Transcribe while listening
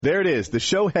There it is. The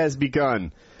show has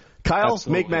begun. Kyle,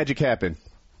 Absolutely. make magic happen.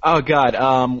 Oh, God.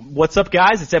 What's up,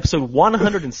 guys? It's episode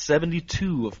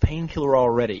 172 of Painkiller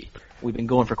Already. We've been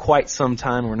going for quite some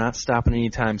time. We're not stopping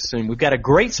anytime soon. We've got a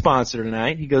great sponsor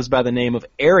tonight. He goes by the name of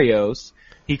Aerios.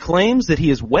 He claims that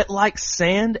he is wet like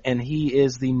sand, and he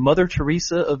is the Mother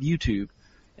Teresa of YouTube.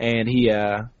 And he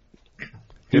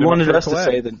wanted us to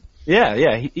say that...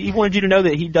 Yeah. He wanted you to know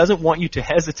that he doesn't want you to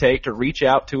hesitate to reach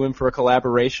out to him for a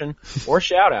collaboration or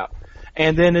shout out.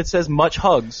 And then it says much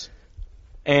hugs.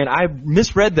 And I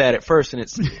misread that at first, and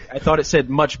I thought it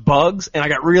said much bugs, and I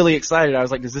got really excited. I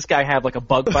was like, does this guy have like a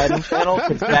bug fighting channel?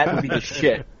 Because that would be the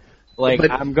shit. Like,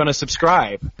 I'm going to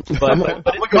subscribe. But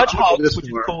it's much hugs, which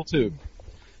is cool too.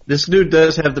 This dude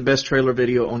does have the best trailer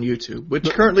video on YouTube, which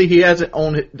currently he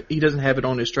doesn't have it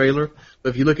on his trailer. But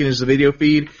if you look in his video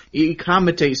feed, he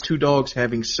commentates two dogs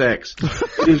having sex.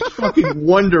 It is fucking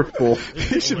wonderful.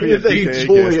 It should be a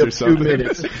joy of 2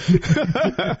 minutes.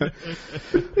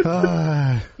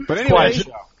 But anyway,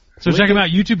 so check him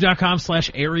out,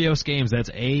 youtube.com/Aerios Games.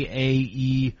 That's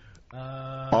AAE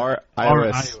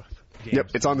R-I-O-S.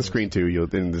 Yep, it's on the screen too. You'll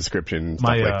in the description and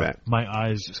stuff like that. My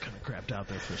eyes just kind of crapped out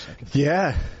there for a second.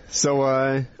 Yeah.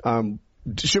 So,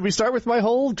 should we start with my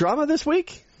whole drama this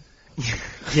week?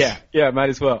 Yeah, might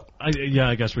as well. I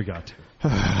guess we got to.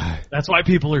 That's why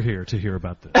people are here, to hear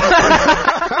about this.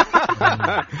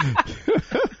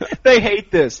 They hate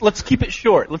this. Let's keep it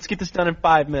short. Let's get this done in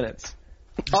 5 minutes.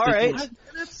 All right.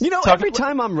 You know, every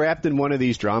time I'm wrapped in one of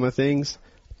these drama things,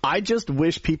 I just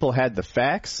wish people had the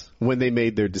facts when they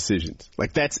made their decisions.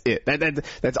 Like, that's it.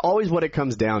 That's always what it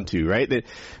comes down to, right? That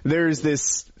there's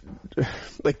this,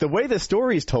 like, the way the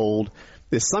story's told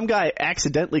is some guy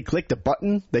accidentally clicked a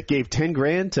button that gave 10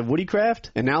 grand to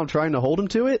Woodycraft, and now I'm trying to hold him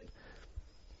to it?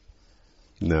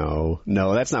 No,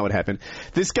 that's not what happened.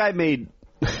 This guy made,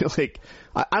 like,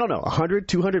 I don't know, 100,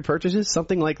 200 purchases,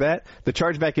 something like that. The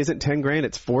chargeback isn't 10 grand,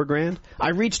 it's 4 grand.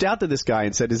 I reached out to this guy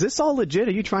and said, is this all legit?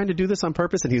 Are you trying to do this on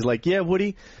purpose? And he's like, yeah,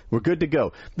 Woody, we're good to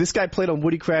go. This guy played on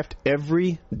Woodycraft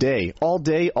every day, all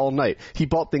night. He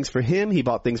bought things for him, he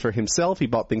bought things for himself, he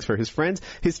bought things for his friends.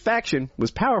 His faction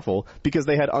was powerful because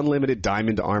they had unlimited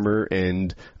diamond armor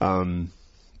and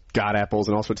god apples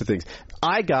and all sorts of things.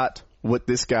 I got what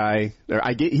this guy,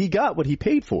 he got what he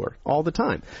paid for all the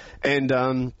time.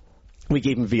 And, we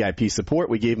gave him VIP support.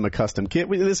 We gave him a custom kit.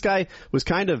 This guy was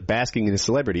kind of basking in his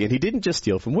celebrity, and he didn't just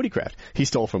steal from Woodycraft. He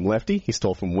stole from Lefty. He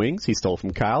stole from Wings. He stole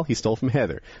from Kyle. He stole from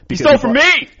Heather. He stole from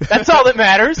me. That's all that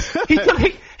matters.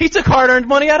 He took hard-earned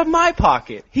money out of my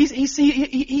pocket.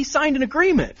 He signed an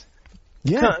agreement.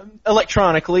 Yeah.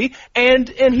 Electronically, and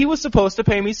he was supposed to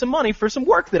pay me some money for some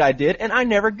work that I did, and I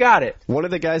never got it. One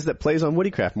of the guys that plays on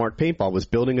Woodycraft, Mark Paintball, was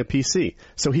building a PC.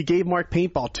 So he gave Mark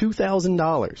Paintball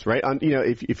 $2,000, right?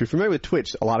 If you're familiar with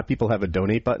Twitch, a lot of people have a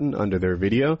donate button under their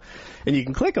video, and you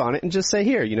can click on it and just say,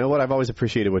 here, you know what, I've always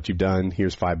appreciated what you've done.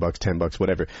 Here's $5, $10,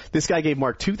 whatever. This guy gave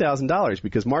Mark $2,000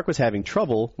 because Mark was having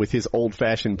trouble with his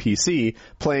old-fashioned PC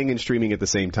playing and streaming at the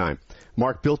same time.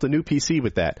 Mark built a new PC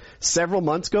with that. Several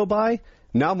months go by.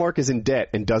 Now Mark is in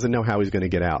debt and doesn't know how he's going to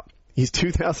get out. He's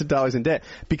 $2,000 in debt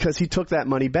because he took that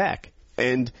money back.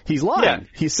 And he's lying. Yeah.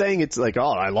 He's saying it's like,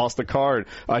 oh, I lost the card.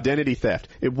 Identity theft.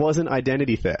 It wasn't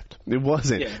identity theft. It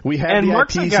wasn't. Yeah. We had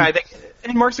Mark's a guy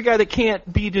that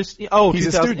can't be just, he's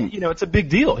a student. It's a big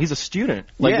deal. He's a student.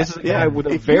 Like, this is a guy with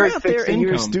a if very you're out fixed there and income.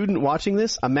 You're a student watching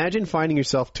this, imagine finding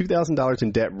yourself $2,000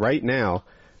 in debt right now,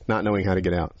 not knowing how to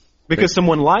get out. Because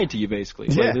someone lied to you, basically.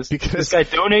 Yeah, like this guy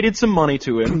donated some money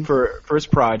to him for his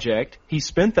project. He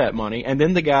spent that money, and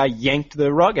then the guy yanked the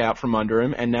rug out from under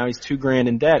him, and now he's $2 grand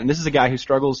in debt. And this is a guy who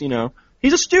struggles,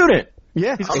 he's a student.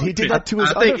 Yeah, and he did that to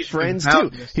his other friends,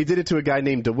 too. He did it to a guy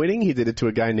named DeWitting. He did it to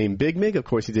a guy named Big Mig. Of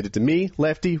course, he did it to me,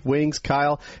 Lefty, Wings,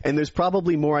 Kyle. And there's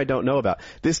probably more I don't know about.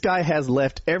 This guy has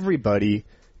left everyone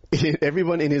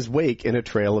in his wake in a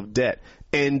trail of debt.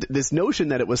 And this notion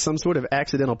that it was some sort of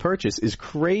accidental purchase is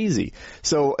crazy.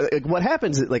 So what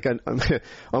happens is, like, on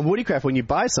Woodycraft, when you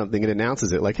buy something, it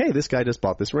announces it, like, hey, this guy just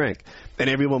bought this rank. And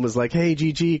everyone was like, hey,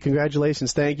 GG,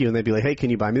 congratulations, thank you. And they'd be like, hey, can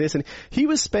you buy me this? And he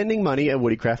was spending money at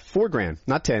Woodycraft, $4 grand,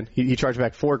 not 10. He charged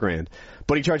back $4 grand.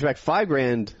 But he charged back $5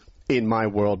 grand in my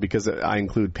world because I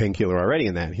include Painkiller already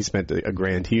in that. He spent $1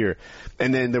 grand here.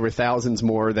 And then there were thousands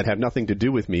more that have nothing to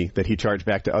do with me that he charged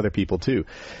back to other people, too.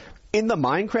 In the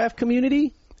Minecraft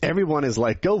community, everyone is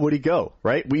like, go, Woody, go,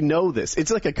 right? We know this.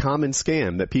 It's like a common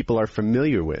scam that people are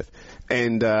familiar with.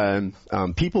 And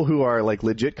people who are like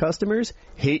legit customers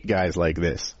hate guys like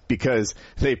this because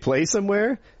they play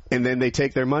somewhere and then they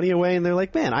take their money away and they're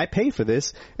like, man, I pay for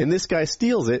this and this guy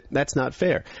steals it. That's not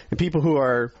fair. And people who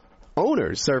are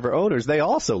server owners, they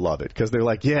also love it because they're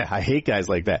like, yeah, I hate guys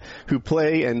like that who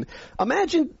play. And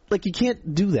imagine, like, you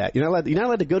can't do that. You're not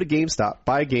allowed to go to GameStop,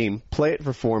 buy a game, play it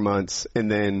for 4 months,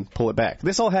 and then pull it back.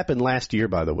 This all happened last year,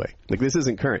 by the way. Like, this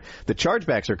isn't current. The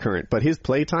chargebacks are current, but his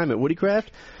play time at Woodycraft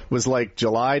was like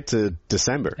July to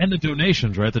December. And the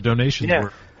donations, right? The donations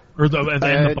were. Or the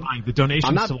buying. The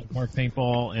donations to Mark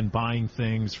Paintball and buying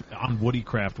things on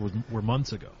Woodycraft were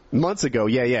months ago. Months ago,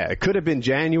 yeah. It could have been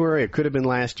January, it could have been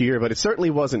last year, but it certainly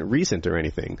wasn't recent or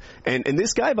anything. And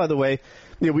this guy, by the way,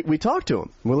 we talked to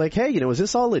him. We're like, hey, is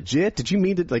this all legit? Did you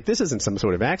mean to, like, this isn't some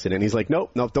sort of accident? He's like,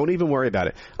 nope, don't even worry about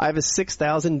it. I have a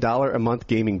 $6,000 a month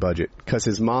gaming budget because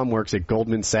his mom works at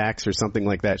Goldman Sachs or something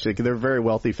like that. They're a very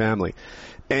wealthy family.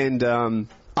 And I'm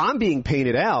being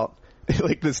painted out.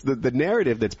 Like the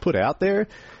narrative that's put out there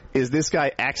is this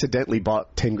guy accidentally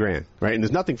bought $10,000, right? And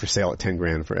there's nothing for sale at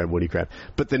 $10,000 at Woodycraft.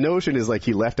 But the notion is like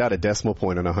he left out a decimal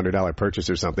point on a $100 purchase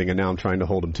or something, and now I'm trying to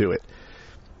hold him to it.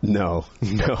 No.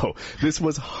 This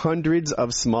was hundreds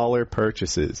of smaller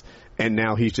purchases, and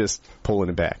now he's just pulling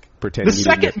it back, pretending. The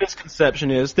second misconception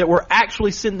is that we're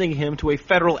actually sending him to a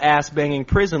federal ass-banging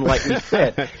prison, like we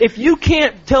said. If you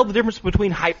can't tell the difference between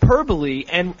hyperbole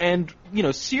and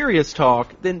serious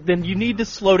talk, then you need to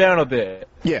slow down a bit.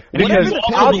 Yeah, because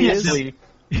obviously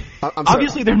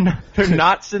they're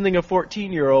not sending a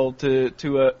 14-year-old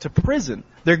to prison.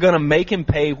 They're going to make him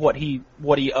pay what he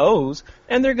owes,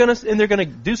 and they're going to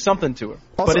do something to him.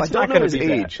 Also, but it's not going to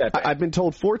be age. that bad. I've been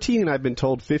told 14 and I've been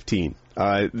told 15.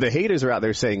 The haters are out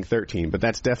there saying 13, but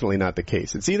that's definitely not the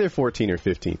case. It's either 14 or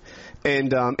 15.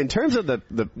 And in terms of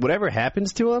the whatever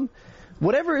happens to him,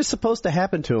 whatever is supposed to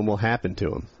happen to him will happen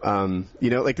to him.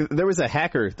 Like there was a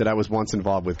hacker that I was once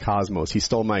involved with, Cosmos. He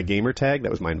stole my gamer tag.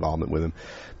 That was my involvement with him.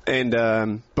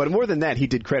 And but more than that, he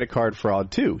did credit card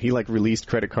fraud too. He released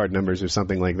credit card numbers or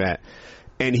something like that.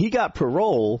 And he got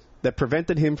parole that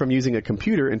prevented him from using a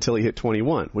computer until he hit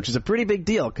 21, which is a pretty big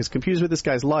deal because computers were this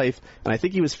guy's life, and I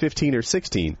think he was 15 or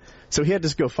 16. So he had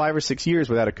to go 5 or 6 years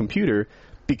without a computer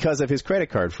because of his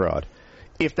credit card fraud.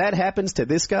 If that happens to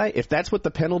this guy, if that's what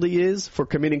the penalty is for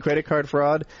committing credit card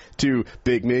fraud to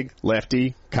Big Mig,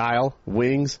 Lefty, Kyle,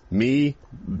 Wings, me,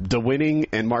 DeWinning,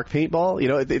 and Mark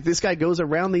Paintball, if this guy goes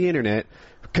around the internet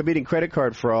committing credit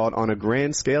card fraud on a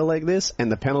grand scale like this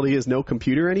and the penalty is no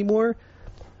computer anymore,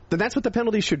 then that's what the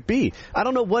penalty should be. I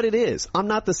don't know what it is. I'm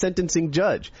not the sentencing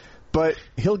judge, but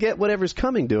he'll get whatever's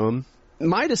coming to him.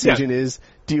 My decision is,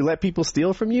 do you let people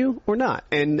steal from you or not?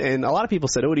 And a lot of people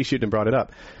said, he shouldn't have brought it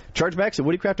up. Chargebacks at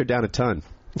Woodycraft are down a ton.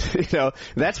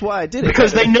 That's why I did it.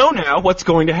 Because they know now what's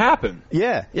going to happen.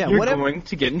 Yeah. You're going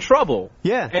to get in trouble.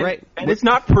 Yeah, right. And it's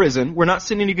not prison. We're not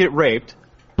sending you to get raped,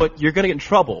 but you're going to get in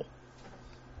trouble.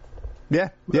 Yeah.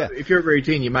 If you're over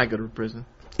 18, you might go to prison.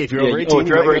 If you're over 18,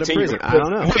 you might go to prison. I don't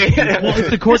know. Well, if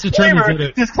the court determines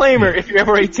that Disclaimer, if you're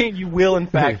over 18, you will, in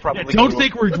fact, probably don't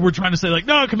think we're trying to say,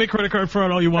 no, commit credit card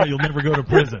fraud all you want, you'll never go to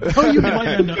prison. You might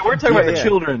end up. We're talking about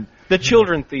the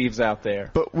children thieves out there.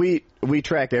 But we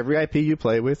track every IP you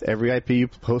play with, every IP you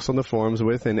post on the forums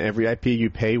with, and every IP you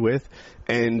pay with.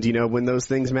 And, when those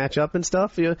things match up and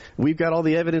stuff, we've got all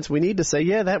the evidence we need to say,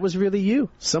 that was really you.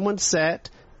 Someone sat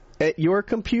at your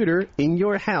computer in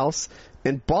your house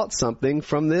and bought something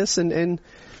from this, and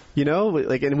we've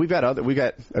got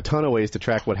a ton of ways to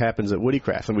track what happens at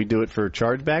Woodycraft, and we do it for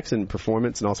chargebacks and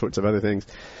performance and all sorts of other things.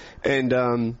 And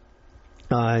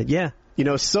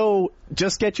so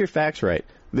just get your facts right.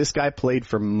 This guy played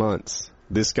for months.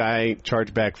 This guy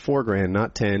charged back $4,000,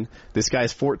 not 10. This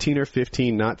guy's 14 or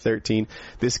 15, not 13.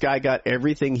 This guy got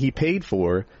everything he paid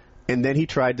for, and then he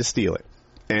tried to steal it.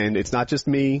 And it's not just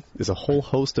me. There's a whole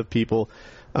host of people.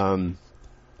 The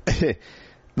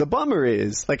bummer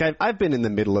is, I've been in the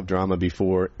middle of drama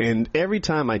before, and every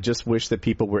time I just wish that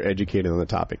people were educated on the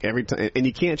topic. Every time, and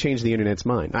you can't change the internet's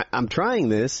mind. I'm trying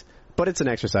this, but it's an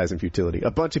exercise in futility.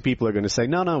 A bunch of people are going to say,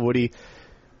 no, Woody,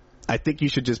 I think you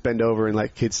should just bend over and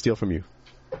let kids steal from you.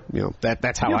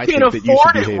 That's how I think that you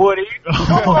should behave. Woody.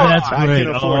 That's great. I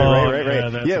can afford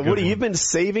it, right. Yeah, Woody, you've been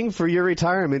saving for your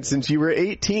retirement since you were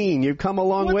 18. You've come a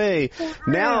long way.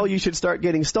 Now you should start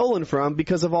getting stolen from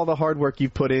because of all the hard work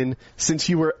you've put in since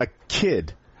you were a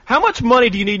kid. How much money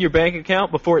do you need in your bank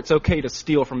account before it's okay to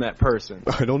steal from that person?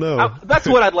 I don't know. That's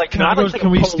what I'd like to know.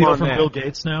 Can we steal from Bill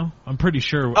Gates now? I'm pretty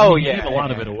sure. We gave a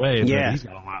lot of it away. Yeah. He's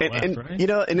got a lot left,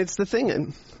 right? And it's the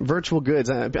thing, virtual goods.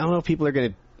 I don't know if people are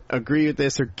going to agree with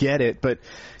this or get it, but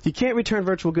you can't return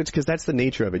virtual goods because that's the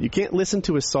nature of it. You can't listen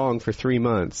to a song for 3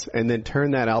 months and then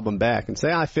turn that album back and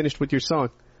say, I finished with your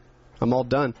song. I'm all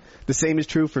done. The same is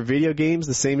true for video games.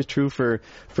 The same is true for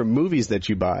movies that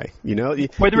you buy.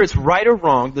 Whether it's right or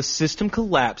wrong, the system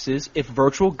collapses if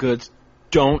virtual goods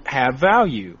don't have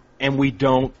value. And we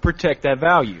don't protect that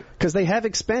value. Because they have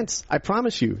expense, I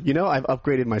promise you. You know, I've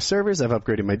upgraded my servers, I've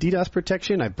upgraded my DDoS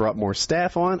protection, I've brought more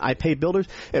staff on, I pay builders.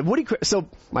 So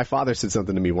my father said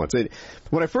something to me once.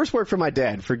 When I first worked for my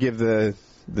dad, forgive the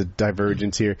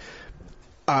divergence here,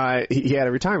 he had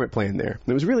a retirement plan there.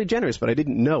 It was really generous, but I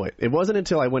didn't know it. It wasn't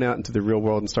until I went out into the real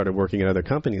world and started working at other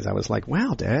companies, I was like,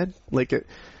 wow, Dad, like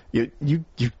you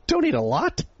donate a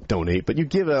lot to donate, but you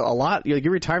give a lot.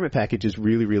 Your retirement package is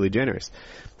really, really generous.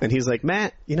 And he's like,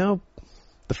 Matt, you know,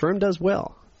 the firm does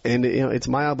well, and you know it's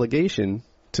my obligation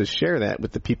to share that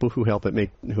with the people who help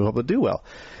it do well.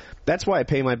 That's why I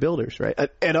pay my builders, right?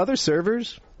 At other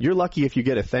servers, you're lucky if you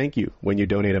get a thank you when you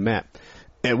donate a map.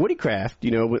 At Woodycraft,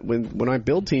 you know, when our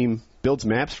build team builds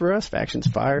maps for us, Factions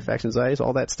Fire, Factions Ice,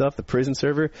 all that stuff, the prison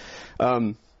server,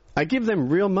 I give them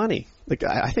real money. Like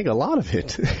I think a lot of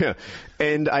it.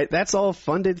 And that's all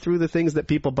funded through the things that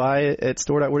people buy at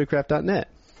store.woodycraft.net.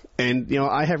 And, you know,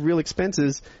 I have real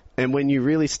expenses, and when you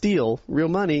really steal real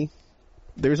money,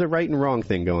 there's a right and wrong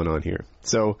thing going on here.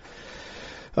 So,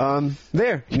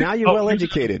 there. Now you're well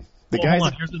educated.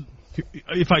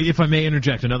 If I may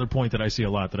interject, another point that I see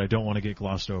a lot that I don't want to get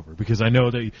glossed over, because I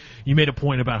know that you made a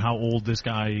point about how old this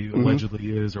guy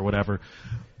allegedly is or whatever.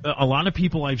 A lot of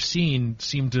people I've seen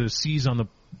seem to seize on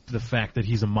the fact that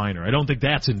he's a minor. I don't think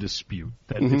that's in dispute,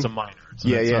 that it's a minor.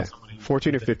 Yeah.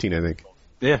 14 or 15, I think.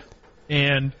 Yeah.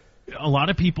 And a lot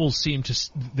of people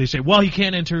they say, well, he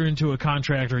can't enter into a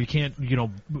contract, or he can't, you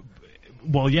know,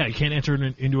 well, yeah, you can't enter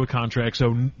into a contract,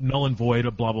 so null and void,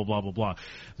 blah, blah, blah, blah, blah.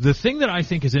 The thing that I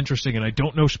think is interesting, and I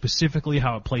don't know specifically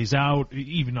how it plays out,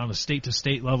 even on a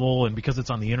state-to-state level, and because it's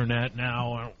on the Internet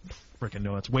now, I don't freaking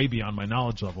know. It's way beyond my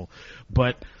knowledge level.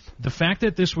 But the fact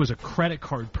that this was a credit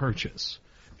card purchase,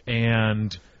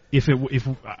 and if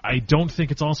I don't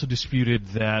think it's also disputed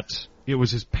that it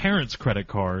was his parents' credit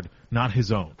card, not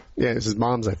his own. Yeah, it's his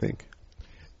mom's, I think.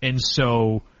 And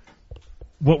so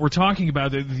what we're talking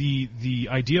about, the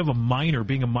idea of a minor,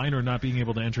 being a minor and not being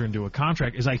able to enter into a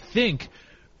contract, is, I think,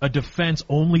 a defense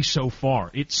only so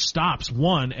far. It stops,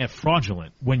 one, at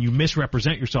fraudulent, when you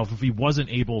misrepresent yourself. If he wasn't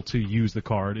able to use the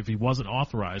card, if he wasn't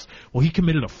authorized, well, he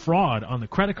committed a fraud on the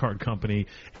credit card company,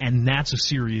 and that's a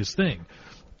serious thing.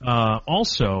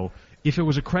 Also, if it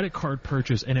was a credit card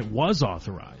purchase and it was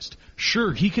authorized,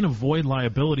 sure, he can avoid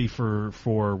liability for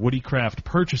Woodycraft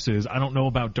purchases. I don't know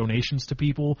about donations to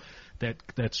people.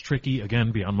 That's tricky,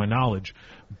 again, beyond my knowledge.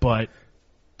 But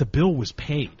the bill was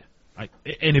paid.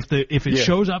 And if it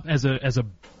shows up as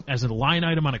a line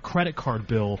item on a credit card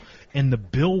bill and the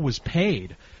bill was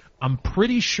paid, I'm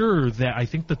pretty sure that, I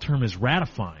think the term is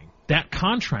ratifying, that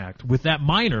contract with that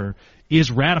minor is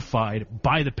ratified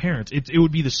by the parents. It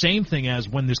would be the same thing as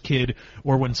when this kid,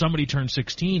 or when somebody turns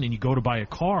 16 and you go to buy a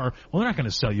car, well, they're not going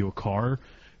to sell you a car.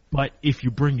 But if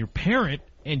you bring your parent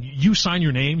and you sign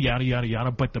your name, yada, yada,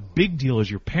 yada, but the big deal is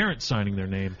your parents signing their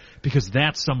name, because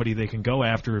that's somebody they can go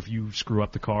after if you screw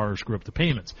up the car or screw up the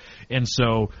payments. And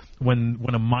so when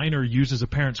a minor uses a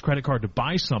parent's credit card to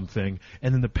buy something,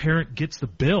 and then the parent gets the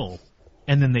bill,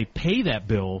 and then they pay that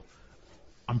bill,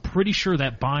 I'm pretty sure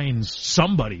that binds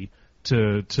somebody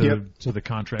to the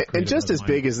contract. And just as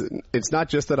big as, it's not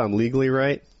just that I'm legally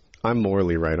right, I'm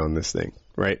morally right on this thing,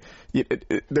 right?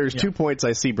 There's 2 points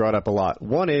I see brought up a lot.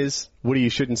 One is, Woody,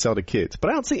 you shouldn't sell to kids. But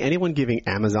I don't see anyone giving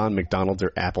Amazon, McDonald's,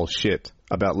 or Apple shit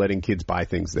about letting kids buy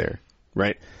things there,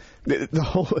 right?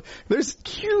 There's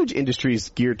huge industries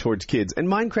geared towards kids, and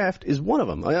Minecraft is one of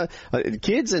them.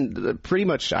 Kids and pretty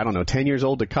much, 10 years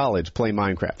old to college play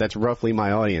Minecraft. That's roughly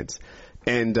my audience.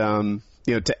 And,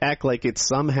 to act like it's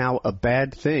somehow a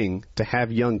bad thing to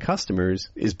have young customers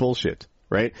is bullshit,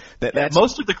 right? That's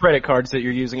most of the credit cards that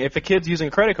you're using, if a kid's using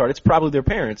a credit card, it's probably their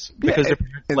parents. Because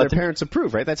their parents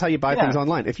approve, right? That's how you buy things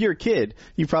online. If you're a kid,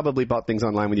 you probably bought things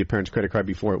online with your parents' credit card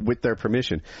before with their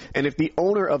permission. And if the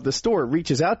owner of the store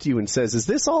reaches out to you and says, is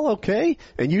this all okay?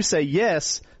 And you say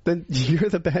yes, then you're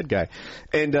the bad guy.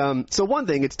 And so one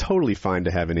thing, it's totally fine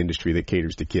to have an industry that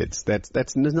caters to kids.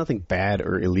 There's nothing bad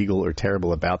or illegal or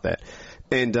terrible about that.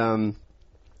 And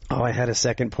I had a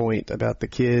second point about the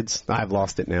kids. I've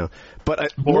lost it now.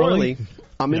 But morally,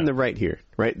 I'm in the right here,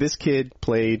 right? This kid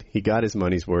played. He got his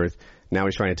money's worth. Now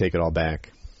he's trying to take it all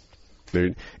back.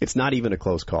 It's not even a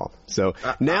close call. So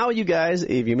now, you guys,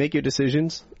 if you make your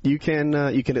decisions, you can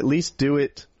at least do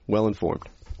it well informed.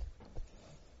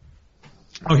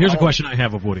 Oh, here's a question I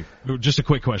have of Woody. Just a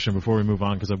quick question before we move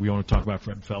on, because we want to talk about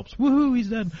Fred Phelps. Woohoo, he's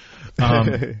dead.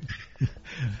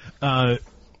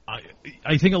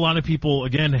 I think a lot of people,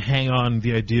 again, hang on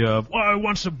the idea of, I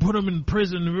want to put him in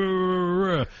prison.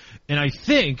 And I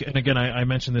think, and again, I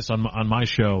mentioned this on my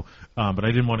show, but I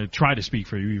didn't want to try to speak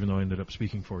for you, even though I ended up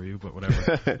speaking for you, but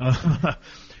whatever.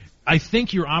 I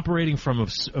think you're operating from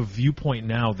a viewpoint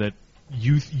now that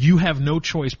you have no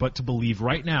choice but to believe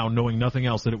right now, knowing nothing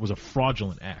else, that it was a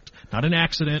fraudulent act. Not an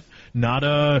accident, not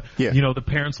the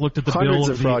parents looked at the bill. Hundreds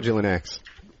of fraudulent acts.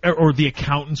 Or the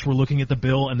accountants were looking at the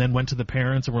bill and then went to the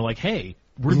parents and were like, hey,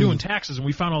 we're doing taxes and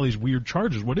we found all these weird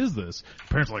charges. What is this?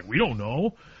 Parents are like, we don't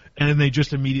know. And then they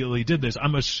just immediately did this.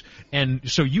 And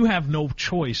so you have no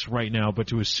choice right now but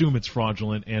to assume it's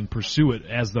fraudulent and pursue it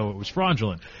as though it was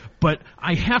fraudulent. But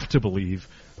I have to believe,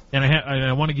 and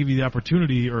I want to give you the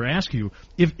opportunity or ask you,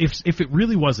 if it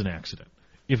really was an accident,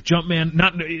 if Jumpman,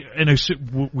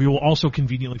 we will also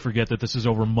conveniently forget that this is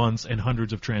over months and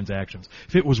hundreds of transactions.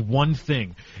 If it was one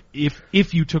thing,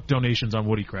 if you took donations on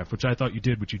Woodycraft, which I thought you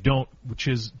did, which you don't, which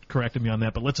is correcting me on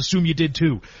that, but let's assume you did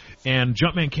too, and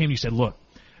Jumpman came and you said, look,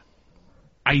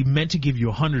 I meant to give you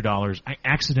 $100. I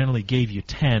accidentally gave you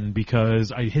 10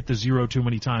 because I hit the zero too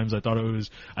many times.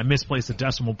 I misplaced a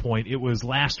decimal point. It was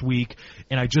last week,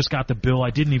 and I just got the bill.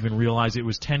 I didn't even realize it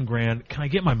was $10,000. Can I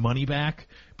get my money back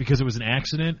because it was an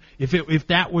accident? If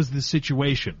that was the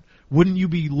situation, wouldn't you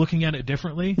be looking at it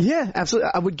differently? Yeah, absolutely.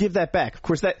 I would give that back. Of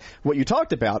course, what you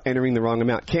talked about, entering the wrong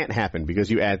amount, can't happen because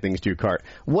you add things to your cart.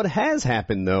 What has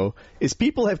happened, though, is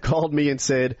people have called me and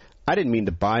said, I didn't mean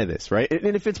to buy this, right?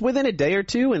 And if it's within a day or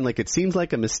two and it seems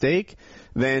like a mistake,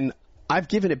 then I've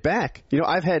given it back.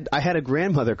 I had a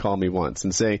grandmother call me once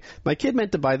and say, my kid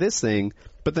meant to buy this thing,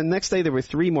 but the next day there were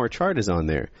 3 more charges on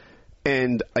there.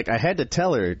 And I had to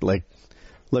tell her,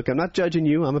 look, I'm not judging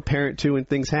you. I'm a parent too, and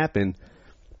things happen.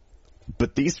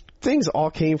 But these things all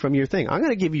came from your thing. I'm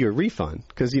going to give you a refund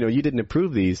because, you didn't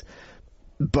approve these.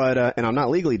 But, and I'm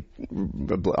not legally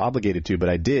obligated to, but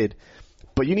I did.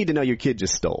 But you need to know your kid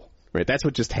just stole, right? That's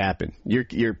what just happened.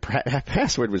 Your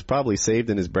password was probably saved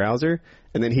in his browser,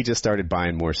 and then he just started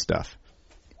buying more stuff.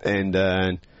 And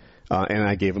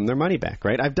I gave them their money back,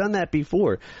 right? I've done that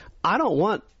before. I don't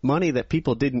want money that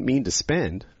people didn't mean to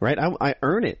spend, right? I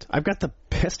earn it. I've got the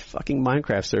best fucking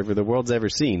Minecraft server the world's ever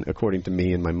seen, according to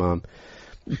me and my mom.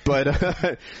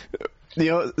 But,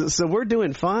 so we're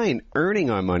doing fine earning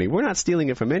our money. We're not stealing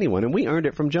it from anyone, and we earned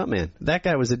it from Jumpman. That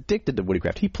guy was addicted to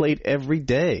Woodycraft. He played every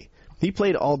day. He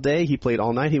played all day. He played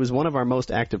all night. He was one of our most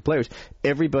active players.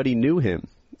 Everybody knew him.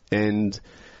 And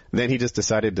then he just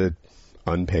decided to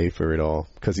unpay for it all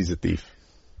because he's a thief.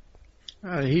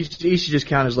 He should just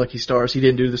count his lucky stars. He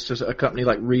didn't do this to a company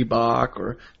like Reebok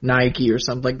or Nike or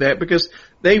something like that because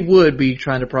they would be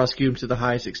trying to prosecute him to the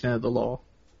highest extent of the law.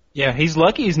 Yeah, he's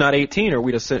lucky he's not 18 or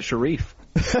we'd have sent Sharif.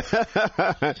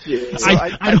 I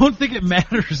don't think it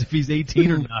matters if he's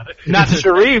 18 or not. Not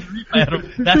Sharif.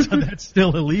 That's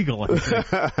still illegal,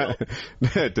 I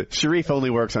think. Sharif only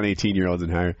works on 18-year-olds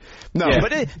and higher. No, yeah.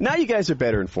 But now you guys are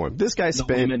better informed. This guy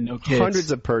spent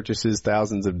hundreds of purchases,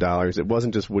 thousands of dollars. It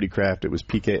wasn't just Woodycraft. It was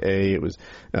PKA. It was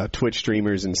Twitch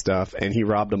streamers and stuff, and he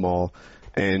robbed them all.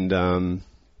 And,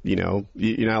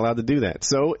 you're not allowed to do that.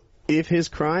 So if his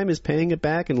crime is paying it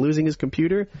back and losing his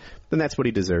computer, then that's what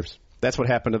he deserves. That's what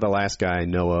happened to the last guy I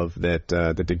know of that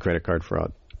did credit card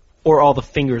fraud. Or all the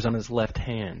fingers on his left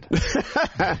hand.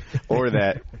 Or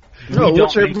that. No,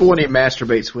 whichever one he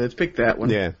masturbates with. Pick that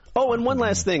one. Yeah. Oh, and one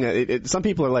last thing. Some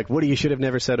people are like, Woody, you should have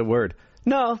never said a word.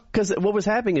 No, because what was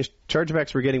happening is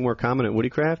chargebacks were getting more common at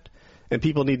Woodycraft, and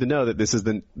people need to know that this is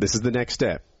the next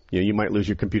step. You might lose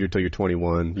your computer till you're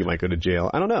 21. You might go to jail.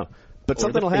 I don't know. But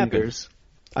something will happen.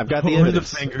 I've got the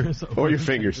evidence. Or the fingers. Or your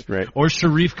fingers, right. Or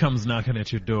Sharif comes knocking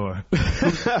at your door.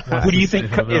 Who do you think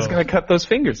is going to cut those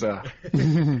fingers off?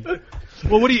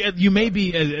 Well, you may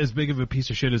be as big of a piece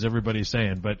of shit as everybody's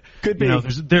saying, but could be.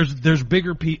 There's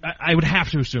bigger I would have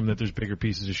to assume that there's bigger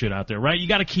pieces of shit out there, right? You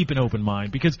got to keep an open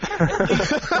mind because I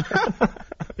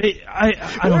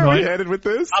don't know. Where are we headed with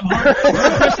this?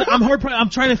 I'm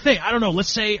trying to think. I don't know. Let's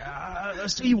say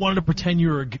you wanted to pretend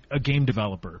you're a game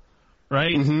developer,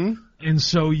 right? Mm-hmm. And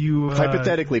so you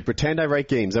hypothetically pretend I write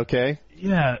games, okay?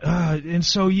 Yeah, and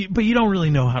so but you don't really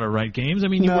know how to write games. I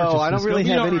mean, I don't really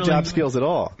have any job skills at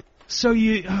all. So what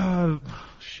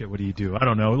do you do? I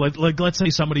don't know. Like let's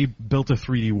say somebody built a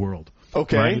 3D world.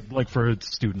 Okay. Right? Like for a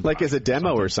student. Like as a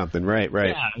demo or something, right?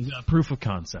 Yeah, a proof of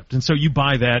concept. And so you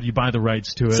buy that, you buy the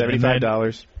rights to it.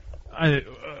 $75.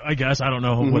 I guess I don't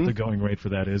know what the going rate for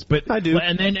that is, but I do.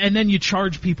 And then you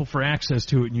charge people for access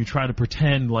to it, and you try to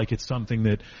pretend like it's something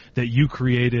that you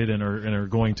created and are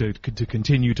going to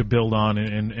continue to build on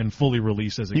and fully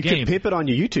release as a game. You can pimp it on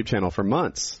your YouTube channel for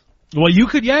months. Well, you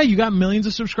could, you got millions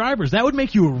of subscribers. That would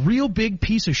make you a real big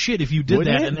piece of shit if you did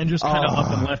that and then just kind of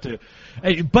up and left it.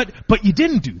 But you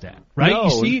didn't do that, right? No. You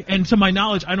see, and to my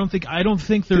knowledge, I don't think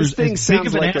there's this thing as big sounds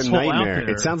of an like a asshole nightmare. out there.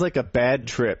 It sounds like a bad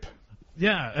trip.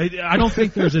 Yeah, I don't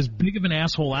think there's as big of an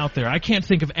asshole out there. I can't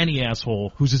think of any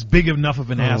asshole who's as big enough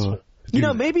of an asshole.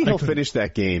 Maybe he'll finish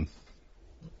that game.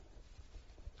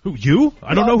 Who, you?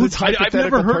 I don't know who. I've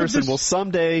never heard of this. Will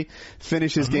someday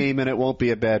finish his game, and it won't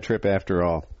be a bad trip after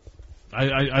all.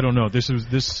 I don't know.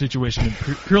 This situation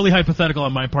is purely hypothetical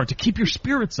on my part to keep your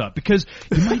spirits up, because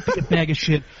you might be a bag of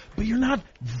shit, but you're not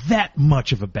that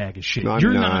much of a bag of shit. No,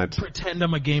 you're not. Pretend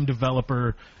I'm a game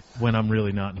developer when I'm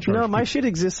really not in charge. No, my shit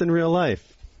exists in real life.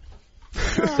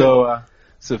 So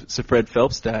Fred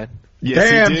Phelps died. Yes,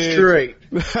 Damn he did. straight.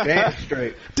 Damn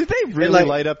straight. Did they really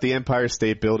light up the Empire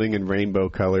State Building in rainbow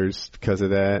colors because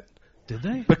of that? Did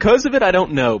they? Because of it, I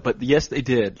don't know, but yes, they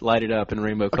did light it up in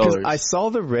rainbow colors. I saw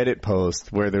the Reddit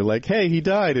post where they're like, hey, he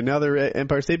died, and now the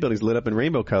Empire State Building's lit up in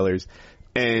rainbow colors.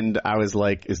 And I was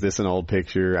like, is this an old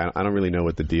picture? I don't really know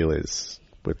what the deal is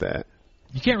with that.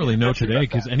 You can't really know today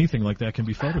because anything like that can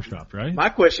be photoshopped, right? My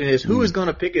question is, who is going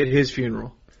to pick at his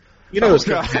funeral? You know what's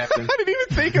going to happen. I didn't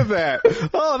even think of that.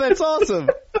 Oh, that's awesome.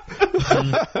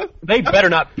 They better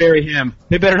not bury him.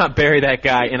 They better not bury that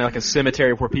guy in like a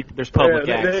cemetery where there's public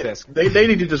access. They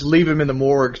need to just leave him in the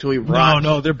morgue till he rots.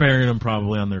 No, they're burying him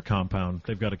probably on their compound.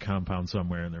 They've got a compound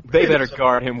somewhere in there. They better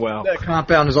guard him well. That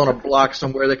compound is on a block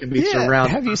somewhere that can be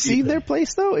surrounded. Have you seen their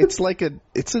place though? It's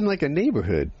in like a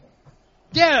neighborhood.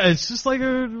 Yeah, it's just like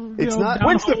It's not.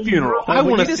 When's the funeral? I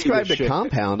want to describe the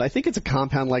compound. I think it's a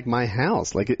compound like my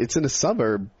house. Like it's in a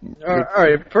suburb. All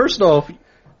right. First off,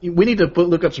 we need to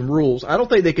look up some rules. I don't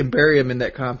think they can bury him in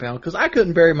that compound because I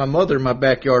couldn't bury my mother in my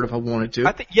backyard if I wanted to.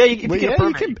 I think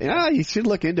you should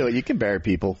look into it. You can bury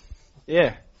people.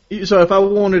 Yeah. So if I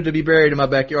wanted to be buried in my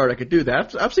backyard, I could do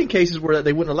that. I've seen cases where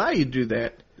they wouldn't allow you to do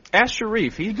that. Ask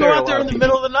Sharif. He'd go out there in the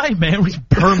middle of the night, man, with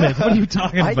permits. What are you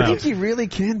talking about? I think you really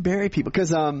can bury people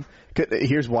because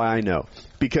here's why I know.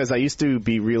 Because I used to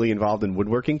be really involved in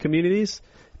woodworking communities,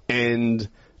 and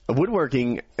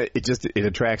woodworking it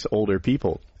attracts older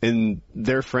people, and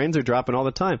their friends are dropping all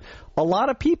the time. A lot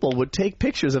of people would take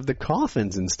pictures of the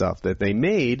coffins and stuff that they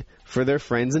made for their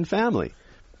friends and family,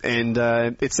 and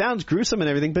it sounds gruesome and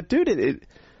everything, but dude, it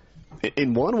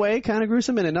in one way, kind of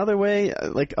gruesome. In another way,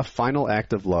 like a final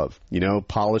act of love.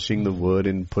 Polishing the wood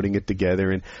and putting it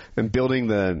together and building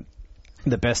the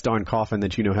best darn coffin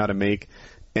that you know how to make.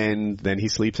 And then he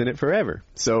sleeps in it forever.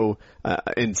 So,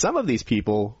 and some of these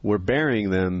people were burying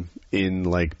them in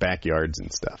like backyards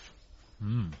and stuff.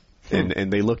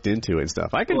 And they looked into it and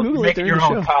stuff. I can Google it during the show.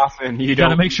 Make your own coffin. You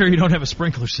gotta make sure you don't have a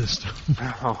sprinkler system.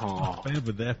 How bad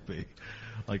would that be?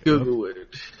 Like, Google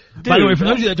it. By the way, for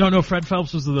those of you that don't know, Fred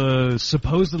Phelps was the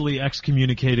supposedly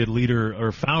excommunicated leader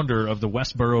or founder of the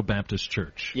Westboro Baptist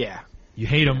Church. Yeah. You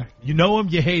hate him. You know him,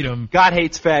 you hate him.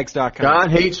 GodHatesFags.com.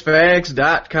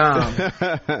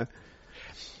 GodHatesFags.com.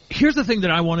 Here's the thing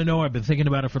that I want to know. I've been thinking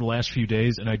about it for the last few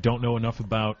days, and I don't know enough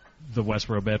about the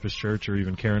Westboro Baptist Church or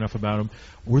even care enough about them.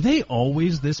 Were they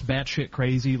always this batshit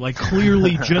crazy? Like,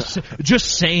 clearly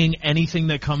just saying anything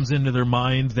that comes into their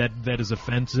mind that is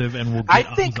offensive and will get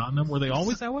eyes on them? Were they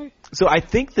always that way? So I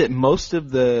think that most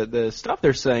of the stuff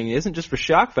they're saying isn't just for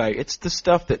shock value. It's the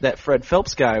stuff that Fred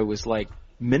Phelps guy was, like,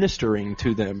 ministering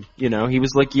to them. He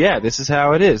was like, yeah, this is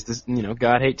how it is. This,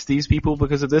 God hates these people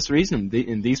because of this reason,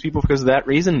 and these people because of that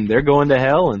reason, and they're going to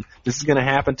hell, and this is going to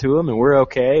happen to them, and we're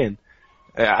okay. And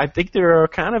I think they're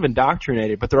kind of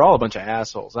indoctrinated, but they're all a bunch of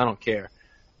assholes. I don't care.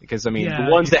 Because, the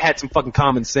ones that had some fucking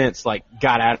common sense, like,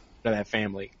 got out of that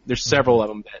family. There's several of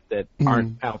them that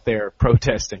aren't out there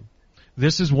protesting.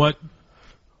 This is what,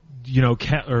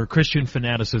 Christian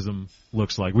fanaticism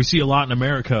looks like. We see a lot in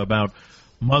America about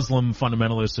Muslim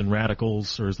fundamentalists and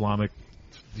radicals or Islamic,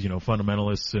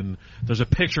 fundamentalists, and there's a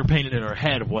picture painted in our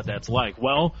head of what that's like.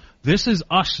 Well, this is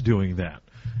us doing that.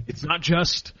 It's not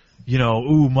just,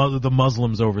 the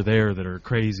Muslims over there that are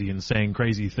crazy and saying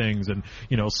crazy things and,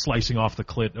 slicing off the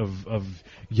clit of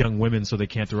young women so they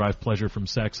can't derive pleasure from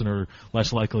sex and are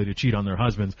less likely to cheat on their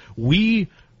husbands. We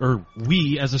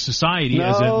as a society,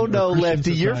 No,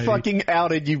 Lefty, you're fucking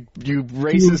outed, you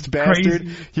racist bastard.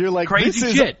 You're like, this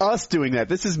is us doing that.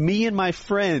 This is me and my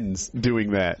friends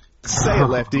doing that. Say it,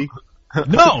 Lefty.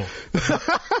 No,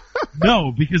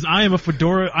 no, because I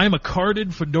am a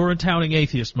carded fedora-touting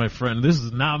atheist, my friend. This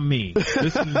is not me.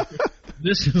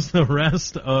 This is the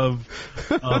rest of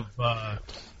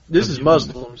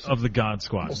Muslims of the God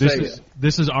Squad.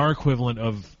 This is our equivalent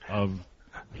of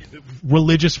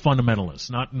religious fundamentalists,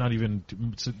 not even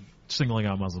singling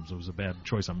out Muslims. It was a bad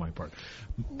choice on my part.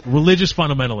 Religious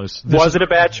fundamentalists. Was it a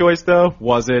bad choice, though?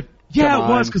 Was it? Yeah, it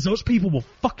was, because those people will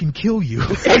fucking kill you.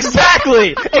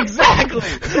 Exactly! Exactly!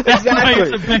 That's why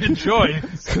it's a bad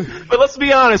choice. But let's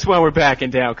be honest while we're backing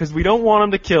down, because we don't want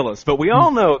them to kill us. But we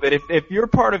all know that if you're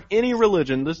part of any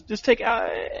religion, just take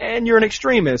and you're an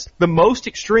extremist, the most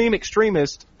extreme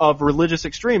extremist of religious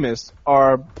extremists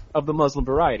are of the Muslim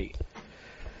variety.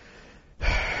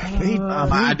 They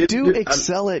do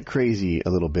excel at crazy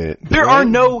a little bit. There are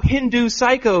no Hindu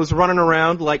psychos running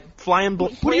around like flying.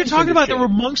 What are you talking about? There were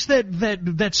monks that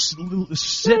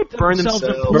set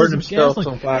themselves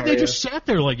on fire. They just sat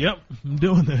there like, "Yep, I'm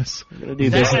doing this." I'm gonna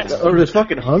do this. Or there's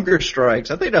fucking hunger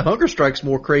strikes. I think the hunger strike's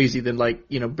more crazy than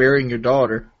burying your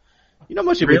daughter. You know how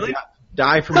much really?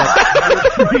 Die from that.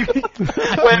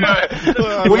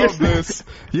 I love this.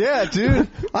 Yeah, dude.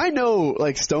 I know,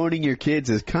 stoning your kids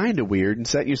is kind of weird, and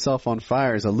setting yourself on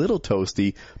fire is a little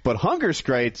toasty. But hunger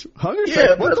strikes. What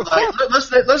the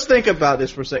fuck? Let's think about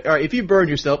this for a second. All right, if you burn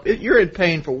yourself, you're in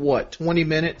pain for what? 20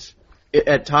 minutes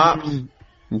at tops.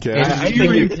 Okay. I think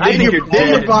you're dead.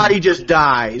 Your body just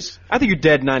dies. I think you're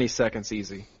dead 90 seconds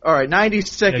easy. All right, 90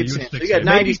 seconds in. So you got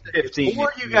 90 seconds.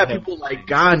 Or you got people like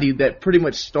Gandhi that pretty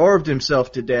much starved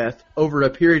himself to death over a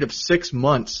period of 6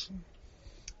 months.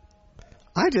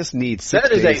 I just need 6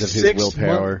 days of his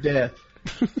willpower. Death.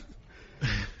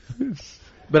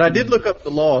 But I did look up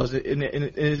the laws, and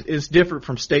it's different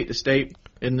from state to state.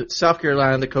 In South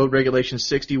Carolina, the Code Regulation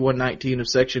 6119 of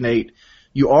Section 8,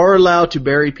 you are allowed to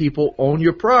bury people on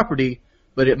your property,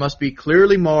 but it must be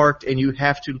clearly marked, and you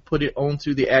have to put it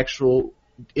onto the actual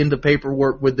in the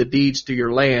paperwork with the deeds to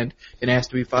your land, and it has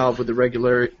to be filed with the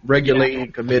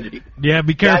regulating committee. Yeah,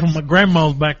 be careful. My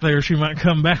grandma's back there. She might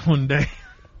come back one day.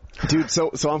 Dude,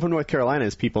 so I'm from North Carolina,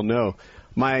 as people know.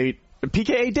 My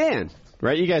PKA Dan,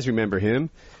 right? You guys remember him.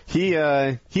 He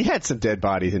had some dead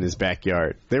bodies in his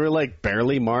backyard. They were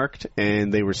barely marked,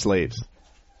 and they were slaves.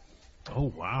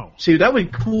 Oh, wow. See, that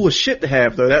would be cool as shit to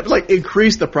have, though. That would,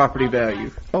 increase the property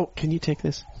value. Oh, can you take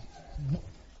this?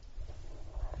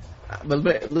 But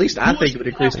at least I think it would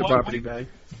increase the property value.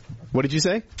 What did you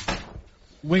say?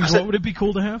 Wings, what would it be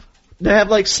cool to have? To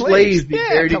have, slaves be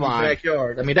buried in your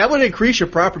backyard. I mean, that would increase your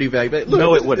property value. But look,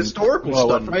 no, it wouldn't. Historical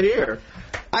stuff right here.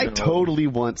 I totally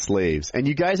want slaves. And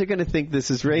you guys are going to think this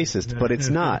is racist, but it's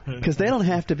not. Because they don't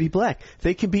have to be black.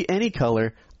 They can be any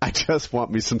color. I just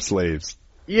want me some slaves.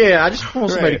 Yeah, I just want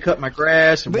somebody to cut my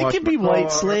grass and They wash can my be car.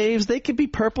 white slaves. They can be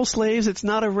purple slaves. It's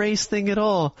not a race thing at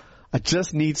all. I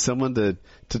just need someone to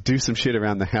do some shit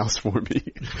around the house for me.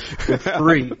 For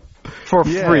free. For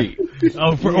free.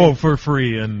 For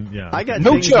free, and yeah. I got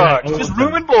no things charge, just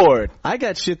room and board. I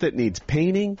got shit that needs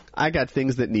painting. I got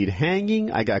things that need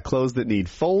hanging. I got clothes that need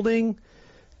folding.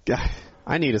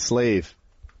 I need a slave.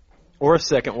 Or a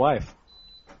second wife.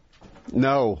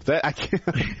 No, that I can't.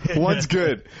 One's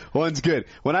good. One's good.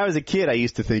 When I was a kid, I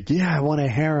used to think, yeah, I want a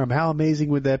harem. How amazing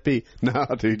would that be? No,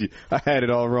 dude, I had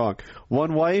it all wrong.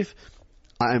 One wife,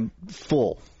 I'm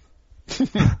full.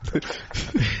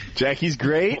 Jackie's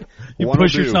great. You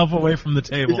push yourself away from the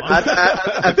table.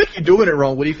 I think you're doing it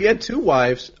wrong. But if you had 2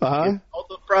 wives, all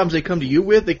the problems they come to you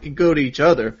with, they can go to each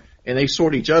other. And they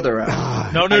sort each other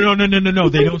out. No. They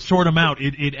don't sort them out.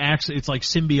 It acts. It's like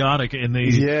symbiotic, and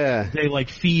they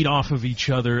feed off of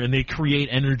each other, and they create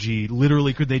energy.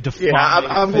 Literally, could they defy? Yeah,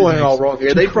 I'm going all wrong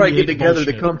here. They probably get together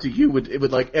to come to you with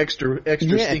extra.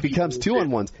 Yeah, it becomes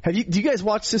 2-on-1s. Do you guys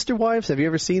watch Sister Wives? Have you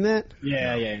ever seen that?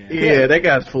 Yeah, that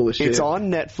guy's full of shit. It's on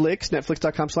Netflix.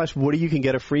 Netflix.com/Woody. You can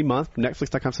get a free month.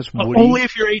 Netflix.com/Woody. Only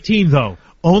if you're 18, though.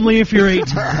 Only if you're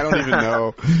 18. I don't even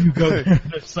know. You go there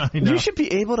to sign up. You should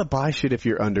be able to buy shit if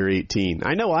you're under 18.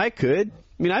 I know I could.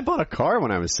 I mean, I bought a car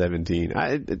when I was 17.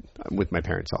 With my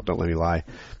parents' help. Don't let me lie.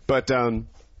 But,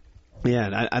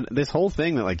 this whole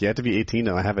thing that, you have to be 18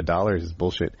 to have $1 is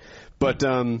bullshit. But,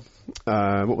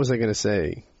 what was I going to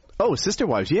say? Oh, Sister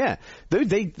Wives, yeah.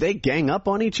 They gang up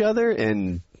on each other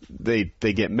and they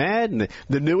get mad, and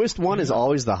the newest one is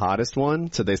always the hottest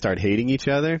one, so they start hating each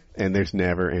other, and there's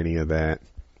never any of that.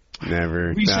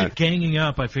 Never. We said ganging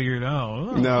up. I figured,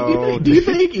 no. Do you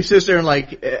think he sits there and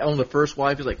on the first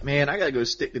wife, he's like, man, I gotta go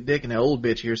stick the dick in that old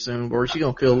bitch here soon, or is she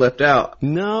gonna feel left out?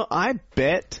 No, I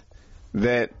bet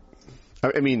that.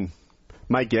 I mean,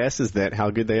 my guess is that how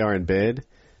good they are in bed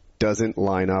doesn't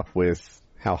line up with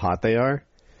how hot they are.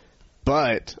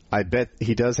 But I bet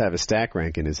he does have a stack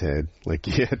rank in his head. Like,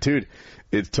 yeah, dude,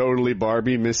 it's totally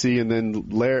Barbie, Missy, and then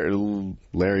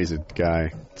Larry's a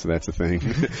guy, so that's a thing.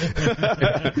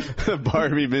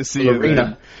 Barbie, Missy,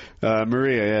 Lorena. And then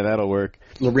Maria. Yeah, that'll work.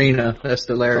 Lorena, that's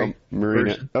the Larry. Marina.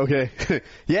 version. Okay.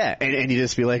 Yeah, and you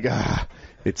just be like,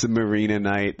 it's a Marina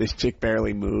night. This chick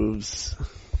barely moves.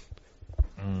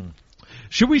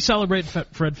 Should we celebrate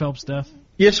Fred Phelps' death?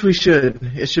 Yes, we should.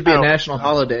 It should be a national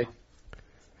holiday.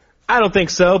 I don't think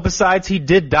so. Besides, he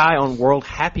did die on World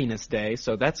Happiness Day,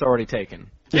 so that's already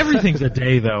taken. Everything's a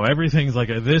day, though. Everything's like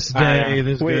this day,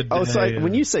 this Wait, good day. So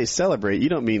when you say celebrate, you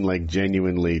don't mean like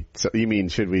genuinely. You mean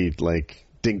should we like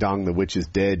ding dong the witch is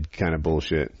dead kind of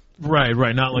bullshit? Right.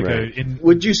 Not like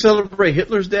Would you celebrate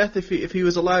Hitler's death if he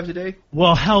was alive today?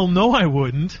 Well, hell no, I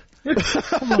wouldn't.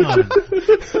 Come on.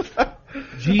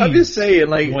 Jeez. I'm just saying,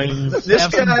 like, Wings. this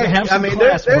Have guy, some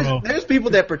class, bro. there's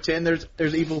people that pretend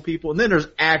there's evil people, and then there's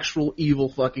actual evil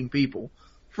fucking people.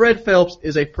 Fred Phelps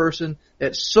is a person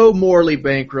that's so morally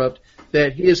bankrupt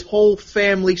that his whole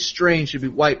family strain should be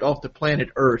wiped off the planet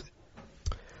Earth.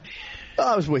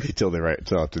 I was waiting till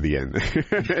up to the end.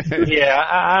 Yeah,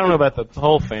 I don't know about the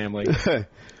whole family.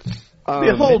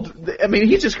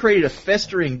 He just created a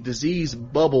festering disease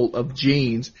bubble of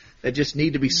genes that just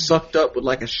need to be sucked up with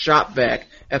like a shop vac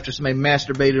after somebody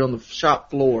masturbated on the shop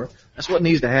floor. That's what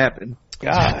needs to happen.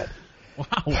 God. Wow,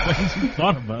 when you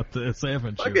thought about this,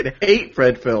 haven't you? I fucking hate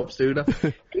Fred Phelps, dude. I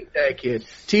hate that kid.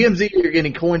 TMZ are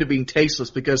getting coined to being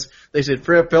tasteless because they said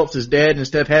Fred Phelps is dead, and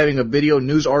instead of having a video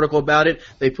news article about it,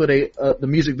 they put the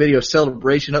music video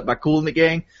Celebration up by Kool and the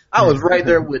Gang. I was right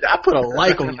there I put a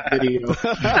like on the video.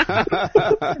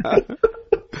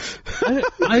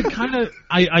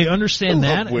 I understand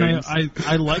that, and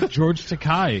I like George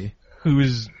Takei, who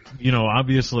is,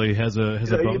 obviously has a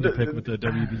bone to pick with the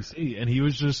WBC, and he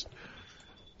was just,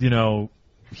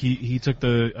 he took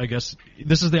I guess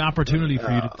this is the opportunity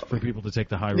for people to take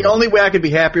the high road. The only way I could be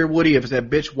happier, Woody, if that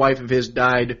bitch wife of his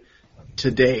died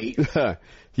today.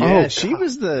 Yeah, she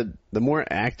was the more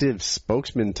active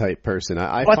spokesman type person.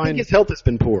 I think his health has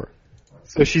been poor.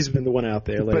 So she's been the one out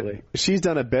there lately. But she's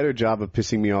done a better job of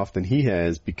pissing me off than he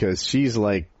has because she's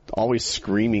like always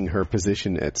screaming her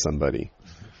position at somebody.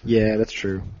 Yeah, that's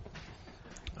true.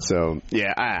 So,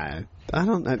 yeah,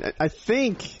 I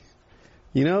think,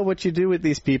 what you do with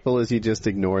these people is you just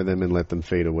ignore them and let them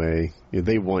fade away.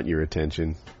 They want your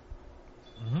attention.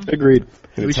 Mm-hmm. Agreed.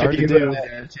 And it's hard to do.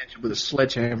 Attention with a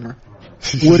sledgehammer.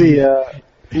 Woody,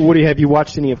 have you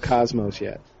watched any of Cosmos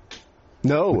yet?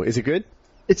 No. Is it good?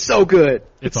 It's so good.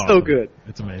 It's awesome. So good.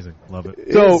 It's amazing. Love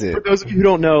it. So, for those of you who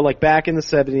don't know, like back in the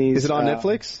 70s... Is it on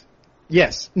Netflix?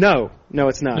 Yes. No,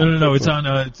 it's not. No. It's on.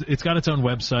 It's got its own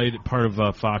website, part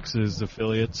of Fox's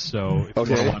affiliates. So if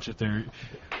you want to watch it there,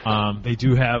 they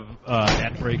do have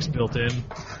ad breaks built in.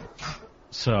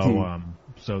 So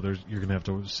you're gonna have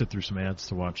to sit through some ads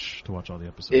to watch all the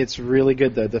episodes. It's really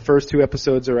good though. The first 2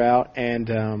 episodes are out, and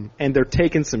they're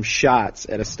taking some shots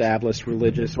at established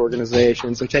religious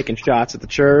organizations. They're taking shots at the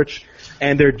church,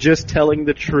 and they're just telling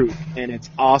the truth. And it's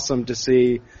awesome to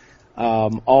see.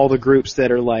 All the groups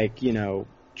that are like,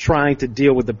 trying to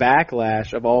deal with the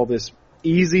backlash of all this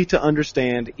easy to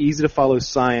understand, easy to follow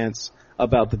science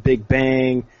about the Big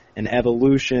Bang and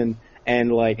evolution and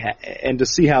to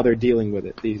see how they're dealing with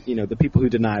it. The people who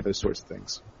deny those sorts of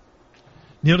things.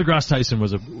 Neil deGrasse Tyson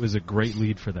was a great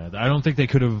lead for that. I don't think they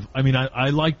could have, I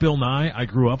like Bill Nye. I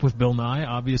grew up with Bill Nye,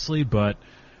 obviously, but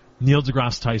Neil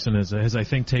deGrasse Tyson has I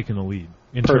think taken the lead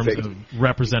in terms of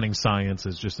representing science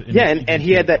as just and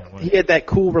he had that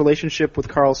cool relationship with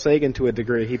Carl Sagan to a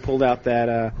degree. He pulled out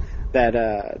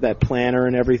that planner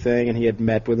and everything, and he had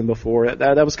met with him before.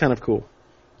 That was kind of cool.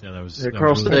 Yeah, that was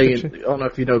Carl Sagan. I don't know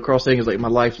if you know, Carl Sagan is like my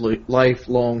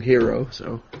lifelong hero.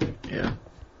 So yeah,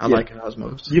 I like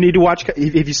Cosmos. You need to watch. Have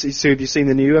you seen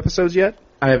the new episodes yet?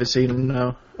 I haven't seen them.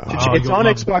 No. It's on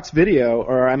Xbox Video,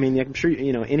 or I'm sure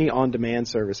any on-demand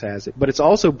service has it. But it's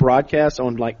also broadcast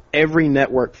on like every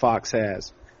network Fox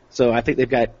has. So I think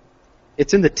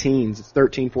it's in the teens. It's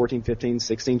 13, 14, 15,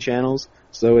 16 channels.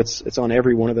 So it's on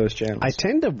every one of those channels. I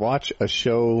tend to watch a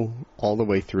show all the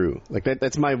way through. Like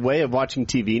that's my way of watching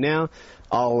TV now.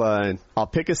 I'll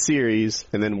pick a series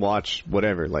and then watch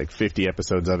whatever, like 50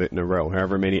 episodes of it in a row,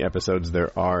 however many episodes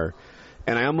there are.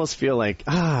 And I almost feel like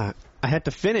I had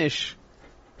to finish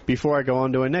before I go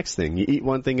on to a next thing. You eat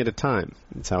one thing at a time.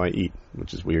 That's how I eat,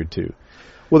 which is weird too.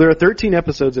 Well, there are 13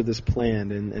 episodes of this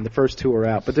planned, and the first 2 are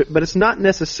out. But it's not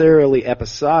necessarily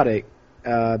episodic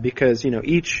because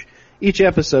each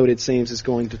episode, it seems, is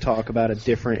going to talk about a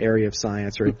different area of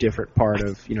science or a different part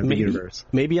of the universe.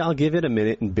 Maybe I'll give it a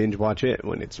minute and binge watch it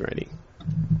when it's ready.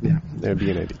 Yeah. That'd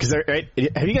be an idea. Because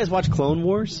have you guys watched Clone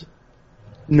Wars?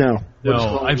 No.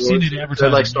 I've seen it advertised. Is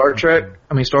that like Star Trek?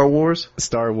 I mean, Star Wars?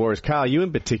 Star Wars. Kyle, you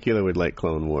in particular would like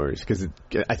Clone Wars because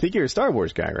I think you're a Star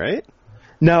Wars guy, right?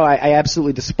 No, I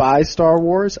absolutely despise Star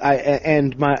Wars.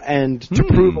 And to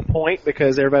prove a point,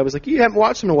 because everybody was like, you haven't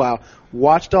watched them in a while.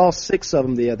 Watched all 6 of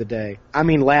them the other day. I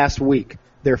mean, last week.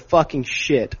 They're fucking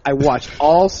shit. I watched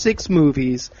all 6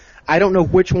 movies. I don't know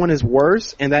which one is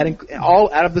worse, and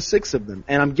all out of the 6 of them.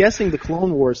 And I'm guessing the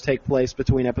Clone Wars take place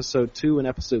between Episode 2 and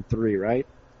Episode 3, right?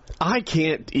 I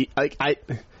can't.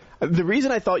 The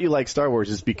reason I thought you liked Star Wars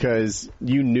is because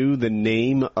you knew the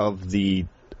name of the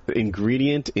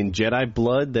ingredient in Jedi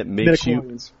blood that makes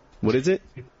you. What is it?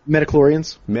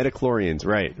 Metachlorians. Metachlorians,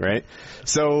 right.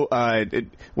 So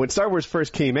when Star Wars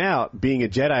first came out, being a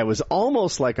Jedi was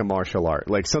almost like a martial art,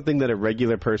 like something that a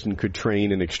regular person could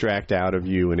train and extract out of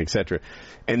you and etc.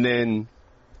 And then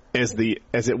as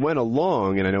it went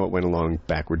along, and I know it went along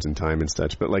backwards in time and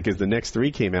such, but like as the next 3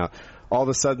 came out, all of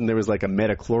a sudden there was like a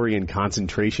metachlorian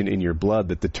concentration in your blood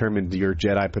that determined your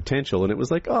Jedi potential, and it was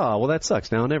like, oh, well that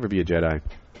sucks. Now I'll never be a Jedi.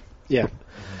 Yeah.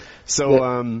 So,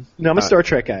 no, I'm a Star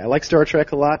Trek guy. I like Star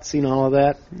Trek a lot, seen all of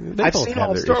that. I've seen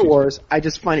all of Star Wars. I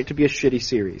just find it to be a shitty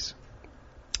series.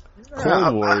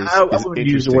 Clone Wars I would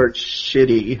use the word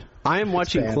shitty. I am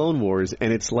watching Clone Wars,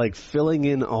 and it's like filling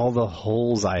in all the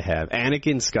holes I have.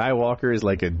 Anakin Skywalker is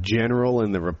like a general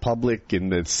in the Republic,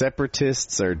 and the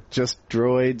Separatists are just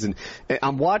droids. And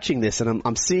I'm watching this, and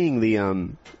I'm seeing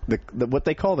the what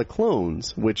they call the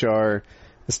clones, which are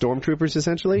the stormtroopers,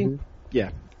 essentially. Mm-hmm. Yeah.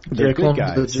 They're good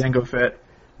guys. The Jango Fett.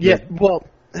 Yeah, well,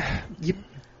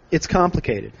 it's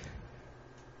complicated.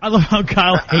 I love how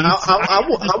Kyle hates.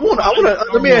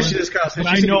 Let me ask you this, Kyle. Since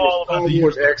I know all about the Star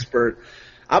Wars expert.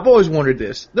 I've always wondered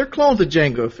this. They're clones of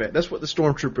Jango Fett. That's what the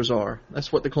stormtroopers are.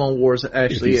 That's what the Clone Wars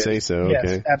actually is. If you say so, yes,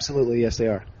 okay. Absolutely, yes, they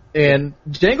are. And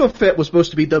Jango Fett was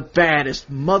supposed to be the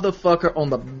baddest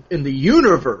motherfucker in the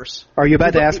universe. Are you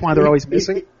about to ask why they're always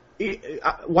missing?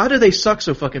 Why do they suck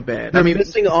so fucking bad? They're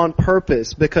missing on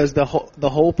purpose because the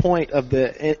whole point of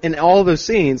in all of those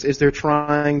scenes is they're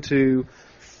trying to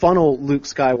funnel Luke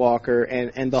Skywalker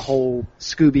and the whole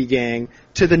Scooby gang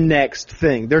to the next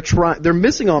thing. They're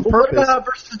missing on purpose. What about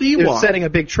versus the Ewoks? They're setting a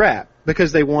big trap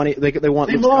because they want Luke lost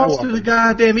Skywalker. to the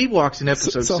goddamn Ewoks in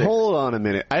episode 6. So hold on a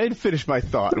minute. I didn't finish my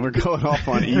thought, and we're going off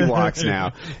on Ewoks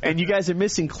now. And you guys are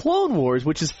missing Clone Wars,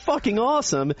 which is fucking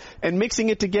awesome, and mixing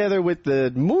it together with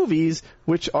the movies,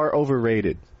 which are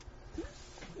overrated.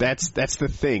 That's the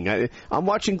thing. I'm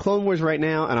watching Clone Wars right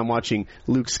now, and I'm watching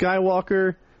Luke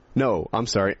Skywalker. No, I'm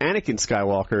sorry, Anakin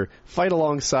Skywalker fight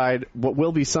alongside what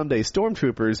will be someday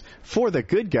stormtroopers for the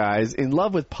good guys, in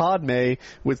love with Padme,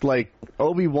 with like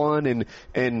Obi-Wan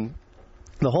and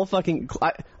the whole fucking.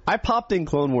 I popped in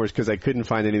Clone Wars because I couldn't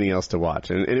find anything else to watch,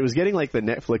 and it was getting like the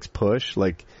Netflix push,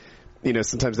 like, you know,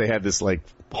 sometimes they have this like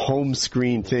home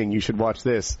screen thing. You should watch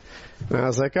this, and I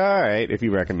was like, all right, if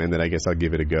you recommend it, I guess I'll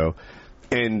give it a go,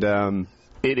 and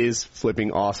it is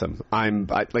flipping awesome.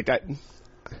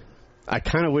 I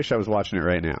kind of wish I was watching it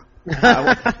right now.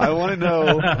 I want to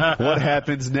know what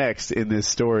happens next in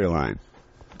this storyline.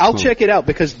 I'll check it out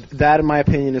because that, in my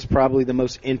opinion, is probably the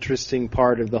most interesting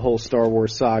part of the whole Star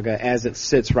Wars saga as it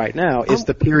sits right now, is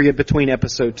the period between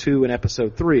Episode 2 and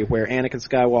Episode 3, where Anakin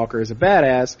Skywalker is a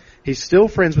badass. He's still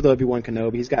friends with Obi-Wan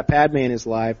Kenobi. He's got Padme in his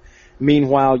life.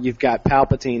 Meanwhile, you've got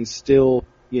Palpatine still,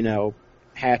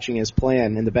 hatching his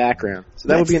plan in the background. So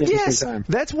that would be an interesting time.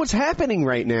 That's what's happening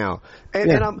right now.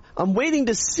 And I'm waiting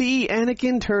to see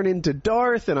Anakin turn into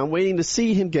Darth, and I'm waiting to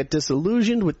see him get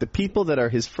disillusioned with the people that are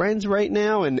his friends right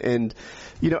now, and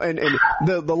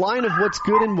the line of what's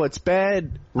good and what's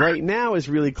bad right now is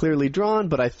really clearly drawn,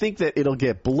 but I think that it'll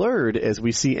get blurred as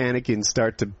we see Anakin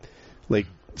start to like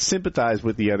sympathize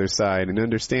with the other side and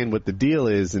understand what the deal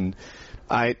is, and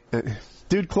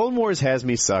Dude, Clone Wars has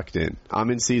me sucked in. I'm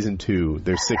in season 2.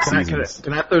 There's 6 seasons.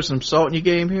 Can I throw some salt in your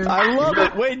game here? I love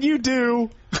it when you do.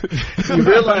 You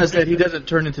realize that he doesn't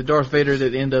turn into Darth Vader at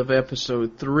the end of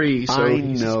episode 3, so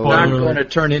he's not going to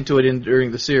turn into it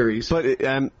during the series. But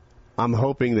I'm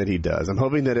hoping that he does. I'm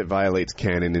hoping that it violates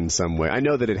canon in some way. I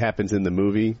know that it happens in the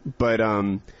movie, but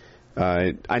I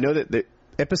know that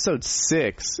episode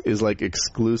 6 is like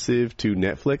exclusive to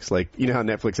Netflix. Like, you know how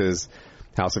Netflix has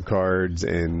House of Cards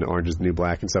and Orange is the New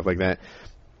Black and stuff like that.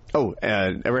 Oh,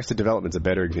 Arrested Development's a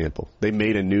better example. They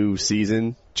made a new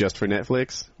season just for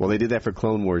Netflix. Well, they did that for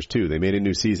Clone Wars too. They made a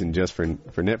new season just for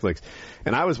Netflix.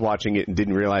 And I was watching it and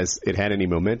didn't realize it had any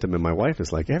momentum, and my wife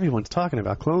is like, everyone's talking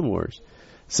about Clone Wars.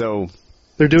 So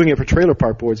they're doing it for Trailer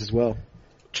Park Boys as well.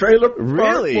 Trailer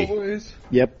Really? Park Boys.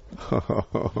 Yep.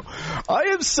 I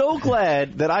am so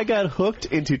glad that I got hooked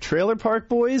into Trailer Park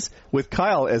Boys with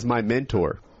Kyle as my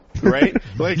mentor. Right?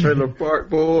 Like Trailer Park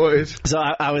Boys. So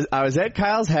I was at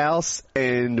Kyle's house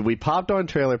and we popped on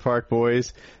Trailer Park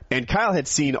Boys, and Kyle had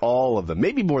seen all of them,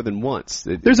 maybe more than once.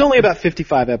 There's only about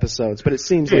 55 episodes, but it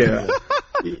seems like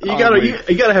You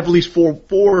gotta have at least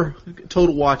four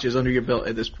total watches under your belt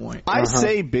at this point. I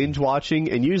say binge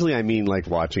watching, and usually I mean like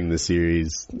watching the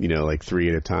series, like 3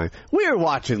 at a time. We were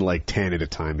watching like 10 at a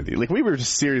time. Like we were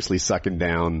just seriously sucking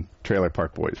down Trailer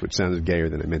Park Boys, which sounded gayer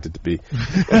than I meant it to be.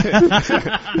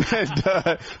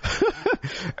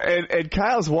 and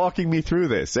Kyle's walking me through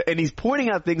this, and he's pointing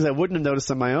out things I wouldn't have noticed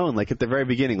on my own, like at the very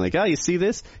beginning, like, oh, you see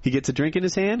this? He gets a drink in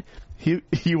his hand.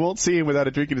 You won't see him without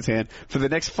a drink in his hand for the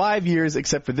next 5 years,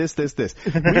 except for this. We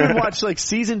would watch like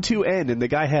season 2 end, and the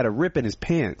guy had a rip in his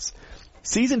pants.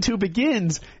 Season 2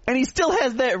 begins, and he still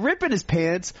has that rip in his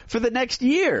pants for the next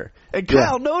year. And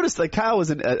Kyle noticed, like, Kyle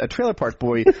was a Trailer Park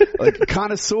Boy, like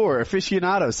connoisseur,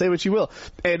 aficionado, say what you will.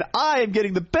 And I am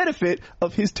getting the benefit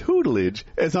of his tutelage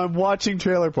as I'm watching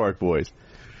Trailer Park Boys.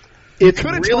 It's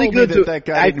really good. That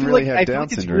guy didn't really have Down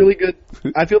syndrome. It's really good.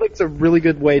 I feel like it's a really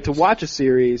good way to watch a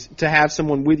series, to have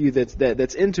someone with you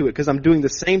that's into it. Because I'm doing the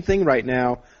same thing right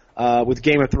now with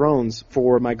Game of Thrones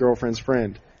for my girlfriend's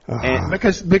friend, and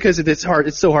because it's hard.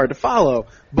 It's so hard to follow.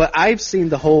 But I've seen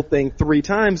the whole thing 3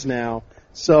 times now,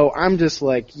 so I'm just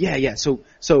like, yeah. So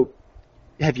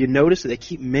have you noticed that they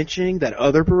keep mentioning that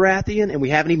other Baratheon, and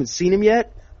we haven't even seen him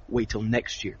yet? Wait till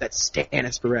next year. That's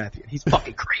Stannis Baratheon. He's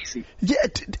fucking crazy. Yeah,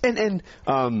 and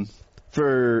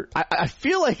I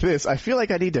feel like this. I feel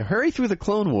like I need to hurry through the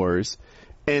Clone Wars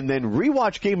and then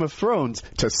rewatch Game of Thrones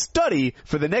to study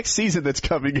for the next season that's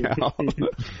coming out.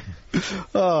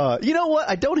 You know what?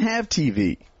 I don't have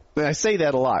TV. I say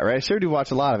that a lot, right? I sure do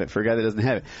watch a lot of it for a guy that doesn't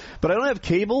have it. But I don't have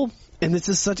cable, and this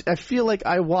is I feel like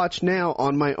I watch now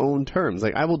on my own terms.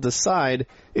 Like, I will decide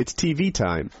it's TV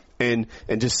time. And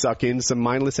just suck in some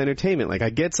mindless entertainment. Like, I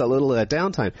get a little of that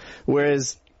downtime.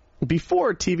 Whereas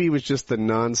before, TV was just the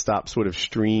nonstop sort of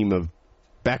stream of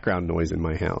background noise in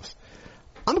my house.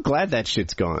 I'm glad that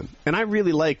shit's gone. And I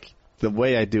really like the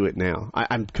way I do it now.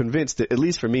 I'm convinced that, at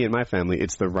least for me and my family,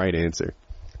 it's the right answer.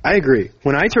 I agree.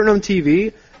 When I turn on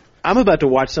TV, I'm about to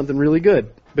watch something really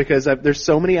good. Because there's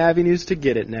so many avenues to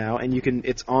get it now, and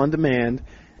it's on demand.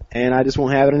 And I just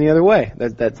won't have it any other way.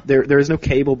 There is no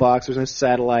cable box. There's no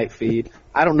satellite feed.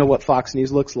 I don't know what Fox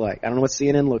News looks like. I don't know what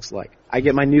CNN looks like. I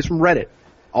get my news from Reddit.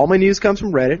 All my news comes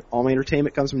from Reddit. All my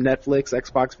entertainment comes from Netflix,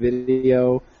 Xbox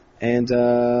Video, and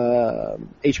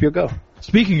HBO Go.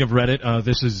 Speaking of Reddit,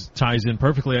 this ties in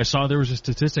perfectly. I saw there was a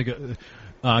statistic.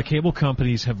 Cable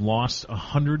companies have lost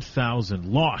 100,000,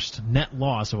 net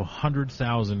loss of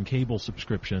 100,000 cable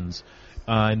subscriptions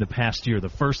in the past year, the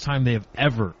first time they have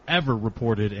ever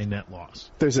reported a net loss.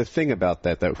 There's a thing about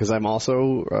that, though, because I'm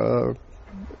also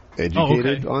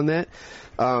educated on that.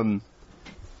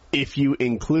 If you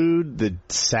include the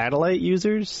satellite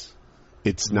users,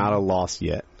 it's not a loss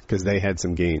yet, because they had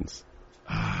some gains.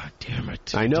 Ah, damn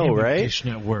it. I know, right? Dish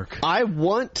Network. I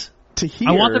want to hear...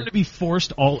 I want them to be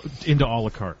forced into a la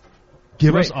carte.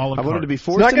 Give us a la carte. I want them to be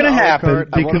forced into a la carte.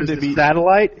 It's not going to happen because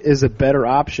satellite is a better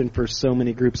option for so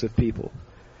many groups of people.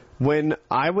 When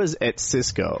I was at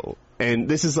Cisco, and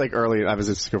this is like early, I was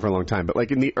at Cisco for a long time, but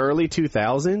like in the early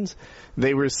 2000s,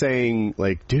 they were saying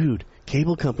like, dude,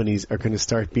 cable companies are going to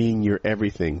start being your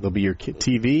everything. They'll be your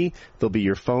TV, they'll be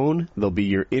your phone, they'll be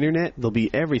your internet, they'll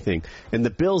be everything. And the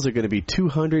bills are going to be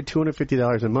 $200,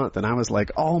 $250 a month. And I was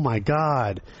like, oh my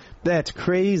God, that's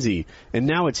crazy. And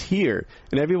now it's here.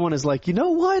 And everyone is like, you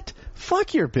know what?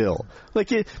 Fuck your bill.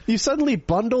 Like, you suddenly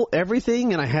bundle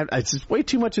everything, and it's just way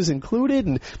too much is included,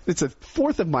 and it's a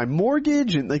fourth of my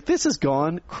mortgage, and like, this has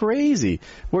gone crazy.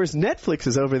 Whereas Netflix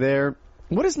is over there.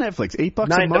 What is Netflix? $8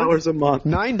 a month? $9 a month.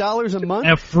 $9 a month?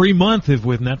 A free month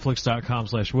with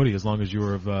Netflix.com/Woody, as long as you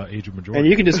are of age of majority. And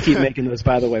you can just keep making those,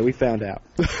 by the way. We found out.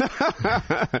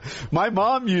 My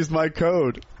mom used my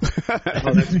code.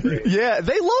 Oh, that's great. Yeah,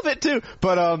 they love it too.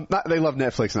 But they love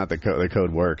Netflix. Not the code. The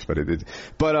code works, but it did.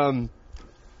 But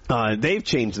they've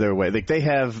changed their way. Like, they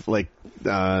have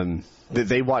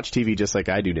they watch TV just like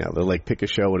I do now. They'll like pick a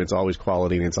show and it's always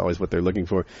quality and it's always what they're looking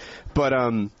for. But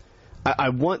I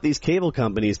want these cable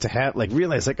companies to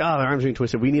realize their arms being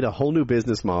twisted. We need a whole new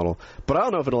business model. But I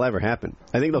don't know if it'll ever happen.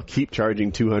 I think they'll keep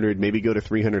charging $200, maybe go to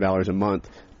 $300 a month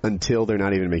until they're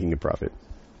not even making a profit.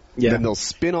 Yeah. Then they'll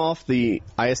spin off the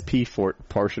ISP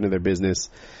portion of their business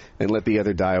and let the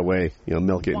other die away.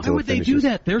 Milk it until it finishes. Why would they do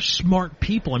that? They're smart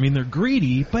people. I mean, they're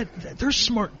greedy, but they're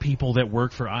smart people that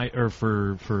work for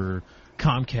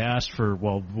Comcast for,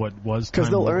 well, what was because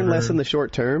they'll earn less in the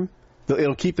short term.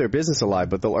 It'll keep their business alive,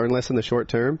 but they'll earn less in the short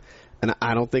term, and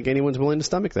I don't think anyone's willing to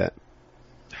stomach that.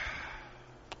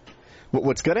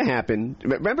 What's going to happen?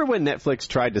 Remember when Netflix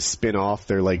tried to spin off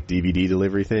their like DVD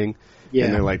delivery thing? Yeah.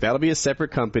 And they're like, that'll be a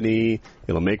separate company.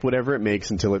 It'll make whatever it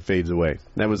makes until it fades away.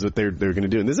 That was what they're going to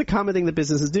do. And this is a common thing that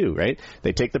businesses do, right?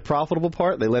 They take the profitable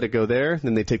part, they let it go there,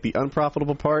 then they take the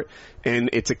unprofitable part, and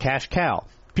it's a cash cow.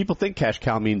 People think cash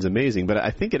cow means amazing, but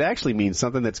I think it actually means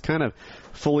something that's kind of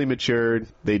fully matured.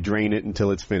 They drain it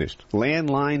until it's finished.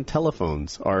 Landline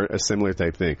telephones are a similar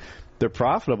type thing. They're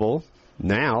profitable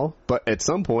now, but at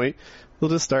some point, they'll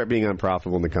just start being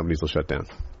unprofitable and the companies will shut down.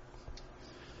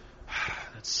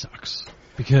 That sucks.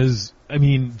 Because, I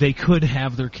mean, they could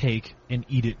have their cake and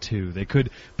eat it too. They could,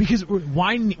 because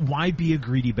why be a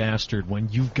greedy bastard when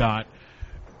you've got,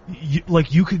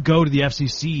 you could go to the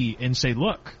FCC and say,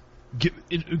 look,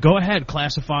 go ahead,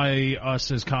 classify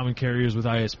us as common carriers with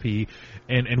ISP,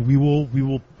 and we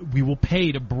will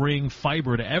pay to bring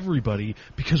fiber to everybody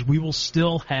because we will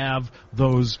still have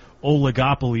those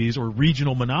oligopolies or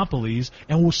regional monopolies,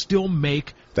 and we'll still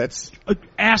make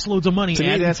ass loads of money. To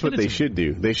me, that's what they should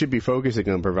do. They should be focusing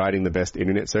on providing the best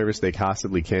internet service they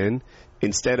possibly can,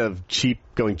 instead of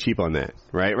going cheap on that.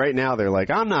 Right now, they're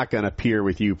like, I'm not going to peer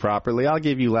with you properly. I'll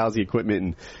give you lousy equipment,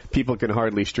 and people can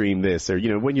hardly stream this. Or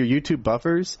when your YouTube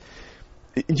buffers,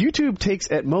 YouTube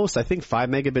takes at most, I think, 5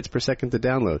 megabits per second to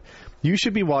download. You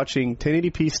should be watching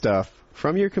 1080p stuff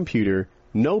from your computer,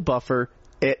 no buffer,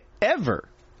 ever.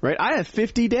 Right? I have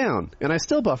 50 down, and I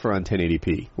still buffer on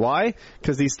 1080p. Why?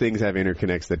 Because these things have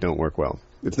interconnects that don't work well.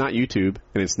 It's not YouTube,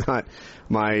 and it's not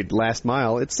my last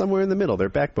mile. It's somewhere in the middle. Their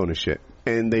backbone is shit.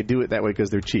 And they do it that way because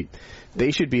they're cheap.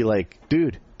 They should be like,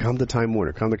 dude, come to Time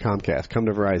Warner, come to Comcast, come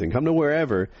to Verizon, come to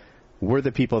wherever. We're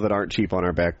the people that aren't cheap on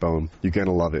our backbone. You're going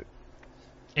to love it.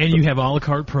 And you have a la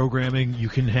carte programming. You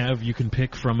can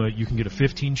pick you can get a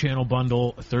 15-channel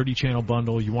bundle, a 30-channel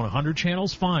bundle. You want 100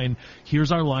 channels? Fine.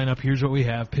 Here's our lineup. Here's what we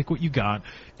have. Pick what you got.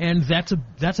 And that's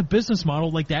a business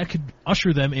model like that could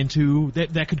usher them into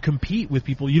that could compete with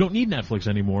people. You don't need Netflix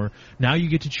anymore. Now you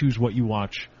get to choose what you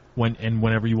watch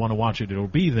whenever you want to watch it. It'll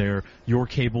be there. Your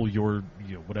cable,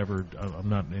 whatever. I'm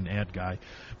not an ad guy,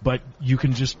 but you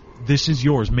can this is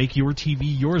yours. Make your TV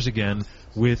yours again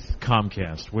with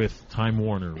Comcast, with Time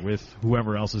Warner, with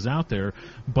whoever else is out there.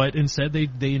 But instead,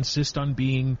 they insist on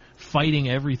fighting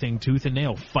everything tooth and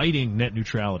nail, fighting net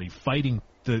neutrality, fighting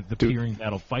the peering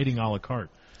battle, fighting a la carte.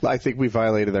 I think we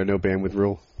violated our no bandwidth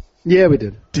rule. Yeah, we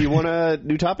did. Do you want a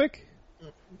new topic?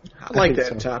 I like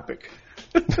that topic.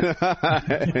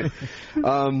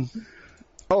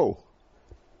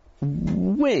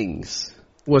 Wings.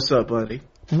 What's up, buddy?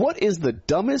 What is the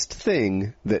dumbest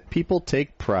thing that people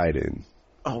take pride in?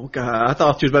 Oh, God. I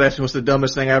thought you was about to ask me what's the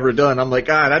dumbest thing I've ever done. I'm like,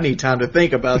 God, I need time to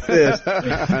think about this.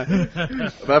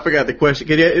 But I forgot the question.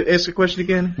 Can you ask the question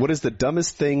again? What is the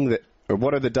dumbest thing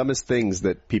what are the dumbest things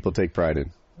that people take pride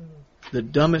in? The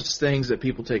dumbest things that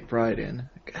people take pride in.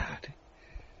 God.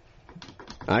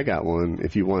 I got one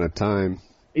if you want a time.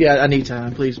 Yeah, I need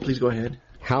time. Please go ahead.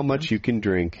 How much you can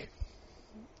drink.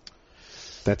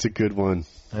 That's a good one.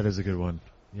 That is a good one.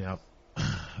 Yeah.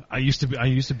 I used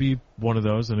to be one of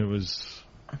those, and it was...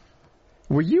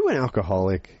 Were you an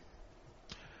alcoholic?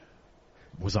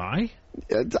 Was I?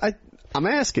 I'm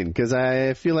asking, because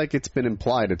I feel like it's been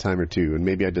implied a time or two, and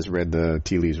maybe I just read the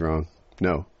tea leaves wrong.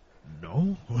 No.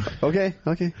 Okay.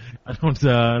 I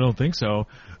don't think so.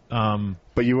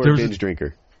 But you were a binge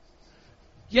drinker.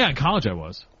 Yeah, in college I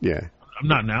was. Yeah. I'm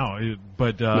not now,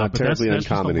 but not terribly that's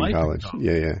uncommon in college.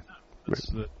 Yeah.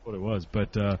 That's what it was.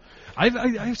 But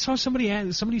I saw somebody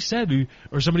asked on the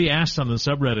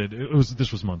subreddit.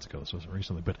 This was months ago, so it wasn't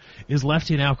recently. But is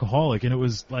Lefty an alcoholic? And it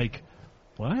was like,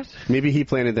 what? Maybe he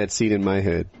planted that seed in my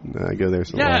head. I go there.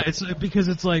 Yeah, it's because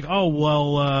it's like, oh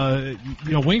well,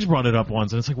 Wings brought it up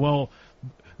once, and it's like, well,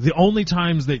 the only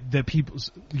times that people,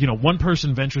 one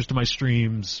person ventures to my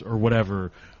streams or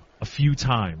whatever a few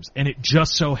times, and it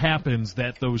just so happens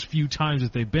that those few times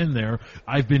that they've been there,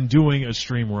 I've been doing a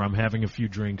stream where I'm having a few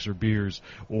drinks or beers,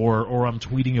 or I'm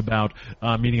tweeting about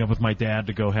meeting up with my dad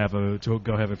to go have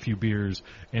a few beers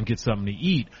and get something to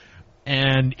eat.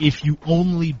 And if you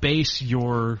only base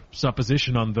your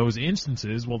supposition on those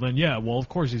instances, well then, of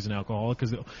course he's an alcoholic,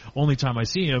 because the only time I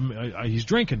see him, he's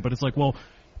drinking. But it's like, well,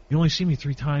 you only see me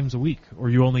 3 times a week, or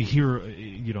you only hear,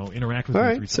 interact with me 3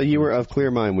 times. All right, so you were of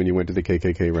clear mind when you went to the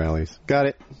KKK rallies. Got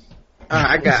it.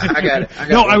 I got it.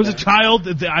 No, I was a child.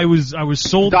 I was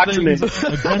sold things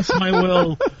against my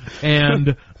will,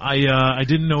 and I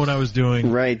didn't know what I was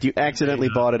doing. Right, you accidentally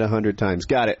bought it 100 times.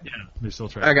 Got it. Yeah, they still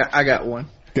try. I got one.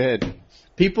 Go ahead.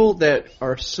 People that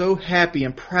are so happy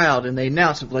and proud, and they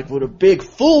announce it like with a big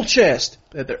full chest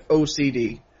that they're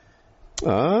OCD.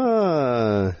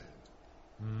 Ah.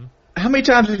 How many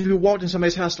times have you walked in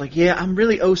somebody's house like, yeah, I'm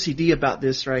really OCD about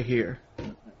this right here?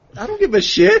 I don't give a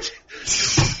shit.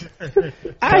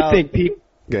 I think people.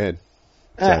 Go ahead.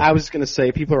 I was going to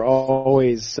say people are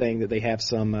always saying that they have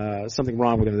something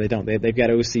wrong with them. They don't. They've got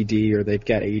OCD or they've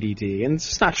got ADD, and it's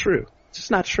just not true. It's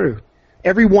just not true.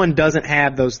 Everyone doesn't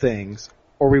have those things,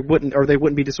 or they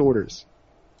wouldn't be disorders.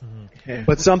 Yeah.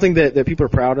 But something that people are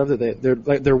proud of,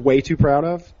 that they're way too proud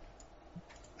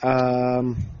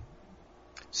of.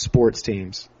 Sports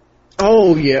teams.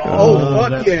 Oh yeah.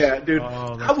 Fuck yeah, dude.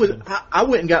 Good. I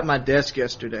went and got my desk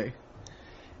yesterday.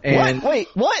 And What? Wait,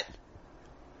 what?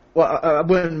 Well, I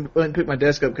went and picked my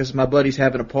desk up because my buddy's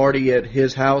having a party at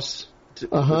his house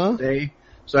today.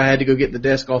 So I had to go get the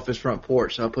desk off his front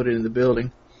porch. So I put it in the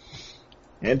building.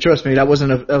 And trust me, that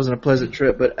wasn't a pleasant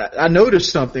trip. But I noticed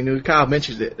something. And Kyle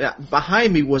mentioned it.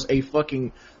 Behind me was a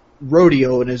fucking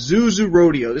rodeo, an Isuzu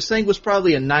rodeo. This thing was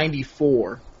probably a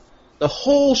 '94. The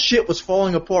whole shit was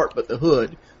falling apart, but the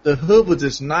hood. The hood was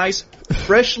this nice,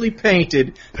 freshly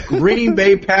painted Green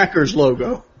Bay Packers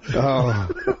logo. Oh.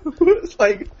 It's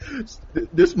like,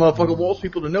 this motherfucker wants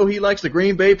people to know he likes the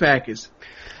Green Bay Packers.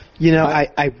 You know,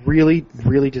 I really,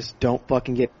 really just don't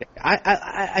fucking get it.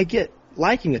 I get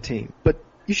liking a team, but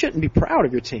you shouldn't be proud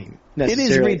of your team necessarily. It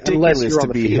is ridiculous unless you're on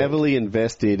to the be field. heavily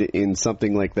invested in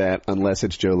something like that unless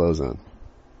it's Joe Lozon.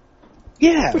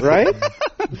 Yeah, right?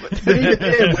 But even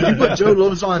then, when you put Joe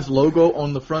Lozon's logo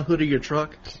on the front hood of your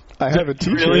truck, I have a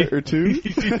t-shirt or two.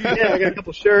 Yeah, I got a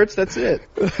couple shirts, that's it.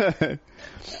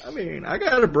 I mean, I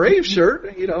got a Braves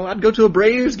shirt. You know, I'd go to a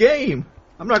Braves game.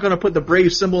 I'm not going to put the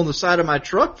Braves symbol on the side of my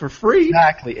truck for free.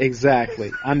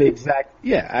 Exactly. I'm the exact.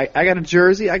 Yeah, I got a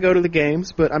jersey. I go to the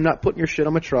games, but I'm not putting your shit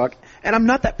on my truck, and I'm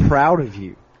not that proud of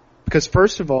you because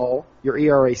first of all, your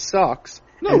ERA sucks.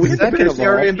 No, we had the best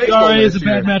ERA in baseball ERA is a last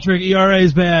year. bad metric. ERA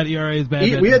is bad. ERA is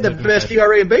bad. We had the best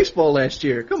ERA in baseball last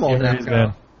year. Come on now,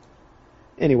 Kyle.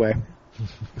 Anyway,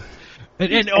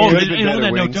 And on that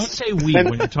note, Wings. don't say we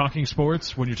when you're talking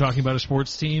sports. When you're talking about a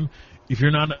sports team, if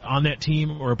you're not on that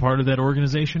team or a part of that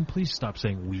organization, please stop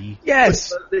saying we.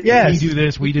 yes. We do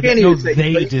this. We did that. No,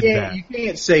 they did that. You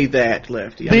can't say that,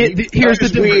 Lefty. I mean, Here's the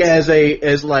difference. we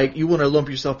as like you want to lump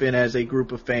yourself in as a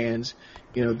group of fans.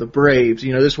 You know, the Braves.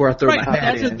 You know, this is where I throw my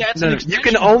hat in. You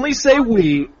can only say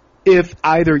we if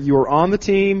either you're on the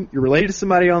team, you're related to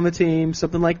somebody on the team,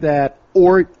 something like that,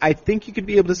 or I think you could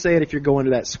be able to say it if you're going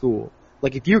to that school.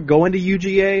 Like if you're going to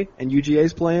UGA and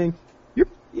UGA's playing,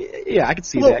 I could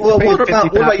see that. Well, what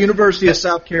about University of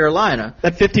South Carolina?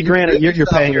 That $50,000 you're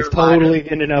paying is totally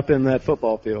ending up in that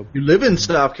football field. You live in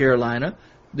South Carolina.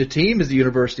 The team is the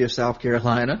University of South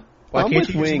Carolina. Why I'm can't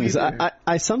with you use Wings. we there?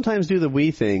 I sometimes do the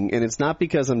we thing, and it's not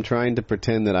because I'm trying to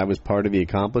pretend that I was part of the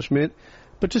accomplishment,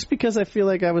 but just because I feel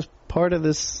like I was part of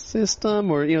this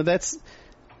system, or, you know, that's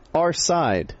our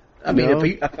side. I mean,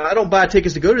 if I don't buy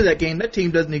tickets to go to that game, that team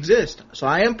doesn't exist. So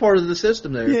I am part of the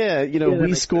system there. Yeah, you know, Yeah, that we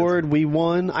makes scored, we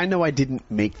won. I know I didn't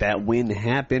make that win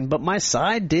happen, but my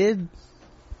side did.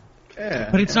 Yeah.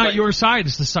 But it's not your side;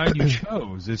 it's the side you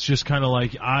chose. It's just kind of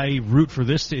like I root for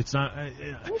this. It's not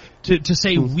to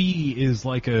say we is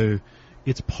like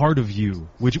it's part of you,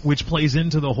 which plays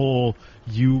into the whole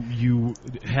you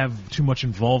have too much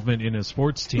involvement in a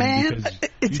sports team because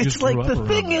you just like grew up the around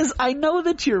thing it. is, I know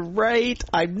that you're right.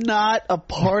 I'm not a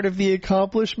part of the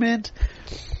accomplishment,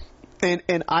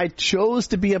 and I chose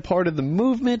to be a part of the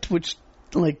movement, which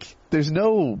like there's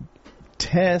no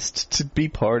test to be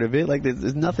part of it. Like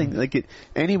there's nothing like it.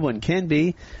 Anyone can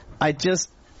be. I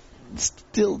just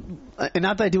still, and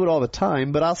not that I do it all the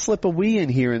time, but I'll slip a we in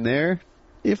here and there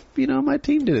if, you know, my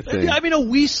team did a thing. I mean, a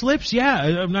we slips, yeah.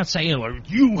 I'm not saying like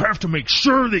you have to make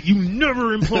sure that you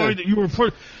never implied that you were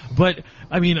part. But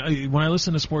I mean, when I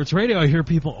listen to sports radio, I hear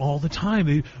people all the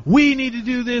time. We need to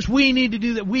do this. We need to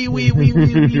do that. We.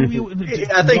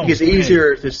 I think it's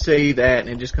easier to say that, and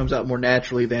it just comes out more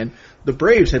naturally than the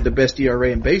Braves had the best ERA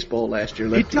in baseball last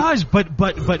year. It does, but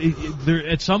there,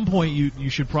 at some point you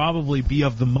should probably be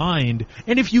of the mind,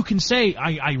 and if you can say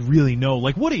I really know,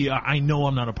 like Woody, I know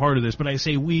I'm not a part of this, but I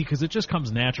say we because it just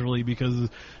comes naturally because,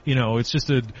 you know, it's just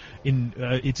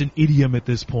it's an idiom at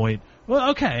this point.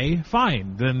 Well, okay,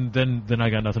 fine, then I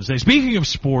got nothing to say. Speaking of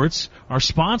sports, our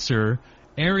sponsor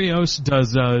Arios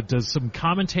does some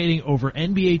commentating over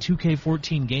NBA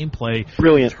 2K14 gameplay.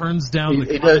 Brilliant. Turns down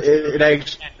it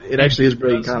actually is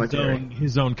brilliant commentary.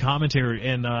 His own commentary,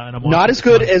 and I'm not as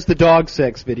good as the dog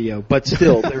sex video, but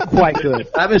still they're quite good.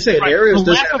 I've been saying Arios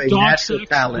does have a dog natural sex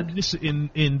talent.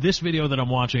 In this video that I'm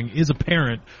watching is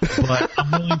apparent, but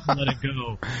I'm willing to let it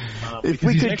go. If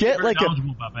we could get like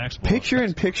a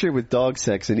picture-in-picture with dog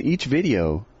sex in each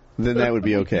video, then that would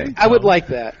be okay. I would like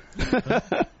that.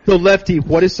 So, Lefty,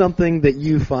 what is something that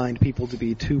you find people to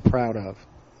be too proud of?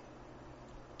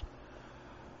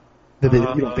 That you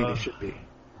don't think they should be?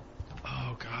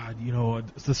 Oh, God.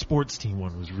 The sports team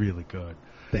one was really good.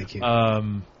 Thank you.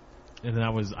 And then I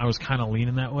was kind of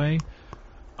leaning that way.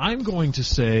 I'm going to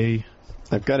say...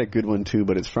 I've got a good one, too,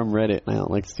 but it's from Reddit, and I don't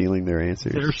like stealing their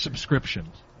answers. Their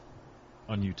subscriptions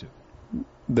on YouTube.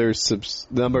 Their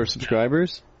number of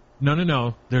subscribers?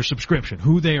 No. Their subscription.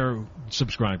 Who they are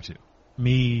subscribed to.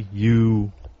 Me,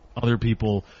 you, other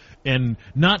people. And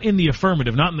not in the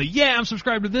affirmative, not in the, I'm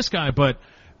subscribed to this guy, but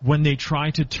when they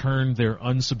try to turn their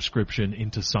unsubscription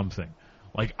into something.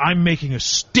 Like, I'm making a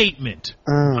statement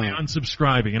by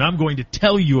unsubscribing, and I'm going to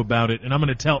tell you about it, and I'm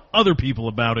going to tell other people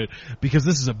about it, because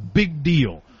this is a big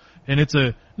deal. And it's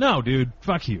no, dude,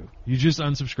 fuck you. You just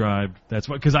unsubscribed. That's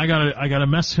what, because I got a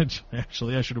message.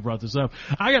 Actually, I should have brought this up.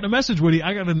 I got a message, Woody.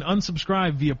 I got an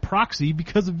unsubscribe via proxy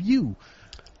because of you.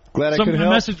 Glad I could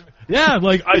help. Message, yeah,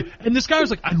 and this guy was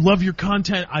like, I love your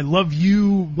content. I love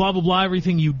you, blah, blah, blah,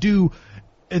 everything you do.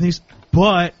 And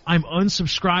but I'm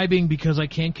unsubscribing because I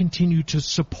can't continue to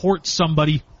support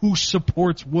somebody who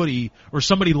supports Woody, or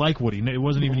somebody like Woody. It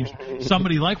wasn't even you,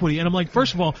 somebody like Woody. And I'm like,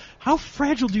 first of all, how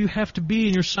fragile do you have to be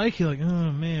in your psyche? Like,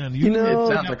 oh man, it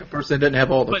sounds like a person that doesn't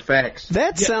have all the facts.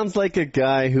 That sounds like a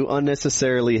guy who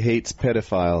unnecessarily hates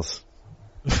pedophiles.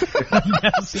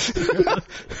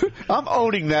 I'm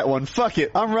owning that one. Fuck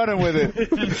it. I'm running with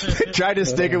it. Tried to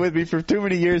stick it with me for too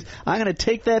many years. I'm going to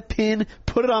take that pin,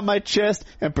 put it on my chest,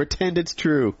 and pretend it's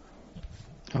true.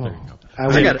 For me,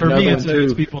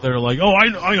 it's people that are like,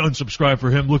 I unsubscribe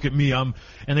for him. Look at me. And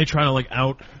they try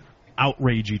to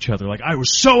outrage each other. Like, I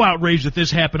was so outraged that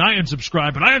this happened. I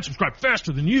unsubscribed, but I unsubscribed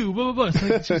faster than you. Blah blah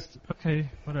blah. It's just, okay,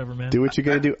 whatever, man. Do what you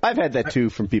gotta do. I've had that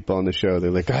too from people on the show. They're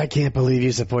like, I can't believe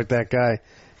you support that guy.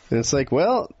 And it's like,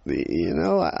 well,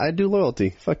 I do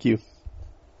loyalty. Fuck you.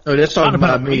 Oh, that's talking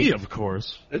about me, of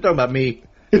course. They're talking about me.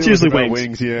 It's usually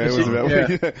Wings. Yeah, it was about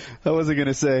Wings. I wasn't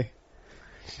gonna say.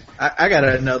 I got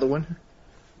another one.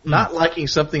 Not liking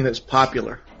something that's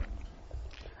popular.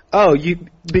 Oh, you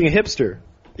being a hipster.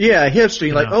 Yeah,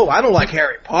 hipster. Like, I don't like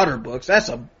Harry Potter books.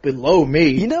 That's below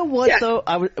me. You know what, though?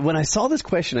 When I saw this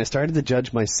question, I started to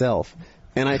judge myself.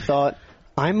 And I thought,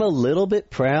 I'm a little bit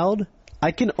proud.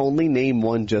 I can only name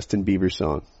one Justin Bieber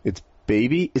song. It's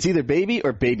Baby. It's either Baby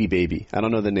or Baby Baby. I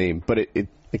don't know the name, but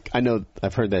I know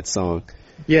I've heard that song.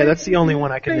 Yeah, that's the only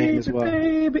one I can name as well.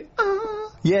 Baby,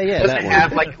 Yeah, Does that it one.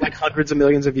 have like hundreds of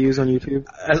millions of views on YouTube?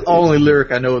 That's the only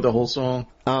lyric I know of the whole song.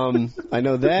 I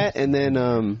know that, and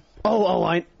then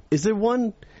is there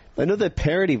one? I know the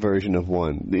parody version of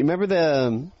one. You remember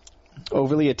the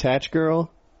Overly Attached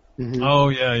Girl? Mm-hmm. Oh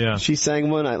yeah. She sang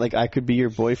one I Could Be Your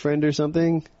Boyfriend or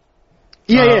something.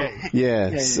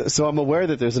 Yeah. So I'm aware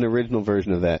that there's an original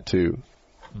version of that too.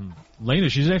 Lena,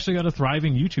 she's actually got a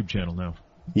thriving YouTube channel now.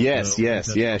 Yes.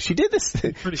 She did this.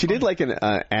 She did like an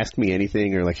Ask Me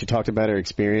Anything, or she talked about her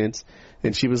experience,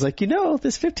 and she was like,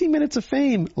 this 15 minutes of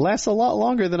fame lasts a lot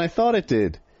longer than I thought it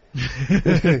did.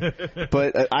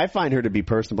 But I find her to be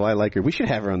personable. I like her. We should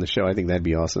have her on the show. I think that'd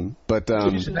be awesome. But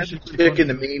she's chick in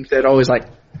the memes that always like.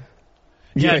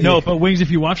 But Wings,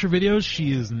 if you watch her videos,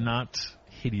 she is not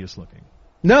hideous looking.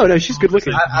 No, she's good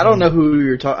looking. I don't know who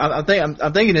you're talking.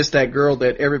 I'm thinking it's that girl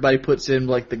that everybody puts in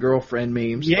the girlfriend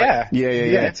memes. Yeah,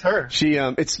 it's her. She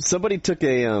it's somebody took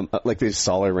they just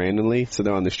saw her randomly, so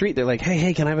they're on the street. They're like,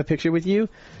 hey, can I have a picture with you?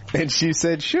 And she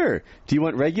said, sure. Do you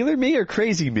want regular me or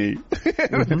crazy me?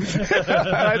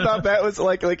 I thought that was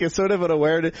like a sort of an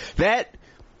awareness. That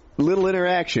little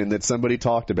interaction that somebody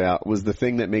talked about was the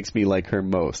thing that makes me like her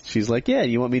most. She's like, yeah,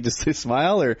 you want me just to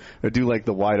smile or do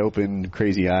the wide open,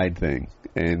 crazy eyed thing?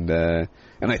 And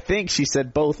I think she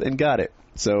said both and got it.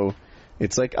 So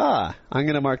it's like, I'm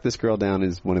going to mark this girl down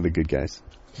as one of the good guys.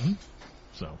 Mm-hmm.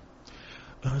 So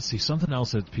let's see, something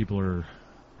else that people are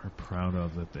proud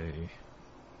of that they.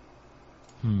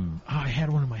 I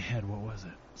had one in my head. What was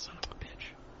it? Son of a bitch.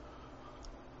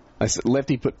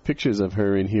 Lefty put pictures of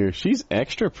her in here. She's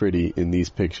extra pretty in these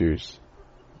pictures.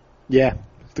 Yeah,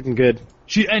 looking good.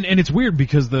 She and it's weird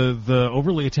because the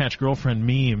Overly Attached Girlfriend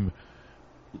meme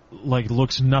like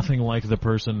looks nothing like the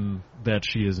person that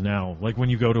she is now. Like when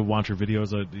you go to watch her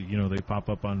videos, they pop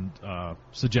up on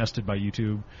suggested by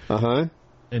YouTube.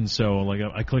 And so like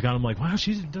I click on them, like, wow,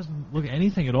 she doesn't look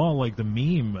anything at all like the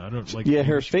meme. I don't like. Yeah,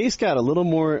 her face got a little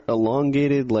more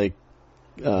elongated. Like,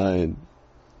 I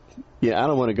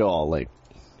don't want to go all like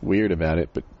weird about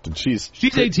it, but she's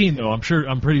 18 though.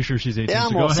 I'm pretty sure she's 18. Yeah,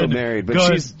 I'm also married, but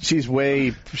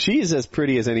she's as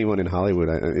pretty as anyone in Hollywood.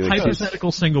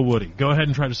 Hypothetical single Woody. Go ahead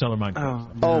and try to sell her mind.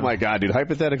 Oh my God, dude!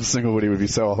 Hypothetical single Woody would be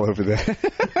so all over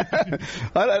that.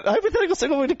 Hypothetical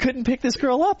single Woody couldn't pick this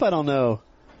girl up. I don't know.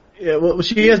 Yeah, well,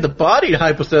 she has the body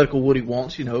hypothetical Woody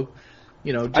wants. I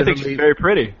think she's very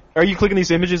pretty. Are you clicking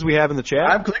these images we have in the chat?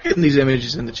 I'm clicking these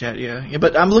images in the chat. Yeah,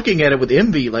 but I'm looking at it with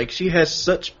envy. Like she has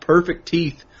such perfect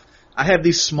teeth. I have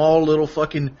these small little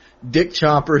fucking dick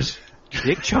chompers.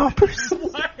 Dick chompers?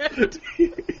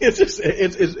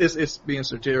 It's being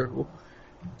satirical.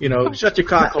 Shut your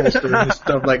cock holster and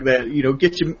stuff like that.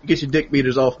 Get your dick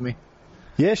beaters off me.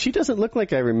 Yeah, she doesn't look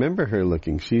like I remember her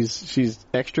looking. She's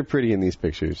extra pretty in these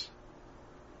pictures.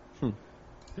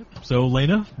 So,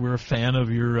 Lena, we're a fan of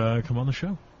your come on the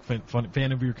show.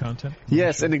 Fan of your content?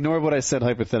 Yes, and ignore what I said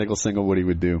hypothetical single Woody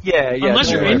would do. Yeah.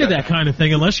 Unless you're into that kind of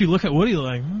thing, unless you look at Woody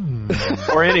like,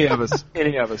 Or any of us.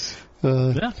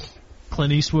 Yeah.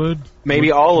 Clint Eastwood.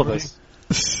 Maybe all of us.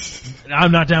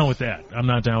 I'm not down with that.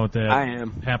 I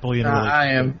am. Happily in a relationship.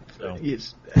 I am.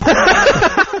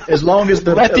 As long as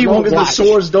the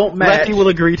swords don't match. Lefty will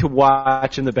agree to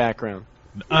watch in the background.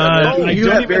 I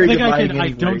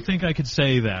don't think I could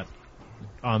say that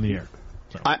on the air.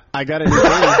 So. I got a new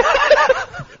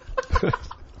thing.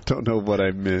 Don't know what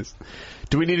I missed.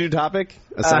 Do we need a new topic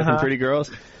aside from pretty girls?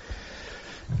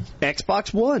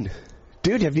 Xbox One.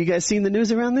 Dude, have you guys seen the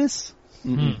news around this?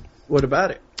 Mm-hmm. What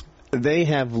about it? They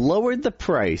have lowered the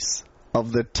price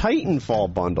of the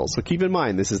Titanfall bundle. So keep in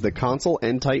mind, this is the console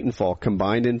and Titanfall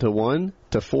combined into one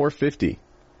to $450.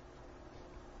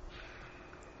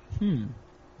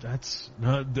 That's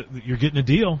you're getting a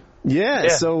deal. Yeah.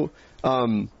 So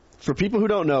for people who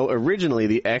don't know, originally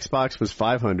the Xbox was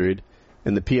 $500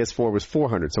 and the PS4 was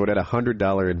 $400, so it had a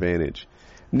 $100 advantage.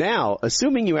 Now,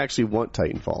 assuming you actually want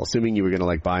Titanfall, assuming you were going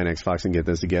to buy an Xbox and get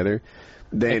those together,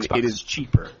 then Xbox it is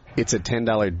cheaper. It's a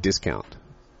 $10 discount.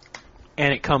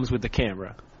 And it comes with the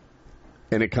camera.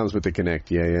 And it comes with the Kinect,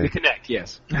 yeah. The Kinect,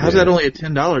 yes. How's that only a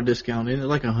 $10 discount? Isn't it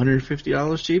like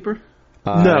 $150 cheaper?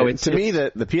 No, to me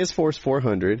the PS4 is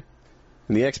 $400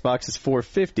 and the Xbox is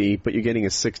 $450, but you're getting a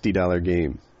 $60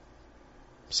 game.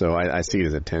 So I see it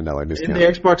as a $10 discount. Isn't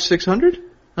the Xbox $600?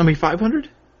 I mean $500?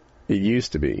 It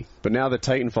used to be, but now the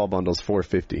Titanfall bundle is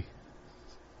 $450.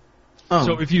 Oh.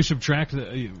 So if you subtract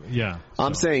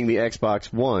I'm saying the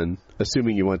Xbox One,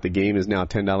 assuming you want the game, is now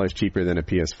 $10 cheaper than a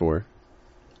PS4.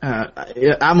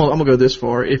 I'm gonna go this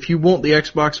far. If you want the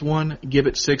Xbox One, give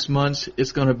it 6 months.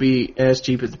 It's gonna be as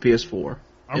cheap as the PS4.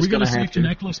 Are we gonna see a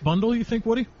Kinectless bundle? You think,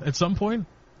 Woody, at some point?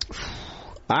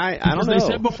 I don't know. They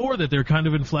said before that they're kind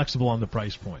of inflexible on the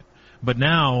price point, but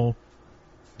now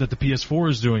that the PS4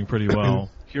 is doing pretty well,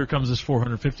 here comes this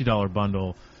 $450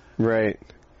 bundle. Right.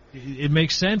 It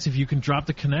makes sense if you can drop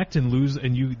the Kinect and lose,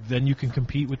 and then you can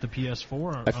compete with the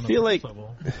PS4. I feel like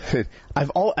level.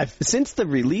 Since the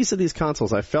release of these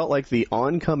consoles, I felt like the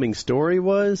oncoming story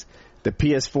was the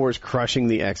PS4 is crushing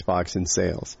the Xbox in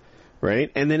sales, right?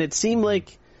 And then it seemed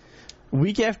like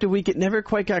week after week, it never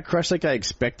quite got crushed like I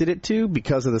expected it to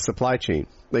because of the supply chain.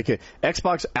 Like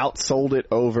Xbox outsold it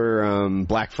over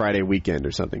Black Friday weekend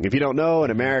or something. If you don't know,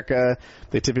 in America,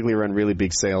 they typically run really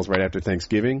big sales right after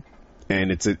Thanksgiving.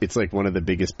 And it's like one of the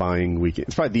biggest buying weekends.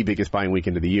 It's probably the biggest buying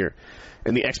weekend of the year.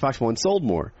 And the Xbox One sold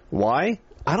more. Why?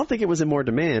 I don't think it was in more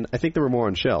demand. I think there were more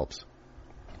on shelves.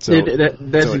 So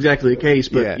that's exactly the case.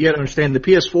 But you got to understand, the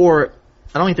PS4,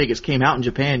 I don't even think it's came out in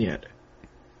Japan yet.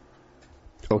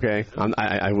 Okay,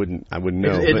 I wouldn't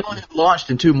know. It only launched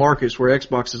in 2 markets where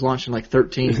Xbox is launched in like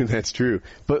 13. That's true.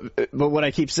 But what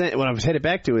I keep saying, what I was headed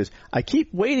back to is, I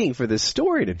keep waiting for this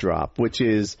story to drop, which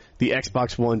is the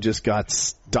Xbox One just got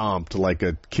stomped like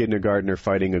a kindergartner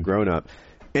fighting a grown-up,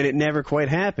 and it never quite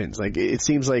happens. Like it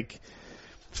seems like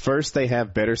first they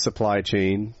have better supply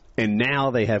chain, and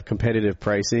now they have competitive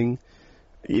pricing.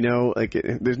 You know, like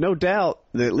there's no doubt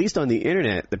that at least on the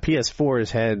internet, the PS4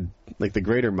 has had like the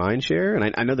greater mind share,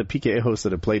 and I know the PKA hosts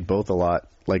that have played both a lot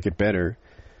like it better.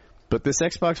 But this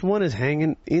Xbox One is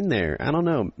hanging in there. I don't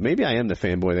know. Maybe I am the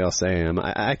fanboy they all say I am.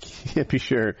 I can't be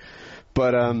sure.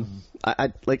 But I'm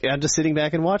just sitting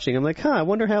back and watching. I'm like, I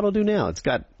wonder how it'll do now. It's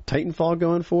got Titanfall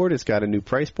going for it. It's got a new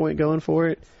price point going for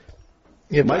it.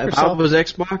 If I was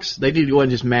Xbox, they need to go ahead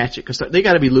and just match it because they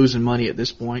got to be losing money at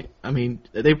this point. I mean,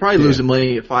 they probably losing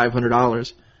money at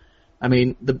 $500. I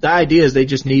mean, the idea is they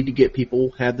just need to get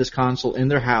people have this console in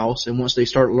their house, and once they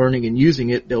start learning and using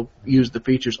it, they'll use the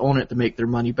features on it to make their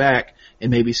money back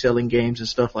and maybe selling games and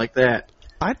stuff like that.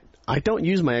 I don't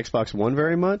use my Xbox One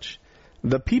very much.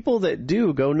 The people that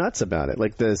do go nuts about it,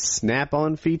 like the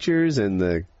snap-on features and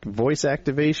the voice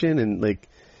activation, and like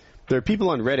there are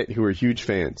people on Reddit who are huge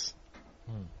fans.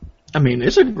 I mean,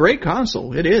 it's a great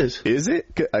console. It is. Is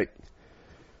it?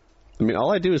 I mean,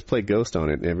 all I do is play Ghost on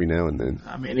it every now and then.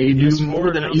 I mean, you do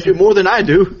more than I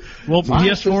do. Well,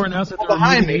 PS4 announced that they're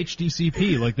removing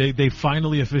HDCP. Like they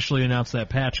finally officially announced that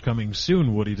patch coming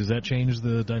soon. Woody, does that change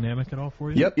the dynamic at all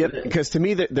for you? Yep. Because to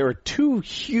me, there are two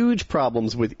huge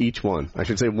problems with each one. I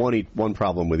should say one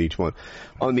problem with each one.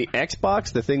 On the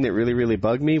Xbox, the thing that really, really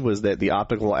bugged me was that the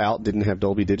optical out didn't have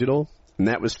Dolby Digital, and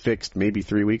that was fixed maybe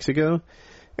 3 weeks ago.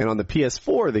 And on the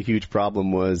PS4, the huge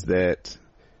problem was that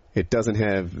it doesn't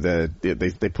have they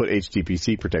put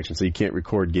HTPC protection, so you can't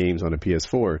record games on a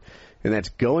PS4, and that's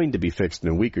going to be fixed in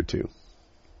a week or two.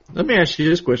 Let me ask you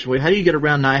this question: Wait, how do you get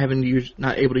around not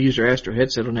able to use your Astro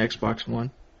headset on the Xbox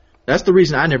One? That's the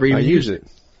reason I never even use it.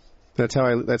 That's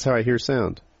how I hear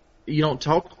sound. You don't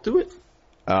talk to it?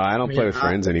 I don't play with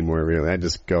friends anymore. Really, I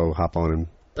just go hop on and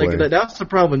play. Like that's the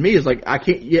problem with me is like I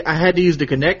can't. I had to use the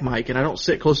Kinect mic, and I don't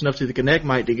sit close enough to the Kinect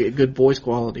mic to get good voice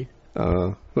quality.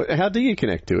 How do you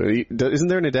connect to it? Isn't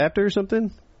there an adapter or something?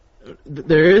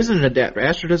 There isn't an adapter.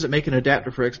 Astro doesn't make an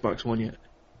adapter for Xbox One yet.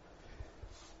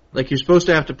 Like, you're supposed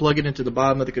to have to plug it into the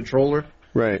bottom of the controller.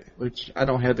 Right. Which I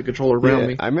don't have the controller around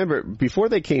me. I remember before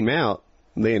they came out,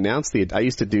 they announced I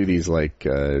used to do these, like,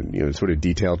 sort of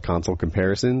detailed console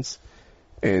comparisons,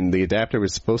 and the adapter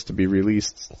was supposed to be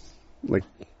released, like,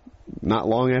 not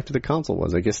long after the console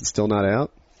was. I guess it's still not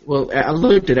out. Well, I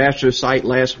looked at Astro's site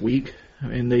last week,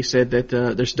 and they said that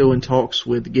they're still in talks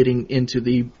with getting into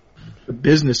the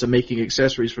business of making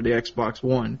accessories for the Xbox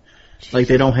One. Like,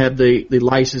 they don't have the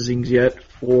licensing yet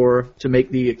to make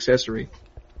the accessory.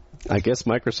 I guess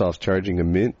Microsoft's charging a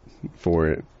mint for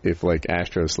it if, like,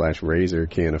 Astro/Razer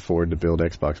can't afford to build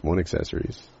Xbox One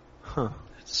accessories. Huh.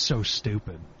 It's so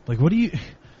stupid. Like, what do you...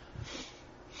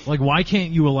 Like, why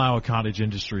can't you allow a cottage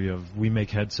industry of, we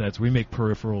make headsets, we make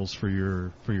peripherals for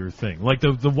your thing? Like,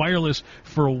 the wireless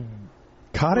for...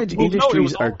 Cottage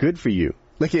industries are good for you.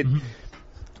 Like, I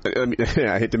mean,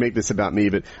 I hate to make this about me,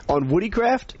 but on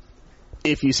Woodycraft,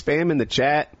 if you spam in the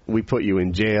chat, we put you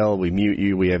in jail, we mute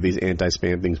you, we have these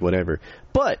anti-spam things, whatever.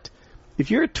 But if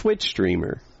you're a Twitch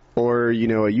streamer or, a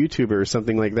YouTuber or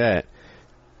something like that,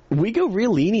 we go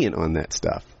real lenient on that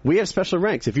stuff. We have special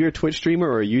ranks. If you're a Twitch streamer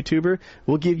or a YouTuber,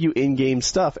 we'll give you in-game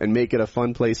stuff and make it a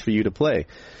fun place for you to play.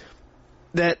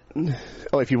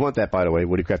 If you want that, by the way,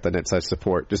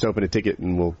 woodycraft.net/support. Just open a ticket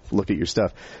and we'll look at your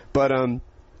stuff. But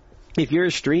if you're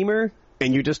a streamer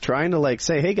and you're just trying to, like,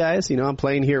 say, hey guys, I'm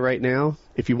playing here right now.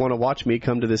 If you want to watch me,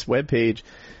 come to this webpage.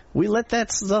 We let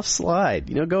that stuff slide.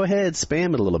 Go ahead,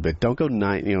 spam it a little bit. Don't go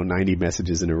 90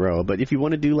 messages in a row. But if you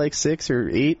want to do like 6 or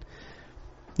 8,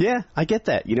 yeah, I get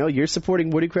that. You're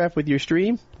supporting Woodycraft with your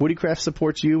stream. Woodycraft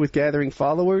supports you with gathering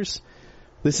followers.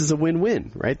 This is a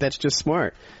win-win, right? That's just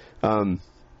smart.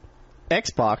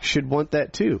 Xbox should want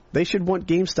that too. They should want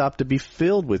GameStop to be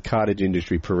filled with cottage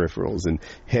industry peripherals and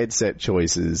headset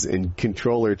choices and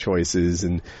controller choices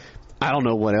and I don't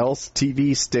know what else,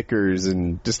 TV stickers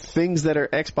and just things that are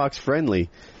Xbox friendly.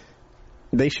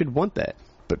 They should want that,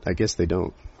 but I guess they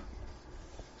don't.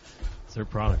 It's their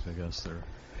product, I guess.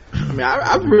 I mean,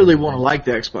 I really want to like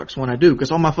the Xbox One. I do,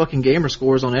 because all my fucking gamer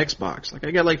score is on Xbox. Like,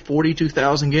 I got like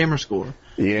 42,000 gamer score.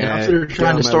 Yeah. And I'm still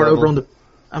trying to start over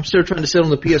I'm still trying to sit on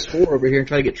the PS4 over here and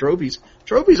try to get trophies.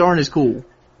 Trophies aren't as cool.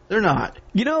 They're not.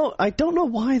 I don't know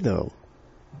why though.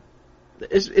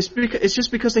 It's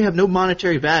just because they have no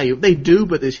monetary value. They do,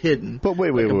 but it's hidden. But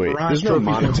wait. There's no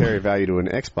monetary value to an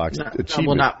Xbox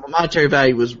achievement. Monetary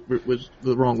value was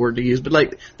the wrong word to use, but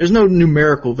like, there's no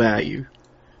numerical value.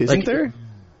 Isn't there?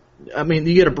 I mean,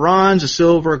 you get a bronze, a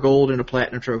silver, a gold, and a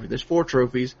platinum trophy. There's 4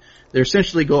 trophies. They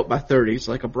essentially go up by 30. It's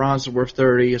like a bronze is worth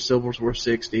 30, a silver's worth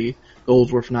 60,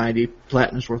 gold's worth 90,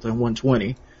 platinum's worth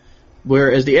 120.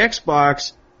 Whereas the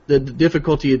Xbox, the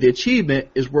difficulty of the achievement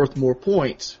is worth more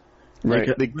points. Right.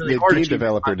 Like the game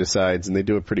developer decides, and they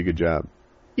do a pretty good job.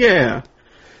 Yeah.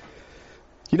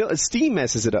 Steam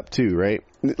messes it up too, right?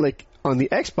 Like, on the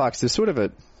Xbox, there's sort of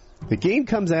the game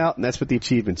comes out, and that's what the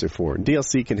achievements are for. And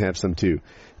DLC can have some too.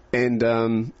 And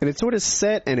it's sort of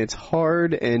set, and it's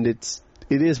hard, and it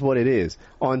is what it is.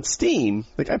 On Steam,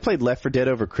 like, I played Left 4 Dead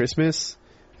over Christmas,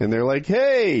 and they're like,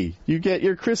 hey, you get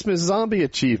your Christmas zombie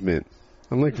achievement.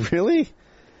 I'm like, really?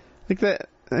 Like that?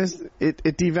 It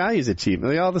devalues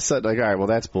achievement. Like all of a sudden, like, all right, well,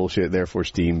 that's bullshit. Therefore,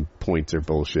 Steam points are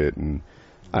bullshit, and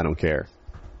I don't care.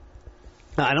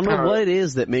 I don't know what it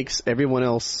is that makes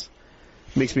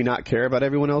me not care about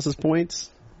everyone else's points,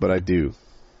 but I do.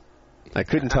 I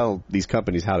couldn't tell these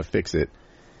companies how to fix it.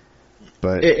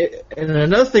 But and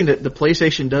another thing that the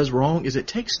PlayStation does wrong is it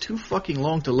takes too fucking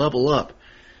long to level up.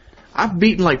 I've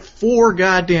beaten like 4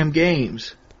 goddamn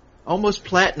games, almost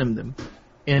platinumed them,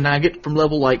 and I get from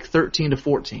level like 13 to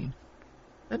 14.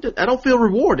 I don't feel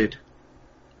rewarded.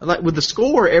 Like with the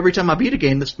score, every time I beat a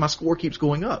game, my score keeps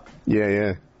going up.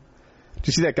 Yeah. Did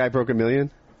you see that guy broke 1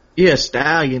 million? Yeah,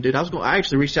 Stallion, dude. I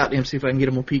actually reached out to him to see if I can get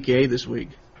him on PKA this week.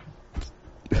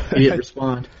 He didn't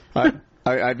respond.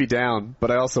 I'd be down,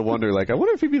 but I also wonder, like, I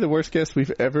wonder if he'd be the worst guest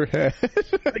we've ever had.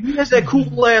 He has that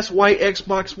cool-ass white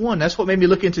Xbox One. That's what made me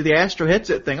look into the Astro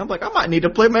headset thing. I'm like, I might need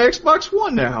to play my Xbox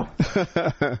One now.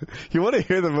 You want to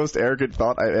hear the most arrogant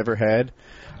thought I ever had?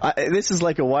 This is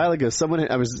like a while ago.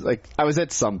 I was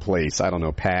at some place, I don't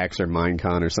know, PAX or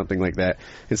Minecon or something like that,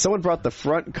 and someone brought the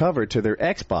front cover to their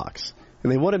Xbox,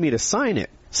 and they wanted me to sign it.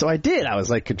 So I did. I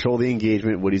was like, control the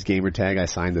engagement, Woody's gamer tag. I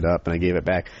signed it up, and I gave it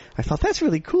back. I thought, that's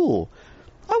really cool.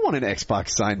 I want an Xbox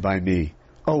signed by me.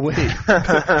 Oh, wait.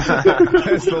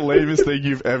 That's the lamest thing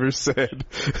you've ever said.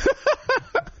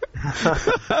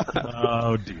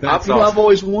 Oh, dude. I've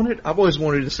always wanted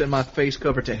to send my face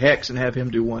cover to Hex and have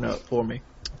him do one up for me.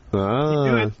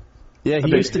 Yeah,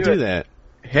 he used to do that.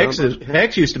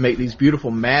 Hex used to make these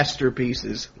beautiful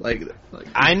masterpieces.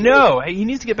 I know. He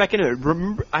needs to get back into it.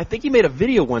 Remember, I think he made a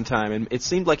video one time, and it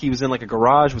seemed like he was in like a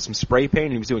garage with some spray paint,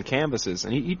 and he was doing canvases,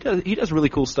 and he does really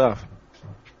cool stuff.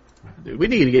 Dude, we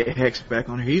need to get Hex back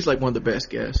on here. He's like one of the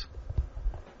best guests.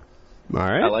 All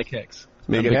right, I like Hex.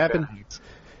 Make it happen.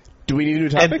 Do we need a new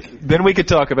topic? And then we could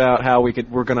talk about how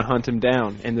we're going to hunt him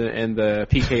down in the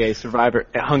PKA Survivor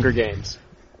Hunger Games.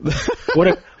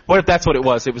 What if that's what it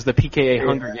was? It was the PKA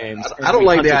Hunger Games. I don't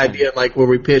like the idea where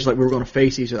we pitch like we were going to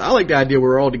face each other. I like the idea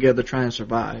we're all together trying to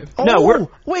survive.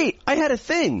 Wait, I had a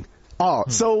thing.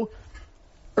 So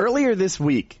earlier this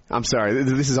week, I'm sorry,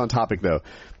 this is on topic though.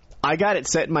 I got it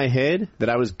set in my head that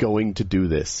I was going to do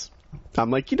this.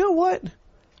 I'm like, you know what?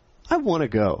 I want to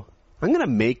go. I'm going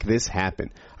to make this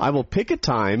happen. I will pick a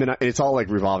time, and it's all like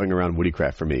revolving around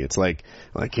Woodycraft for me. It's like,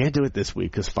 well, I can't do it this week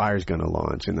because Fire's going to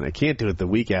launch, and then I can't do it the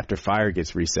week after Fire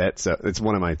gets reset. So it's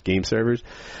one of my game servers.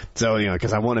 So,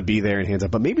 because I want to be there and hands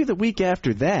up. But maybe the week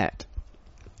after that.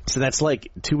 So that's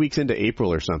like 2 weeks into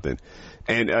April or something.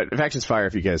 And Factions Fire,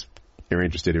 if you guys are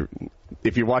interested,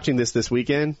 if you're watching this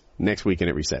weekend, next weekend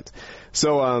it resets.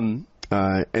 So, and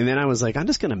then I was like, I'm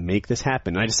just going to make this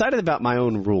happen. And I decided about my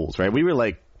own rules, right? We were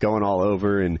like going all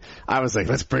over, and I was like,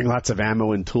 let's bring lots of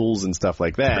ammo and tools and stuff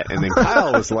like that. And then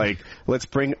Kyle was like, let's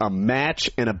bring a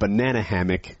match and a banana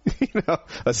hammock,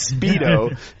 a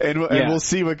Speedo, and we'll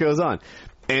see what goes on.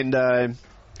 And I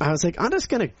was like, I'm just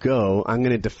going to go. I'm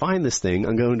going to define this thing.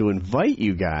 I'm going to invite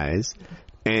you guys,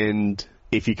 and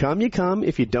if you come, you come.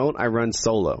 If you don't, I run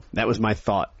solo. That was my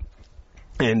thought.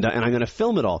 And I'm going to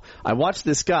film it all. I watched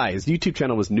this guy. His YouTube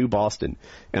channel was New Boston,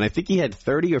 and I think he had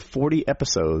 30 or 40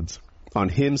 episodes on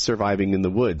him surviving in the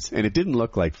woods, and it didn't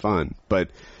look like fun, but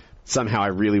somehow I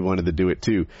really wanted to do it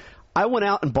too. I went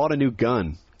out and bought a new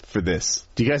gun for this.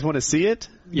 Do you guys want to see it?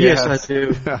 Yes, I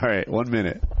do. All right, 1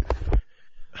 minute.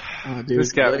 Oh, dude.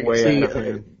 This got way out of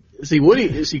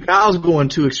hand. Kyle's going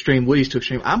too extreme. Woody's too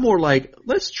extreme. I'm more like,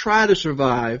 let's try to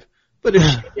survive, but if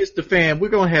shit hits the fan, we're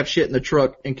going to have shit in the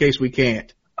truck in case we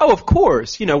can't. Oh, of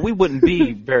course. We wouldn't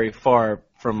be very far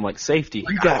from safety.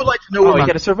 I would like to know. You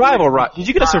got a survival rifle. Did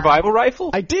you get a survival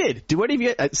rifle? I did. Do any of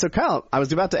you? So Kyle, I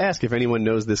was about to ask if anyone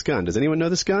knows this gun. Does anyone know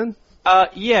this gun?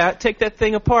 Yeah. Take that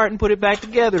thing apart and put it back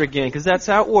together again, because that's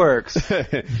how it works.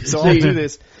 So I'll do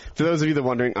this. For those of you that are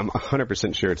wondering, I'm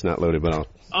 100% sure it's not loaded, but I'll.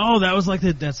 Oh, that was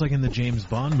that's like in the James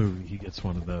Bond movie. He gets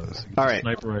one of those. All right.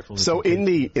 Sniper rifle. So in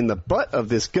the butt of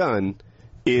this gun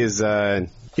is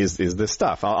this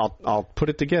stuff. I'll put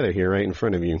it together here right in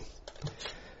front of you.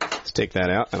 Let's take that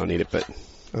out. I don't need it, but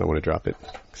I don't want to drop it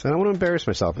because I don't want to embarrass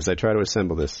myself as I try to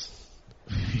assemble this.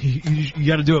 You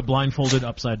got to do it blindfolded,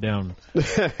 upside down.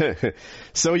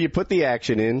 So you put the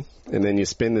action in, and then you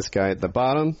spin this guy at the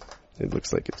bottom. It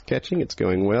looks like it's catching. It's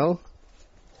going well.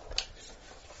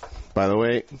 By the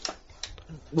way,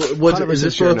 is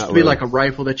this supposed to be like a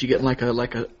rifle that you get in like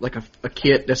a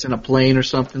kit that's in a plane or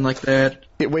something like that?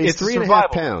 It weighs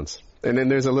 3.5 pounds, and then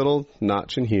there's a little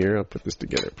notch in here. I'll put this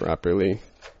together properly.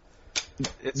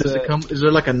 Does it come? Is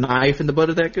there like a knife in the butt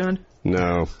of that gun?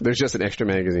 No, there's just an extra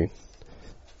magazine.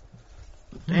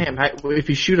 Damn! If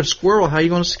you shoot a squirrel, how are you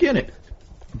going to skin it?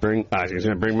 I was going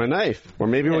to bring my knife. Or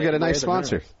maybe we'll get a nice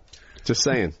sponsor. Just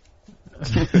saying.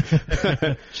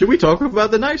 Should we talk about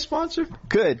the knife sponsor?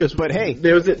 Good, but hey.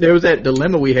 There was that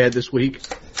dilemma we had this week.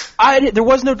 There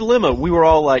was no dilemma. We were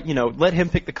all like, let him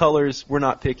pick the colors. We're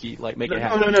not picky. Like, make it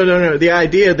happen. No. The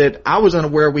idea that I was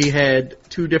unaware we had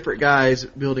two different guys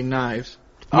building knives.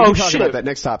 We'll talk about that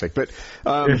next topic. But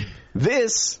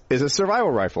this is a survival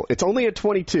rifle. It's only a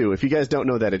 .22. If you guys don't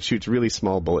know that, it shoots really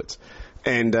small bullets.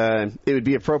 And it would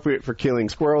be appropriate for killing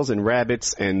squirrels and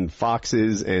rabbits and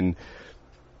foxes and...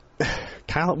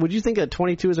 Kyle, would you think a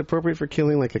 .22 is appropriate for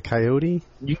killing like a coyote?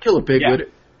 You kill a pig with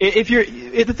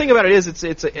it. The thing about it is,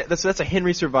 that's a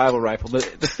Henry survival rifle. The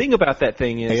thing about that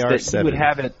thing is AR-7. that you would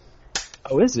have it.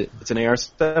 Oh, is it? It's an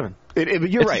AR-7.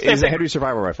 You're right. It's a Henry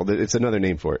survival rifle. It's another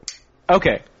name for it.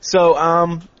 Okay,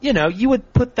 so you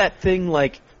would put that thing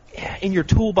like in your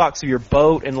toolbox of your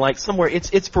boat and like somewhere.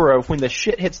 It's for when the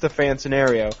shit hits the fan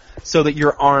scenario, so that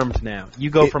you're armed now. You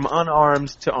go from unarmed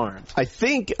to armed. I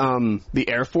think the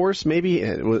Air Force maybe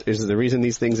is the reason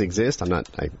these things exist. I'm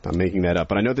making that up,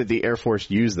 but I know that the Air Force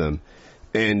used them,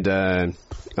 and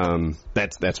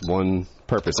that's one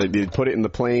purpose. They put it in the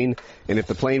plane, and if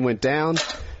the plane went down,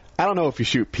 I don't know if you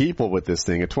shoot people with this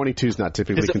thing. A .22 is not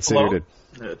typically considered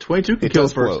a 22 can kill a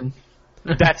person.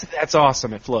 That's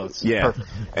awesome. It floats. Yeah, perfect.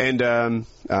 And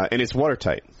it's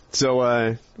watertight. So,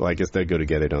 I guess they go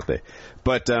together, don't they?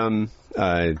 But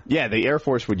the Air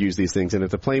Force would use these things, and if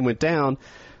the plane went down,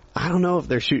 I don't know if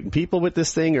they're shooting people with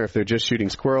this thing or if they're just shooting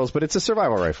squirrels. But it's a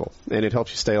survival rifle, and it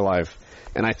helps you stay alive.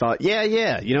 And I thought,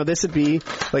 this would be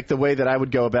like the way that I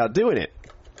would go about doing it.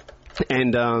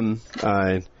 And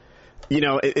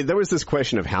there was this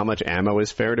question of how much ammo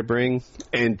is fair to bring,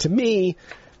 and to me.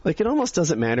 Like, it almost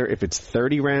doesn't matter if it's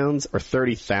 30 rounds or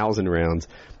 30,000 rounds.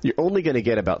 You're only going to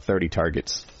get about 30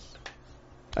 targets,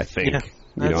 I think.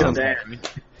 Yeah,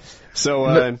 So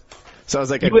I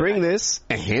was like, I bring this,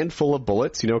 a handful of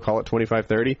bullets, call it 25,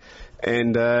 30,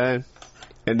 and then...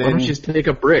 Why don't you just take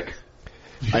a brick?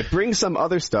 I bring some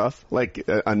other stuff, like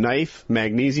a knife,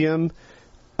 magnesium,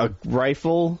 a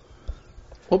rifle...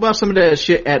 What about some of that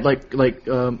shit at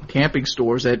camping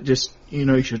stores that just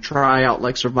you should try out,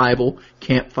 like survival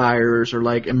campfires or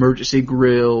like emergency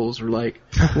grills or like.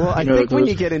 Well, I think when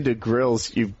you get into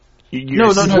grills, no.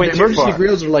 The emergency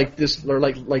grills are like this, or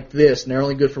like this, and they're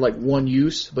only good for like one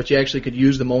use. But you actually could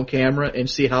use them on camera and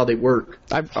see how they work.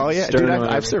 I've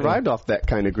survived off that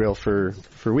kind of grill for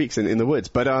weeks in the woods.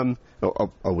 But a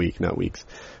week, not weeks.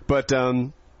 But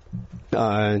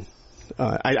I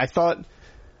thought.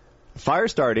 Fire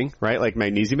starting, right? Like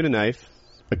magnesium and a knife,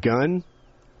 a gun,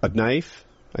 a knife.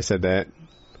 I said that.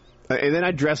 And then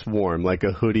I dress warm, like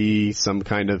a hoodie, some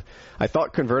kind of... I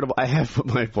thought convertible... I have what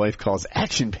my wife calls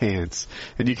action pants.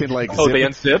 And you can they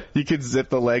unzip? You can zip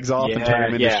the legs off and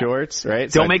turn them into shorts,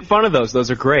 right? Don't make fun of those. Those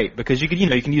are great. Because you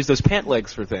can use those pant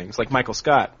legs for things, like Michael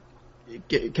Scott.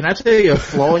 Can I tell you a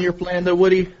flaw in your plan, though,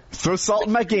 Woody? Throw salt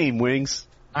in my game, Wings.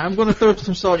 I'm going to throw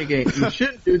some salt in your game. You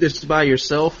shouldn't do this by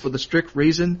yourself for the strict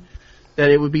reason that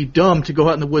it would be dumb to go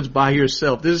out in the woods by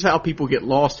yourself. This is how people get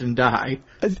lost and die.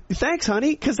 Thanks, honey,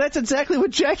 because that's exactly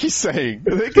what Jackie's saying.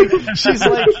 She's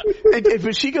like,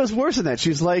 but she goes worse than that.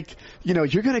 She's like, you're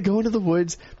going to go into the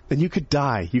woods and you could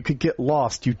die. You could get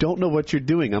lost. You don't know what you're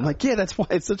doing. I'm like, yeah, that's why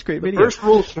it's such a great video. The first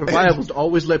rule of survival is to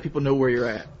always let people know where you're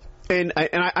at. And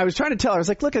I was trying to tell her, I was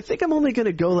like, look, I think I'm only going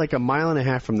to go like a mile and a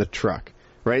half from the truck,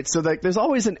 right? So like, there's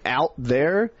always an out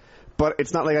there. But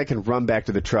it's not like I can run back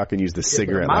to the truck and use the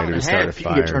cigarette lighter to start a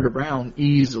fire. You get turned around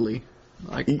easily.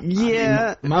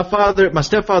 Yeah. My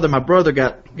stepfather, my brother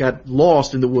got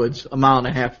lost in the woods a mile and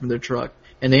a half from their truck,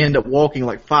 and they end up walking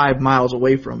like 5 miles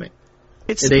away from it.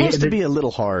 It's supposed to be a little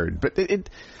hard, but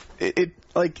it's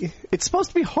supposed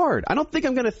to be hard. I don't think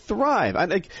I'm going to thrive.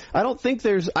 I don't think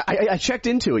there's. I checked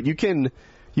into it. You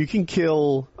can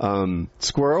kill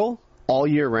squirrel all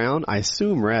year round, I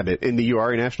assume rabbit, in the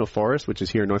Uwharrie National Forest, which is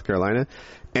here in North Carolina.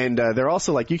 And they're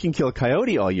also like, you can kill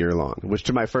coyote all year long, which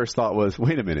to my first thought was,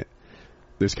 wait a minute,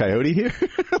 there's coyote here?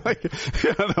 I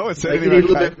don't know what's anything like a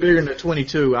little bit bigger than a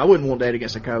 22. I wouldn't want that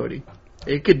against a coyote.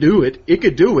 It could do it.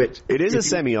 It is a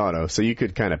semi-auto, so you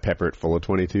could kind of pepper it full of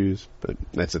 22s, but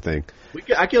that's the thing.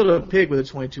 I killed a pig with a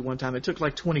 22 one time. It took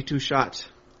like 22 shots.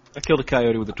 I killed a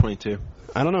coyote with a 22.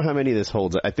 I don't know how many this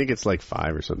holds. I think it's like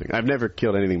 5 or something. I've never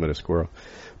killed anything but a squirrel.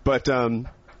 But that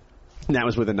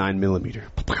was with a 9mm.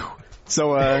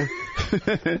 So, I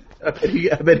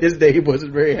bet his Dave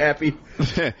wasn't very happy.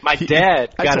 My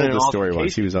dad got into the story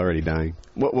once. He was already dying.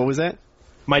 What was that?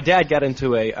 My dad got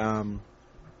into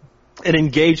an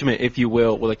engagement, if you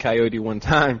will, with a coyote one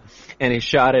time, and he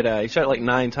shot it like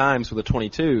 9 times with a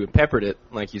 .22, peppered it,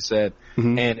 like you said,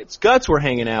 and its guts were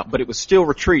hanging out, but it was still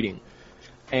retreating,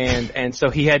 and so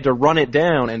he had to run it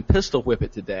down and pistol whip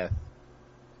it to death.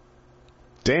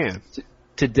 Damn.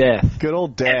 To death. Good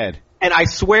old Dad. And I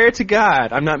swear to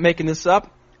God, I'm not making this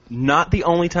up, not the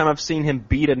only time I've seen him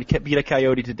beat a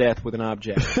coyote to death with an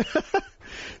object.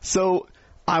 So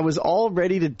I was all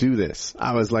ready to do this.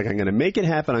 I was like, I'm going to make it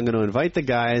happen. I'm going to invite the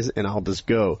guys, and I'll just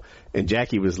go. And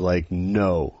Jackie was like,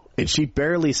 no. And she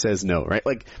barely says no, right?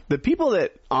 Like, the people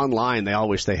that online, they all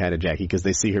wish they had a Jackie because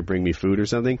they see her bring me food or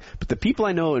something. But the people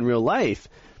I know in real life,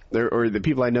 or the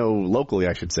people I know locally,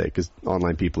 I should say, because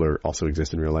online people also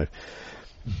exist in real life.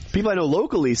 People I know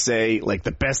locally say, like,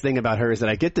 the best thing about her is that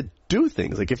I get to do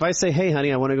things. Like, if I say, hey,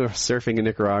 honey, I want to go surfing in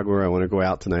Nicaragua, or I want to go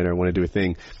out tonight, or I want to do a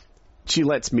thing, she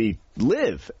lets me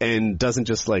live and doesn't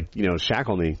just, like,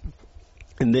 shackle me.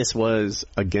 And this was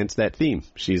against that theme.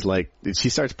 She's like, she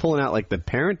starts pulling out, like, the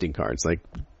parenting cards. Like,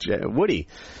 Woody,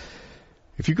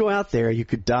 if you go out there, you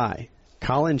could die.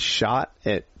 Colin's shot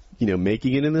at,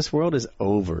 making it in this world is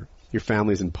over. Your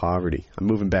family's in poverty. I'm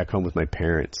moving back home with my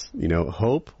parents.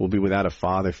 Hope will be without a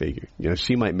father figure.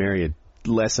 She might marry a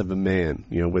less of a man,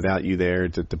 without you there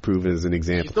to prove as an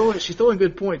example. She's throwing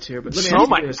good points here, but let me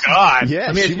ask you this. God. Yeah,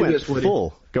 let me she ask you went this, Woody.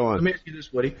 full. Go on. Let me ask you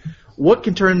this, Woody. What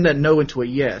can turn that no into a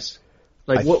yes?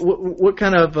 Like, what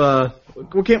kind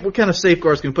of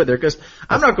safeguards can we put there? Because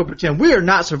I'm not going to pretend we are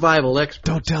not survival experts.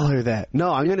 Don't tell her that.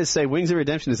 No, I'm going to say Wings of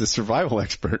Redemption is a survival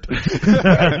expert.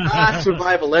 We're not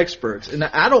survival experts, and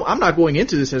I'm not going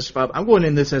into this as survival. I'm going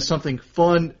in this as something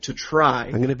fun to try.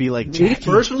 I'm going to be like Me Jackie.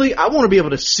 personally, I want to be able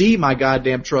to see my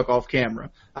goddamn truck off camera.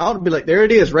 I want to be like, there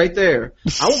it is, right there.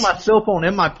 I want my cell phone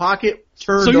in my pocket.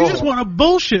 So you just want to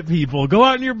bullshit people? Go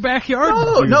out in your backyard?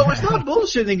 No, it's not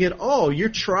bullshitting at all. You're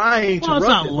trying to it's run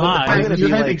not it. live.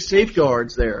 You're having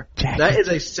safeguards there. Jackie. That is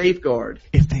a safeguard.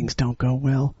 If things don't go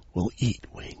well, we'll eat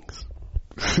wings.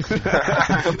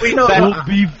 We'll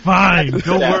be fine.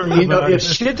 Don't worry about if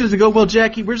shit doesn't go well,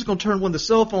 Jackie, we're just going to turn one of the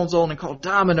cell phones on and call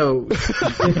Domino's.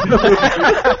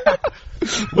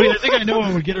 Wait, I think I know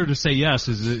what would get her to say yes.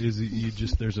 Is you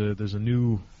just there's a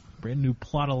brand new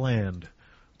plot of land.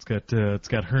 It's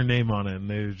got her name on it, and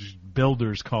there's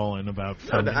builders calling about.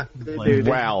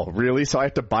 Wow, really? So I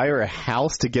have to buy her a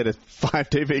house to get a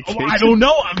 5-day vacation? Oh, I don't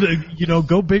know.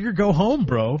 Go big or go home,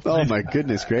 bro. Oh my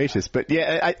goodness gracious! But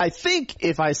yeah, I think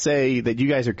if I say that you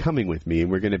guys are coming with me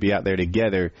and we're going to be out there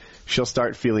together, she'll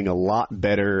start feeling a lot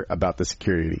better about the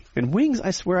security. And Wings,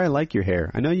 I swear I like your hair.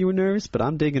 I know you were nervous, but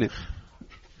I'm digging it.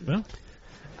 Well,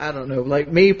 I don't know.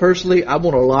 Like, me personally, I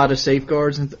want a lot of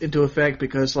safeguards into effect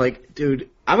because, like, dude,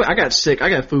 I got sick. I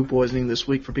got food poisoning this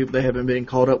week for people that haven't been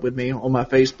caught up with me on my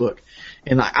Facebook.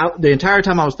 And the entire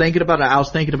time I was thinking about it, I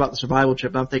was thinking about the survival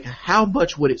trip. And I'm thinking, how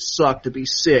much would it suck to be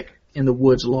sick in the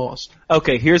woods lost?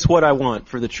 Okay, here's what I want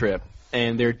for the trip.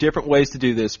 And there are different ways to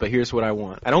do this, but here's what I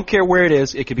want. I don't care where it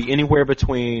is. It could be anywhere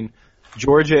between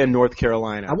Georgia and North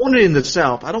Carolina. I want it in the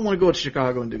South. I don't want to go to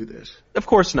Chicago and do this. Of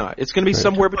course not. It's going to be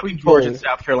somewhere between Georgia and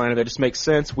South Carolina that just makes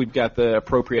sense. We've got the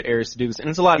appropriate areas to do this. And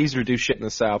it's a lot easier to do shit in the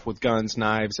South with guns,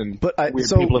 knives, and weird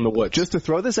people in the woods. Just to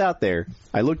throw this out there,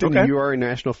 I looked into URI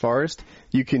National Forest.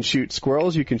 You can shoot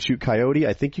squirrels. You can shoot coyote.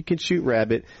 I think you can shoot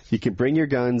rabbit. You can bring your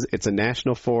guns. It's a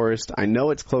national forest. I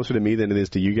know it's closer to me than it is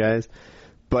to you guys,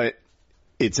 but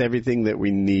it's everything that we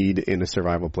need in a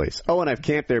survival place. Oh, and I've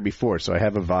camped there before, so I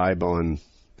have a vibe on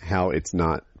how it's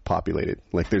not populated.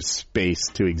 Like, there's space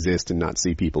to exist and not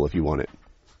see people if you want it.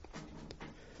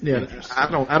 Yeah,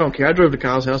 I don't care. I drove to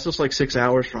Kyle's house. It's like 6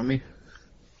 hours from me.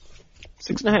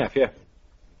 6.5, yeah.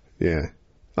 Yeah.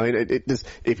 I mean,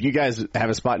 if you guys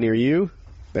have a spot near you,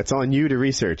 that's on you to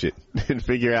research it and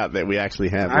figure out that we actually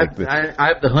have. I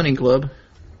have the hunting club.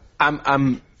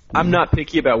 I'm not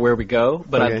picky about where we go,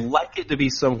 but I'd like it to be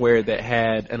somewhere that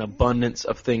had an abundance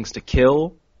of things to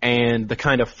kill and the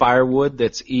kind of firewood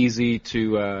that's easy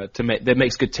to make, that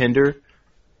makes good tinder.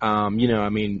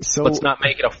 Let's not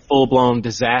make it a full-blown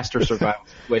disaster survival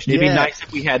situation. It'd be nice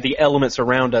if we had the elements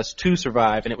around us to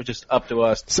survive, and it was just up to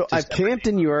us. So I've camped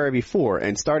in URI before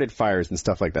and started fires and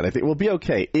stuff like that. I think we'll be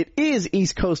okay. It is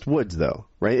East Coast woods, though,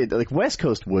 right? Like West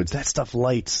Coast woods, that stuff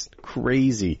lights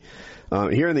crazy.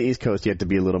 Here on the East Coast, you have to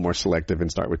be a little more selective and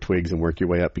start with twigs and work your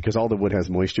way up because all the wood has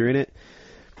moisture in it.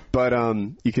 But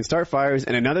you can start fires.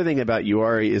 And another thing about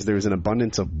URI is there's an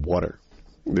abundance of water.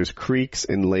 There's creeks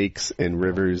and lakes and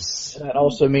rivers. That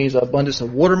also means abundance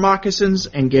of water moccasins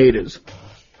and gators.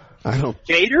 I don't.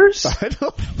 Gators? I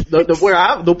don't.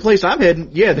 The place I'm heading,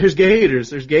 yeah, there's gators.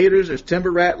 There's gators. There's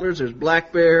timber rattlers. There's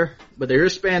black bear. But there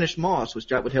is Spanish moss, which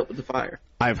would help with the fire.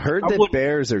 I've heard that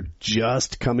bears are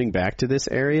just coming back to this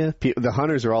area. The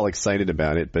hunters are all excited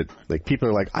about it, but like people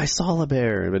are like, "I saw a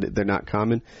bear," but they're not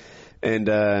common. And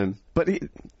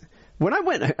when I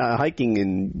went hiking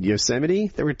in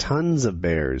Yosemite, there were tons of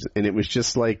bears, and it was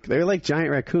just like they were like giant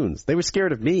raccoons. They were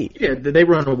scared of me. Yeah, they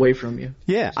run away from you.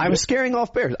 Yeah, I was scaring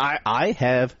off bears. I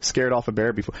have scared off a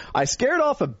bear before. I scared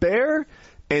off a bear,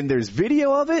 and there's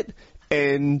video of it,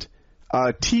 and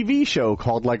a TV show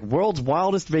called like World's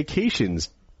Wildest Vacations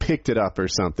picked it up or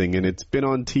something, and it's been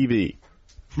on TV.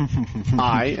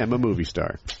 I am a movie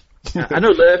star. I know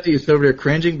Lefty is over there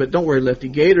cringing, but don't worry, Lefty.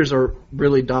 Gators are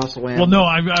really docile animals. Well, no,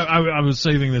 I was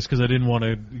saving this because I didn't want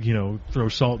to, throw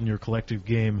salt in your collective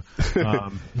game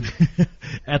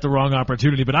at the wrong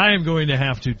opportunity. But I am going to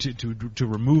have to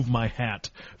remove my hat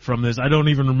from this. I don't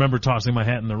even remember tossing my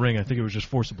hat in the ring. I think it was just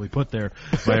forcibly put there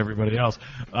by everybody else.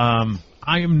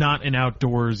 I am not an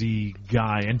outdoorsy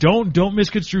guy, and don't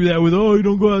misconstrue that with you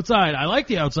don't go outside. I like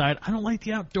the outside. I don't like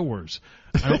the outdoors.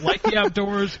 I don't like the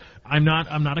outdoors. I'm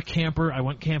not a camper. I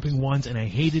went camping once and I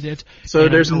hated it. So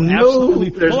there's no.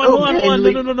 Hold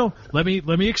on. No. Let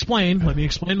me explain. Let me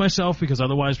explain myself because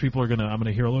otherwise people are I'm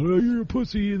gonna hear like, oh, you're a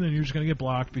pussy, and then you're just gonna get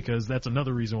blocked because that's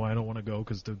another reason why I don't want to go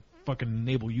because to fucking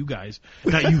enable you guys,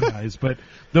 not you guys, but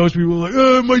those people are like,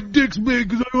 oh, my dick's big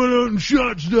because I went out and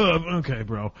shot stuff. Okay,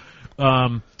 bro.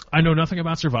 I know nothing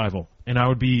about survival, and I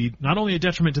would be not only a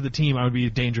detriment to the team, I would be a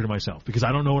danger to myself because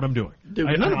I don't know what I'm doing. Dude,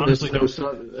 I honestly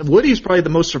don't. Woody's probably the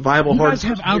most survival. You guys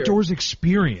have outdoors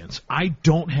experience. I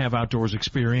don't have outdoors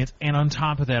experience, and on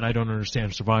top of that, I don't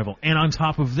understand survival. And on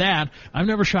top of that, I've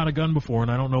never shot a gun before, and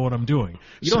I don't know what I'm doing.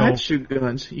 You don't have to shoot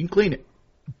guns. You can clean it.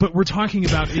 But we're talking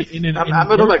about I'm talking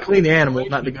about clean the animal,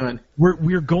 not the gun.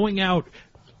 We're going out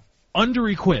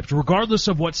under-equipped, regardless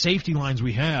of what safety lines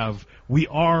we have. We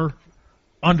are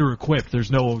under-equipped. There's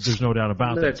no doubt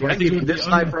about that. I give you this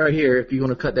knife right here if you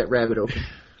want to cut that rabbit open.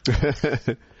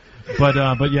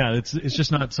 But yeah, it's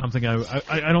just not something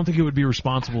I don't think it would be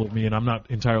responsible of me, and I'm not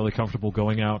entirely comfortable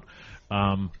going out.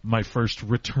 My first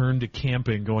return to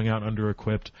camping, going out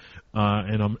under-equipped,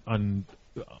 and I'm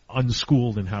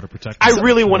unschooled in how to protect myself. I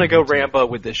really want to go Rambo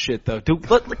with this shit, though. Dude,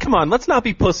 come on, let's not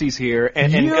be pussies here.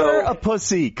 You're a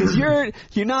pussy, because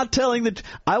you're not telling the...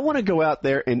 I want to go out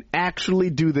there and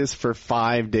actually do this for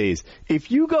 5 days. If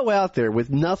you go out there with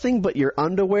nothing but your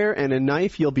underwear and a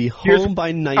knife, you'll be home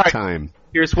by nighttime. Right,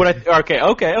 here's what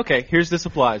Okay. Here's the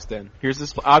supplies, then.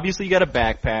 Obviously, you got a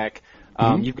backpack.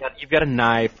 You've got a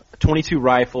knife. A .22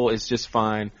 rifle is just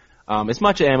fine. As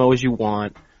much ammo as you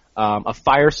want. A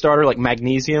fire starter, like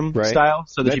magnesium style,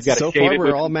 so that you've got to shave it. So far,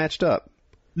 we're all matched up.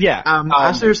 Yeah.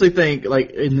 I seriously think, like,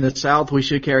 in the South, we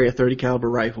should carry a .30 caliber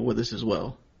rifle with us as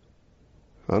well.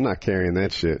 I'm not carrying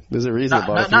that shit. There's a reason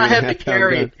about not have to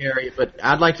carry it, but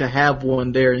I'd like to have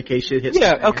one there in case shit hits.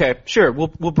 Yeah, okay, sure. We'll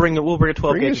bring a 12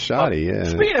 bring gauge. A shotty,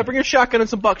 yeah, bring a shotgun and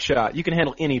some buckshot. You can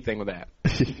handle anything with that.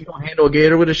 You don't handle a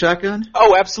gator with a shotgun?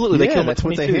 Oh, absolutely. They kill that's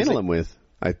what they handle them with.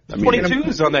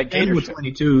 22s on that gator.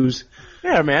 22s.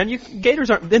 Yeah, man.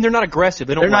 Gators aren't. Then they're not aggressive.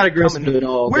 They're not aggressive at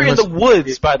all. We're in the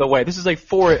woods, by the way. This is a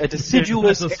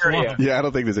deciduous area. Yeah, I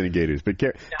don't think there's any gators. But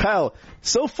Kyle,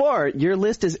 so far your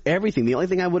list is everything. The only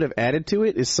thing I would have added to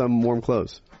it is some warm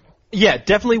clothes. Yeah,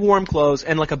 definitely warm clothes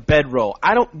and like a bedroll.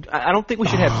 I don't think we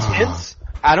should have tents.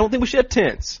 I don't think we should have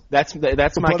tents. That's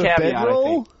my caveat. A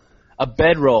bedroll? A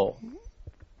bedroll.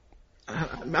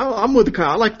 I'm with Kyle.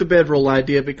 I like the bedroll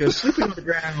idea because sleeping on the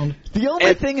ground. The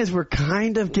only thing is we're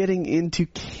kind of getting into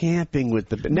camping with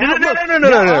the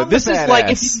No. This is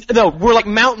like we're like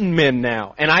mountain men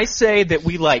now, and I say that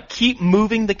we like keep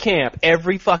moving the camp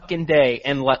every fucking day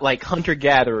and like hunter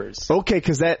gatherers. Okay,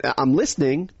 because I'm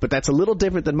listening, but that's a little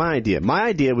different than my idea. My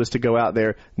idea was to go out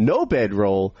there, no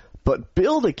bedroll, but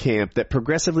build a camp that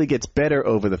progressively gets better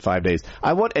over the 5 days.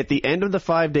 I want at the end of the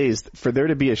 5 days for there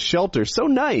to be a shelter so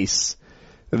nice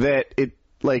that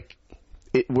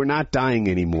we're not dying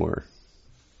anymore.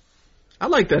 I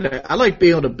like that. I like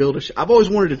being able to build I've always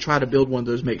wanted to try to build one of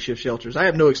those makeshift shelters. I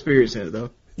have no experience in it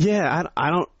though. Yeah, I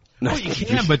don't. Well, you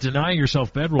can, but denying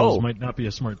yourself bedrolls might not be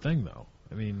a smart thing, though.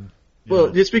 I mean.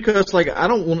 Well, it's because I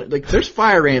don't want there's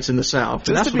fire ants in the South.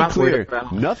 Just that's to be clear,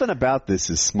 nothing about this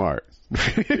is smart.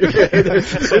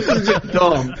 This is just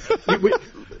dumb.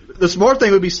 The smart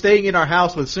thing would be staying in our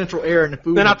house with central air and the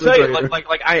food. Then I'll tell you,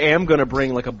 like I am gonna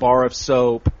bring like a bar of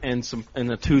soap and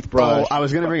a toothbrush. Oh, I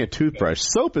was gonna bring a toothbrush.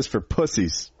 Soap is for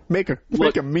pussies. Make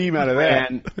a meme out of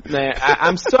that. Man,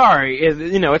 I'm sorry.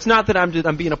 It's not that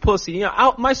I'm being a pussy.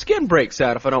 My skin breaks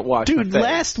out if I don't wash my Dude, face.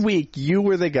 last week you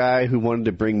were the guy who wanted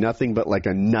to bring nothing but like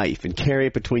a knife and carry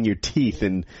it between your teeth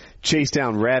and chase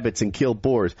down rabbits and kill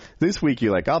boars. This week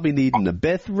you're like, I'll be needing a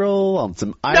Beth roll on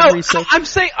some ivory soap. I'm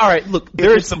saying, all right, look,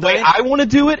 there's the way I want to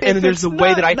do it, and then there's the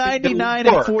way that I think it'll 99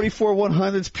 work. and 44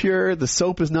 100s pure. The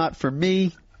soap is not for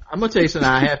me. I'm gonna tell you something.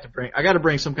 I got to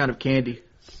bring some kind of candy.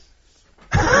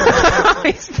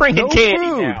 He's bringing candy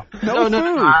food. now. No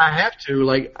food. I have to.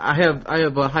 Like, I have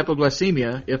a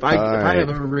hypoglycemia. If I have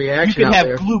a reaction, You can out have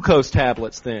there, glucose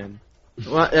tablets then.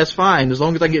 well, that's fine as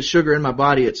long as I get sugar in my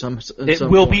body at some. It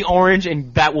will be orange,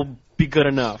 and that will be good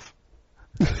enough.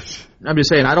 I'm just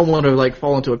saying, I don't want to like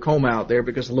fall into a coma out there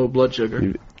because of low blood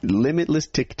sugar. Limitless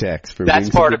Tic Tacs for That's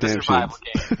Wings part of the Redemption. survival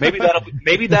game.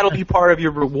 Maybe that'll be part of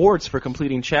your rewards for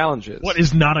completing challenges. What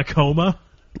is not a coma?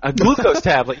 A glucose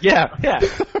tablet, yeah.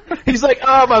 He's like,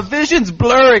 oh, my vision's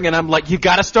blurring, and I'm like, you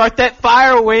gotta start that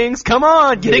fire, Wings. Come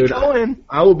on, get it going.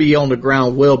 I will be on the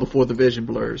ground well before the vision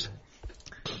blurs.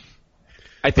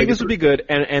 I think this would be good,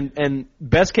 and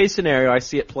best case scenario, I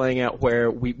see it playing out where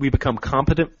we become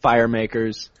competent fire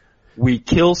makers. We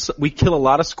kill a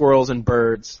lot of squirrels and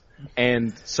birds,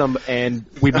 and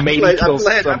we maybe kill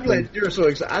something. I'm glad you're so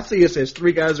excited. I see us as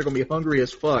three guys that are going to be hungry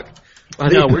as fuck.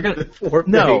 No, we're gonna.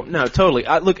 No, totally.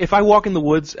 Look, if I walk in the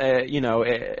woods,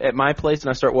 at my place, and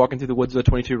I start walking through the woods with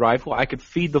a .22 rifle, I could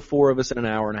feed the four of us in an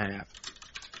hour and a half.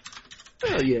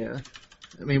 Hell yeah!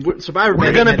 I mean, Survivor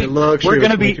Man had the luxury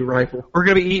of a .22 rifle. We're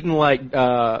gonna be eating like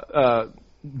dove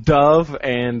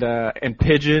and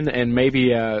pigeon and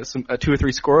maybe some 2 or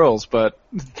 3 squirrels, but.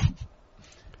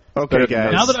 Okay,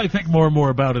 guys. Now that I think more and more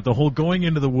about it, the whole going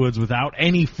into the woods without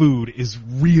any food is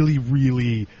really,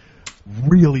 really,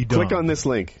 really dumb. Click on this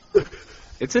link.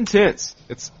 It's intense.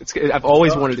 I've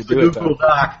always wanted to do it, though.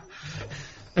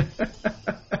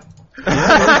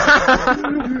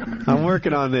 I'm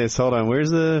working on this. Hold on. Where's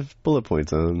the bullet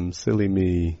points? Silly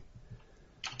me.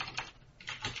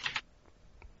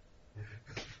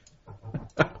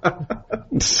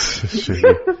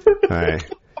 Alright.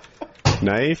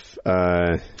 Knife.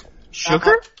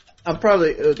 Sugar? I'm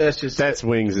probably, That's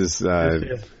Wings'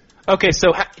 Okay,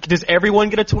 so does everyone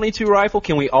get a .22 rifle?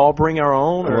 Can we all bring our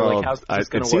own? Or like, how's this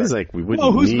going to work? It seems like we wouldn't.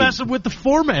 Oh, who's messing with the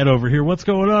format over here? What's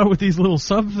going on with these little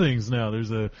sub things now?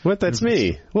 What? That's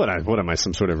me. What am I,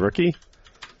 some sort of rookie?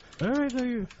 All right, there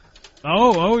you.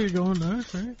 Oh, you're going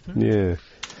nice, right? Yeah.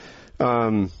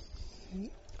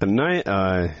 A night.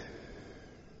 Are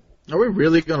we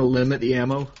really going to limit the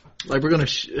ammo? Like, we're going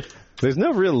to. There's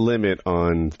no real limit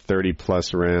on 30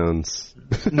 plus rounds.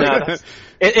 No,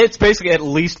 it's basically at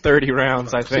least 30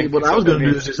 rounds, I think. See, what I was going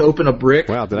to do is just open a brick.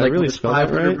 Wow, did I really spell that right?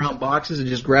 500 round boxes and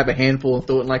just grab a handful and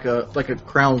throw it in like a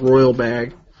Crown Royal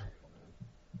bag.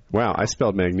 Wow, I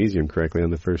spelled magnesium correctly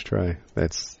on the first try.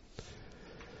 That's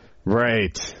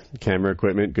right. Camera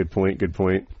equipment. Good point.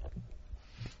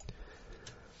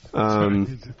 How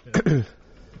do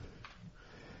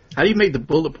you make the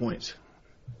bullet points?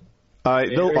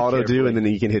 They'll auto do, and then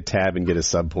you can hit tab and get a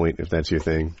sub point if that's your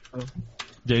thing. Oh.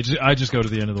 Yeah, I just go to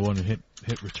the end of the one and hit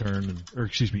return, or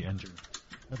excuse me, enter.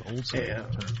 I have old stuff. Yeah.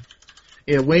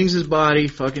 Yeah, Wings' body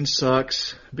fucking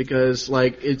sucks because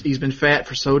like he's been fat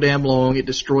for so damn long it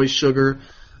destroys sugar,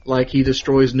 like he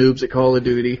destroys noobs at Call of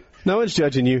Duty. No one's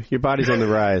judging you. Your body's on the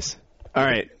rise. All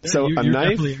right, so you're a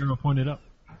knife. Definitely arrow pointed up.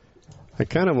 I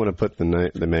kind of want to put the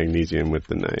magnesium with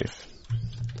the knife.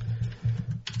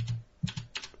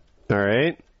 All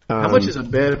right. How much is a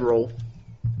bedroll?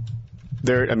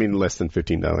 Less than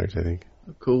 $15, I think.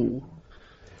 Cool.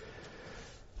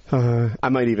 I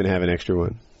might even have an extra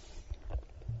one.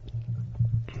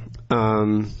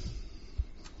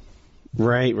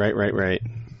 Right.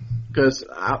 Because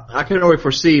I can already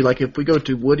foresee, like, if we go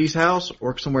to Woody's house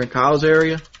or somewhere in Kyle's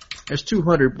area, there's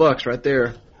 $200 right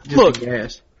there. Just in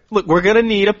gas. Look, we're gonna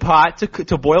need a pot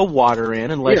to boil water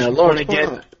in, unless you want to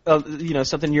get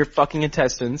something in your fucking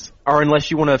intestines, or unless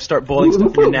you want to start boiling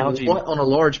stuff in your Nalgene. What on a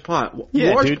large pot?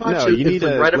 Yeah, large dude. pot No, you need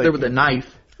right up there with a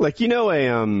knife. Like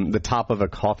the top of a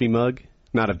coffee mug,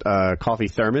 not a coffee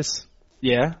thermos.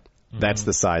 Yeah, that's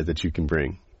the size that you can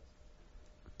bring.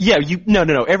 Yeah,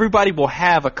 no. Everybody will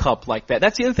have a cup like that.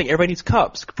 That's the other thing. Everybody needs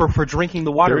cups for drinking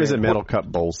the water. There is a metal cup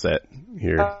bowl set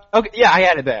here. Okay, yeah, I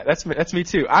added that. That's me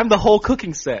too. I'm the whole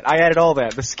cooking set. I added all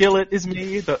that. The skillet is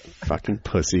me. Fucking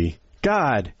pussy.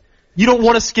 God. You don't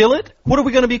want a skillet? What are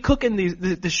we going to be cooking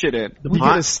this shit in? You're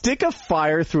going to stick a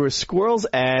fire through a squirrel's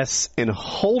ass and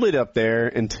hold it up there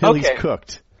until he's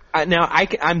cooked. Now,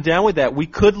 I'm down with that. We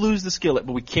could lose the skillet,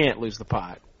 but we can't lose the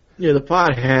pot. Yeah, the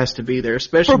pot has to be there,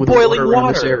 especially For with boiling the water around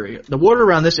water. this area. The water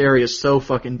around this area is so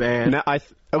fucking bad. Now,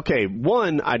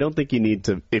 one, I don't think you need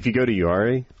to. If you go to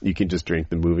URA, you can just drink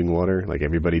the moving water, like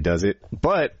everybody does it.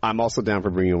 But I'm also down for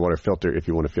bringing a water filter if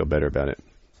you want to feel better about it.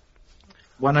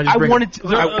 Why not just bring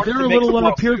There are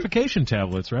little purification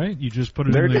tablets, right? You just put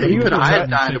it in there. You could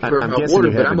iodine for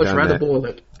water, but I much rather boil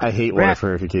it. I hate water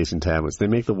purification tablets. They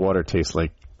make the water taste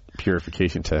like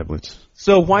purification tablets.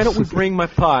 So why don't we bring my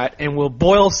pot and we'll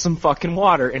boil some fucking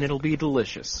water and it'll be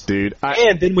delicious. Dude,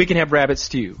 and then we can have rabbit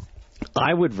stew.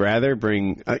 I would rather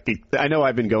bring, I know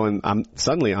I'm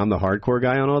the hardcore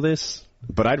guy on all this,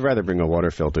 but I'd rather bring a water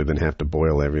filter than have to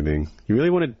boil everything. You really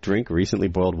want to drink recently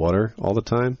boiled water all the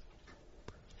time?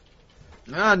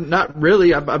 Not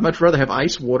really. I'd much rather have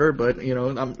ice water, but,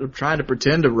 I'm trying to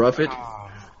pretend to rough it.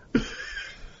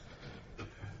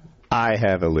 I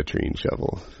have a latrine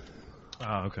shovel.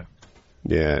 Oh, okay.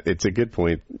 Yeah, it's a good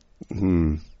point.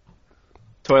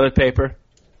 Toilet paper.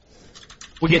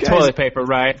 We get toilet paper,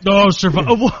 right? No,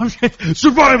 survival,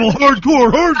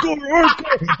 hardcore.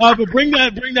 But bring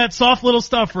that soft little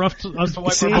stuff for us to wipe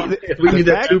our butt. We need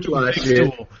that 2-ply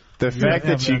shit. The fact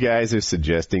that you guys are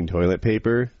suggesting toilet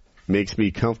paper makes me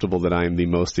comfortable that I'm the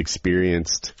most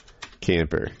experienced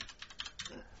camper.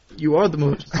 You are the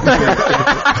most.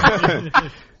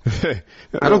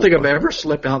 I don't think I've ever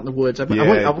slept out in the woods. I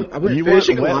went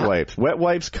fishing a lot. Wipes. Wet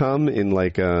wipes come in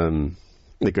like a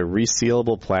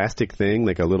resealable plastic thing,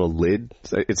 like a little lid.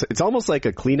 It's almost like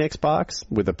a Kleenex box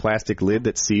with a plastic lid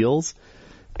that seals.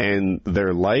 And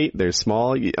they're light, they're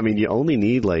small. You only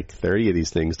need like 30 of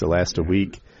these things to last a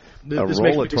week. A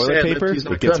roll of toilet paper,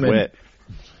 it gets wet.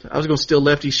 I was going to steal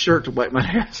Lefty's shirt to wipe my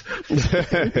ass.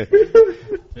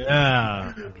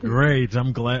 Yeah, great.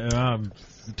 I'm glad. I'm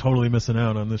totally missing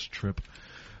out on this trip.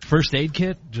 First aid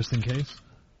kit, just in case.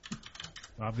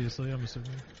 Obviously, I'm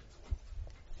assuming.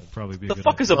 That'd probably be a good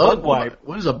idea. Is a bug wipe?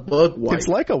 What is a bug wipe? It's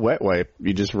like a wet wipe.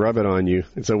 You just rub it on you.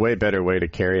 It's a way better way to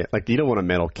carry it. Like, you don't want a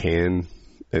metal can.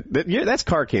 That's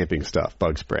car camping stuff,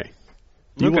 bug spray.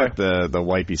 You want the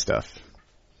wipey stuff.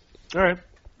 All right.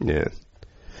 Yeah.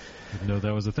 I didn't know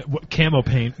that was a thing. What, camo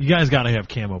paint. You guys got to have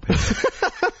camo paint.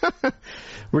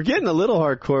 We're getting a little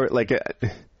hardcore.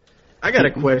 I got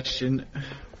a question.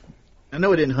 I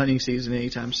know it isn't hunting season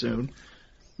anytime soon,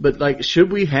 but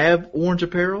should we have orange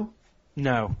apparel?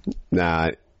 No.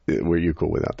 Nah, were you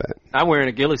cool without that? I'm wearing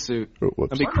a ghillie suit.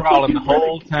 Whoops. I'll be crawling the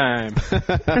whole time. Yeah,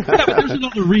 but there's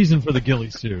another reason for the ghillie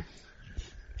suit.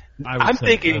 I'm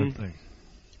thinking.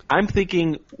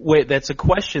 Wait, that's a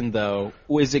question though.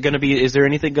 Is there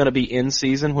anything going to be in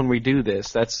season when we do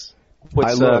this? That's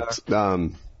what's. I looked.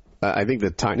 I think the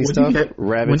tiny stuff,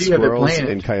 rabbits, squirrels,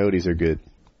 and coyotes are good.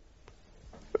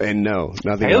 And no,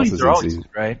 nothing else is in season.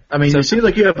 Right? I mean, it seems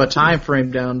like you have a time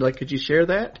frame down. Could you share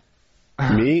that?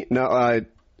 Me? No,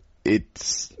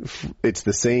 it's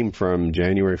the same from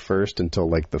January 1st until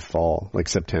the fall,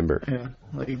 September. Yeah,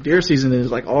 deer season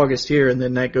is August here, and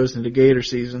then that goes into gator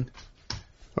season.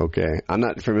 Okay, I'm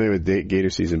not familiar with gator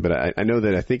season, but I know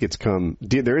that I think it's come.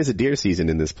 There is a deer season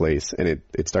in this place, and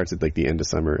it starts at the end of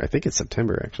summer. I think it's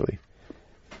September actually.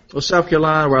 Well, South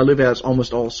Carolina, where I live at, is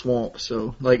almost all swamp.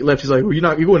 So, Lefty's well, you're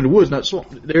going in the woods, not swamp.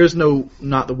 There is no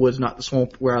not the woods, not the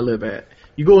swamp where I live at.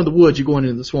 You go in the woods, you're going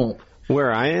in the swamp.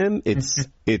 Where I am,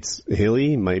 it's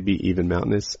hilly, might be even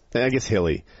mountainous. I guess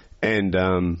hilly,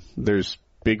 and there's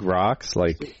big rocks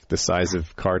the size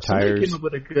of car tires. Somebody came up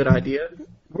with a good idea.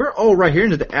 We're all right here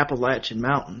into the Appalachian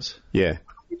Mountains. Yeah,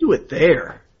 we do it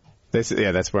there. That's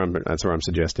where I'm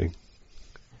suggesting.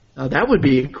 That would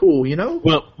be cool,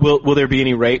 Well, will there be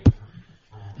any rape?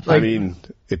 I mean,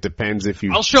 it depends if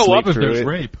you. I'll show up if there's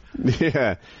rape.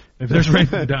 Yeah, if there's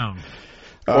rape, I'm down.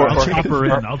 Or I'll chop her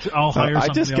in. I'll hire somebody. I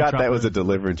just got that was a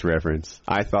Deliverance reference.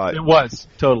 I thought it was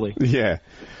totally. Yeah.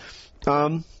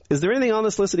 Is there anything on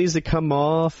this list that needs to come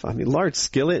off? I mean, large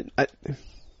skillet.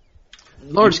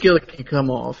 Large skillet can come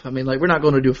off. I mean, we're not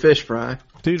going to do a fish fry.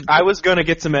 Dude, I was going to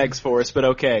get some eggs for us, but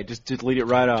okay, just delete it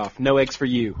right off. No eggs for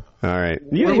you. All right.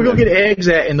 Where are we going to get eggs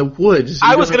at in the woods?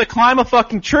 I was going to climb a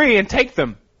fucking tree and take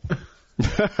them.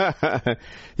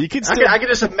 You could still... I can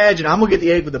just imagine. I'm gonna get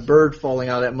the egg with a bird falling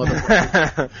out of that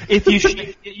motherfucker. If you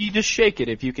just shake it.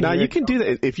 If you can. Now you can do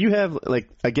that. If you have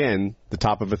again the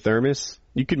top of a thermos,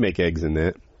 you could make eggs in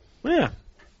that. Yeah.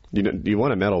 You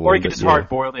want a metal one, or you could just hard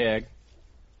boil the egg.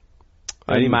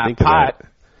 I didn't even think pot.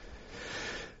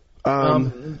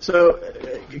 of that. So,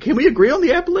 can we agree on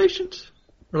the Appalachians?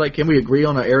 Or can we agree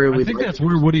on an area? I think that's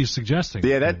where Woody's suggesting.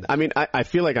 Yeah, I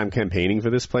feel like I'm campaigning for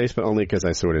this place, but only because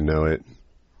I sort of know it.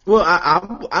 Well,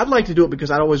 I'd like to do it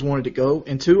because I'd always wanted to go.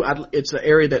 And two, it's an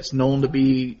area that's known to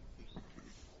be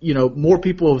more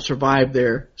people have survived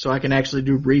there, so I can actually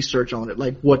do research on it,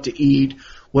 like what to eat,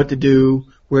 what to do,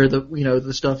 where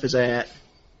the stuff is at.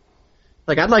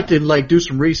 Like, I'd like to do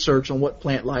some research on what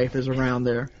plant life is around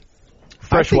there.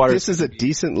 Freshwater. This is a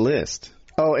decent list.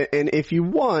 Oh, and if you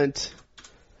want,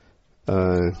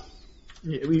 we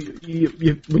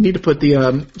need to put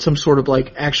the some sort of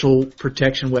actual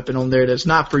protection weapon on there that's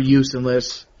not for use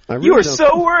unless. You were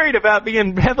so worried about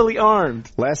being heavily armed.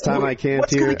 Last time I camped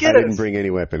here, I didn't bring any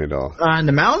weapon at all. In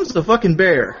the mountains, the fucking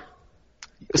bear.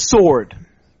 A sword.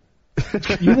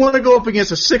 You want to go up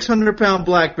against a 600-pound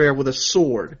black bear with a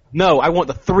sword? No, I want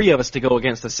the three of us to go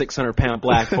against a 600-pound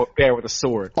black bear with a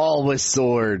sword. All with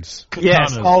swords. Katanas.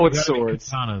 Yes, all with swords.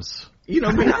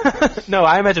 Katanas. No,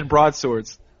 I imagine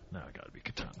broadswords. No, it gotta be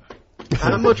katana.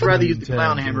 I'd much rather use the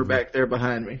clown hammer back there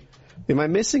behind me. Am I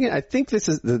missing it? I think this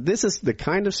is the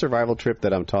kind of survival trip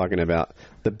that I'm talking about.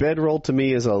 The bedroll to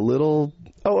me is a little.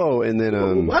 And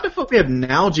then why the fuck we have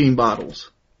Nalgene bottles?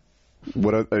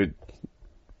 What?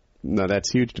 No,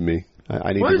 that's huge to me.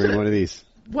 I need to bring one of these.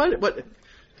 What?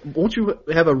 Won't you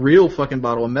have a real fucking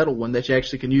bottle, a metal one that you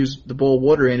actually can use to boil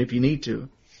water in if you need to?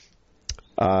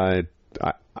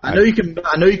 I know you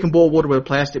can boil water with a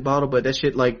plastic bottle, but that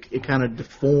shit it kind of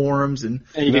deforms and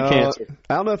you get cancer.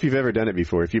 I don't know if you've ever done it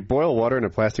before. If you boil water in a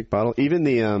plastic bottle, even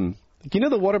the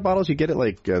the water bottles you get at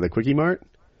the Quickie Mart?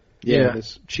 Yeah,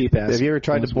 it's cheap ass. Have you ever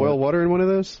tried to boil water in one of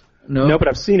those? No, but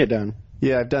I've seen it done.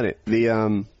 Yeah, I've done it.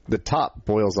 The top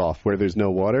boils off where there's no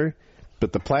water,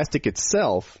 but the plastic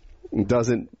itself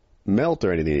doesn't melt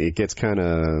or anything. It gets kind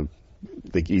of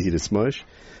easy to smush.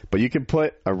 But you can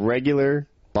put a regular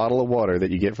bottle of water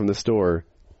that you get from the store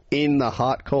in the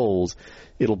hot coals.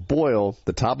 It'll boil.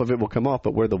 The top of it will come off,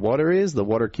 but where the water is, the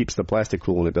water keeps the plastic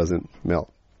cool and it doesn't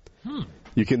melt.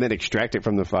 You can then extract it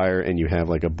from the fire and you have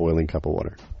a boiling cup of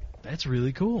water. That's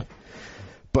really cool.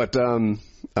 But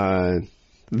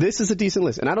this is a decent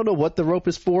list. And I don't know what the rope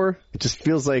is for. It just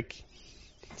feels like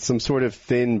some sort of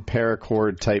thin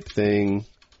paracord type thing.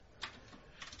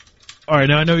 All right,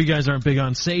 now I know you guys aren't big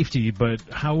on safety, but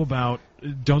how about,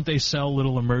 don't they sell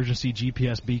little emergency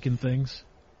GPS beacon things?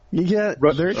 Yeah,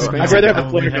 they're expensive. I'd rather have a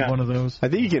flare gun. One of those. I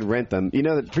think you can rent them.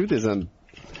 The truth is,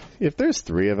 if there's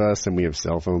three of us and we have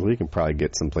cell phones, we can probably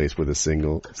get someplace with a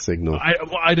signal.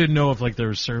 I didn't know if there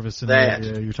was service in the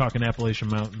area. You're talking Appalachian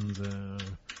Mountains.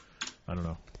 I don't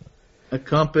know. A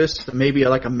compass, maybe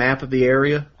a map of the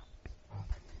area.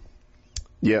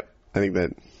 Yep, I think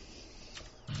that.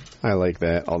 I like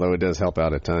that, although it does help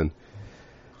out a ton.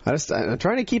 I'm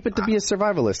trying to keep it to be a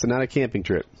survivalist and not a camping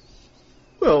trip.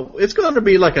 Well, it's going to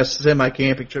be like a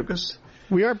semi-camping trip because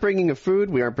we aren't bringing a food,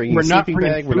 we aren't bringing a sleeping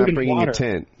bag, we're not bringing a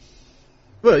tent.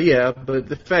 Well, yeah, but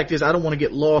the fact is, I don't want to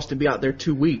get lost and be out there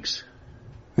 2 weeks.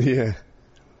 Yeah,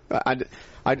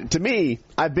 to me,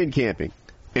 I've been camping,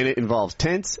 and it involves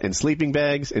tents and sleeping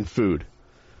bags and food.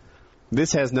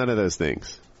 This has none of those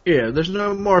things. Yeah, there's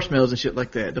no marshmallows and shit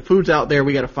like that. The food's out there,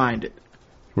 we got to find it.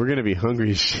 We're going to be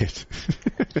hungry as shit.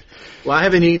 Well, I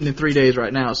haven't eaten in 3 days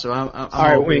right now, so I'm all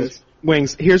right,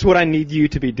 Wings, here's what I need you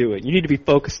to be doing. You need to be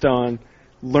focused on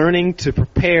learning to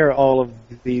prepare all of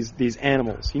these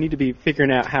animals. You need to be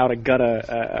figuring out how to gut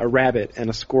a rabbit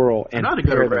and a squirrel. And how to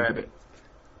gut a rabbit.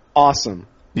 Awesome.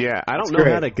 Yeah, I don't know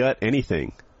how to gut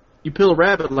anything. You peel a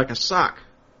rabbit like a sock.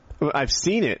 Well, I've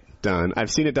seen it done.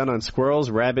 I've seen it done on squirrels,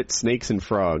 rabbits, snakes, and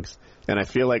frogs. And I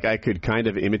feel like I could kind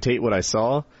of imitate what I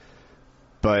saw,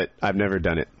 but I've never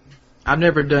done it. I've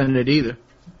never done it either.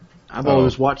 I've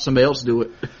always watched somebody else do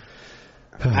it.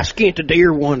 I skinned a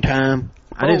deer one time.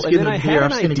 I didn't skin a deer. I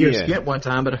skinned a deer skint one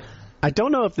time, but I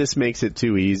don't know if this makes it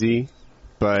too easy,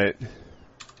 but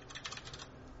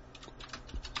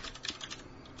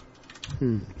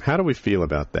how do we feel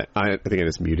about that? I think I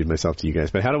just muted myself to you guys,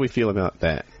 but how do we feel about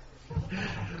that?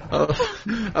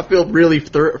 I feel really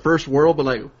first world,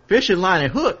 but fishing line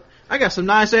and hook. I got some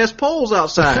nice ass poles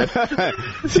outside.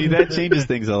 See, that changes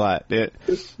things a lot.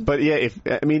 But yeah,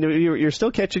 you're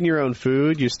still catching your own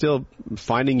food. You're still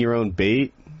finding your own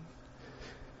bait.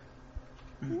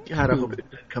 God, I hope it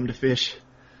doesn't come to fish.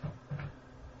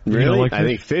 Really? I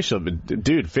think fish are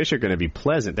going to be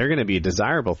pleasant. They're going to be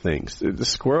desirable things. The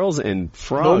squirrels and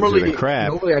frogs and the crab.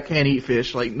 Normally I can't eat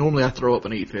fish. Normally I throw up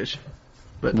and eat fish.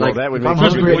 But that would make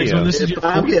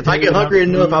if I get hungry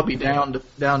enough, I'll be down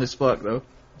as fuck though.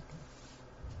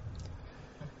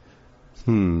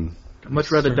 I'd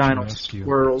much rather dine on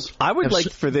squirrels. I would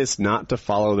like for this not to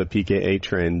follow the PKA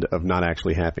trend of not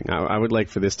actually happening. I would like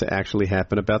for this to actually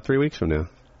happen about 3 weeks from now.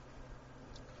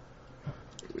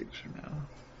 3 weeks from now.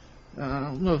 I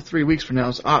don't know if 3 weeks from now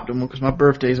is optimal because my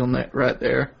birthday's on that right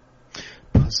there.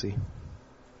 Pussy.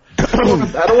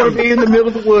 don't want to be in the middle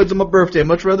of the woods on my birthday. I'd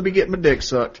much rather be getting my dick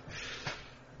sucked.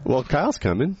 Well, Kyle's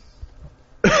coming.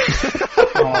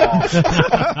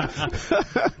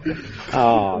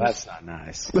 Oh, that's not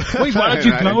nice. Wait, why don't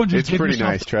you go and just It's pretty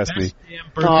nice, trust me.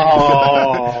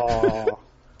 Oh.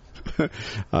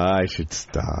 I should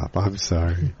stop. I'm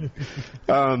sorry.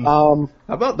 How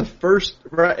about the first,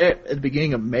 right at the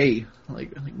beginning of May,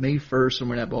 like May 1st,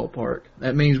 somewhere in that ballpark?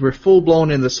 That means we're full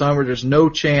blown in the summer. There's no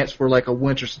chance for like a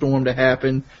winter storm to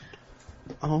happen.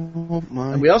 Oh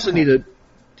my! And we also need to,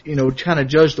 kind of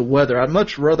judge the weather. I'd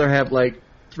much rather have like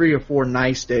 3 or 4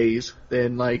 nice days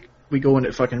than like we go and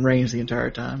it fucking rains the entire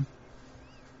time.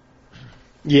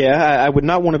 Yeah, I would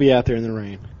not want to be out there in the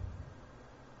rain.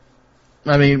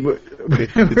 I mean, we're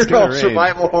all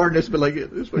survival hardness, but like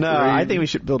it's no, I think we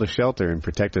should build a shelter and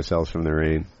protect ourselves from the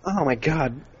rain. Oh my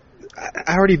God!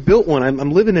 I already built one.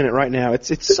 I'm living in it right now.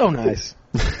 It's so nice.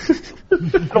 I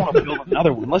don't want to build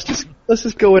another one. Let's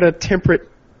just go at a temperate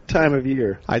time of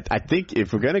year. I think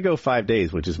if we're gonna go 5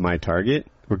 days, which is my target,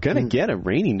 we're gonna get a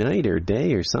rainy night or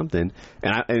day or something.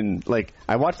 And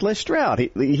I watched Les Stroud.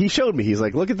 He showed me. He's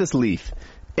like, look at this leaf.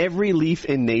 Every leaf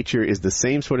in nature is the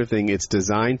same sort of thing. It's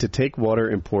designed to take water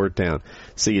and pour it down.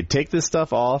 So you take this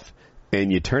stuff off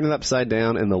and you turn it upside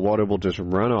down, and the water will just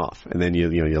run off. And then you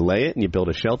lay it and you build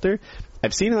a shelter.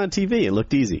 I've seen it on TV. It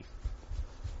looked easy.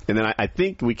 And then I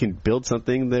think we can build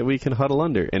something that we can huddle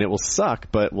under, and it will suck,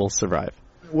 but we'll survive.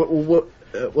 Well,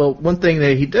 one thing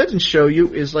that he doesn't show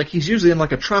you is like he's usually in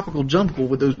like a tropical jungle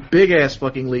with those big ass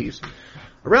fucking leaves.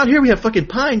 Around here we have fucking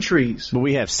pine trees. But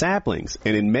we have saplings,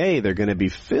 and in May they're going to be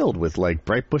filled with like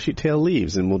bright bushy tail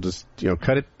leaves, and we'll just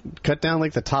cut down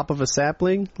like the top of a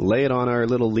sapling, lay it on our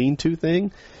little lean-to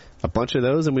thing, a bunch of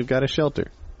those, and we've got a shelter.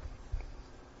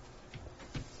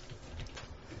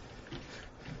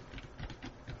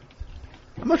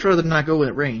 I'd much rather not go when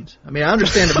it rains. I mean, I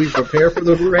understand that we prepare for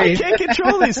the rain. I can't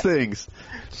control these things.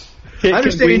 I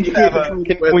understand.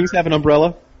 Can Wings have an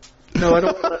umbrella? No, I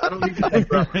don't need an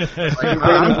umbrella.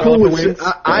 I'm cool with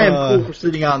I am cool for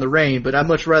sitting out in the rain, but I'd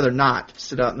much rather not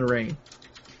sit out in the rain.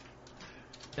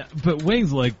 But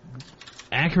Wings, like,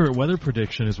 accurate weather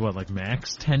prediction is what, like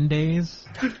max 10 days?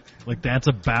 Like, that's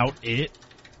about it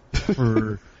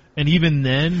for, and even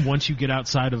then, once you get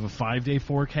outside of a 5-day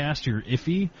forecast, you're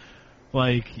iffy.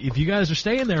 Like, if you guys are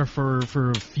staying there for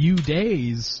a few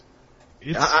days,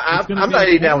 I'm not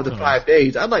even down with the 5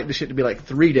 days. I'd like the shit to be like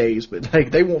 3 days, but like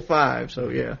they want 5, so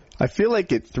yeah. I feel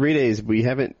like at 3 days we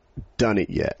haven't done it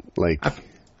yet. Like,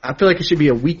 I feel like it should be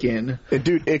a weekend.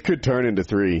 Dude, it could turn into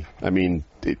 3. I mean,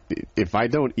 if I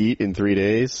don't eat in 3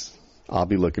 days, I'll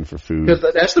be looking for food.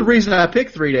 Because that's the reason I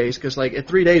picked 3 days. Because like at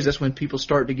 3 days, that's when people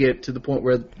start to get to the point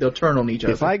where they'll turn on each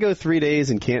other. If I go 3 days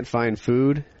and can't find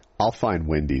food, I'll find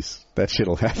Wendy's. That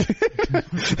shit'll happen.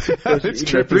 This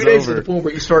trip 3 is days over. to the point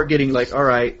where you start getting like, all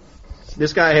right,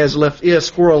 this guy has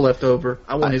squirrel left over.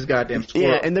 I want his goddamn squirrel.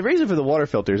 Yeah, and the reason for the water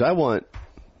filters, we're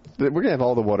gonna have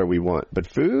all the water we want, but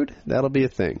food, that'll be a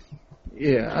thing.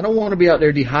 Yeah, I don't want to be out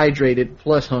there dehydrated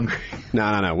plus hungry.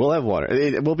 No. We'll have water.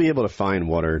 We'll be able to find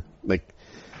water. Like,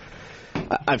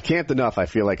 I've camped enough. I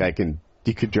feel like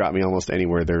you could drop me almost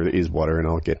anywhere there is water, and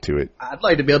I'll get to it. I'd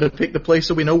like to be able to pick the place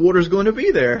so we know water's going to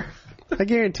be there. I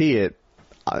guarantee it.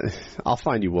 I'll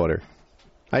find you water.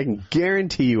 I can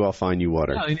guarantee you I'll find you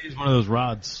water. Yeah, he needs one of those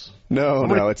rods. No,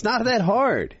 it's not that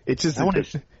hard. It's just, you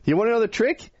want to know the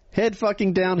trick? Head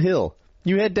fucking downhill.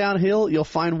 You head downhill, you'll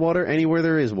find water anywhere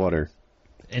there is water.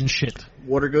 And shit.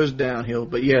 Water goes downhill,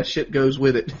 but yeah, shit goes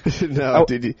with it. No,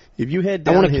 dude, if you head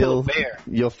downhill,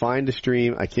 you'll find a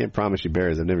stream. I can't promise you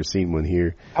bears. I've never seen one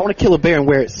here. I want to kill a bear and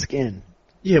wear its skin.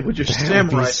 Yeah, with your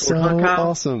samurai sword. So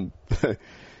awesome.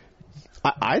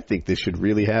 I think this should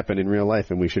really happen in real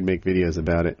life, and we should make videos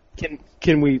about it.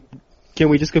 Can we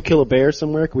just go kill a bear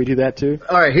somewhere? Can we do that too?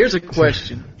 All right, here's a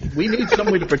question. We need some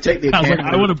way to protect the camera.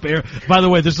 I want a bear. By the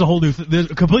way, this is a whole new this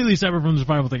completely separate from the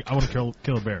survival thing. I want to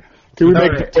kill a bear. Can we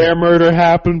make the bear murder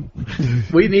happen?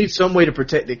 We need some way to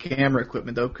protect the camera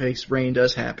equipment, though, in case rain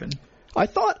does happen. I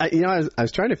thought, I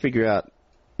was trying to figure out,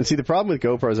 and see, the problem with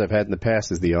GoPros I've had in the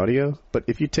past is the audio, but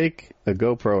if you take a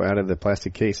GoPro out of the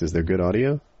plastic case, is there good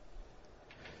audio?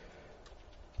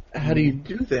 How do you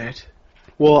do that?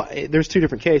 Well, there's 2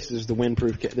 different cases. The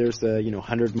windproof, there's the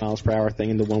 100 miles per hour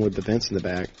thing, and the one with the vents in the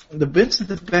back. The vents in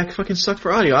the back fucking suck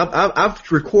for audio.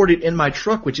 I've recorded in my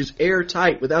truck, which is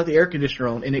airtight without the air conditioner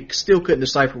on, and it still couldn't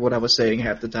decipher what I was saying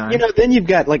half the time. Then you've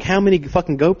got like how many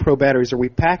fucking GoPro batteries are we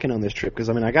packing on this trip? Because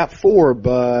I got 4,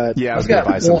 but yeah, I was gonna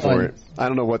buy some for it. I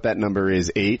don't know what that number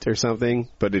is, 8 or something,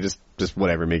 but it just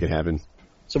whatever, make it happen.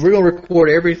 So we're gonna record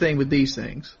everything with these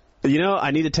things. I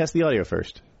need to test the audio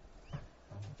first.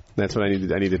 That's what I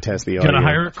need. I need to test the audio. Gotta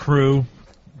hire a crew,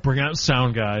 bring out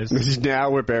sound guys.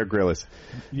 Now we're Bear Grylls.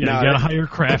 Yeah, you gotta hire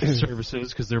craft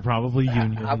services because they're probably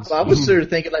unions. I was sort of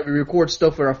thinking like we record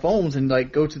stuff with our phones and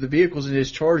like go to the vehicles and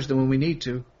just charge them when we need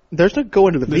to. There's no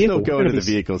going to the vehicle. There's no going to the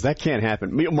vehicles. That can't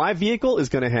happen. My vehicle is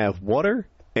going to have water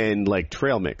and like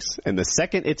trail mix, and the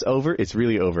second it's over, it's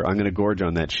really over. I'm going to gorge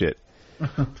on that shit.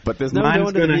 But there's no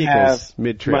going to the vehicles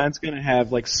mid-trip. Mine's going to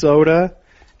have like soda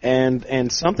and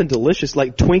something delicious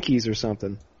like Twinkies or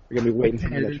something. You're going to be waiting for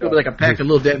me. There's going to be like a pack of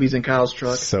Little Debbie's in Kyle's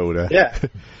truck. Soda. Yeah.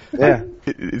 Yeah.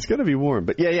 It's going to be warm.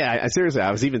 But yeah, I seriously,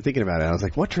 I was even thinking about it. I was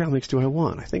like, what trail mix do I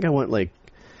want? I think I want like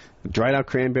dried out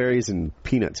cranberries and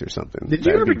peanuts or something. Did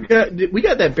you ever we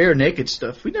got that Bare Naked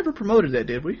stuff. We never promoted that,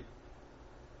 did we?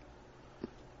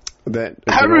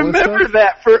 I remember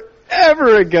that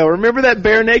forever ago. Remember that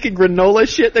Bare Naked granola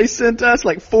shit they sent us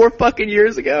like 4 fucking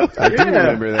years ago? I do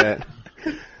remember that.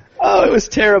 Oh, it was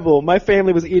terrible. My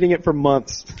family was eating it for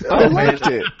months. I liked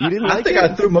it. You didn't like it? I think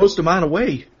I threw most of mine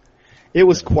away. It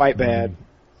was quite bad.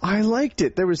 I liked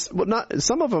it. There was not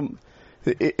some of them.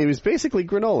 It was basically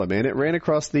granola, man. It ran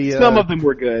across the. Some of them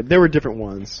were good. There were different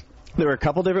ones. There were a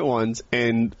couple different ones,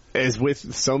 and as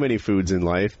with so many foods in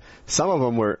life, some of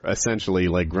them were essentially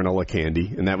like granola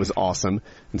candy, and that was awesome.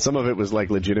 And some of it was like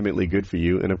legitimately good for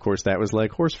you, and of course that was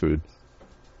like horse food.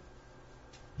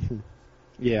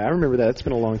 Yeah, I remember that. It's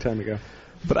been a long time ago.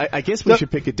 But I guess we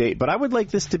should pick a date. But I would like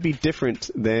this to be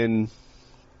different than,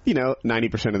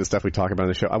 90% of the stuff we talk about on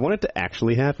the show. I want it to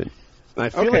actually happen. I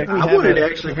feel like I want it to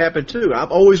actually happen too.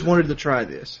 I've always wanted to try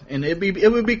this, and it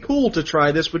would be cool to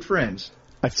try this with friends.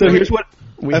 So here's what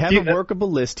we have: a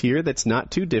workable list here that's not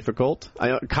too difficult.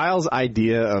 Kyle's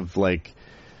idea of like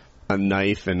a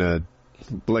knife and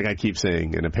like I keep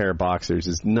saying, and a pair of boxers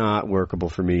is not workable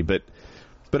for me. But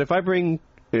if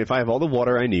I have all the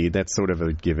water I need, that's sort of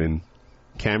a given.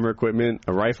 Camera equipment,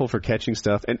 a rifle for catching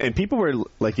stuff, and people were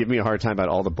like giving me a hard time about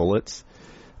all the bullets.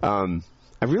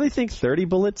 I really think 30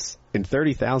 bullets and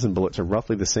 30,000 bullets are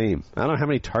roughly the same. I don't know how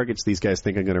many targets these guys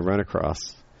think I'm going to run across.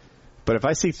 But if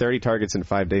I see 30 targets in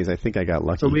 5 days, I think I got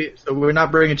lucky. So we're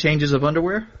not bringing changes of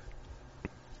underwear?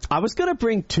 I was going to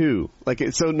bring 2.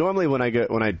 So normally when I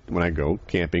go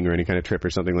camping or any kind of trip or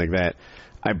something like that,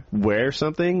 I wear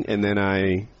something and then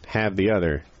I have the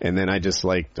other, and then I just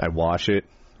I wash it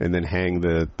and then hang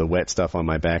the wet stuff on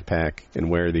my backpack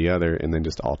and wear the other and then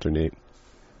just alternate.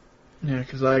 Yeah,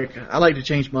 because I like to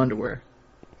change my underwear.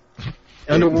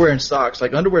 Underwear and socks.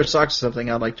 Like underwear and socks is something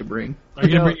I like to bring. Are you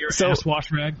going to bring your ass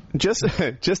wash rag?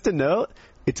 Just to note,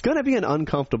 it's going to be an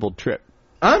uncomfortable trip.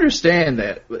 I understand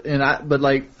that, but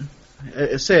like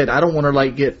I said, I don't want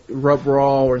to get rub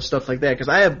raw or stuff like that because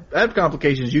I have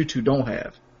complications you two don't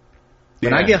have.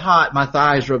 When I get hot, my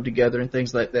thighs rub together and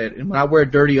things like that. And when I wear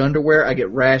dirty underwear, I get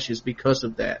rashes because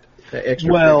of that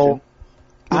extra friction.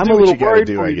 I'm a little worried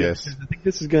for you, I guess. I think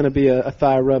this is going to be a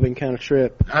thigh rubbing kind of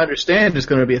trip. I understand it's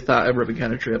going to be a thigh rubbing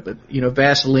kind of trip, but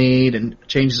Vaseline and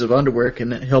changes of underwear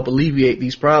can help alleviate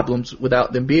these problems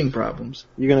without them being problems.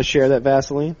 You going to share that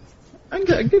Vaseline? I can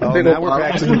get a big old bottle.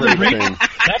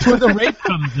 That's where the rape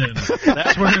comes in.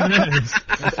 That's where it is.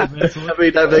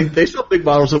 I mean, they sell big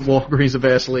bottles of Walgreens of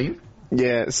Vaseline.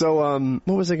 Yeah. So,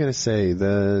 what was I going to say?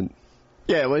 Do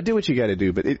what you got to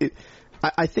do, but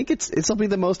I think it'll be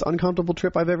the most uncomfortable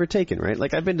trip I've ever taken, right?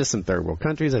 Like, I've been to some third world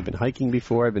countries, I've been hiking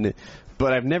before,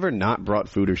 but I've never not brought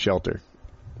food or shelter.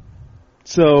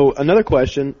 So, another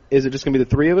question, is it just going to be the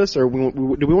 3 of us, or do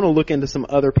we want to look into some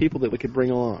other people that we could bring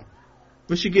along?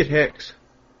 We should get Hex.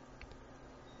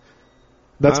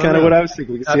 That's kind of what I was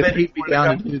thinking. I bet he'd be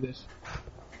down to do this.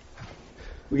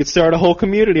 We could start a whole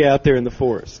community out there in the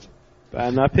forest. But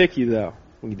I'm not picky, though.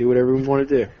 We can do whatever we want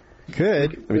to do.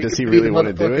 Could. I mean, does he really want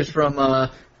to do it? From,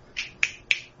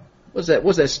 what's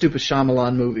that stupid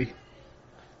Shyamalan movie?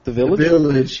 The Village? The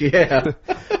Village, yeah.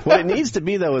 What it needs to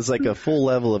be, though, is like a full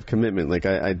level of commitment. Like,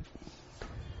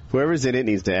 whoever's in it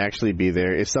needs to actually be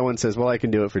there. If someone says, well, I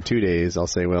can do it for 2 days, I'll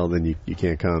say, well, then you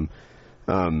can't come.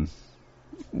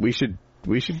 We should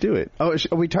do it. Oh,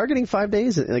 are we targeting 5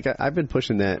 days? Like, I've been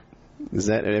pushing that. Is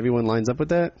that, everyone lines up with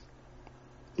that?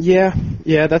 Yeah,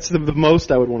 that's the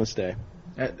most I would want to stay.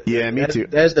 Me too.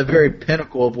 That's the very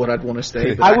pinnacle of what I'd want to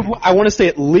stay. I want to stay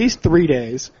at least 3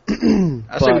 days.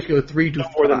 I say we go 3 to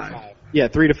 5. Yeah,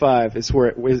 3 to 5 is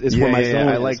where where my zone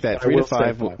is. I like that. 3 to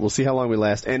 5. We'll see how long we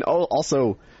last. And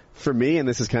also, for me, and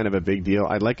this is kind of a big deal,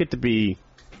 I'd like it to be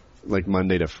like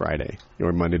Monday to Friday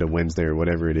or Monday to Wednesday or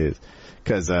whatever it is,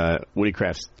 because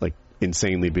Woodycraft's like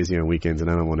insanely busy on weekends, and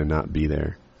I don't want to not be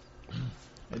there.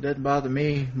 It doesn't bother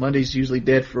me. Monday's usually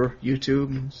dead for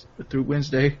YouTube through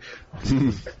Wednesday.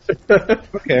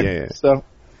 Okay. Yeah. So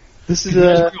This is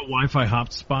a Wi-Fi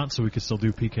hotspot so we could still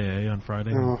do PKA on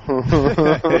Friday.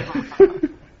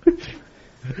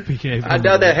 PKA. I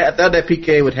doubt that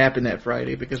PKA would happen that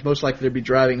Friday because most likely they'd be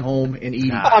driving home and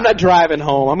eating. I'm not driving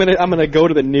home. I'm gonna go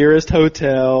to the nearest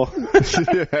hotel.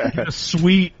 Get a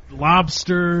sweet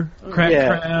lobster,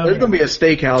 crab. There's gonna be a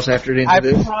steakhouse after the end of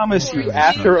this. I promise you,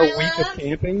 after a week of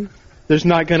camping, there's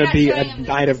not gonna be a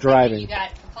night of driving. You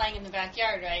got playing in the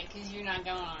backyard, right? Because you're not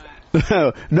going on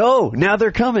that. No, now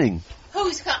they're coming.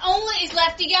 Who's only is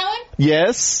Lefty going?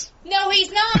 Yes. No,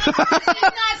 he's not. He's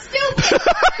not stupid.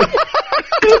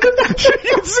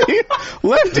 You see,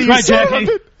 Lefty, right, Jackie.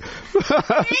 See?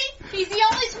 He's the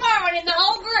only smart one in the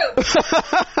whole group.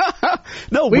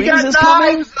 No, Wings is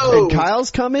coming, and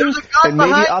Kyle's coming, and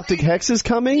maybe Optic Hex is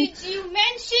coming. Did you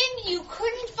mention you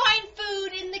couldn't find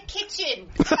food in the kitchen?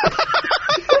 I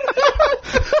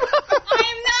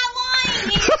am not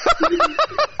lying.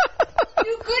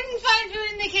 You couldn't find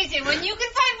food in the kitchen. When you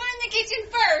can find food in the kitchen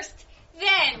first,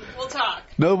 then we'll talk.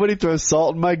 Nobody throws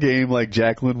salt in my game like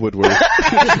Jacqueline Woodward.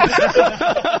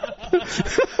 I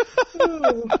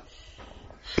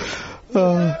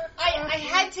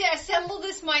had to assemble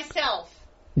this myself.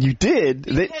 You did?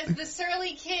 Because the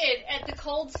surly kid at the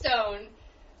Cold Stone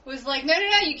was like, no,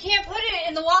 you can't put it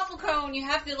in the waffle cone. You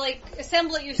have to,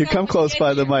 assemble it yourself. You come close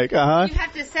by the mic, You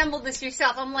have to assemble this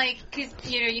yourself. I'm like, because,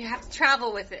 you have to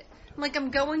travel with it. I'm like, I'm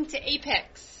going to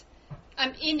Apex.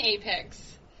 I'm in Apex.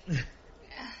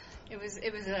 It was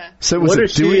a... So was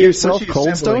it do-it-yourself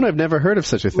Cold Stone? I've never heard of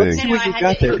such a thing. Let's see what you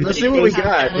got there. Let's see what we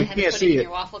got. We can't see it.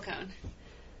 Your waffle cone.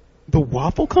 The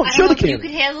waffle cone? Show the camera. You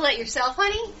could handle it yourself,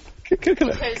 honey? Come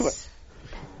on.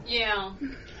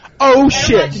 Oh,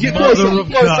 shit. Get close up.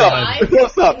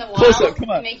 Close up. Come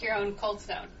on. Make your own Cold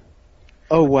Stone.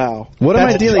 Oh, wow. What am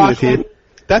I dealing with here?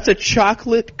 That's a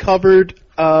chocolate-covered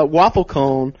waffle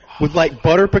cone with,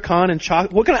 butter, pecan, and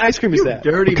chocolate. What kind of ice cream is that?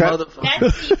 Dirty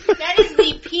motherfucker. That is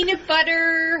the peanut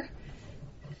butter,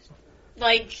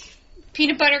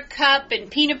 peanut butter cup,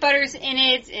 and peanut butter's in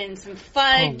it, and some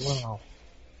fudge. Oh, wow.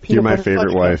 You're my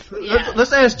favorite wife. Yeah.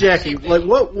 Let's ask Jackie.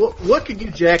 What could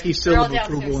give Jackie seal of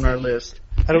approval on our list?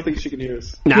 I don't think she can hear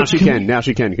us. Now she can.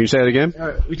 Can you say that again? All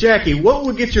right. Jackie, what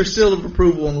would get your seal of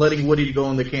approval on letting Woody go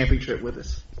on the camping trip with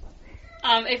us?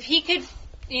 If he could,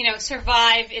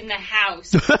 survive in the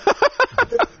house.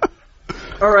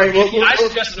 All right. Well, I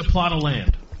suggested a plot of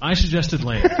land. I suggested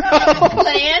land.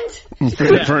 Land?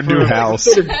 For a new house.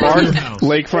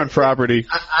 Lakefront property.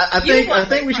 I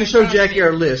think we should show Jackie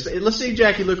our list. Let's see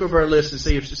Jackie look over our list and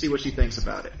see what she thinks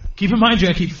about it. Keep in mind,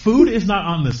 Jackie, food is not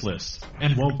on this list.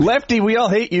 And won't be. Lefty, we all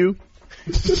hate you.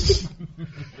 See,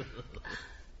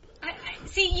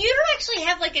 you don't actually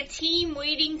have a team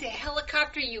waiting to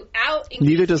helicopter you out.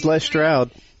 Neither does Les Stroud.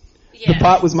 Yeah. The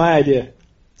pot was my idea.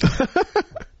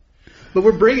 But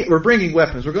we're bringing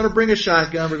weapons. We're going to bring a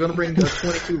shotgun. We're going to bring a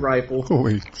 .22 rifle. Oh,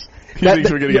 wait. You think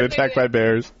we're going to get attacked by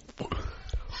bears?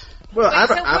 Well, what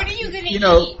are you going to eat?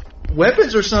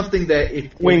 Weapons are something that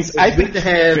if I think to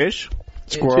have fish,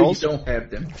 squirrels, you don't have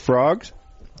them. Frogs,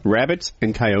 rabbits,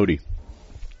 and coyote.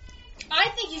 I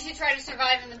think you should try to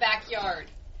survive in the backyard.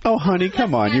 Oh, honey,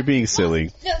 come on. You're being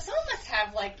silly. No, someone must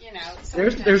have,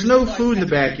 There's no food in the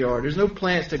backyard. There's no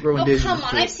plants that grow indigenous. Oh, come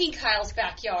on. I've seen Kyle's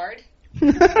backyard. We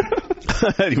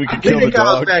could kill the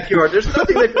dog. Backyard. There's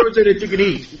nothing that grows there that you can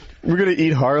eat. We're going to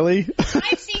eat Harley.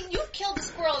 I've seen you've killed a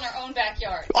squirrel in our own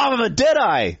backyard. Oh, I'm a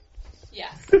Deadeye.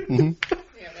 Yes. Mm-hmm. We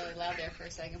got really loud there for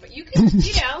a second, but you can,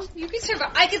 you can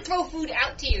survive. I could throw food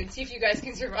out to you and see if you guys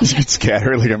can survive. You could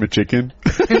scatter it like I'm a chicken.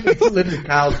 Live in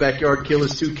Kyle's backyard, kill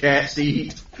his 2 cats to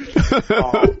eat.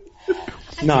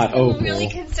 I'm really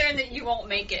concerned that you won't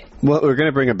make it. Well, we're going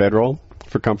to bring a bedroll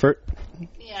for comfort.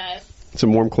 Yes.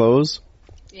 Some warm clothes.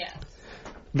 Yes.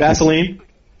 Vaseline.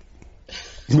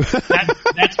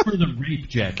 That's for the rape,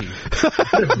 Jackie.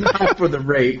 Not for the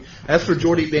rape. That's for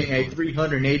Jordy being a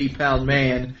 380-pound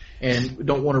man and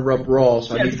don't want to rub raw,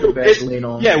 so I need to put Vaseline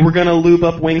on. Yeah, we're going to lube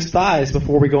up Wing's thighs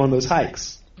before we go on those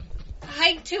hikes.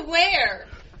 Hike to where?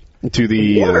 To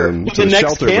the next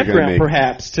shelter campground,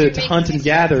 perhaps, to hunt and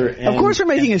gather. Of course we're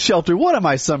making a shelter. What am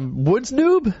I, some woods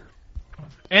noob?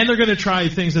 And they're going to try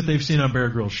things that they've seen on Bear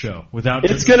Grylls' show.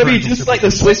 It's going to be just like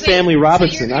the Swiss Family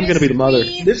Robinson. I'm going to be the mother.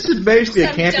 This is basically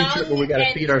a camping trip where we got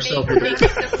to feed ourselves. Make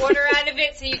the water out of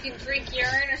it so you can drink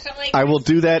urine or something like that. I will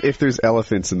do that if there's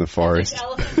elephants in the forest.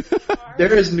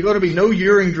 There is going to be no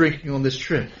urine drinking on this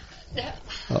trip.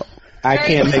 Oh, I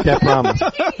can't make that promise.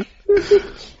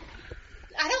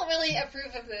 I don't really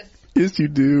approve of this. Yes, you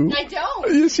do. I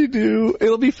don't. Yes, you do.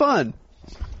 It'll be fun.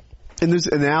 And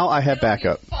now I have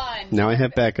backup. Fun. Now I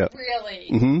have backup. Really?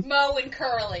 Mm-hmm. Mo and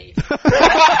Curly.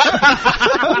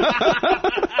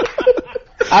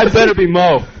 I better be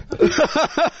Mo. I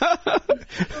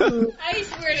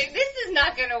swear to this is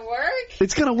not going to work.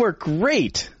 It's going to work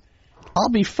great. I'll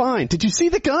be fine. Did you see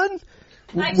the gun?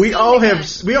 We all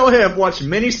have watched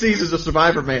many seasons of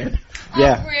Survivor Man.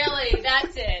 Yeah. Oh, really?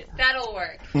 That's it. That'll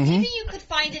work. Mm-hmm. Maybe you could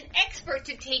find an expert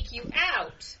to take you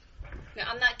out. No,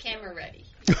 I'm not camera ready.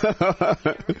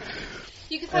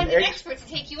 You could find an expert to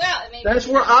take you out. And maybe That's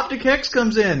where Optic X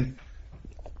comes in.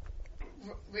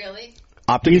 Really?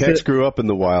 Optic X grew up in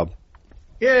the wild.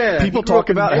 Yeah. People talk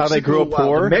about how they grew up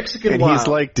poor, Mexican and wild. he's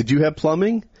like, "Did you have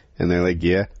plumbing?" And they're like,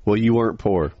 "Yeah." Well, you weren't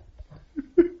poor.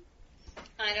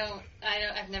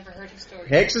 I've never heard his story.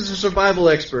 Hex is a survival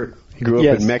expert. He grew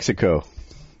up in Mexico,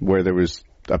 where there was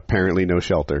apparently no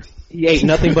shelter. He ate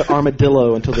nothing but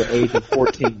armadillo until the age of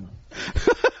 14.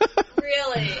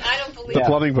 Really? I don't believe The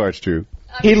plumbing part's true.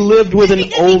 He lived with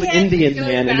an old Indian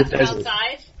man in the desert.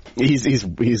 Outside?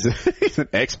 He's an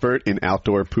expert in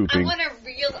outdoor I pooping. want a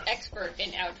real expert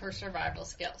in outdoor survival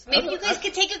skills. Maybe you guys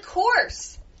could take a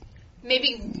course.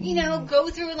 Maybe, go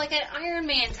through like an Iron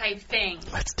Man type thing.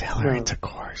 Let's tell her it's a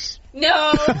course.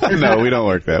 No. No, we don't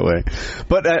work that way.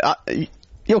 But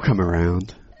you'll come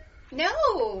around.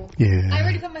 No. Yeah. I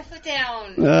already put my foot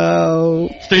down. No.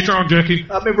 Yeah. Stay strong, Jackie.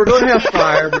 I mean, we're going to have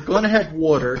fire. We're going to have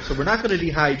water. So we're not going to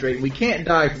dehydrate. We can't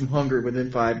die from hunger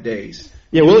within 5 days.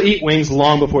 Yeah, we'll eat wings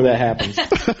long before that happens.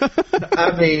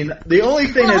 I mean, the only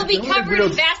thing Well, he'll be covered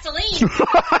in Vaseline.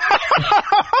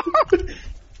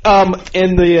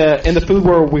 In the food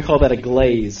world, we call that a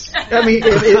glaze. I mean,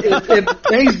 if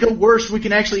things go worse, we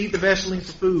can actually eat the Vaseline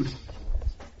for food.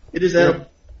 It is edible.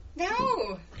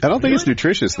 No. I don't think it's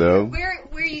nutritious, though. Where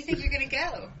do you think you're going to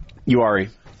go? Uari.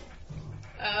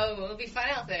 Oh, it'll be fun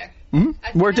out there.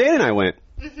 Mm-hmm. Where Dan and I went.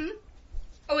 Mm-hmm.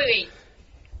 Oh, wait.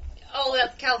 Oh,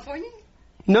 that's California?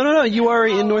 No,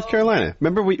 Uari in North Carolina.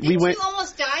 Remember we Didn't went... you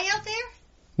almost die out there?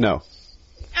 No.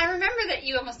 I remember that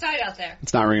you almost died out there.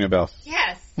 It's not ringing a bell.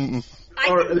 Yes. Mm-mm.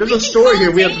 There's a story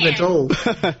here we haven't been told.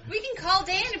 We can call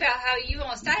Dan about how you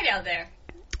almost died out there.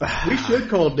 We should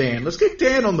call Dan. Let's get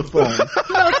Dan on the phone.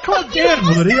 Let's call Dan,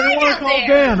 Woody. I want to call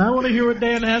Dan. I want to hear what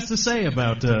Dan has to say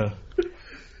about You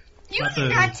about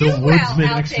got the too well woodsman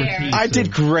out expertise. there. I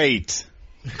did great.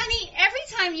 Honey, every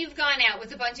time you've gone out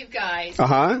with a bunch of guys,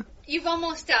 Uh-huh. you've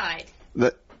almost died.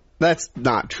 That's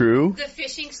not true. The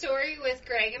fishing story with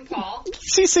Greg and Paul.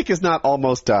 Seasick has not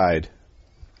almost died.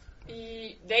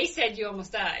 They said you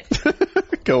almost died.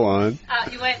 Go on.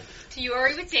 You went to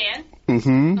Uari with Dan.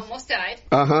 Mm-hmm. Almost died.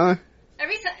 Uh-huh.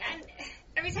 Every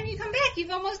time you come back,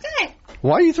 you've almost died.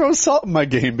 Why are you throwing salt in my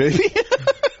game, baby?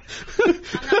 I'm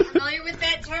not familiar with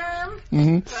that term,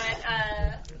 but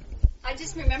I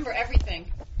just remember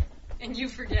everything, and you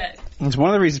forget. It's one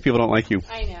of the reasons people don't like you.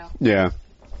 I know. Yeah.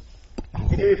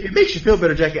 If it makes you feel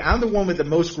better, Jackie, I'm the one with the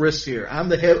most risks here. I'm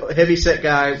the heavy-set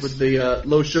guy with the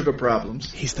low sugar problems.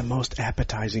 He's the most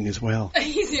appetizing as well.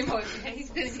 He's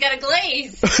got a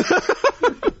glaze.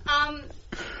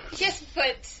 Yes,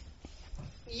 but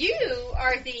you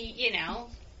are the,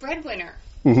 breadwinner.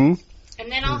 Mm-hmm.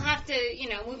 And then I'll have to,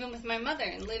 move in with my mother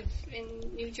and live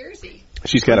in New Jersey.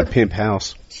 She's got a pimp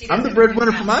house. I'm the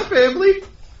breadwinner for my family.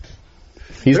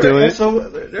 He's doing it. So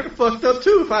they're fucked up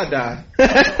too if I die.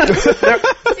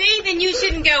 See, then you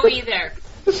shouldn't go either.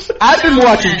 I've been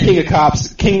watching King of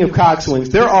Cockswings.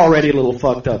 They're already a little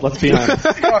fucked up. Let's be honest.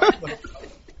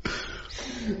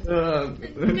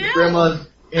 Grandma's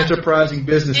enterprising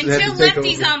business. Until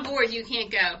Lefty's on board, you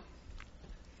can't go.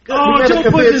 Oh,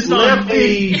 don't put this on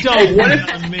me. Don't put it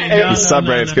on me. The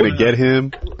subreddit's going to get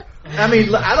him. I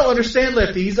mean, I don't understand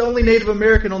Lefty. He's the only Native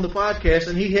American on the podcast,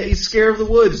 and he's scared of the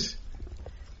woods.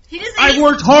 I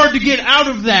worked hard to get out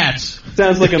of that.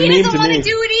 Sounds like a meme to me. He doesn't want to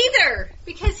do it either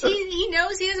because he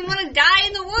knows he doesn't want to die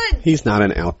in the woods. He's not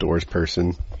an outdoors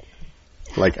person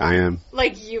like I am.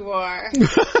 Like you are.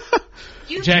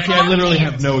 Jackie, I literally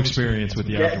have no experience with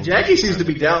the outdoors. Jackie seems to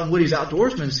be doubting Woody's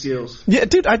outdoorsman skills. Yeah,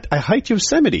 dude, I hiked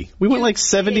Yosemite. We went like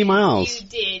 70 miles. You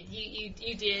did.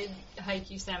 You did hike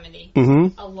Yosemite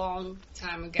a long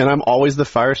time ago. And I'm always the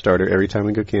fire starter every time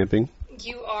we go camping.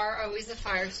 You are always the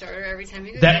fire starter every time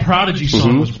you go That camping. Prodigy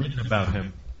song was written about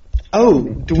him. Oh,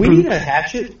 do we need a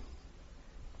hatchet?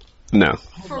 No.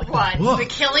 For what? Look. The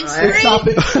killing spree?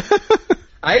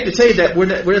 I hate to tell you that where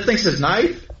the thing says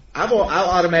knife, I'll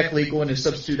automatically go in and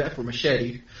substitute that for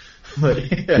machete.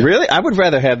 But, yeah. Really? I would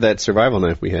rather have that survival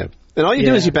knife we have. And all you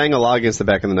do is you bang a log against the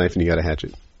back of the knife and you got a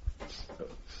hatchet.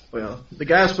 Well, the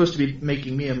guy's supposed to be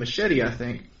making me a machete, I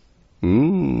think.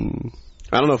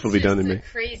 I don't know if it'll be done in me. It's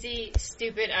a crazy,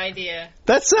 stupid idea.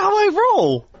 That's how I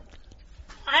roll.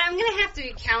 I'm going to have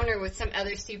to counter with some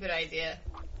other stupid idea.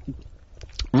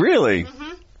 Really?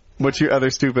 What's your other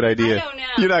stupid idea? I don't know.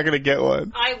 You're not going to get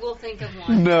one. I will think of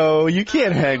one. No, you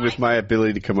can't hang with my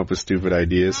ability to come up with stupid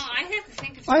ideas. No, I have to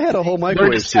think of I had a whole something.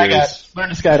 microwave series. Learn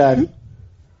to skydive.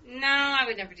 No, I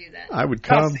would never do that. I would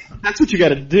come. That's what you got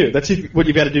to do. That's what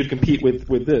you got to do to compete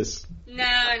with this. No,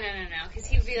 because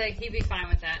he'd be fine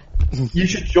with that. You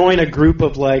should join a group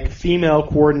of like female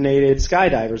coordinated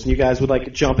skydivers, and you guys would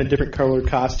like jump in different colored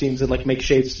costumes and like make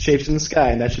shapes in the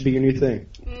sky, and that should be your new thing.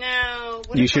 No.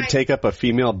 You should take up a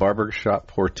female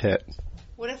barbershop quartet.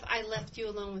 What if I left you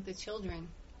alone with the children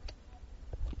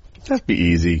That'd be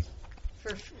easy.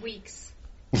 for weeks?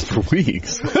 For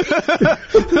weeks.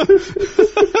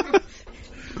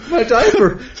 My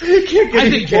diaper. I can't get I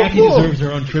think Jackie deserves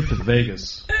her own trip to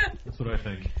Vegas. That's what I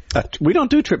think. We don't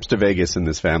do trips to Vegas in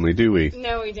this family, do we?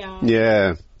 No, we don't.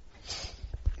 Yeah.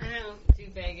 I don't do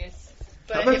Vegas.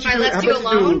 How But about if you I do- left how you about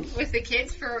you alone do- with the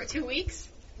kids for 2 weeks,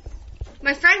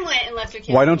 my friend went and left her kids.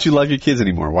 Why don't you love your kids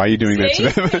anymore? Why are you doing that See?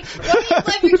 to them?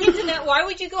 Why do you love your kids in that? Why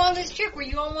would you go on this trip where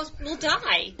you almost will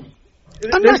die?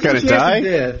 I'm not gonna die.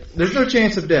 There's no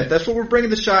chance of death. That's what we're bringing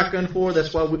the shotgun for.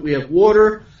 That's why we have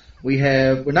water.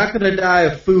 We're not going to die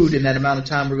of food in that amount of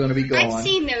time we're going to be gone. I've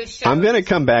seen those shows. I'm going to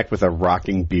come back with a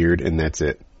rocking beard, and that's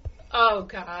it. Oh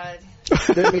God.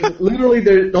 I mean, literally,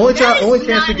 the only That is chance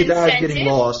not we could die is getting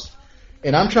incentive. lost.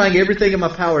 And I'm trying everything in my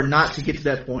power not to get to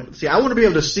that point. See, I want to be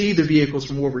able to see the vehicles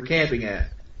from where we're camping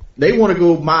at. They want to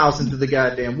go miles into the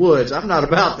goddamn woods. I'm not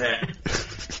about that.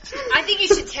 I think you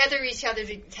should tether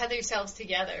yourselves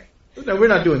together. No, we're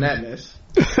not doing that mess.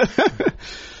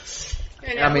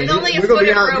 You know, I mean, with only a we're going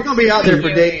foot of to rope be out there for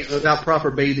between you. days without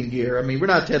proper bathing gear. I mean, we're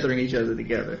not tethering each other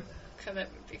together. Oh, that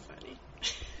would be funny.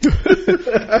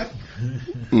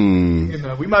 You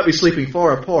know, we might be sleeping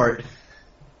far apart.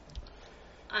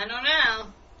 I don't know.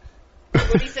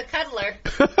 Woody's a cuddler.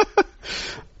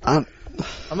 I'm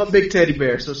a big teddy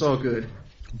bear, so it's all good.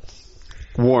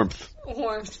 Warmth.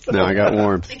 Warmth. No, I got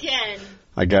warmth. Again,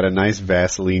 I got a nice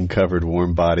Vaseline-covered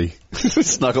warm body.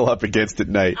 Snuggle up against at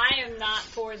night. I am not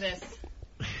for this.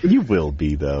 You will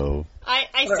be, though. I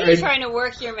see Alright. you trying to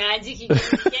work your magic. You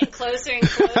keep getting closer and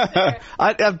closer.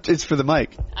 It's for the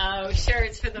mic. Oh, sure,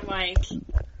 it's for the mic.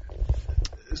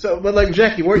 So, but like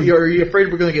Jackie, are you afraid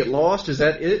we're going to get lost? Is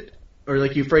that it? Or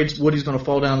like you afraid Woody's going to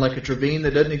fall down like a ravine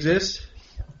that doesn't exist?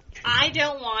 I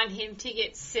don't want him to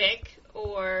get sick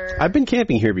or... I've been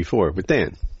camping here before with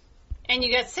Dan. And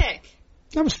you got sick.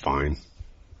 That was fine.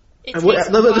 It And takes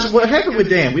a while what to happened with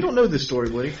recover. Dan? We don't know this story,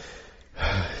 Woody.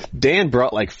 Dan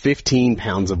brought like 15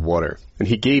 pounds of water, and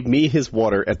he gave me his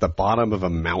water at the bottom of a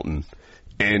mountain.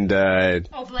 And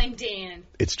Oh, blame Dan.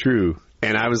 it's true.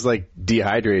 And I was like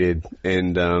dehydrated,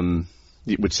 and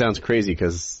which sounds crazy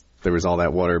because there was all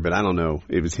that water, but I don't know.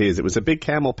 It was his. It was a big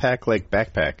camel pack like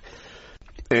backpack.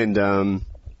 And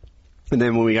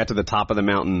then when we got to the top of the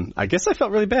mountain, I guess I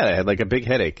felt really bad. I had like a big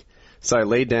headache. So I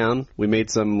laid down, we made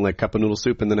some like cup of noodle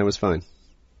soup, and then I was fine.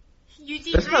 You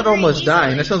dehydrate That's not almost easily.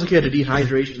 dying. That sounds like you had a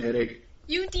dehydration headache.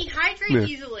 You dehydrate Yeah.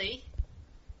 easily.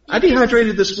 I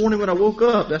dehydrated this morning when I woke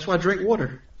up. That's why I drank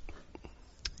water.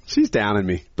 She's down on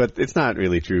me, but it's not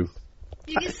really true.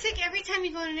 You get sick every time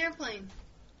you go on an airplane.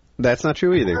 That's not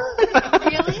true either.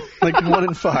 Really? Like 1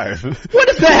 in 5. What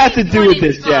does that have to do with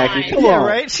this, Jackie? Come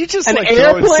on. She just An like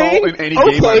throwing salt airplane? in any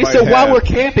game I Okay, might so while have. we're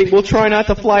camping, we'll try not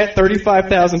to fly at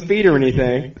 35,000 feet or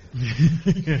anything.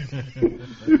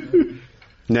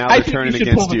 Now I they're think turning you should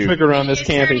against pull the you. trigger on this You're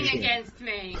camping turning trip. against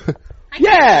me. I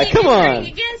Yeah, can't believe come you're on.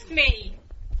 turning against me.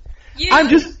 You. I'm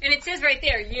just- And it says right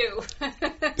there, you.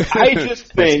 I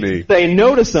just me. think saying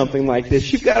no to something like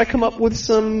this, you've got to come up with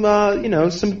some,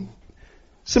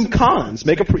 some cons.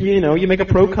 You make a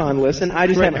pro-con list, and I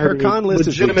just haven't Her heard con any list is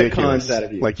legitimate ridiculous. cons out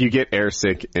of you. Like you get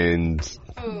airsick and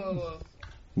Oh,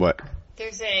 what?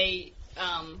 there's a,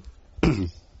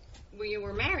 we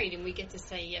were married and we get to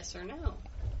say yes or no.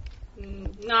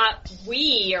 Not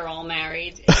we are all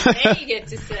married. They get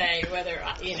to say whether,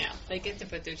 they get to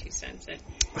put their 2 cents in.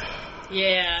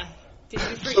 Yeah. Did you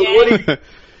forget? So Woody,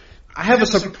 I have a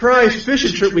surprise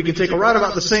fishing trip we can take right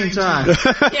about the same time.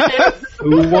 Yes.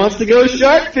 Who wants to go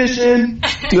shark fishing?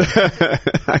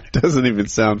 That doesn't even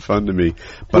sound fun to me.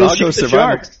 But We'll I'll go shoot the survival.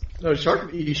 sharks. No, shark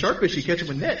fish, you catch them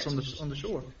with nets on the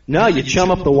shore. No, you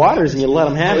chum up the waters and you let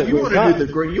them have it. You with want guns.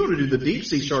 to do the deep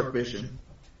sea shark fishing.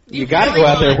 You gotta go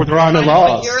out there where there are no want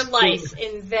laws. Your life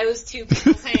in those 2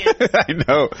 people's hands. I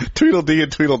know. Tweedledee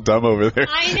and Tweedledum over there.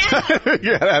 I know.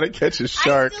 Figure out how to catch a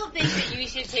shark. I still think that you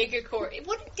should take a course.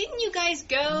 Didn't you guys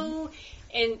go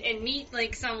and meet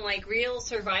like some like real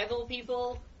survival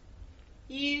people?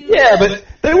 Yeah, but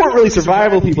they weren't really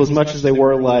survival people as much as they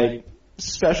were like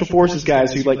special forces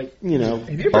guys who Have you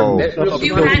ever Oh. met real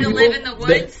You survival had to people live in the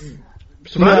woods.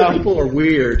 Survival people are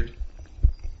weird.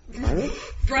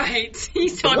 Right.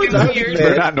 He's talking weird.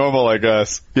 They're not normal like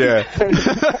us. Yeah.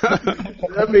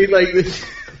 I mean, like,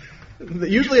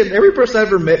 usually every person I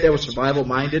ever met that was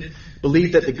survival-minded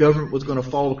believed that the government was going to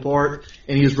fall apart,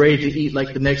 and he was ready to eat,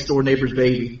 like, the next-door neighbor's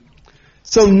baby.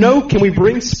 So, can we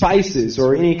bring spices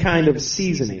or any kind of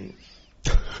seasoning?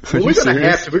 Well, we're going to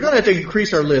have to. We're going to have to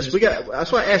increase our list.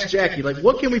 That's why I asked Jackie, like,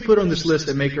 what can we put on this list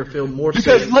that make her feel more safe?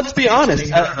 Because let's be honest,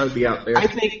 be out there. I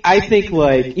think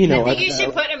like you know. I think you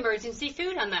should put emergency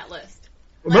food on that list.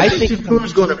 Emergency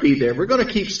food's going to be there. We're going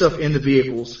to keep stuff in the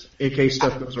vehicles in case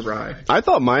stuff goes awry. I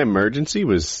thought my emergency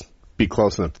was be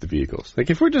close enough to the vehicles. Like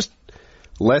if we're just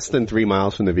less than 3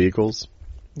 miles from the vehicles,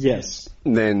 yes,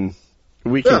 then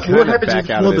we can kind of back out of this. What happens if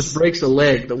one of us breaks a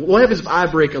leg? What happens if I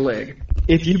break a leg?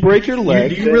 If you break your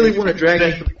leg, do you really want to drag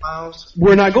me 3 miles?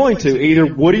 We're not going to.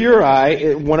 Either Woody or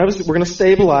I, one of us, we're going to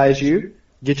stabilize you.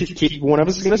 One of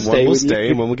us is going to stay. One will stay,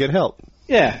 and one will get help.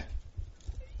 Yeah.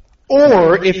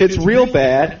 Or if it's real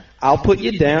bad, I'll put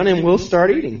you down and we'll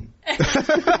start eating.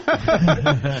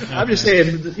 I'm just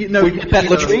saying, we get that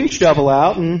latrine shovel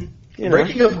out and.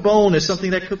 Breaking a bone is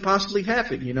something that could possibly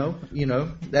happen. You know,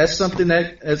 that's something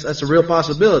that's a real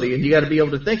possibility, and you got to be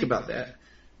able to think about that.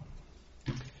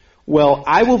 Well,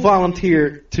 I will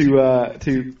volunteer to. I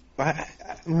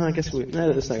guess that's not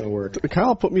going to work.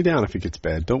 Kyle, put me down if it gets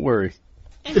bad. Don't worry.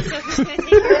 And so who's going to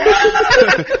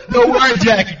take her? Don't worry,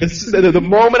 Jackie. The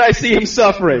moment I see him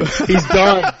suffering, he's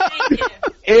done.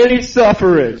 Any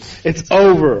suffering, it's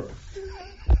over. So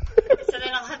then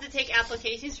I'll have to take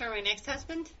applications for my next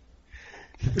husband?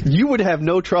 You would have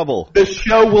no trouble. The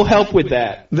show will help with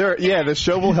that. The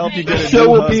show will help you get a new husband. The show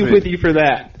will husband. be with you for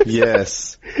that.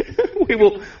 Yes. we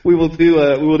will do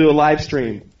a live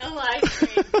stream. A live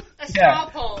stream. A straw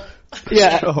poll.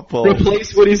 Yeah.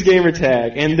 Replace Woody's gamer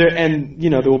tag, and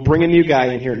they'll bring a new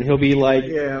guy in here, and he'll be like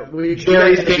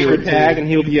Jerry's gamer tag, and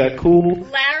he'll be a cool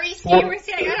Larry's gamer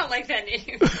tag. I don't like that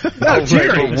name. No,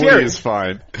 Jerry is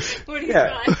fine. Woody's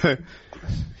fine.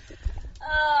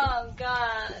 Oh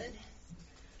God.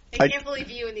 I can't believe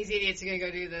you and these idiots are going to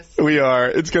go do this. We are.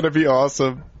 It's going to be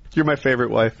awesome. You're my favorite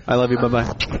wife. I love you. Bye-bye.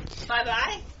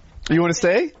 Bye-bye. You want to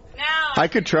stay? No. I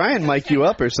could try and mic you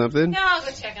up or something. No, I'll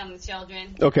go check on the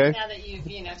children. Okay. Now that you've,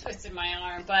 twisted my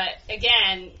arm. But,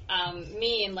 again,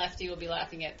 me and Lefty will be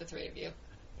laughing at the three of you.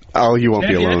 Oh, you won't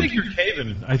be alone.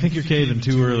 I think you're caving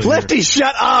too early. Lefty,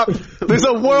 shut up! There's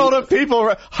a world of people,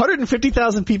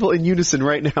 150,000 people in unison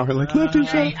right now are like, Lefty,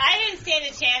 shut up. I didn't stand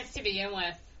a chance to begin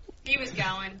with. He was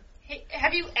going. Hey,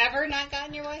 have you ever not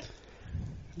gotten your way?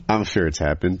 I'm sure it's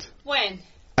happened. When?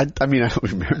 I mean, I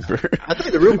don't remember. I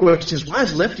think the real question is, why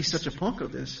is Lefty such a punk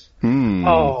of this?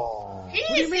 Oh. He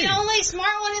is the only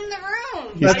smart one in the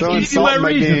room. He's throwing salt in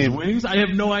my game. Wings. I have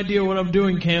no idea what I'm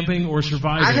doing camping or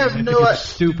surviving. I have no idea.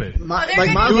 Stupid. My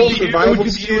little survival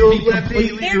skills,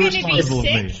 Lefty. They're going to be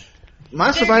sick.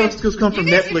 My survival skills come from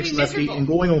Netflix, Lefty, and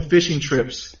going on fishing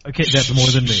trips. Okay, that's more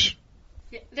than me.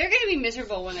 They're going to be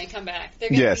miserable when they come back.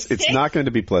 Yes, it's not going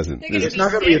to be pleasant. It's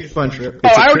not going to be a fun trip. Oh,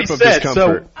 I already said,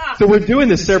 so we're doing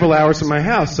this several hours in my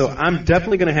house, so I'm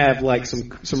definitely going to have like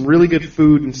some really good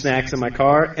food and snacks in my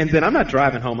car, and then I'm not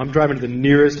driving home. I'm driving to the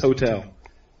nearest hotel.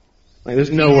 Like,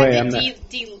 there's no way I'm not.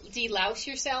 De-louse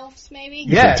yourselves, maybe?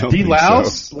 Yeah,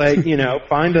 de-louse, so.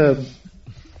 Find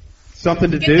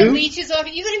something to do. Get the leeches off.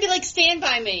 You're going to be like, stand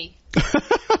by me.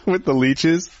 With the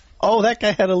leeches? Oh, that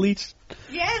guy had a leech.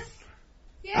 Yes.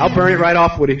 Yeah. I'll burn it right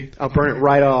off, Woody. I'll burn it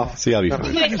right off. See, I'll be fine.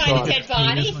 You might find a dead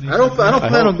body. I don't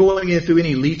plan on going into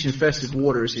any leech-infested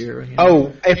waters here.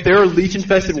 Oh, if there are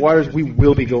leech-infested waters, we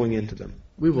will be going into them.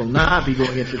 We will not be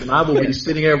going into them. I will be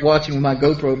sitting there watching with my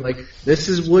GoPro like, this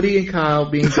is Woody and Kyle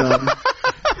being dumb.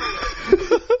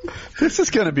 This is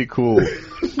going to be cool.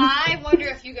 I wonder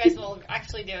if you guys will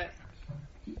actually do it.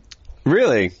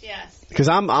 Really? Yes. Because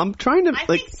I'm trying to... I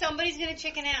think somebody's going to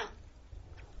chicken out.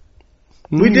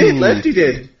 We did. Lefty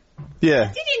did. Yeah.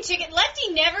 Lefty didn't chicken.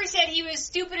 Lefty never said he was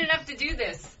stupid enough to do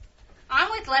this.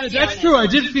 I'm with Lefty. That's true. I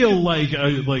did feel like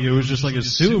it was just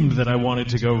assumed that I wanted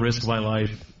to go risk my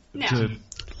life. No.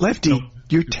 Lefty,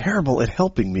 you're terrible at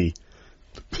helping me.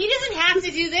 He doesn't have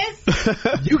to do this.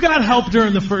 You got help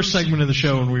during the first segment of the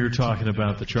show when we were talking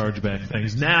about the chargeback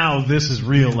things. Now this is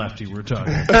real Lefty we're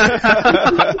talking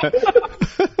about.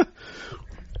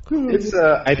 It's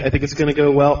I think it's going to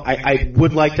go well. I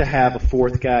would like to have a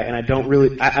fourth guy, and I don't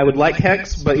really. I would like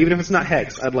Hex, but even if it's not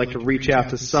Hex, I'd like to reach out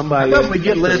to somebody. How about we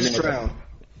get Les Stroud?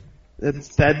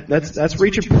 That's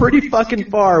reaching pretty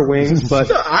fucking far, Wings. But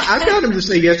no, I got him to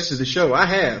say yes to the show. I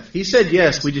have. He said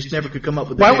yes. We just never could come up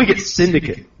with. Why don't we get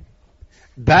Syndicate?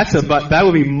 That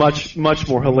would be much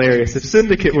more hilarious if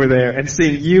Syndicate were there and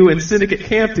seeing you and Syndicate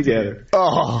camp together.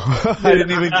 Oh, I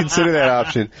didn't even consider that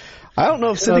option. I don't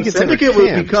know if Syndicate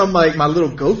would become like my little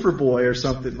gopher boy or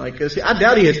something. Like, cause I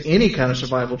doubt he has any kind of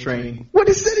survival training. What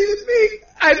does Syndicate mean?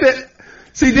 I bet.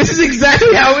 See, this is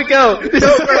exactly how we go.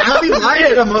 I'll be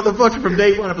lying to a motherfucker from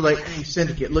day one. I'll be like, hey,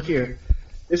 Syndicate, look here.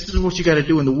 This is what you got to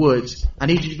do in the woods. I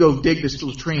need you to go dig this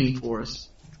little tree for us.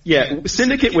 Yeah,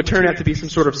 Syndicate would turn out to be some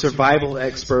sort of survival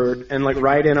expert and like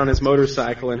ride in on his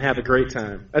motorcycle and have a great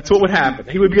time. That's what would happen.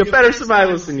 He would be a better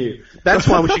survivalist than you. That's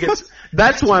why we should get.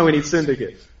 That's why we need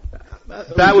Syndicate.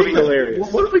 That would be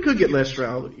hilarious. What if we could get Les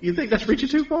Stroud? You think that's reaching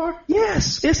too far?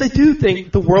 Yes, I do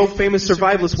think the world famous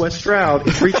survivalist Wes Stroud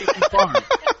is reaching too far.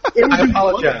 I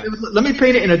apologize. Let me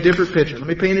paint it in a different picture. Do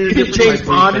you think James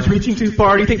Bond is reaching too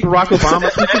far? Do you think Barack Obama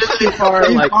is reaching too far?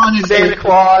 Like Santa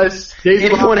Claus?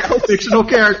 Anyone else? Fictional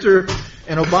character.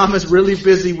 And Obama's really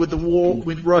busy with the war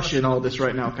with Russia and all this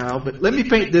right now, Kyle. But let me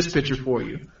paint this picture for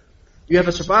you. You have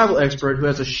a survival expert who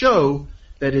has a show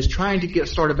that is trying to get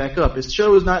started back up. His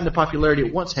show is not in the popularity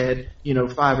it once had,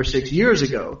 5 or 6 years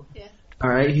ago. Yeah. All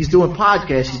right, he's doing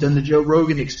podcasts. He's done the Joe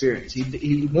Rogan Experience.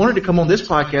 He wanted to come on this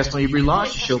podcast when he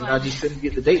relaunched the show, but I just couldn't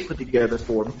get the date put together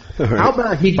for him. Right. How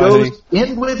about he goes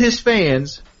in with his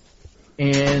fans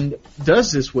and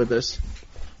does this with us,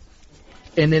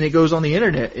 and then it goes on the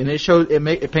internet, and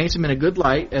it paints him in a good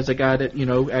light as a guy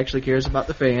that actually cares about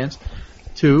the fans.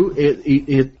 Two,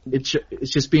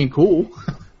 it's just being cool.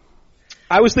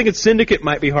 I was thinking Syndicate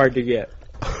might be hard to get.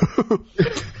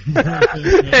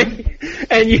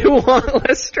 and you want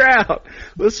Les Stroud.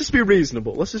 Let's just be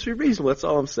reasonable. That's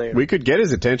all I'm saying. We could get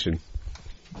his attention.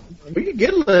 We could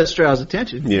get Les Stroud's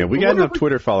attention. Yeah, we got enough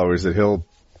Twitter followers that he'll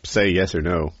say yes or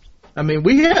no. I mean,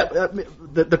 we have.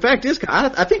 The fact is,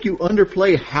 I think you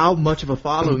underplay how much of a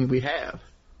following we have.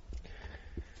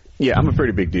 Yeah, I'm a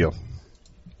pretty big deal.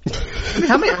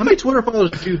 I mean, how many Twitter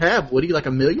followers do you have, Woody? Like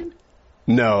 1 million?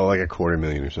 No, like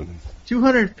 250,000 or something.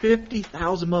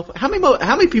 250,000 motherfuckers.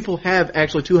 How many people have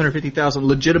actually 250,000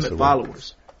 legitimate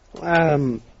followers?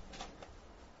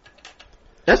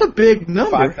 That's a big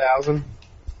number. 5,000.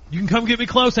 You can come get me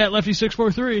close at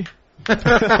Lefty643.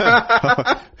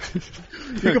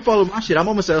 You can follow my shit. I'm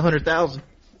almost at 100,000.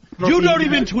 You don't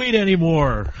even tweet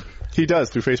anymore. He does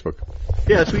through Facebook.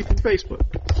 Yeah, tweet through Facebook.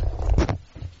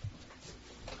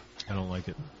 I don't like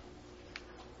it.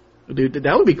 Dude,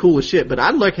 that would be cool as shit, but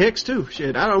I'd like Hex too.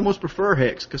 Shit, I'd almost prefer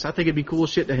Hex, because I think it'd be cool as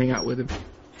shit to hang out with him.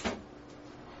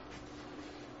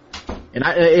 And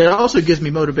it also gives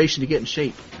me motivation to get in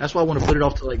shape. That's why I want to put it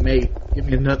off to like May. Give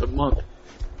me another month.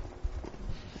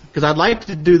 Because I'd like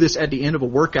to do this at the end of a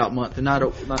workout month, and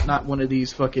not one of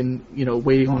these fucking,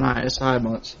 waiting on ISI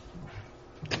months.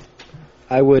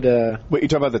 I would, Wait, you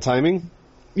talking about the timing?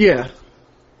 Yeah.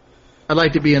 I'd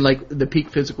like to be in like the peak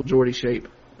physical Jordy shape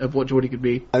of what Jordy could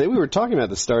be. I think we were talking about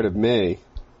the start of May.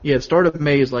 Yeah, the start of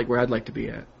May is like where I'd like to be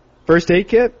at. First aid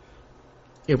kit?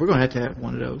 Yeah, we're going to have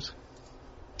one of those.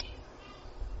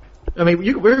 I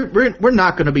mean, we're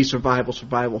not going to be survival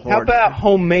hard. How about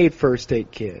homemade first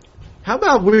aid kit? How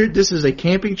about this is a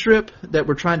camping trip that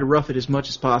we're trying to rough it as much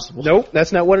as possible? Nope,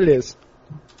 that's not what it is.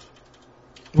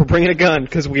 We're bringing a gun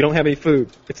because we don't have any food.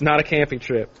 It's not a camping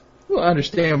trip. Well, I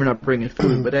understand we're not bringing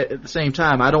food, but at the same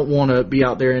time, I don't want to be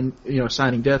out there and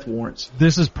signing death warrants.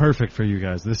 This is perfect for you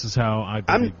guys. This is how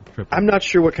I'm not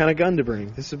sure what kind of gun to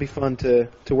bring. This would be fun to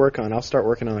work on. I'll start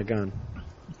working on a gun.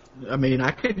 I mean,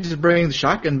 I could just bring the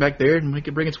shotgun back there, and we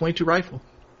could bring a .22 rifle.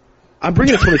 I'm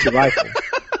bringing a .22 rifle.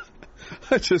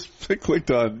 I just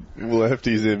clicked on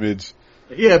Lefty's image.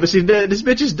 Yeah, but see, this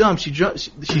bitch is dumb. She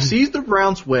sees the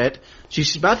rounds wet.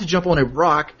 She's about to jump on a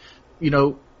rock.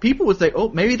 People would think, oh,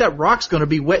 maybe that rock's going to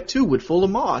be wet too, with full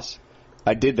of moss.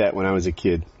 I did that when I was a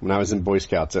kid. When I was in Boy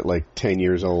Scouts at like 10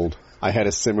 years old, I had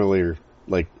a similar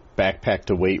like backpack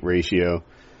to weight ratio,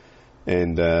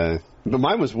 and but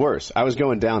mine was worse. I was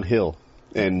going downhill,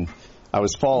 and I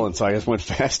was falling, so I just went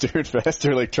faster and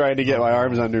faster, like trying to get my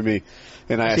arms under me.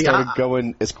 And I started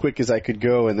going as quick as I could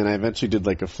go, and then I eventually did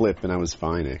like a flip, and I was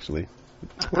fine actually.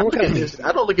 I don't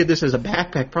look at this as a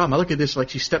backpack problem. I look at this like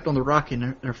she stepped on the rock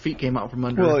and her feet came out from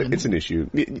under her. Well, it's an issue.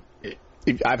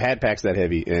 I've had packs that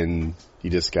heavy, and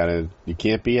you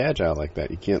can't be agile like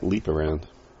that. You can't leap around.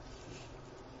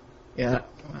 Yeah,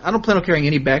 I don't plan on carrying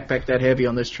any backpack that heavy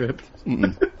on this trip.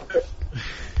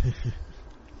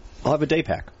 I'll have a day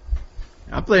pack.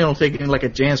 I plan on taking like a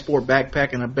JanSport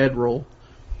backpack and a bedroll.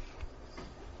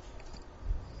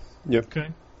 Yep. Okay.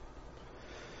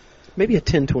 Maybe a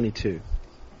 10-22.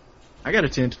 I got a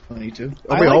 10-22.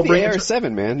 I like the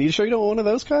AR-7, man. You sure you don't want one of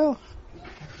those, Kyle?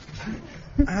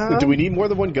 Do we need more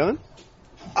than one gun?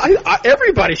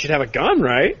 Everybody should have a gun,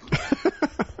 right?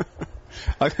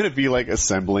 I'm going to be like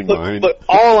assembling mine. Look,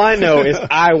 all I know is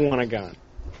I want a gun.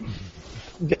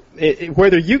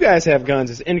 Whether you guys have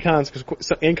guns is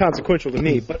inconsequential to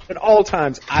me, but at all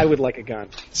times I would like a gun.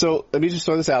 So let me just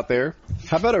throw this out there.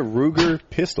 How about a Ruger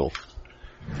pistol?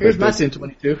 Here's my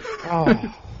 1022.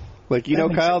 Oh. Like, you know,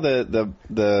 Kyle,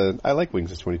 the I like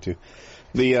Wings' 22.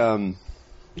 The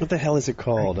what the hell is it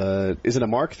called? Is it a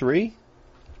Mark III?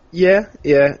 Yeah,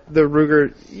 the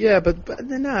Ruger. Yeah, but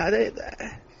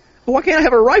why can't I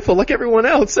have a rifle like everyone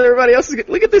else? Everybody else is.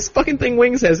 Look at this fucking thing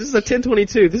Wings has. This is a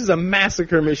 1022. This is a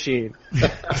massacre machine.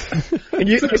 And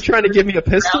you're trying to give me a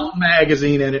pistol?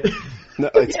 Magazine in it. No,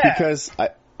 it's because I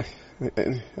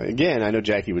know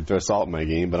Jackie would throw salt in my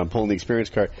game, but I'm pulling the experience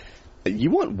card.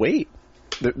 You want weight.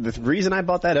 The reason I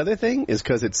bought that other thing is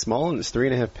because it's small and it's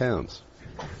 3.5 pounds.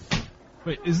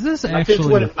 Wait, is this actually...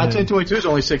 My 1022 is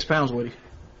only 6 pounds, Woody.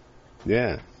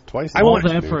 Yeah, twice. I want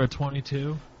that for a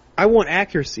 22. I want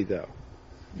accuracy, though.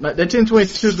 That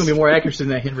 1022 is going to be more accurate than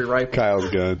that Henry rifle. Kyle's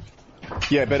gun.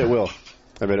 Yeah, I bet it will.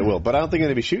 But I don't think I'm going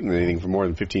to be shooting anything for more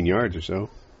than 15 yards or so.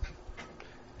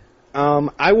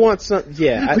 I want some.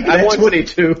 Yeah, I want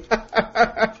 22.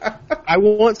 I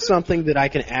want something that I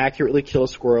can accurately kill a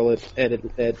squirrel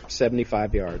at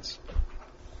 75 yards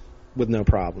with no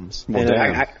problems. Well,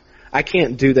 and I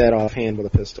can't do that offhand with a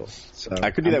pistol. So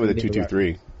I could do that with a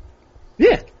 223.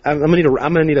 Yeah, I'm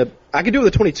gonna need a. I could do it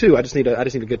with a 22. I just need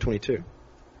a good 22.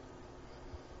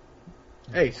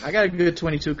 Hey, I got a good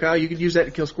 22, Kyle. You could use that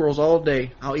to kill squirrels all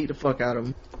day. I'll eat the fuck out of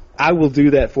them. I will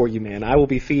do that for you, man. I will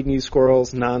be feeding you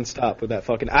squirrels nonstop with that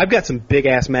fucking. I've got some big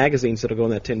ass magazines that'll go in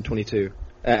that 1022.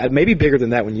 Maybe bigger than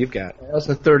that one you've got. That's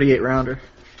a 38 rounder.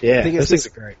 Yeah, those things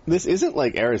are great. This isn't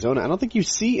like Arizona. I don't think you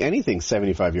see anything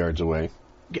 75 yards away.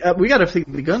 We got to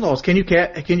think the gun laws. Do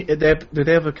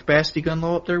they have a capacity gun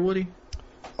law up there, Woody?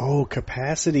 Oh,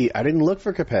 capacity. I didn't look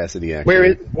for capacity, actually.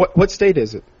 Where? What state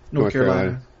is it? North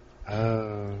Carolina.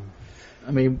 I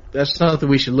mean, that's something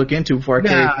we should look into before I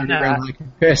carry 30 round like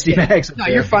capacity mags. No,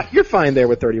 you're fine. You're fine there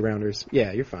with 30 rounders.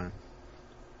 Yeah, you're fine.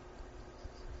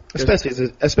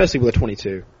 Especially with a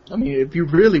 22. I mean, if you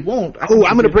really want. I'm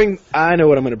gonna bring. I know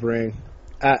what I'm gonna bring.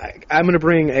 I'm gonna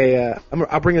bring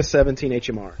I'll bring a 17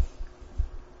 HMR.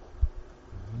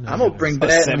 I'm gonna bring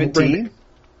that. 17?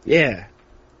 Yeah.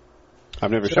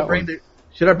 I've never shot one.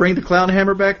 Should I bring the clown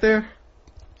hammer back there?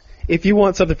 If you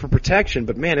want something for protection,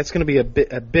 but man, it's going to be a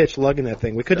bitch lugging that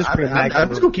thing. We could just bring it back. I'm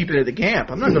just going to keep it at the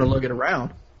camp. I'm not going to lug it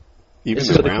around. Even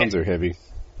the rounds are heavy.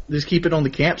 Just keep it on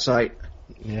the campsite.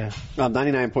 Yeah. I'm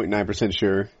 99.9%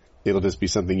 sure it'll just be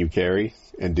something you carry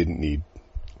and didn't need.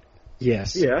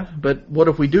 Yes. Yeah, but what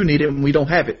if we do need it and we don't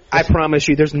have it? I promise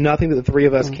you, there's nothing that the three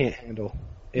of us can't handle.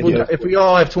 Well, if we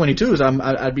all have 22s,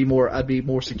 I'd be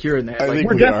more secure in that. I think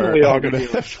we're definitely all going to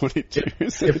have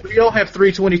 22s. If we all have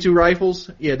 322 rifles,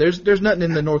 yeah, there's nothing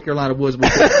in the North Carolina woods.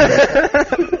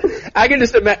 I can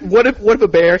just imagine, what if a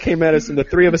bear came at us and the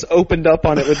three of us opened up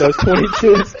on it with those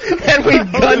 22s and we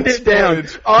gunned it down,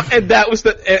 and that was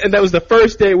the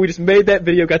first day we just made that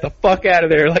video, got the fuck out of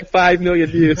there, like 5 million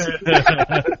views.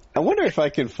 I wonder if I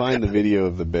can find the video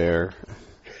of the bear.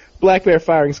 Black Bear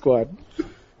Firing Squad.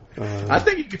 I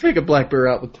think you could take a black bear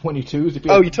out with 22s. If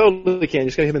you totally can. You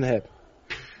just gotta hit him in the head.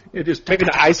 Yeah, just maybe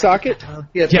the eye socket.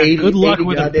 Yeah, good luck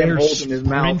with a bear holes in his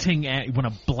mouth. sprinting at when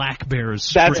a black bear is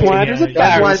That's sprinting why there's a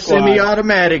That's why it's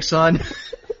semi-automatic, son.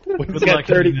 Good luck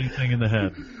hitting anything in the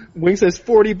head. Wing says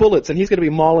 40 bullets, and he's gonna be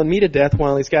mauling me to death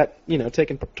while he's got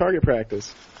taking target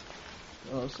practice.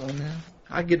 Oh, son, man.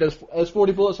 I can get those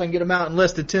 40 bullets. I can get them out in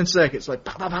less than 10 seconds. Like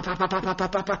pop, pop, pop, pop, pop,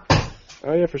 pop, pop, pop.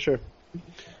 Oh yeah, for sure.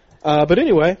 But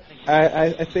anyway,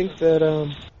 I think that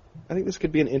I think this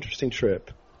could be an interesting trip,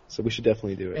 so we should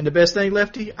definitely do it. And the best thing,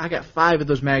 Lefty, I got 5 of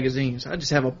those magazines. I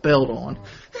just have a belt on.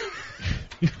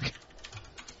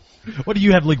 What do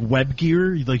you have, like web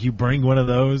gear? Like you bring one of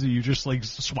those? Are you just like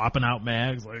swapping out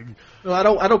mags? Like no,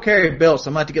 I don't carry belts.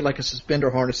 I'm about to get like a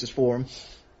suspender harnesses for them.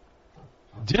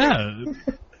 Yeah,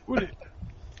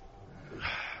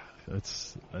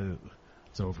 it's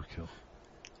overkill.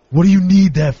 What do you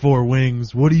need that for,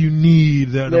 Wings? What do you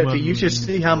need that? Lefty, you should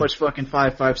see how much fucking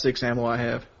 5.56 ammo I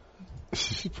have.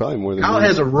 Probably more than Kyle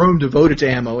has a room devoted to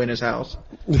ammo in his house.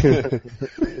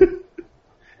 Really?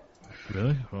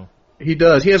 Oh. He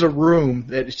does. He has a room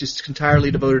that is just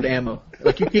entirely devoted to ammo.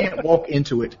 Like, you can't walk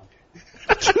into it.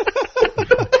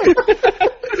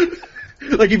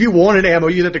 Like, if you wanted ammo,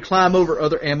 you'd have to climb over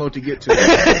other ammo to get to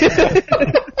it.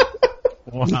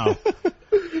 Wow.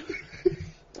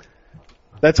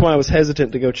 That's why I was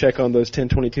hesitant to go check on those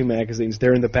 1022 magazines.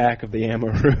 They're in the back of the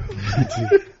ammo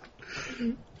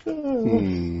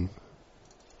room.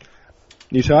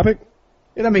 New topic?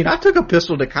 And I mean, I took a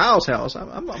pistol to Kyle's house.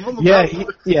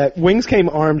 Wings came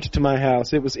armed to my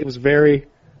house. It was very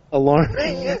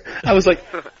alarming. I was like,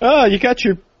 oh, you got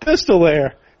your pistol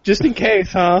there. Just in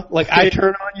case, huh? Like, I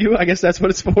turn on you? I guess that's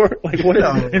what it's for? Like, what?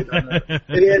 No.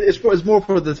 It's more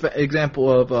for the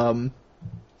example of,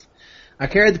 I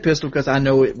carried the pistol because I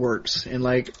know it works. And,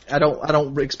 like, I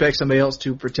don't expect somebody else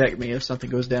to protect me if something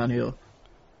goes downhill.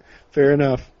 Fair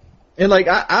enough. And, like,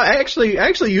 I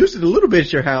actually used it a little bit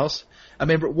at your house. I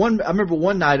remember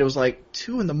one night it was like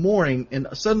 2 a.m. and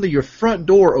suddenly your front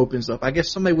door opens up. I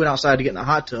guess somebody went outside to get in the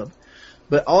hot tub.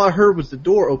 But all I heard was the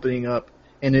door opening up.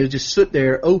 And it would just sit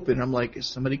there open. I'm like, is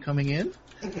somebody coming in?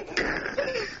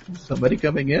 Somebody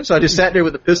coming in? So I just sat there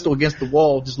with the pistol against the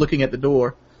wall, just looking at the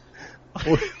door.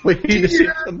 Waiting to see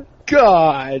somebody.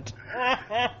 God.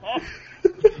 I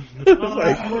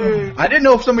didn't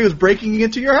know if somebody was breaking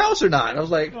into your house or not. I was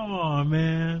like, oh,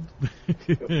 man.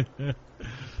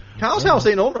 Kyle's house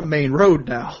ain't on the main road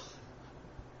now.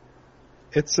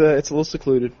 It's a little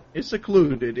secluded. It's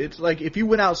secluded. It's like if you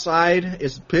went outside,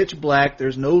 it's pitch black.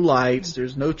 There's no lights.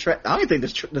 There's no I don't even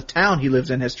think the town he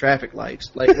lives in has traffic lights.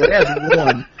 Like it has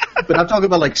one, but I'm talking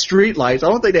about like street lights. I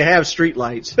don't think they have street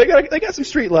lights. They got some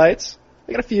street lights.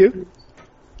 They got a few.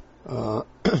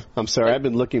 I'm sorry. I've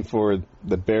been looking for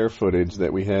the bear footage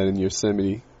that we had in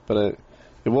Yosemite, but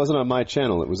it wasn't on my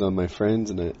channel. It was on my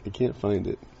friend's, and I can't find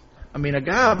it. I mean, a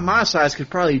guy of my size could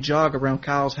probably jog around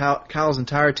Kyle's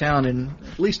entire town in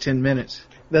at least 10 minutes.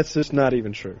 That's just not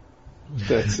even true.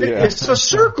 It's a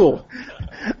circle.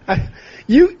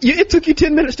 It took you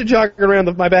 10 minutes to jog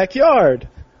around my backyard.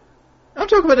 I'm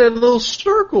talking about that little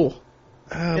circle.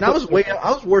 And I was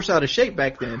worse out of shape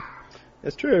back then.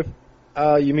 That's true.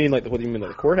 You mean what do you mean,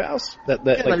 like the courthouse?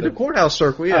 The courthouse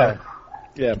circle. Yeah.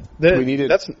 Yeah. We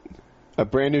needed a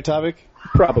brand new topic.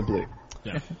 Probably.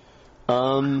 Yeah.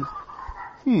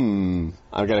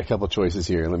 I've got a couple choices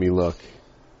here. Let me look.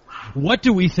 What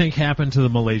do we think happened to the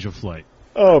Malaysia flight?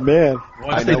 Oh, man.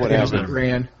 I know what happened.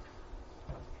 Ran.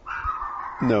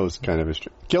 Nose kind of a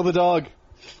string. Kill the dog.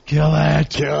 Kill it.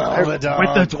 Kill the dog.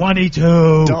 With the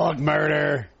 22. Dog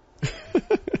murder.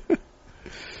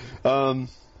 If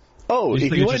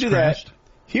you want to do that,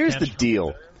 here's the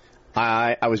deal.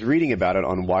 I was reading about it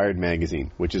on Wired magazine,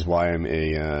 which is why I'm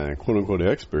a quote-unquote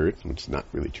expert, which is not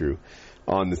really true,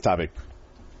 on this topic.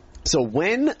 So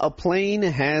when a plane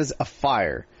has a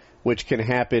fire, which can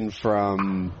happen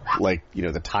from,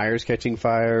 the tires catching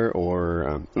fire,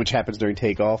 or which happens during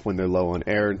takeoff when they're low on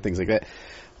air and things like that.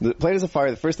 The plane has a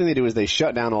fire, the first thing they do is they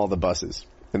shut down all the buses.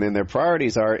 And then their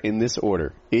priorities are in this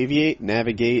order: aviate,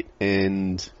 navigate,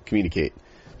 and communicate.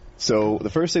 So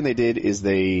the first thing they did is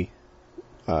they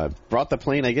brought the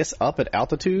plane, I guess, up at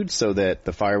altitude so that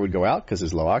the fire would go out because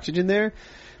there's low oxygen there.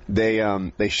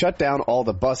 They shut down all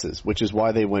the buses, which is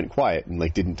why they went quiet and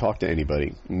didn't talk to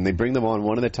anybody. And they bring them on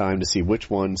one at a time to see which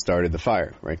one started the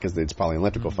fire, right? Because it's probably an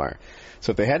electrical fire.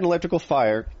 So if they had an electrical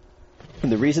fire,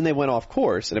 and the reason they went off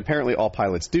course, and apparently all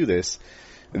pilots do this,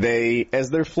 as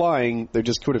they're flying, they're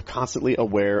just sort of constantly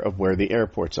aware of where the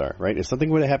airports are, right? If something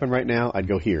were to happen right now, I'd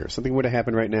go here. If something were to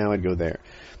happen right now, I'd go there.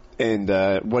 And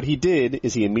what he did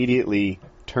is he immediately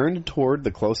turned toward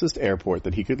the closest airport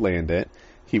that he could land at.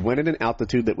 He went at an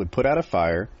altitude that would put out a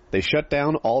fire. They shut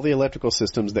down all the electrical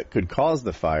systems that could cause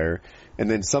the fire, and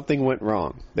then something went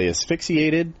wrong. They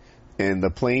asphyxiated, and the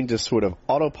plane just sort of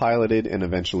autopiloted and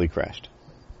eventually crashed.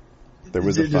 There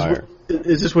was a fire.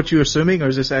 Is this what you're assuming, or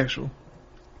is this actual?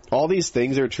 All these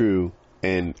things are true,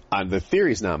 and the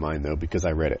theory's not mine, though, because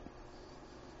I read it.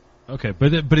 Okay,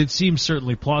 but it seems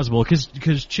certainly plausible,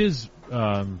 because Chiz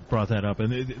brought that up,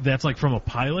 and that's from a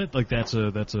pilot? That's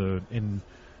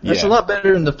a lot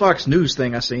better than the Fox News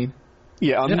thing I seen.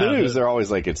 Yeah, on the news, they're always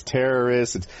it's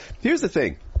terrorists. Here's the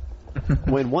thing.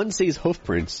 When one sees hoof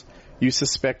prints, you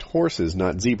suspect horses,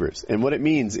 not zebras. And what it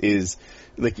means is,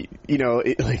 if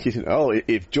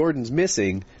Jordan's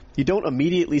missing, you don't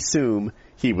immediately assume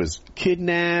he was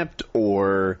kidnapped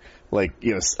or,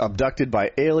 abducted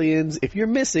by aliens. If you're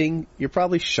missing, you're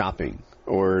probably shopping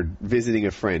or visiting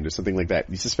a friend or something like that.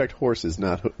 You suspect horses,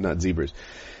 not zebras.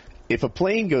 If a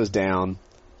plane goes down,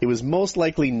 it was most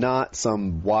likely not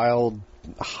some wild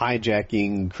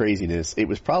hijacking craziness. It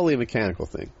was probably a mechanical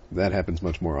thing. That happens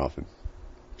much more often.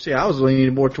 See, I was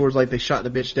leaning more towards they shot the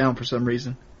bitch down for some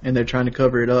reason, and they're trying to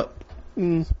cover it up.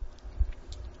 But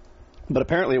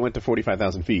apparently it went to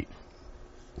 45,000 feet.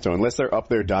 So unless they're up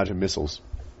there dodging missiles.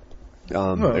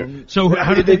 So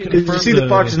how did did you see the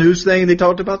Fox News thing? They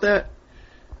talked about that?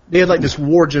 They had this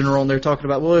war general, and they're talking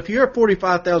about, well, if you're at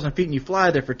 45,000 feet and you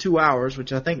fly there for 2 hours,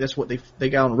 which I think that's what they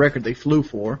got on record they flew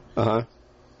for. Uh-huh.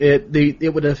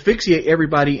 it would asphyxiate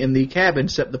everybody in the cabin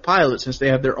except the pilot, since they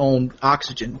have their own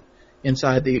oxygen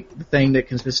inside the thing that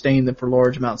can sustain them for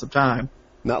large amounts of time.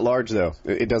 Not large, though.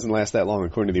 It doesn't last that long,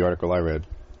 according to the article I read.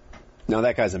 Now,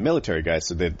 that guy's a military guy,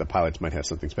 so the pilots might have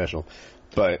something special.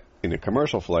 But in a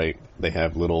commercial flight, they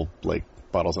have little, like,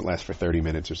 bottles that last for 30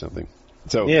 minutes or something.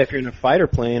 So yeah, if you're in a fighter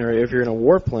plane or if you're in a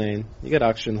warplane, you got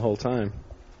oxygen the whole time.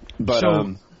 But,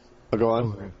 So- I'll go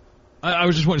on. Okay. I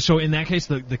was just wondering, so in that case,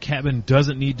 the cabin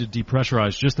doesn't need to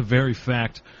depressurize, just the very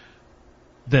fact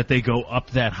that they go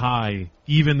up that high,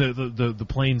 even the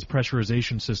plane's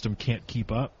pressurization system can't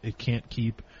keep up. It can't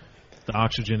keep the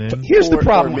oxygen in. Here's the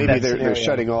problem Or with maybe that they're scenario.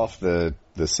 shutting off the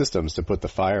systems to put the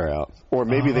fire out. Or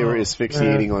maybe they were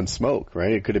asphyxiating on smoke,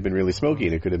 right? It could have been really smoky,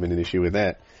 and it could have been an issue with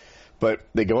that. But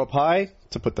they go up high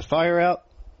to put the fire out,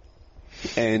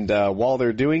 and while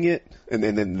they're doing it, and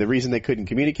then the reason they couldn't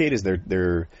communicate is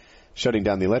they're shutting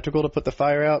down the electrical to put the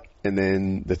fire out, and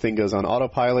then the thing goes on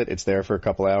autopilot. It's there for a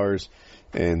couple hours,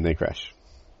 and they crash.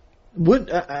 Wouldn't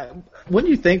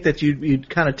you think that you'd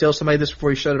kind of tell somebody this before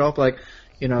you shut it off? Like,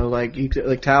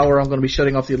 like Tower, I'm going to be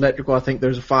shutting off the electrical. I think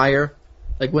there's a fire.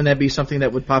 Like, wouldn't that be something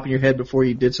that would pop in your head before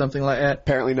you did something like that?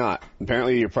 Apparently not.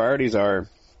 Apparently your priorities are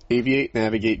aviate,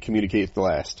 navigate, communicate,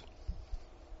 blast.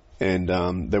 And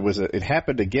it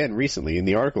happened again recently in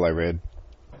the article I read.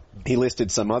 He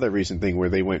listed some other recent thing where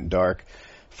they went dark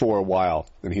for a while.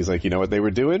 And he's like, you know what they were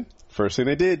doing? First thing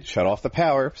they did, shut off the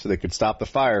power so they could stop the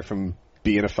fire from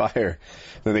being a fire.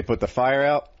 Then they put the fire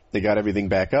out. They got everything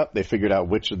back up. They figured out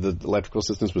which of the electrical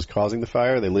systems was causing the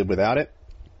fire. They lived without it.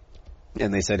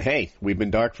 And they said, hey, we've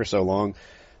been dark for so long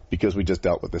because we just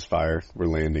dealt with this fire. We're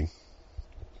landing.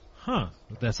 Huh.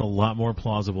 That's a lot more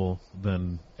plausible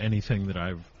than anything that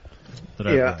I've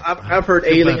I've heard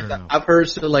aliens. I've heard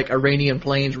like Iranian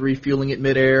planes refueling it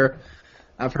midair.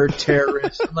 I've heard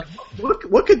terrorists. I'm like,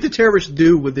 what could the terrorists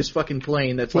do with this fucking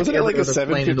plane? That's Wasn't it like a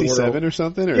plane in the 757 world? or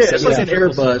something? Or Yeah, it's like an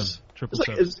Airbus.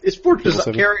 It's for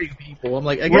 777. carrying people. I'm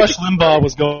like, I Rush guess Limbaugh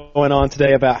was going on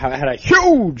today about how it had a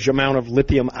huge amount of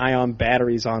lithium-ion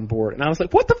batteries on board, and I was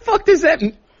like, "What the fuck does that?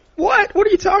 What? What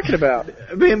are you talking about?"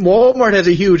 I mean, Walmart has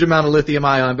a huge amount of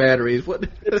lithium-ion batteries. What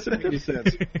doesn't make any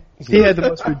sense? He had the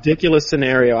most ridiculous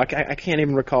scenario. I can't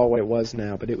even recall what it was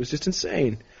now, but it was just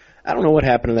insane. I don't know what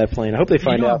happened to that plane. I hope they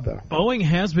find out, though. Boeing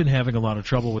has been having a lot of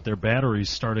trouble with their batteries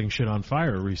starting shit on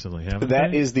fire recently, haven't they?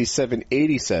 That is the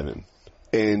 787.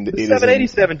 And The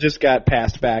 787 just got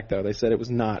passed back, though. They said it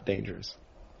was not dangerous.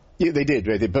 Yeah, they did,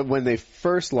 right? But when they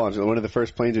first launched it, one of the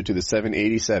first planes or two, the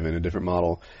 787, a different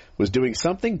model, was doing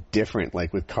something different,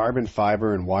 like with carbon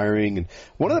fiber and wiring. And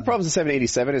one of the problems the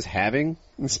 787 is having,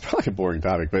 it's probably a boring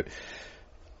topic, but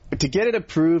to get it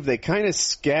approved, they kind of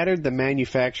scattered the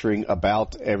manufacturing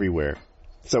about everywhere.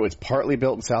 So it's partly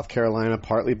built in South Carolina,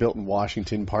 partly built in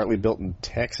Washington, partly built in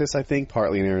Texas, I think,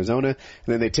 partly in Arizona. And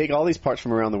then they take all these parts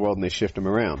from around the world and they shift them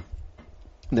around.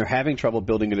 And they're having trouble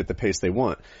building it at the pace they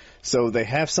want. So they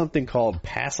have something called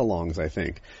pass-alongs, I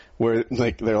think, where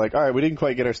they're like, all right, we didn't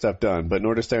quite get our stuff done, but in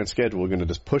order to stay on schedule, we're going to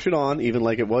just push it on, even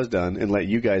like it was done, and let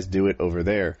you guys do it over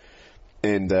there.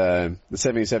 And the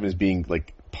 787 is being,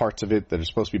 like, parts of it that are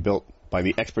supposed to be built by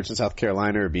the experts in South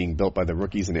Carolina are being built by the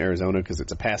rookies in Arizona because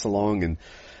it's a pass-along, and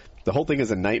the whole thing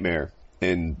is a nightmare.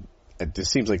 And it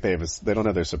just seems like they don't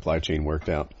have their supply chain worked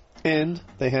out. And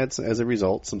they had, as a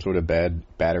result, some sort of bad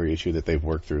battery issue that they've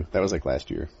worked through. That was like last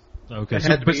year. Okay, It so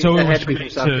had to be from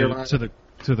South Carolina.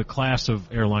 to the class of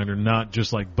airliner, not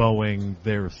just like Boeing,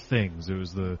 their things. It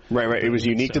was the Right. It was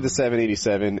unique to the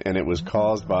 787, and it was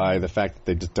caused by the fact that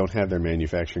they just don't have their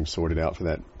manufacturing sorted out for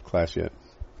that class yet.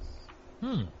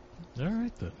 All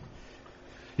right then.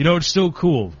 You know, it's still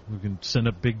cool. We can send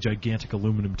up big, gigantic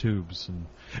aluminum tubes,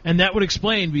 and that would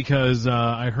explain because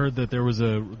I heard that there was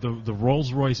the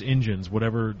Rolls-Royce engines,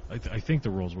 whatever I think the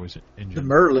Rolls-Royce engine,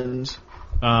 The Merlins.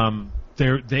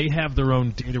 They have their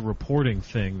own data reporting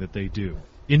thing that they do,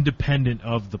 independent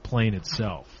of the plane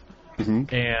itself.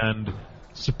 Mm-hmm. And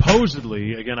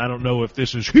supposedly, again, I don't know if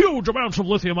this is huge amounts of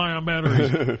lithium-ion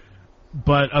batteries,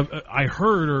 but I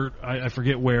heard, or I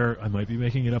forget where, I might be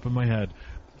making it up in my head,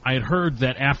 I had heard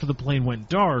that after the plane went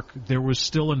dark, there was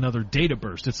still another data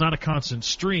burst. It's not a constant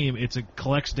stream. It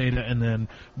collects data and then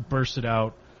bursts it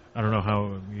out. I don't know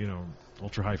how,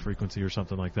 ultra high frequency or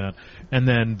something like that. And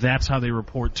then that's how they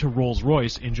report to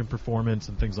Rolls-Royce engine performance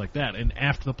and things like that. And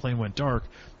after the plane went dark,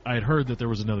 I had heard that there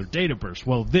was another data burst.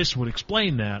 Well, this would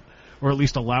explain that, or at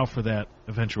least allow for that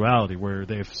eventuality where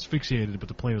they asphyxiated, but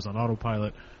the plane was on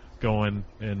autopilot going,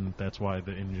 and that's why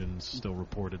the engines still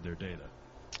reported their data.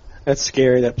 That's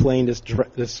scary. That plane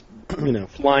just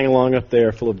flying along up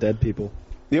there full of dead people.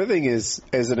 The other thing is,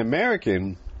 as an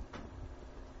American,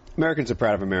 Americans are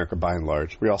proud of America by and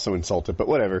large. We also insult it, but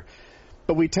whatever.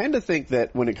 But we tend to think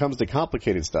that when it comes to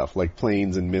complicated stuff like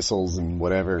planes and missiles and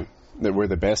whatever, that we're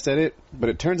the best at it. But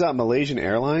it turns out Malaysian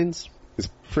Airlines is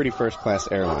a pretty first-class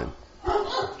airline.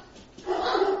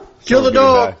 Kill the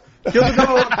dog! Kill the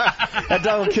dog! That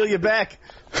dog will kill you back.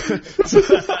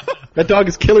 That dog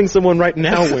is killing someone right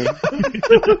now, Wayne.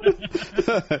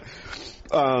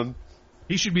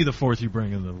 He should be the fourth you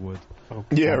bring in the wood. Oh,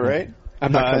 yeah, right?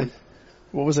 I'm not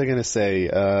what was I going to say?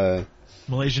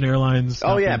 Malaysian Airlines.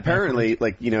 Oh, yeah, apparently,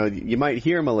 like, you know, you might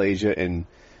hear Malaysia and,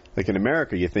 like, in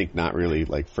America, you think not really,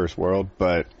 like, first world,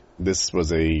 but this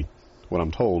was what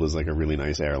I'm told is, like, a really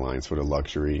nice airline, sort of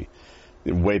luxury,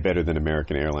 way better than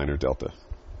American Airline or Delta.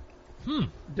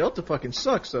 Delta fucking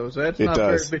sucks, though, so that's It not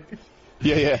does. very big.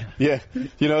 Yeah.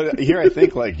 You know, here I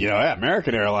think, like, you know,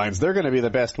 American Airlines, they're going to be the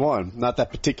best one. Not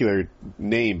that particular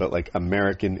name, but, like,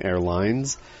 American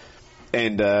Airlines.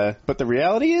 And, but the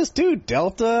reality is, dude,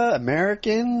 Delta,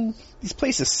 American, these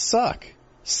places suck.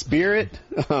 Spirit,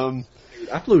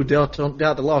 I flew Delta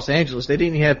down to Los Angeles. They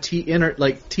didn't even have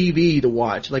TV to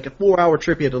watch. Like a 4-hour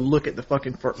trip, you had to look at the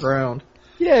fucking ground.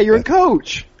 Yeah, you're in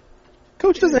Coach.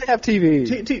 Coach doesn't have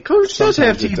TV. Coach does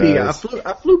have Sometimes it TV. does.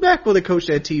 I flew back with a Coach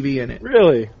that had TV in it.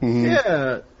 Really? Mm-hmm.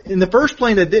 Yeah. In the first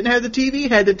plane that didn't have the TV,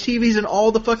 had the TVs in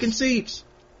all the fucking seats.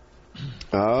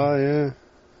 Oh, yeah.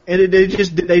 And they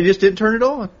just didn't turn it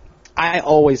on. I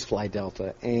always fly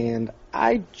Delta, and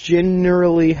I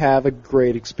generally have a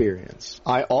great experience.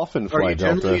 I often Are fly you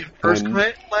Delta. generally in first and-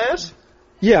 class?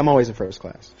 Yeah, I'm always in first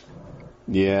class.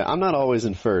 Yeah, I'm not always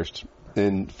in first.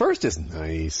 And first is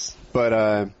nice,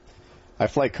 but I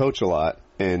fly coach a lot,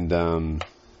 and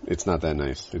it's not that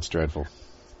nice. It's dreadful.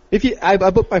 I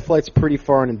book my flights pretty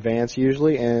far in advance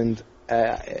usually, and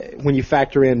when you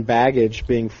factor in baggage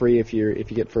being free if you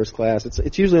get first class,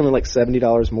 it's usually only like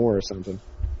 $70 more or something.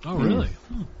 Oh, really?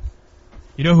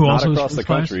 You know who Not also across is the first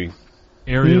class? country.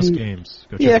 Arios Games.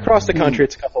 Go check Yeah, them across out. the country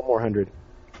it's a couple more hundred.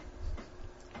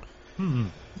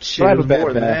 Shit, I have it a was bad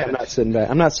more than back. that. I'm not sitting back.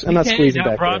 I'm not Okay, squeezing now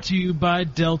back brought there. to you by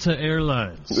Delta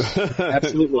Airlines.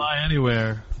 Absolutely. Fly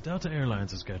anywhere. Delta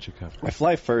Airlines has got you covered. I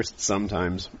fly first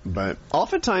sometimes, but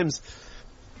oftentimes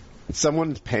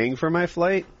someone's paying for my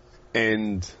flight,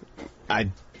 and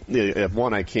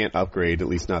one, I can't upgrade, at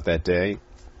least not that day.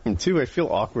 And two, I feel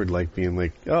awkward like being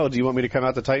like, oh, do you want me to come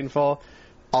out to Titanfall?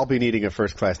 I'll be needing a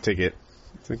first class ticket.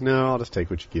 It's like, no, I'll just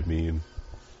take what you give me and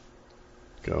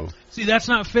go. See, that's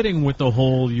not fitting with the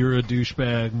whole you're a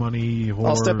douchebag, money, whore.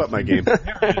 I'll step up my game.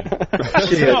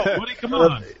 No, Woody, come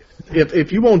on.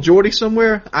 If you want Jordy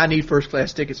somewhere, I need first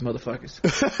class tickets, motherfuckers.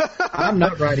 I'm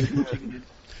not riding coach again.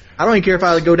 I don't even care if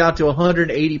I go down to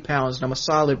 180 pounds and I'm a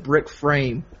solid brick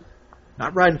frame.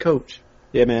 Not riding coach.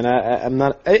 Yeah, man, I'm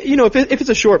not. If it's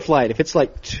a short flight, if it's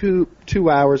like two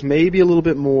hours, maybe a little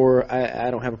bit more,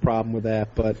 I don't have a problem with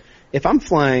that. But if I'm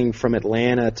flying from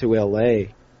Atlanta to LA,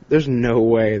 there's no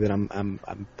way that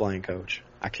I'm flying coach.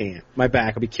 I can't. My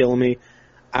back will be killing me.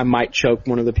 I might choke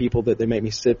one of the people that they make me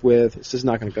sit with. It's just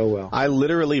not going to go well. I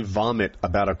literally vomit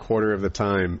about a quarter of the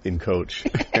time in coach,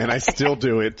 and I still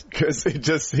do it because it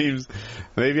just seems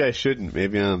maybe I shouldn't.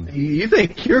 Maybe I'm. You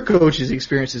think your coach's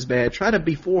experience is bad? Try to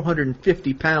be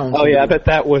 450 pounds. Oh yeah, I bet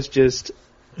that was just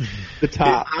the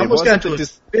top. I almost got into a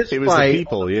fist it was the fight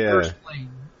people, on the yeah. first plane.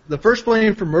 The first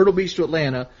plane from Myrtle Beach to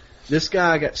Atlanta. This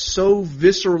guy got so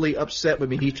viscerally upset with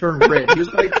me, he turned red. He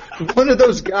was like one of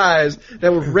those guys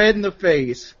that was red in the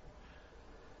face.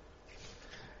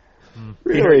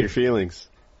 You hurt your feelings.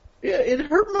 Yeah, it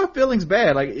hurt my feelings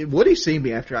bad. Like, Woody seen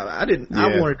me after I didn't. I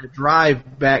Yeah. wanted to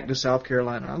drive back to South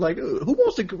Carolina. I'm like, who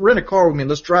wants to rent a car with me and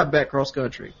let's drive back cross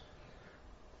country?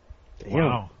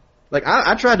 Wow. Like,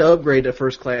 I tried to upgrade to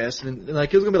first class, and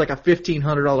like it was gonna be like a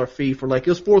 $1,500 fee for like it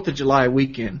was 4th of July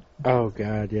weekend. Oh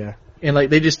god, yeah. And like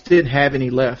they just didn't have any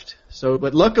left. So,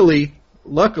 but luckily,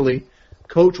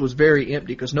 coach was very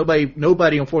empty because nobody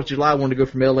on 4th of July wanted to go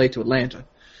from LA to Atlanta.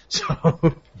 So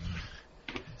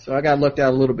I got lucked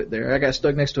out a little bit there. I got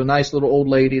stuck next to a nice little old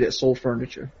lady that sold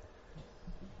furniture.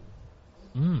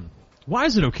 Why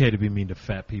is it okay to be mean to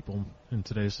fat people in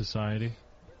today's society?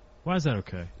 Why is that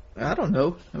okay? I don't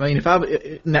know. I mean,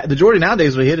 the Jordy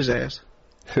nowadays would hit his ass.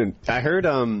 I heard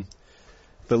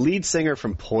the lead singer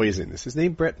from Poison. Is his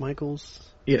name Bret Michaels?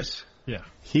 Yes. Yeah.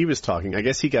 He was talking. I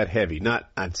guess he got heavy. Not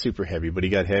super heavy, but he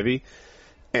got heavy.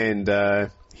 And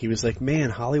he was like, man,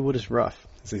 Hollywood is rough.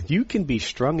 He said, you can be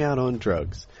strung out on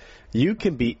drugs. You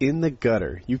can be in the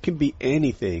gutter. You can be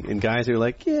anything. And guys are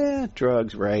like, yeah,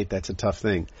 drugs, right, that's a tough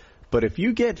thing. But if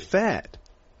you get fat,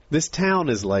 this town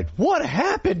is like, what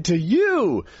happened to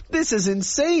you? This is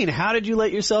insane. How did you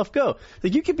let yourself go?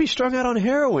 Like, you could be strung out on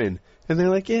heroin. And they're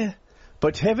like, yeah.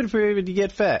 But heaven forbid you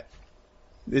get fat.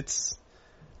 It's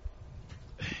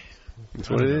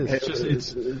what it is.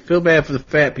 It's feel bad for the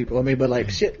fat people. I mean, but like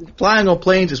shit, flying on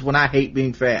planes is when I hate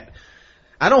being fat.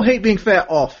 I don't hate being fat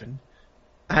often.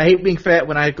 I hate being fat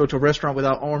when I go to a restaurant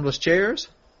without armless chairs,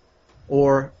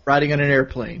 or riding on an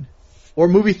airplane, or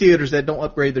movie theaters that don't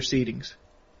upgrade their seatings.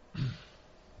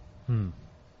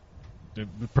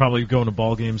 Probably going to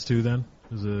ball games too. Then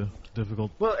is a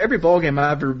difficult. Well, every ball game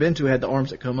I've ever been to had the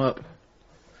arms that come up.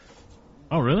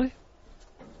 Oh, really?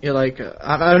 Yeah, like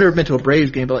I've never been to a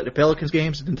Braves game, but like the Pelicans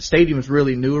games, and the stadium is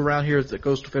really new around here. It's at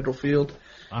Coastal Federal Field,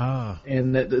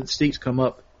 and the seats come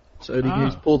up, so you can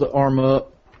just pull the arm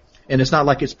up, and it's not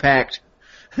like it's packed.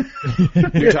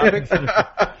 New topic?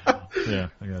 Yeah,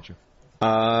 I got you.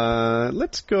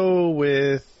 Let's go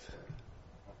with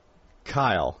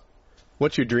Kyle.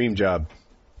 What's your dream job?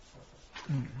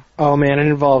 Oh man, it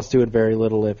involves doing very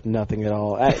little, if nothing at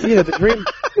all. The dream.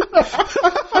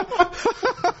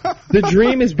 The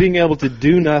dream is being able to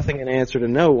do nothing and answer to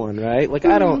no one, right? Like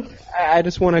I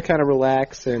just want to kind of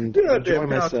relax and enjoy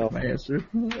myself.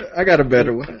 I got a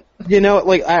better one.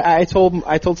 Like I told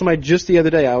somebody just the other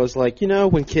day, I was like,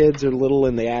 when kids are little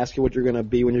and they ask you what you're going to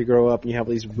be when you grow up and you have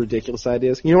these ridiculous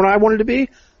ideas. You know what I wanted to be?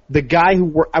 The guy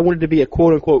I wanted to be a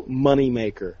quote unquote money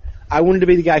maker. I wanted to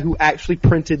be the guy who actually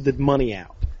printed the money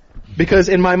out. Because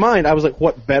in my mind, I was like,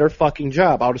 what better fucking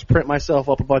job? I'll just print myself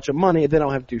up a bunch of money and then I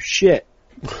don't have to do shit.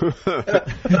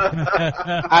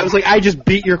 I was like, I just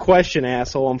beat your question,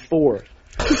 asshole. I'm for it.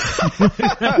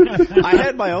 I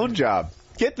had my own job.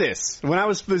 Get this.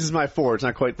 This is my four. It's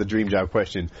not quite the dream job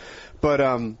question. But,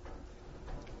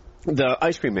 the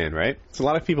ice cream man, right? So a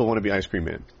lot of people want to be ice cream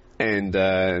man.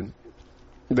 And,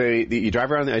 you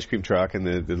drive around the ice cream truck and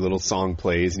the little song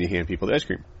plays and you hand people the ice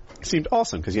cream. It seemed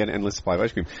awesome because you had an endless supply of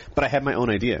ice cream. But I had my own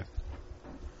idea.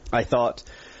 I thought,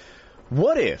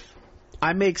 what if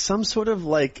I make some sort of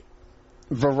like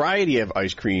variety of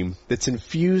ice cream that's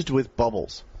infused with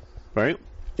bubbles, right?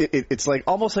 It's like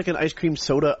almost like an ice cream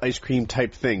soda ice cream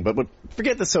type thing, but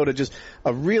forget the soda, just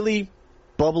a really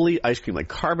bubbly ice cream, like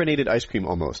carbonated ice cream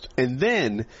almost. And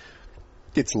then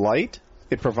it's light.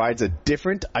 It provides a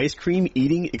different ice cream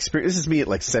eating experience. This is me at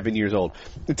like 7 years old.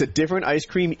 It's a different ice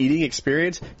cream eating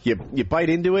experience. You bite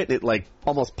into it, it like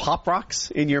almost pop rocks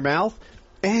in your mouth,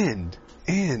 and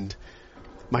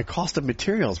my cost of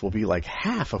materials will be like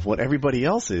half of what everybody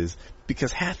else is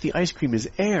because half the ice cream is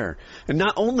air. And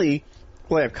not only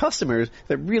will I have customers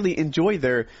that really enjoy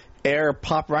their air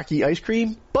pop rocky ice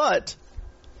cream, but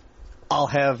I'll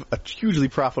have a hugely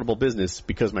profitable business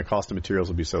because my cost of materials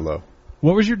will be so low.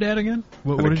 What was your dad again?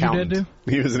 What did your dad do?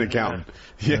 He was an accountant.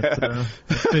 Yeah.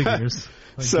 Figures.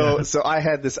 So I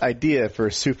had this idea for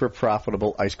a super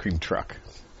profitable ice cream truck.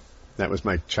 That was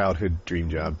my childhood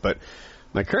dream job. But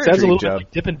my current dream job... Sounds a little bit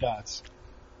like Dippin' Dots.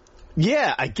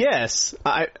 Yeah, I guess.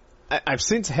 I've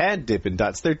since had Dippin'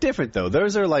 Dots. They're different, though.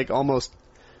 Those are like almost...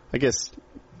 I guess...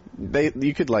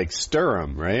 you could like stir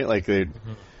them, right? Like they...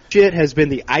 Shit has been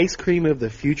the ice cream of the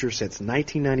future since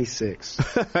 1996.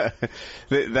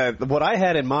 What I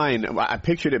had in mind, I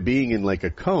pictured it being in like a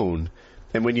cone,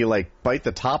 and when you like bite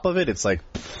the top of it, it's like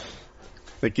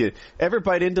you ever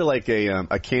bite into like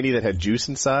a candy that had juice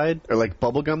inside, or like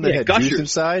bubble gum that had Gushers. Juice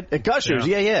inside? It Gushers,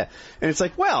 yeah. And it's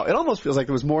like, wow, it almost feels like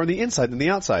there was more on the inside than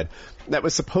the outside. That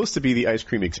was supposed to be the ice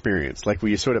cream experience, like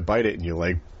where you sort of bite it and you're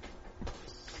like,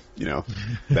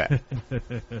 that.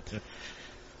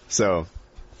 So.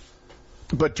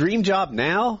 But dream job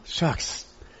now? Shucks.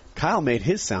 Kyle made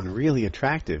his sound really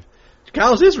attractive.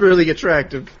 Kyle's is really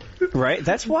attractive. Right?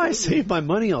 That's why I save my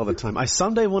money all the time. I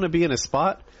someday want to be in a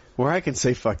spot where I can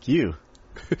say, fuck you.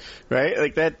 Right?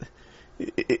 Like that,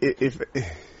 if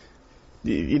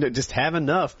just have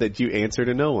enough that you answer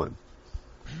to no one.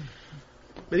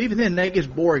 But even then, that gets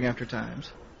boring after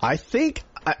times. I think,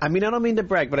 I don't mean to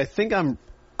brag, but I think I'm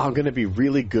going to be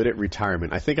really good at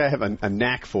retirement. I think I have a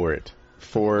knack for it.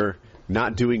 For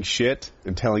not doing shit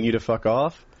and telling you to fuck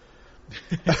off.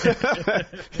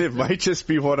 It might just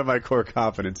be one of my core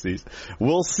competencies.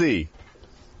 We'll see.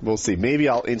 Maybe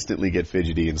I'll instantly get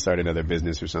fidgety and start another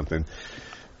business or something.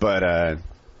 But, I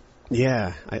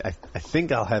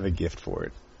think I'll have a gift for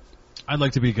it. I'd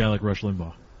like to be a guy like Rush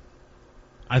Limbaugh.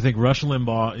 I think Rush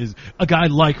Limbaugh is a guy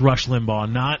like Rush Limbaugh,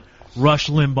 not Rush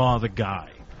Limbaugh the guy.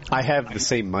 I have the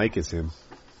same mic as him.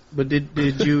 But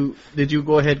did you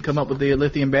go ahead and come up with the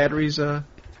lithium batteries?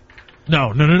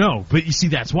 No. But you see,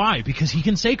 that's why. Because he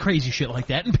can say crazy shit like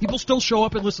that, and people still show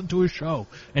up and listen to his show.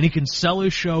 And he can sell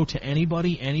his show to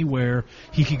anybody, anywhere.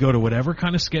 He could go to whatever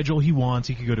kind of schedule he wants.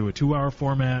 He could go to a 2-hour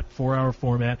format, 4-hour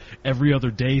format, every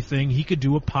other day thing. He could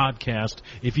do a podcast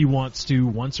if he wants to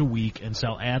once a week and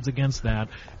sell ads against that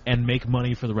and make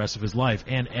money for the rest of his life.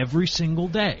 And every single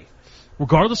day,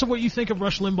 regardless of what you think of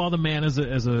Rush Limbaugh, the man, as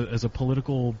a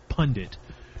political pundit,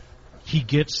 he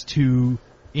gets to,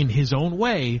 in his own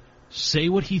way, say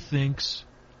what he thinks,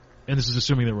 and this is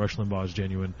assuming that Rush Limbaugh is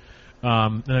genuine.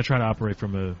 And I try to operate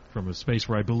from a space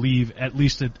where I believe, at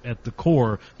least at the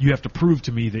core, you have to prove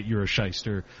to me that you're a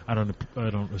shyster. I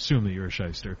don't assume that you're a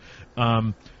shyster.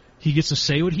 He gets to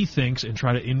say what he thinks and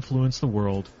try to influence the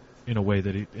world in the way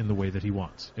that he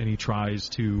wants, and he tries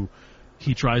to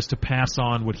pass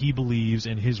on what he believes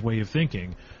and his way of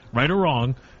thinking, right or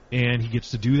wrong. And he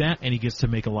gets to do that, and he gets to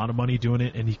make a lot of money doing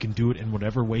it, and he can do it in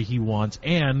whatever way he wants.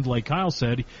 And, like Kyle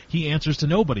said, he answers to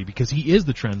nobody because he is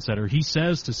the trendsetter. He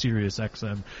says to Sirius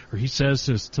XM, or he says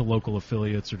to local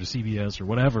affiliates, or to CBS, or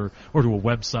whatever, or to a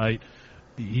website,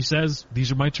 he says,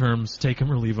 these are my terms, take them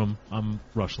or leave them, I'm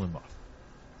Rush Limbaugh.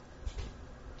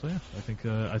 So yeah, I think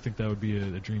that would be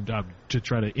a dream job, to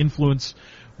try to influence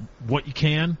what you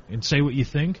can and say what you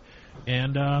think,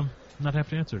 and not have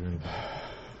to answer to anybody.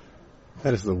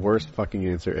 That is the worst fucking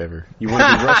answer ever. You want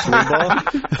to be Rush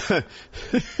Limbaugh?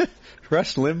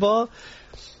 Rush Limbaugh?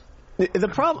 The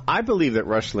problem, I believe that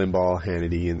Rush Limbaugh,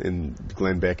 Hannity, and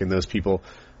Glenn Beck and those people,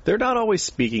 they're not always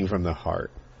speaking from the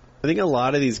heart. I think a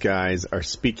lot of these guys are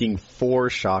speaking for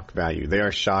shock value. They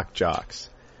are shock jocks.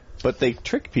 But they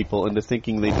trick people into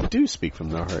thinking they do speak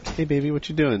from their heart. Hey, baby, what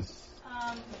you doing? Do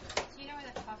you know where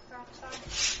the Puff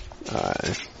Drops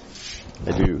are?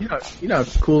 I do. You know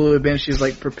how cool it would have been if she's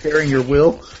like preparing your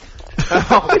will? He's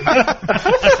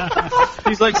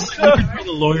like looking for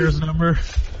the lawyer's number.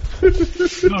 No,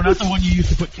 not the one you used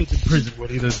to put kids in prison,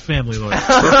 Woody, the family lawyer.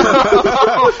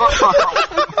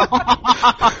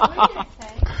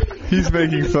 He's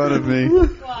making fun of me.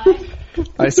 Why?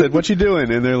 I said, what you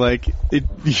doing? And they're like,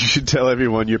 you should tell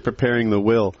everyone you're preparing the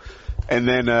will. And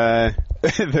then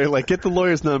they're like, get the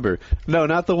lawyer's number. No,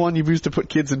 not the one you used to put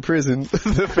kids in prison.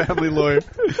 The family lawyer.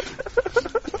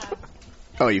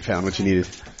 Oh, you found what you needed.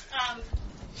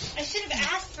 I should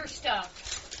have asked for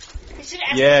stuff. I should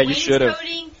have asked Yeah, for you should have.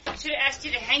 wainscoting. I should have asked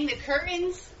you to hang the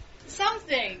curtains.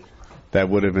 Something. That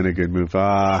would have been a good move. But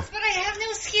I have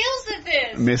no skills at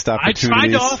this. Missed I opportunities. tried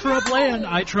to offer up land.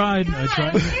 I tried. God,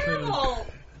 I'm terrible.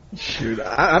 Shoot,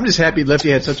 I'm just happy Lefty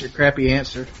had such a crappy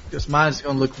answer, because mine's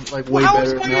going to look like way How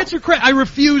better. was my answer crappy? I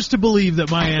refuse to believe that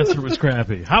my answer was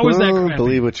crappy. How was that crappy?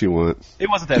 Believe what you want. It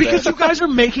wasn't that Because bad. you guys are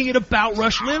making it about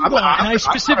Rush Limbaugh, and I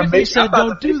specifically said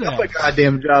don't do that. A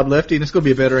goddamn job, Lefty, and it's going to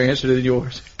be a better answer than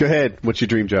yours. Go ahead. What's your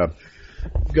dream job?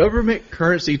 Government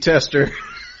currency tester.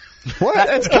 What?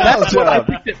 That's Kyle's That's what I job.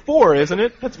 picked it for, isn't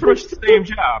it? That's pretty much the same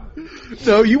job.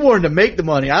 No, you wanted to make the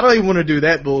money. I don't even want to do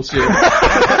that bullshit.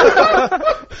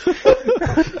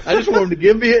 I just want him to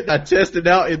give me it, and I test it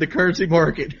out in the currency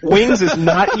market. Wings is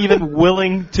not even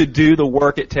willing to do the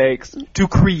work it takes to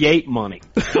create money.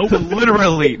 To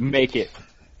literally make it.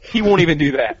 He won't even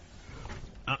do that.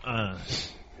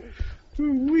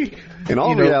 In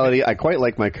all reality, I quite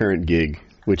like my current gig,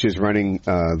 which is running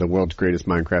the world's greatest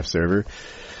Minecraft server.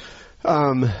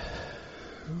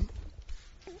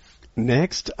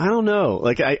 Next, I don't know.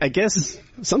 Like, I guess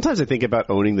sometimes I think about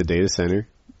owning the data center.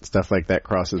 Stuff like that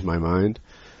crosses my mind.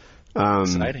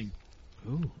 Exciting.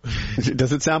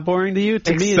 Does it sound boring to you?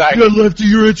 To me, Exciting. Lefty,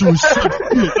 your answer was so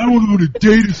good. I want to own a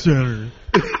data center.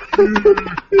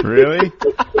 really?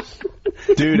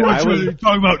 Dude, I was...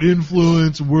 talking about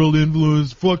influence, world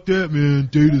influence. Fuck that, man.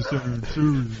 Data center,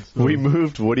 servers. We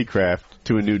moved Woodycraft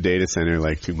to a new data center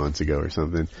like 2 months ago or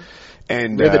something.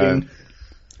 And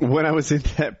when I was in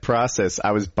that process,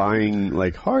 I was buying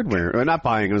like hardware. Or not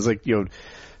buying, I was like,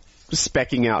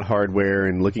 speccing out hardware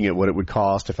and looking at what it would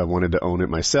cost if I wanted to own it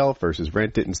myself versus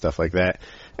rent it and stuff like that.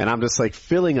 And I'm just like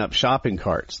filling up shopping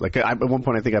carts. Like at one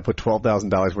point I think I put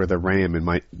 $12,000 worth of RAM in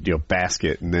my,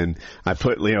 basket, and then I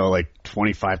put, like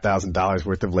 $25,000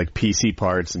 worth of like PC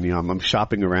parts, and I'm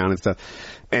shopping around and stuff.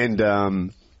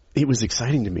 And it was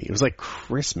exciting to me. It was like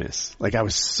Christmas. Like I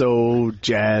was so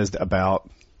jazzed about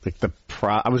like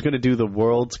I was going to do the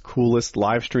world's coolest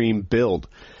live stream build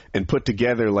and put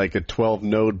together like a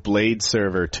 12-node Blade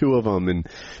server, 2 of them,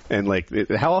 and like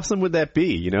how awesome would that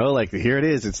be? Like here it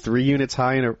is. It's 3 units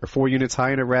high or 4 units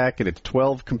high in a rack, and it's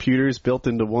 12 computers built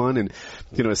into one, and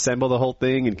assemble the whole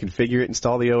thing and configure it,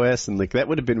 install the OS, and like that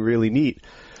would have been really neat.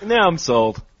 Now I'm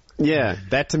sold. Yeah,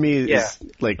 that to me is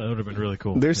like that would have been really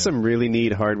cool. There's some really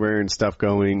neat hardware and stuff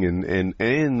going,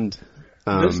 and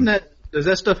Does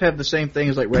that stuff have the same thing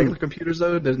as like regular computers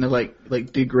though? Doesn't it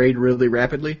like degrade really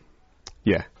rapidly?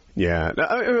 Yeah.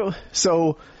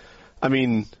 So, I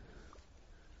mean,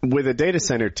 with a data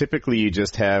center, typically you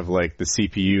just have like the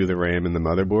CPU, the RAM, and the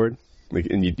motherboard,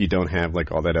 and you don't have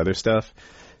like all that other stuff,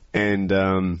 and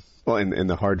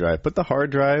the hard drive. But the hard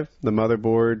drive, the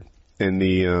motherboard, and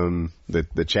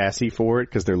the chassis for it,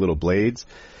 because they're little blades,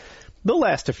 they'll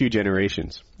last a few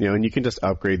generations, and you can just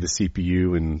upgrade the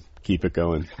CPU and keep it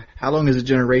going. How long is a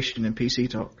generation in PC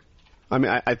talk? I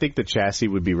mean, I think the chassis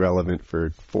would be relevant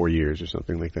for 4 years or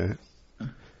something like that.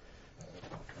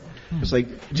 It's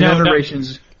like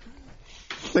generations.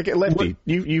 Like Lefty,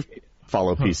 you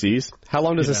follow PCs. How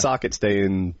long does a socket stay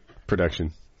in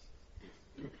production?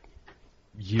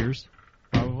 Years,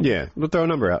 probably. Yeah, we'll throw a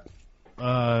number out.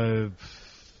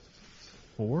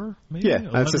 4, maybe? Yeah,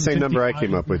 that's the same number I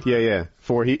came up with. Yeah.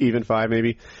 4, even 5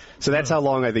 maybe. So that's how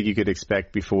long I think you could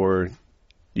expect before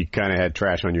you kind of had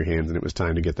trash on your hands and it was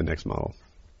time to get the next model.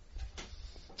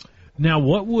 Now,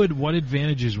 what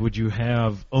advantages would you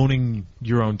have owning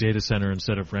your own data center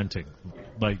instead of renting?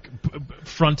 Like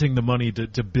fronting the money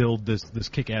to build this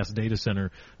kick-ass data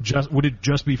center. Would it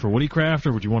just be for Woodycraft,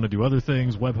 or would you want to do other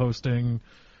things, web hosting?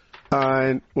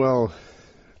 The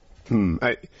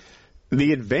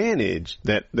advantage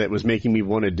that was making me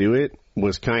want to do it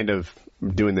was kind of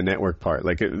doing the network part.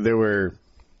 Like there were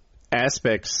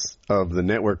aspects of the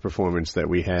network performance that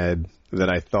we had that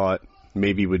I thought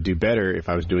maybe would do better if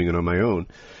I was doing it on my own.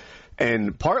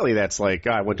 And partly that's like,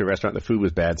 I went to a restaurant, the food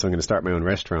was bad, so I'm going to start my own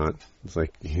restaurant. It's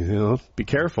like, be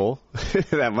careful.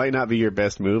 That might not be your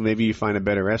best move. Maybe you find a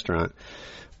better restaurant.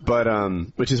 But,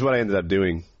 which is what I ended up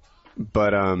doing.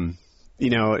 But,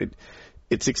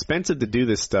 it's expensive to do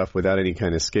this stuff without any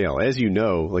kind of scale. As you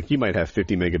know, like you might have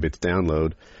 50 megabits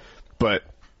download, but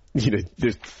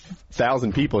there's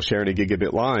 1,000 people sharing a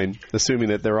gigabit line, assuming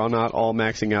that they're not all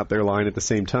maxing out their line at the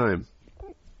same time.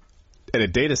 At a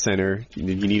data center,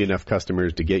 you need enough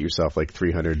customers to get yourself like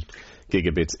 300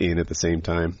 gigabits in at the same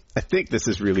time. I think this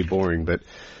is really boring, but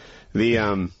the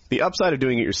upside of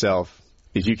doing it yourself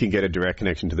is you can get a direct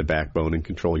connection to the backbone and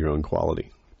control your own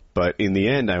quality. But in the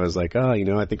end, I was like, I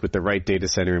think with the right data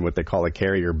center and what they call a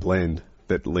carrier blend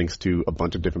that links to a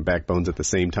bunch of different backbones at the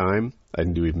same time, I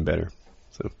can do even better.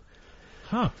 So,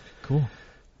 cool.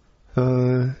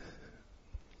 Kind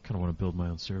of want to build my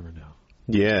own server now.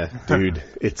 Yeah, dude.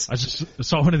 I just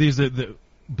saw one of these that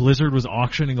Blizzard was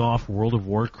auctioning off World of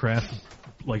Warcraft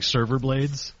like server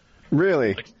blades.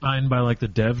 Really? Like, signed by like the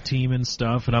dev team and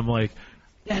stuff, and I'm like,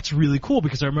 that's really cool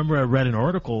because I remember I read an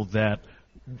article that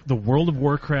the World of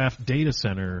Warcraft data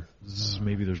center,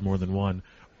 maybe there's more than one,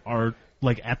 are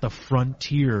like at the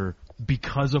frontier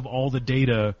because of all the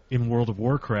data in World of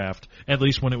Warcraft, at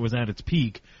least when it was at its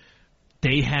peak.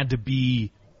 They had to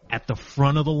be at the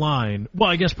front of the line. Well,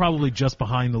 I guess probably just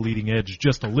behind the leading edge,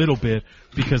 just a little bit,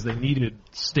 because they needed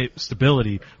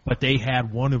stability. But they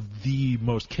had one of the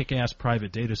most kick-ass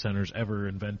private data centers ever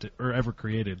invented or ever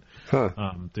created.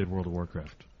 Did World of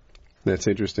Warcraft. That's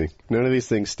interesting. None of these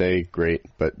things stay great,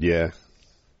 but yeah,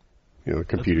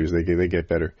 computers they get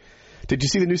better. Did you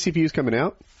see the new CPUs coming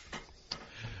out?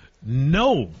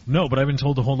 No, but I've been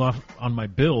told to hold off on my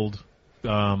build.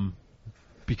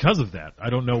 Because of that, I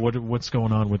don't know what's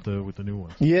going on with the new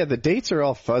ones. Yeah, the dates are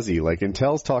all fuzzy. Like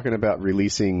Intel's talking about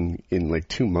releasing in like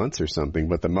 2 months or something,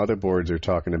 but the motherboards are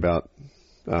talking about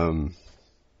the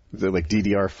like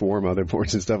DDR4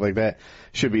 motherboards and stuff like that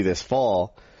should be this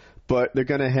fall. But they're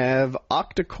going to have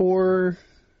octa-core,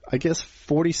 I guess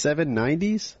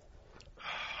 4790s.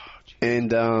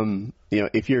 And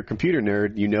if you're a computer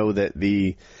nerd, you know that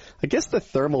the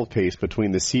thermal paste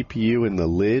between the CPU and the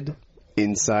lid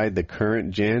inside the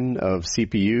current gen of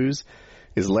CPUs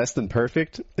is less than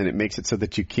perfect, and it makes it so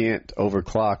that you can't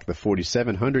overclock the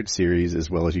 4700 series as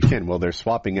well as you can. Well, they're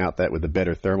swapping out that with a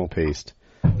better thermal paste.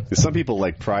 Because some people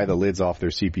like pry the lids off their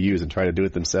CPUs and try to do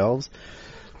it themselves,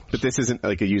 but this isn't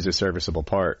like a user serviceable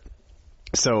part.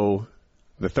 So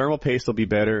the thermal paste will be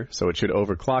better, so it should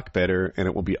overclock better, and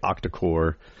it will be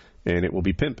octa-core, and it will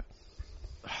be pimp.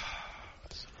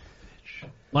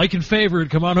 Like and favorite,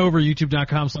 come on over,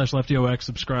 youtube.com/LeftyOX,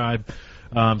 subscribe.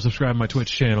 Subscribe to my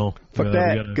Twitch channel. Fuck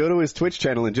that. Go to his Twitch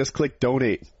channel and just click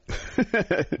donate.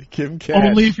 Give him cash.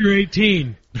 Only if you're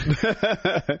 18.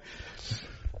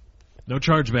 No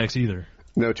chargebacks either.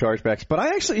 No chargebacks. But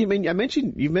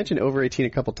you've mentioned over 18 a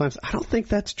couple times. I don't think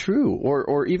that's true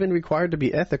or even required to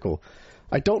be ethical.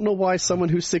 I don't know why someone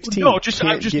who's 16 can't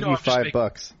give you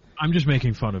 $5. I'm just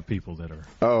making fun of people that are.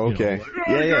 Oh, okay.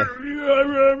 Yeah.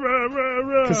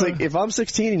 Because if I'm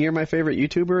 16 and you're my favorite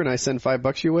YouTuber and I send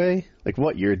 $5 your way, like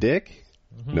what? You're a dick?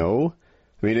 Mm-hmm. No.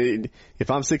 I mean, if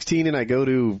I'm 16 and I go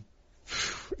to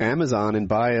Amazon and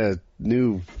buy a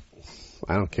new,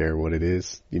 I don't care what it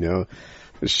is,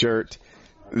 a shirt,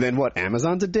 then what?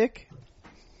 Amazon's a dick?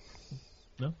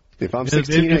 No. If I'm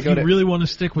 16, if you really want to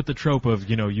stick with the trope of,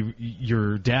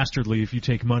 you're dastardly if you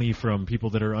take money from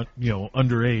people that are,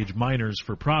 underage minors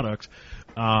for product,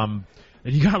 and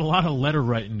you got a lot of letter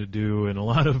writing to do and a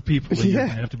lot of people that you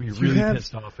have to be really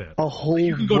pissed off at.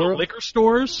 You can go to liquor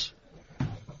stores,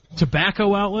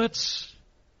 tobacco outlets,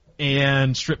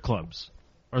 and strip clubs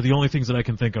are the only things that I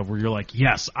can think of where you're like,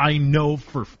 yes, I know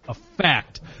for a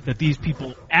fact that these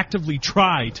people actively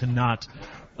try to not,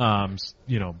 oh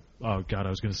God, I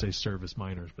was going to say service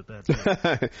minors, but that's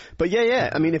But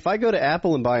yeah. I mean, if I go to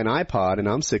Apple and buy an iPod and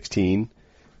I'm 16,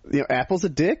 Apple's a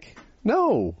dick?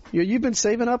 No. You've been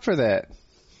saving up for that.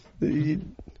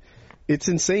 It's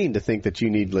insane to think that you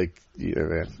need,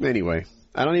 anyway,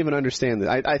 I don't even understand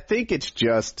that. I think it's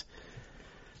just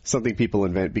something people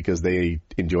invent because they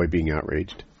enjoy being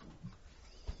outraged.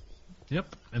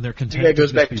 Yep, and they're content that goes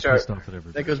to back be to our, pissed off at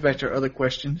everything. That goes back to our other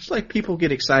question. It's like people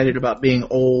get excited about being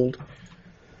old.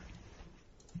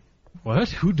 What?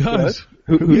 Who does?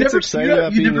 Who gets excited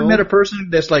about being old? You never met a person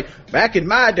that's like, back in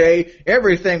my day,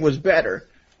 everything was better.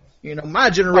 My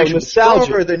generation was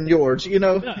stronger than yours.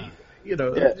 Yeah. You're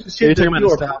talking about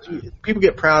nostalgia. People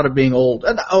get proud of being old.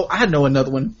 And, I know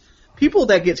another one. People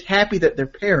that get happy that they're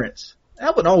parents.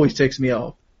 That one always ticks me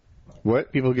off.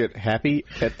 What? People get happy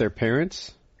at their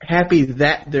parents? Happy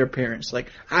that they're parents.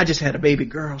 Like, I just had a baby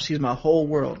girl. She's my whole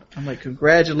world. I'm like,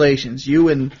 congratulations. You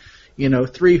and,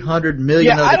 300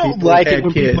 million other people I don't like it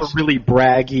when kids. people are really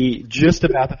braggy just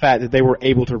about the fact that they were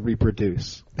able to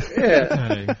reproduce.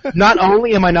 Yeah. Not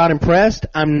only am I not impressed,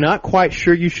 I'm not quite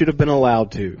sure you should have been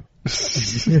allowed to.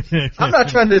 I'm not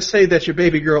trying to say that your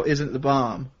baby girl isn't the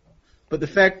bomb, but the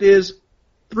fact is,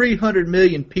 300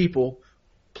 million people,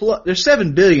 plus, there's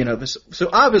 7 billion of us, so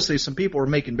obviously some people are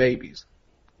making babies.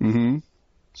 Mm-hmm.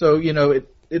 So,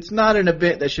 it's not an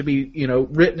event that should be,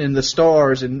 written in the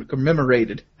stars and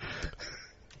commemorated.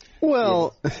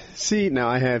 Well, see, now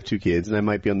I have 2 kids, and I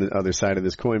might be on the other side of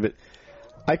this coin, but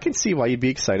I can see why you'd be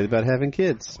excited about having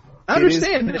kids. I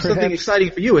understand it's something exciting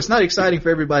for you. It's not exciting for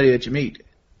everybody that you meet.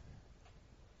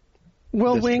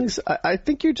 Well, Wings, I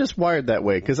think you're just wired that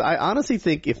way, because I honestly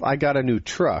think if I got a new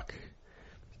truck,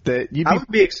 that you'd be... I would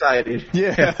be excited.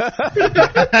 Yeah.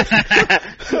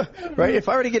 Right? If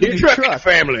I were to get a new truck,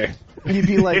 family. You'd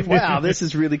be like, wow, this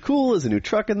is really cool. There's a new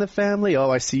truck in the family. Oh,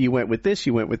 I see you went with this,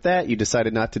 you went with that. You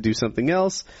decided not to do something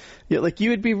else. You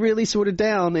would be really sort of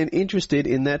down and interested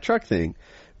in that truck thing.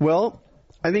 Well,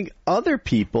 I think other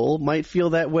people might feel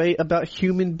that way about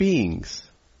human beings.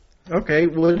 Okay,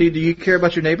 well, do you care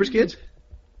about your neighbor's kids?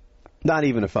 Not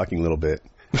even a fucking little bit.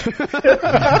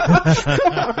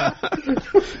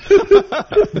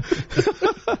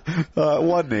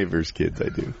 One neighbor's kids I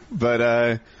do.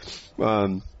 But,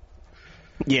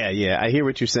 yeah, I hear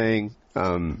what you're saying.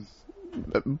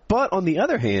 But on the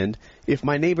other hand, if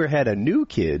my neighbor had a new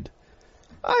kid,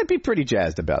 I'd be pretty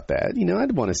jazzed about that.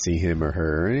 I'd want to see him or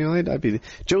her. I'd be.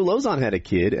 Joe Lozon had a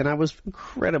kid, and I was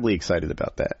incredibly excited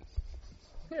about that.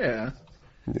 Yeah.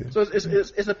 So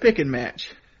it's a pick and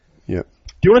match. Yep.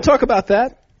 Do you want to talk about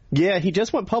that? Yeah, he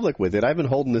just went public with it. I've been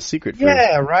holding this secret for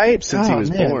since he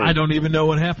was born. I don't even know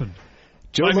what happened.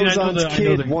 Joe Lozon's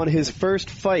kid won his first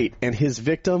fight, and his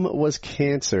victim was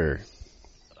cancer.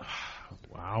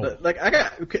 Wow.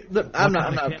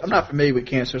 I'm not familiar with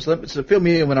cancer, so fill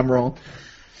me in when I'm wrong.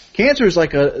 Cancer is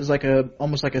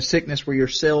almost like a sickness where your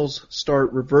cells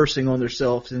start reversing on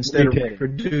themselves instead of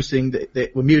reproducing.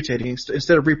 Mutating.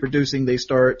 Instead of reproducing, they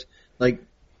start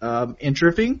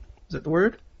entropying. Is that the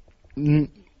word?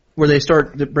 Where they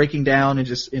start breaking down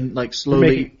and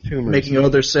slowly making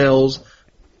other cells,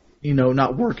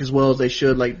 not work as well as they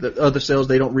should. Like the other cells,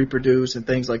 they don't reproduce and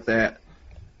things like that.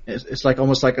 It's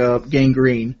almost like a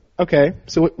gangrene. Okay,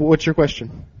 so what's your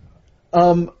question?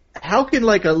 How can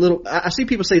I see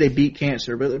people say they beat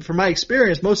cancer, but from my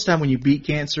experience, most of the time when you beat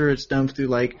cancer, it's done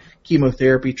through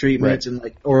chemotherapy treatments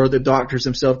or the doctors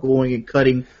themselves going and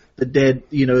cutting the dead,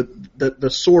 the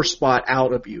sore spot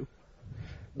out of you.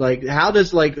 How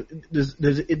does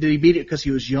did he beat it because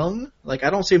he was young? I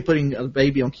don't see him putting a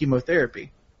baby on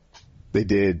chemotherapy. They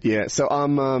did, yeah. So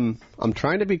I'm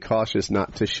trying to be cautious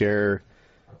not to share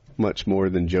much more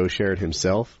than Joe shared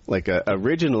himself.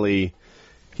 Originally,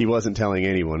 he wasn't telling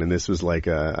anyone, and this was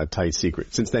a tight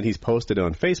secret. Since then, he's posted it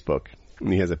on Facebook,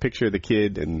 and he has a picture of the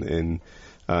kid, and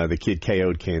the kid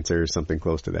KO'd cancer or something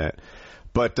close to that.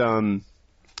 But so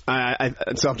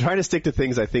I'm trying to stick to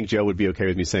things I think Joe would be okay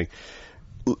with me saying.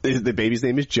 The baby's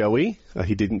name is Joey.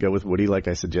 He didn't go with Woody like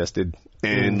I suggested.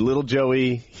 And little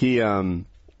Joey, he had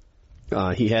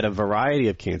a variety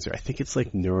of cancer. I think it's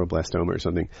like neuroblastoma or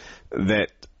something that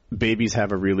babies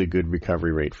have a really good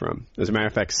recovery rate from. As a matter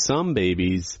of fact, some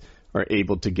babies are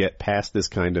able to get past this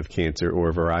kind of cancer or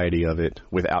a variety of it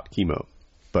without chemo.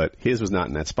 But his was not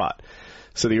in that spot.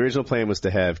 So the original plan was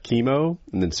to have chemo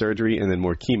and then surgery and then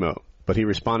more chemo. But he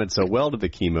responded so well to the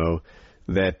chemo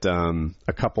that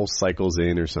a couple cycles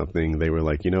in or something, they were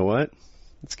like, you know what?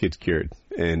 This kid's cured.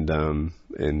 And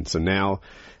so now,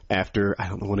 after, I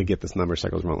don't want to get this number of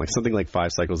cycles wrong, like something like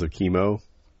 5 cycles of chemo,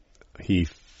 he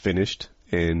finished,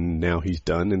 and now he's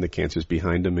done, and the cancer's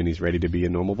behind him, and he's ready to be a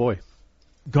normal boy.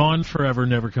 Gone forever,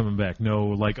 never coming back. No,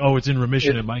 like, oh, it's in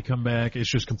remission, it might come back. It's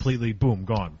just completely, boom,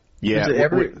 gone. Yeah,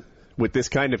 with this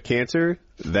kind of cancer,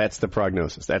 that's the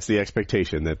prognosis. That's the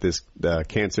expectation, that this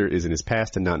cancer is in his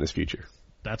past and not in his future.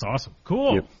 That's awesome.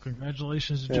 Cool. Yep.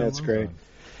 Congratulations to Joe. That's great.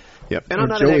 Yep. And I'm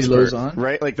not an expert,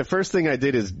 right? Like, the first thing I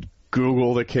did is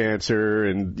Google the cancer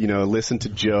and, listen to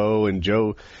Joe. And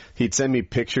Joe, he'd send me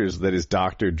pictures that his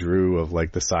doctor drew of,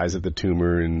 like, the size of the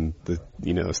tumor and the,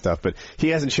 stuff. But he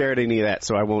hasn't shared any of that,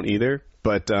 so I won't either.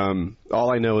 But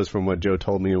all I know is from what Joe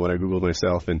told me and what I Googled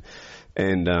myself.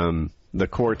 And the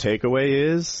core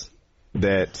takeaway is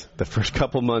that the first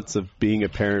couple months of being a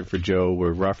parent for Joe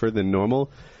were rougher than normal,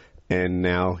 and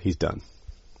now he's done.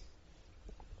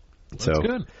 That's so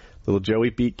good. Little Joey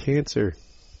beat cancer.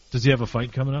 Does he have a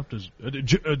fight coming up?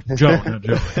 Joe, not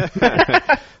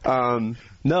Joe.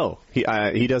 No,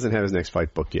 he doesn't have his next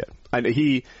fight booked yet.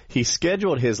 He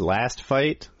scheduled his last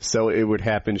fight so it would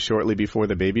happen shortly before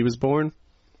the baby was born,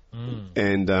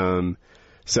 and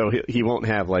so he won't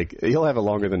have he'll have a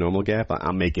longer than normal gap.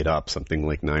 I'll make it up, something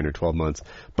like 9 or 12 months,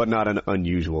 but not an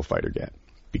unusual fighter gap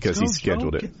because he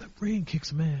scheduled it. Get in the ring, kick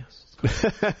some ass.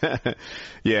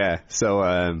 Yeah.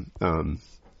 So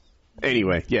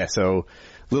anyway, yeah. So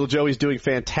little Joey's doing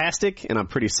fantastic, and I'm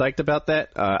pretty psyched about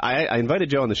that. I invited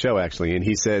Joe on the show actually, and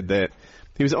he said that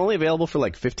he was only available for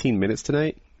like 15 minutes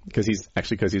tonight because he's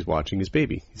watching his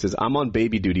baby. He says, I'm on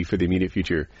baby duty for the immediate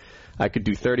future. I could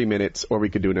do 30 minutes, or we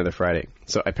could do another Friday.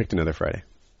 So I picked another Friday.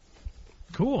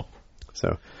 Cool.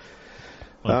 So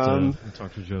we'll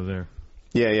talk to Joe there.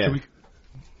 Yeah. So we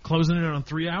closing in on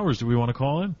 3 hours. Do we want to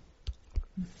call in?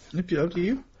 Up to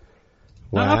you.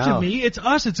 Wow. Not up to me. It's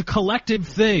us. It's a collective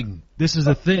thing. This is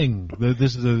a thing.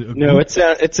 This is a no. It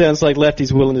sounds like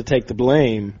Lefty's willing to take the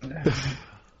blame.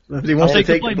 Lefty wants to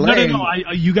take the blame.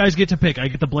 No. You guys get to pick. I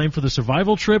get the blame for the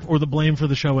survival trip or the blame for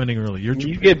the show ending early. You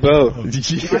get both.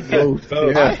 You get both.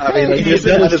 Yeah. You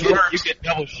get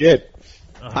double shit.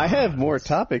 I have more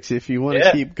topics if you want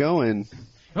to keep going.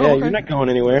 Yeah, okay. You're not going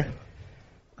anywhere.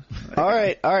 All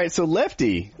right. So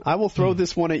Lefty, I will throw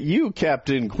this one at you.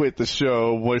 Captain quit the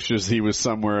show, wishes he was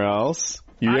somewhere else.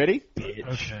 You ready?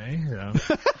 Okay. Yeah.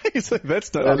 He's like,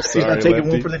 that's not. I'm sorry, he's not taking Lefty.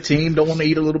 one for the team. Don't want to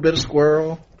eat a little bit of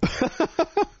squirrel.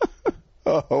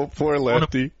 Oh, poor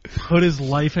Lefty. Put his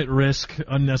life at risk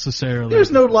unnecessarily.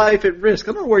 There's no life at risk.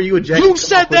 I don't know where you and Jackie. You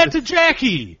said that to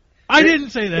Jackie. I didn't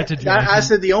say that to Jackie. I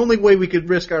said the only way we could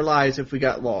risk our lives if we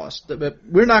got lost. But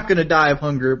we're not going to die of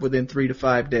hunger within 3 to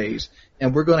 5 days,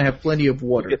 and we're going to have plenty of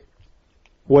water.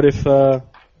 What if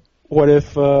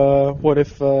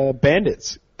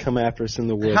bandits come after us in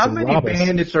the woods? How and many rob us?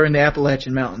 bandits are in the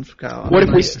Appalachian Mountains, Kyle? What if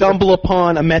we stumble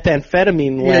upon a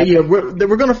methamphetamine lab? Yeah,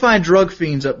 we're going to find drug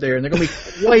fiends up there, and they're going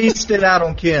to be wasted out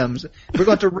on chems. We're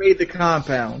going to raid the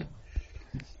compound.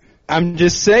 I'm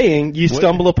just saying, you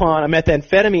stumble upon a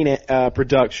methamphetamine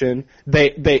production,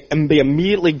 they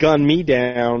immediately gun me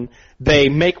down, they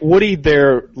make Woody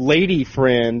their lady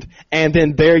friend, and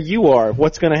then there you are.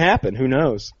 What's going to happen? Who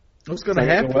knows? What's going to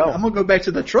happen? I'm going to go back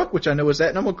to the truck, which I know is at,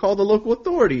 and I'm going to call the local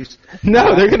authorities.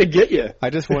 No, they're going to get you.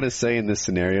 I just want to say in this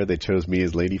scenario, they chose me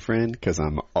as lady friend because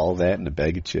I'm all that in a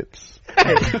bag of chips.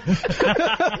 Yeah,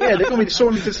 they're going to be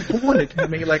sorely disappointed. I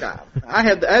mean, like I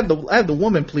have the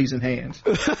woman pleasing hands.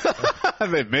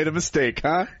 They made a mistake,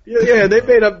 huh? Yeah, they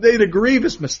made a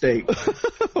grievous mistake.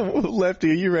 Lefty,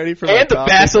 are you ready for and the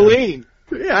topic? Vaseline?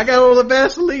 Yeah, I got all the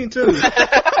Vaseline too.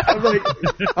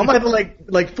 I'm going to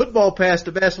like football pass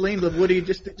the Vaseline to Woody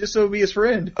just so be his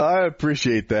friend. I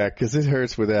appreciate that because it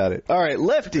hurts without it. All right,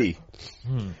 Lefty.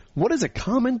 What is a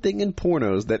common thing in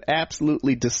pornos that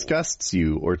absolutely disgusts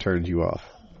you or turns you off?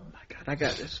 Oh my God, I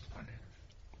got this.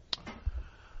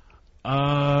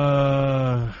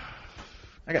 I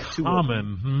got two.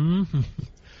 Common.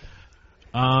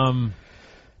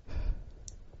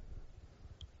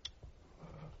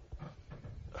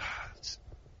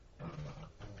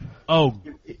 Oh,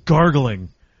 gargling.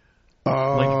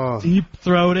 like deep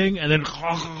throating, and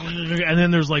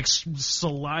then there's like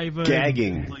saliva,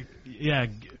 gagging. Like, yeah,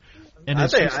 and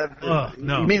it's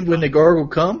no. You mean when they gargle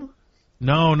cum?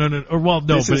 No. Or well,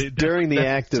 no. This but is during the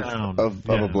act of a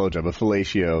blowjob, a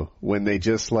fellatio, when they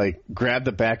just like grab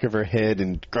the back of her head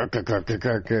and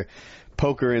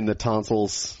poke her in the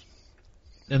tonsils.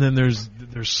 And then there's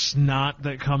snot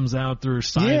that comes out through her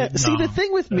side. Yeah, see, the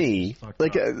thing with me,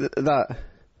 like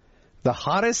the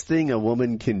hottest thing a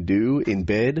woman can do in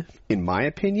bed, in my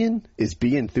opinion, is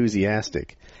be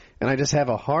enthusiastic. And I just have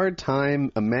a hard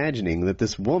time imagining that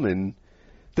this woman,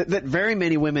 that very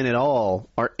many women at all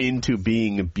are into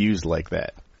being abused like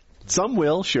that. Some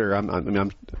will, sure.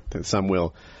 Some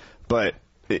will, but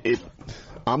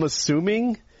I'm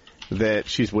assuming that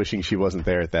she's wishing she wasn't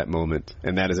there at that moment,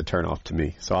 and that is a turnoff to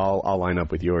me. So I'll line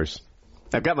up with yours.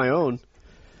 I've got my own.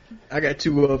 I got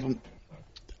two of them.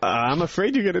 I'm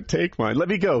afraid you're going to take mine. Let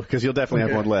me go, because you'll definitely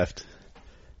have one left.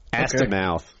 Ass to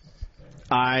mouth.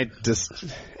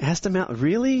 Ass to mouth,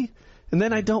 really? And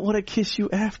then I don't want to kiss you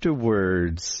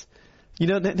afterwards. You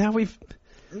know, now we've...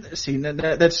 See,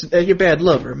 that's you're a bad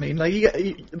lover. I mean, like,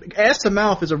 ass to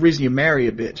mouth is a reason you marry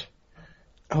a bitch.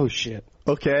 Oh, shit.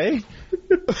 Okay.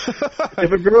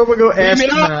 If a girl would go ass to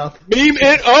mouth... Beam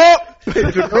it up!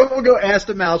 If a girl would go ass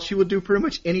to mouth, she would do pretty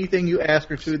much anything you ask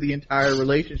her to the entire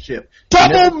relationship.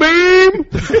 Double beam!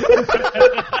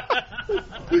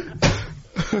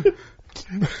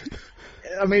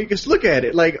 I mean, just look at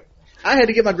it. Like, I had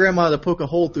to get my grandma to poke a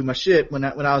hole through my shit when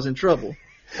I was in trouble.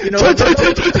 You know what?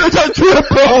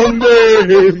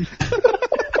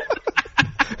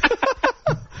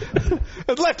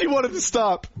 Lefty wanted to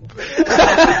stop.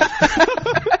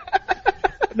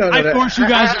 No, I force you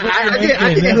guys.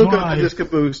 I can't hook up to this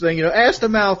caboose thing. You know, ass to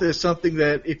mouth is something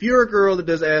that if you're a girl that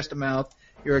does ass to mouth,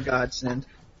 you're a godsend.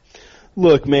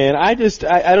 Look, man, I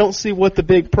don't see what the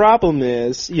big problem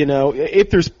is. You know, if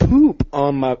there's poop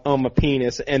on my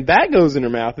penis and that goes in her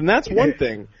mouth, and that's one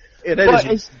thing. Yeah,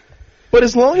 but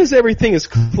as long as everything is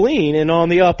clean and on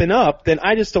the up and up, then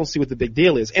I just don't see what the big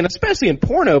deal is. And especially in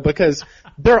porno, because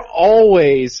they're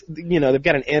always, you know, they've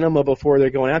got an enema before they're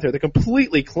going out there. They're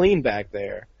completely clean back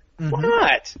there. Mm-hmm. Why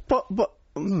not? But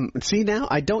see, now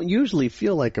I don't usually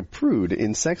feel like a prude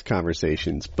in sex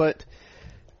conversations, but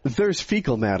there's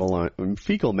fecal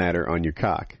matter on your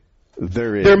cock.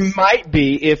 There is. There might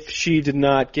be if she did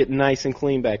not get nice and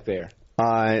clean back there.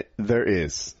 There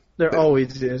is. There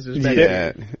always is.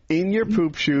 Yeah. In your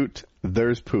poop chute,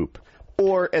 there's poop.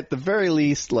 Or at the very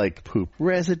least, like poop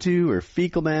residue or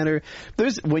fecal matter.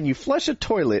 When you flush a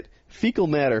toilet, fecal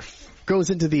matter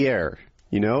goes into the air,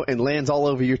 you know, and lands all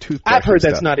over your toothbrush. I've heard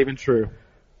that's not even true.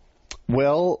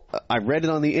 Well, I read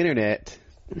it on the internet.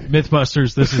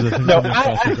 Mythbusters, this is a thing. No,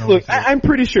 I'm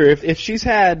pretty sure if she's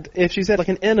had like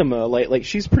an enema, like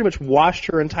she's pretty much washed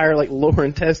her entire like lower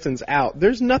intestines out.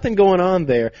 There's nothing going on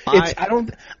there.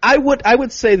 I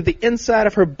would say that the inside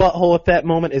of her butthole at that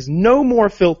moment is no more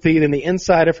filthy than the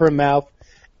inside of her mouth,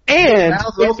 and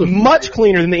it's much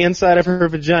cleaner than the inside of her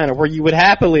vagina, where you would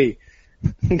happily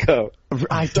go.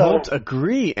 I don't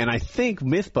agree, and I think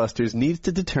Mythbusters needs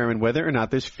to determine whether or not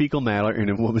there's fecal matter in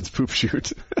a woman's poop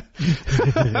chute.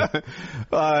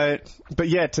 But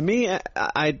yeah, to me,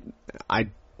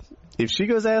 if she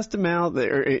goes ass to mouth,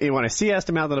 or when I see ass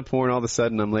to mouth in a porn, all of a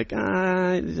sudden I'm like,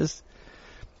 just,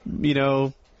 you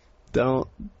know, don't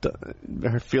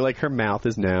I feel like her mouth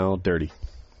is now dirty.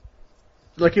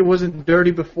 Like it wasn't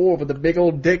dirty before with a big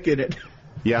old dick in it.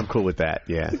 Yeah, I'm cool with that.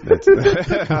 Yeah,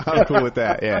 I'm cool with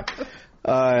that. Yeah.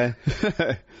 All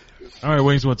right,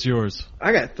 Wings, what's yours?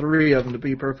 I got 3 of them, to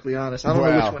be perfectly honest. I don't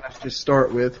know which one I should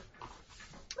start with.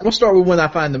 I'm going to start with one I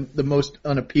find the most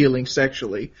unappealing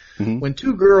sexually. Mm-hmm. When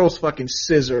 2 girls fucking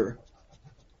scissor.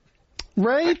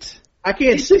 Right? I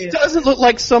can't see it. It doesn't look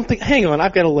like something... Hang on,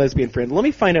 I've got a lesbian friend. Let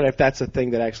me find out if that's a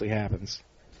thing that actually happens.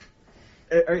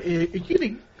 Are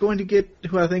you going to get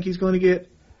who I think he's going to get?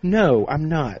 No, I'm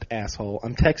not, asshole.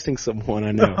 I'm texting someone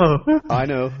I know. Oh. I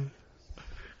know.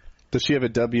 Does she have a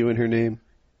W in her name?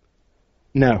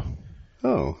 No.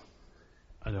 Oh.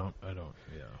 I don't,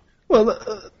 yeah. Well,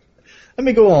 let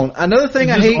me go on. Another thing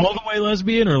I hate... all the way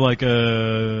lesbian or like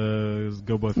go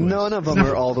both ways? None of them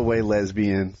are all the way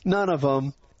lesbian. None of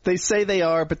them. They say they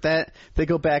are, but they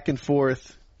go back and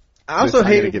forth. I also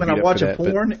hate it when I watch a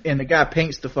porn and the guy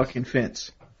paints the fucking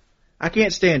fence. I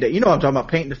can't stand it. You know what I'm talking about,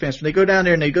 painting the fence. When they go down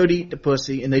there and they go to eat the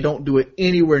pussy and they don't do it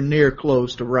anywhere near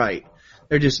close to right.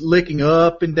 They're just licking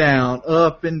up and down,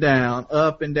 up and down,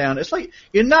 up and down. It's like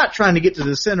you're not trying to get to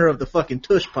the center of the fucking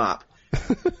tush pop.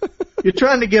 You're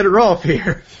trying to get her off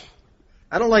here.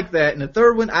 I don't like that. And the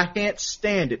third one, I can't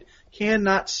stand it.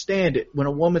 cannot stand it when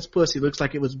a woman's pussy looks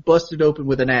like it was busted open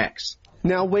with an axe.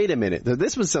 Now, wait a minute.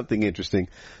 This was something interesting.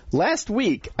 Last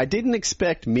week, I didn't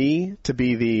expect me to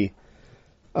be the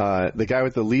guy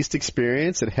with the least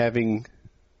experience at having,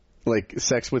 like,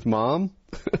 sex with mom.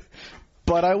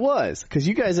 But I was. Because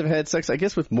you guys have had sex, I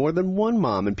guess, with more than one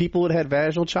mom. And people had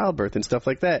vaginal childbirth and stuff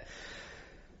like that.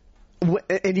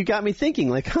 And you got me thinking,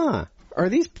 like, are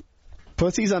these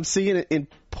pussies I'm seeing in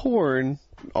porn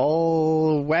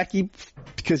all wacky?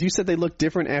 Because you said they look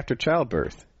different after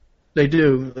childbirth. They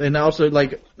do, and also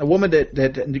like a woman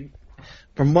that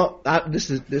from what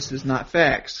this is not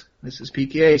facts. This is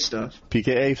PKA stuff.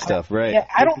 PKA stuff, right? Yeah,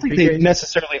 I don't think they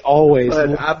necessarily always.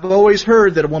 But I've always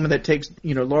heard that a woman that takes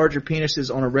larger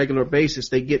penises on a regular basis,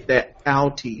 they get that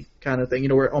outie kind of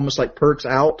thing. Where it almost like perks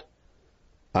out.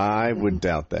 I would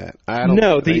doubt that.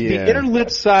 The inner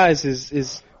lip size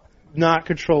is not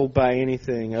controlled by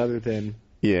anything other than.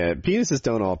 Yeah, penises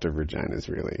don't alter vaginas,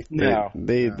 really. No.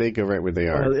 They go right where they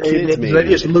are. They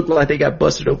just look like they got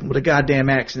busted open with a goddamn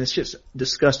axe, and it's just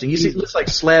disgusting. You see, it looks like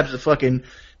slabs of fucking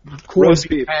roast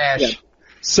beef hash. Yeah.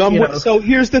 So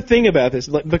here's the thing about this,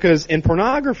 because in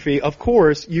pornography, of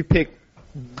course, you pick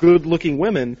good-looking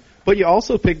women, but you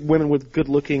also pick women with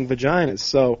good-looking vaginas.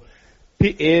 So,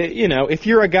 if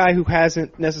you're a guy who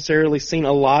hasn't necessarily seen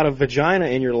a lot of vagina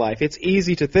in your life, it's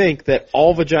easy to think that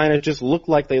all vaginas just look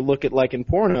like they look at like in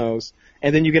pornos,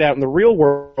 and then you get out in the real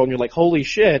world and you're like, holy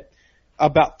shit,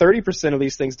 about 30% of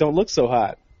these things don't look so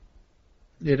hot.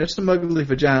 Yeah, there's some ugly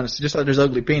vaginas, just like there's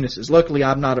ugly penises. Luckily,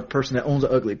 I'm not a person that owns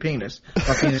an ugly penis.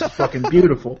 My penis is fucking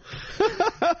beautiful.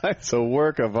 It's a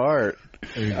work of art.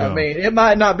 I mean, it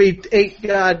might not be 8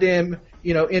 goddamn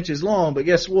inches long, but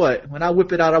guess what? When I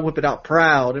whip it out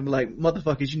proud and be like,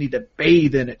 motherfuckers, you need to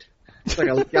bathe in it. It's like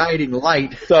a guiding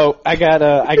light. So I got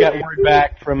word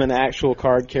back from an actual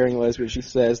card-carrying lesbian. She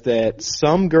says that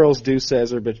some girls do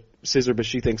scissor, but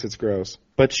she thinks it's gross.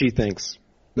 But she thinks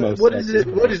most. What is it?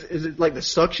 Is it like the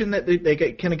suction that they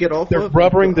kind of get off? They're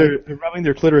rubbing their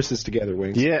clitorises together,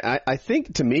 Wings. Yeah, I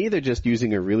think to me they're just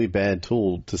using a really bad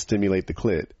tool to stimulate the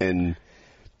clit, and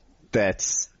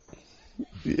that's.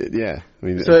 Yeah, I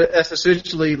mean, so that's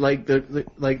essentially like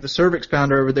the cervix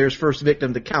pounder over there's first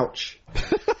victim, the couch. I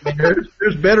mean,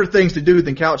 there's better things to do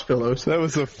than couch pillows. That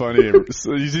was so funny.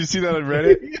 So did you see that on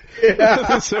Reddit? Yeah.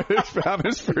 The cervix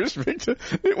pounder's first victim.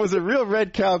 It was a real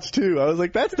red couch too. I was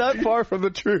like, that's not far from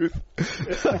the truth.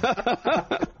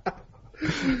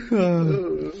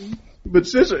 But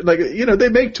scissor, they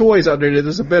make toys out there that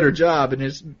does a better job, and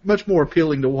it's much more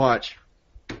appealing to watch.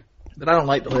 But I don't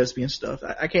like the lesbian stuff.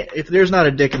 I can't. If there's not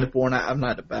a dick in the porn, I'm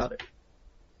not about it.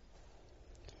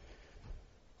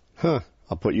 Huh.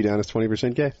 I'll put you down as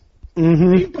 20% gay.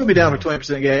 Mm-hmm. You can put me down for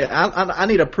 20% gay. I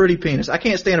need a pretty penis. I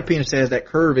can't stand a penis that has that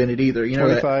curve in it either.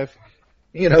 25.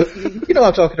 You know what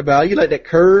I'm talking about. You like that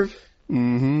curve?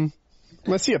 Mm-hmm.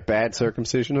 When I see a bad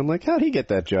circumcision, I'm like, how'd he get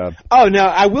that job? Oh, no,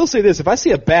 I will say this. If I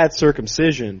see a bad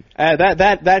circumcision,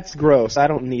 that's gross. I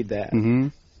don't need that. Mm-hmm.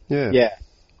 Yeah. Yeah.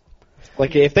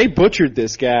 Like, if they butchered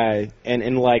this guy,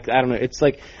 and like, I don't know, it's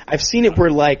like, I've seen it where,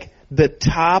 like, the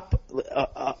top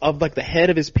of, like, the head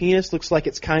of his penis looks like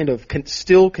it's kind of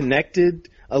still connected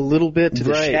a little bit to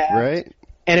the shaft. Right.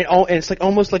 And it's like,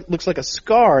 almost like, looks like a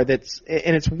scar and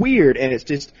it's weird, and it's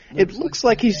just, it looks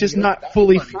like he's just not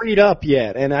fully freed up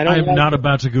yet, and I am not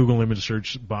about to Google image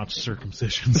search botched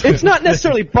circumcisions. It's not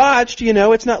necessarily botched,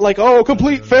 it's not like,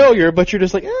 complete failure, but you're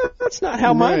just like, that's not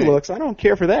how mine looks. I don't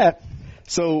care for that.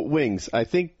 So, Wings, I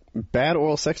think bad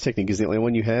oral sex technique is the only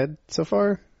one you had so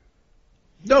far?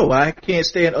 No, I can't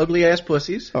stand ugly-ass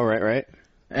pussies. Oh, right.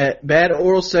 Bad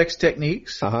oral sex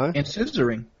techniques. Uh-huh. And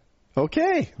scissoring.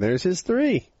 Okay, there's his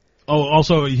 3. Oh,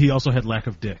 he also had lack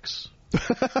of dicks.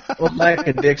 Well, lack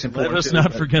of dicks in porn. Let us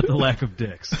not forget the lack of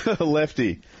dicks.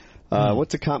 Lefty,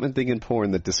 what's a common thing in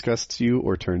porn that disgusts you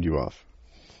or turned you off?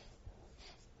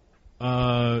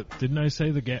 Didn't I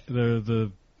say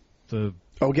the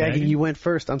Oh, gagging, you went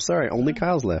first. I'm sorry. Only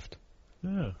Kyle's left.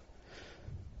 Yeah.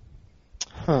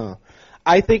 Huh.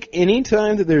 I think any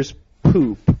time that there's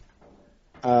poop,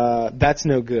 that's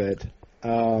no good.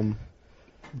 Don't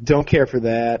care for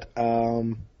that.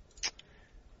 Anytime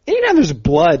there's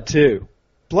blood, too.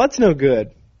 Blood's no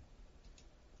good.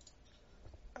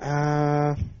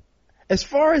 As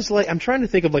far as, like, I'm trying to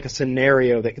think of, like, a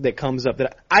scenario that comes up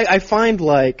that I find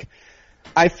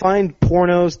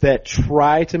pornos that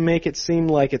try to make it seem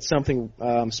like it's something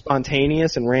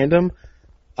spontaneous and random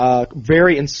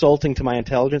very insulting to my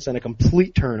intelligence and a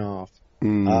complete turn-off.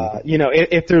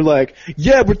 If they're like,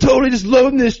 yeah, we're totally just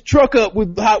loading this truck up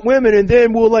with hot women and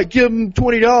then we'll, like, give them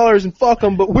 $20 and fuck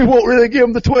them, but we won't really give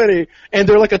them the 20. And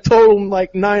they're like a total,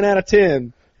 like, 9 out of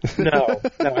 10. No,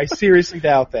 I seriously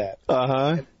doubt that.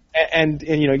 Uh-huh. And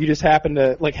you know, you just happen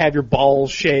to like have your balls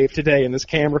shaved today and this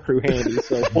camera crew handy.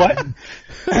 So what?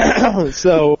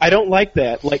 So I don't like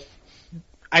that. Like,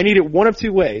 I need it one of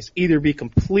two ways: either be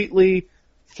completely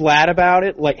flat about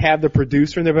it, like have the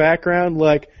producer in the background,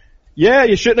 like, yeah,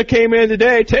 you shouldn't have came in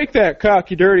today. Take that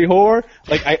cock, you dirty whore.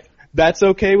 Like, that's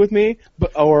okay with me.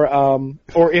 But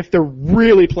or if they're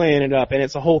really playing it up and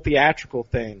it's a whole theatrical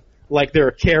thing, like there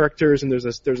are characters and there's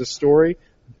a story.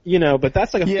 You know, but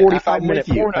that's like a 45-minute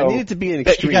porno. I need it to be an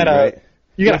extreme, right?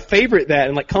 You gotta favorite that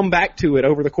and like come back to it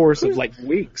over the course of like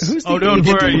weeks. Don't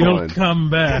worry, you'll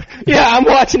come back. Yeah, I'm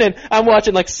watching it. I'm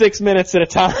watching like 6 minutes at a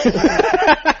time.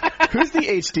 Who's the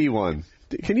HD one?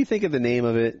 Can you think of the name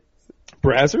of it?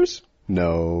 Brazzers?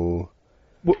 No.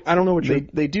 Well, I don't know what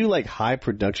they do like high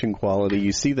production quality.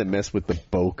 You see them mess with the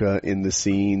bokeh in the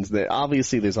scenes.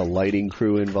 Obviously there's a lighting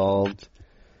crew involved.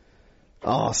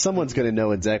 Oh, someone's going to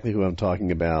know exactly who I'm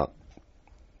talking about.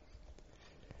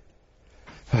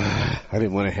 I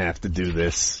didn't want to have to do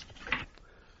this.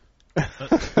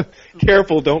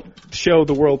 Careful, don't show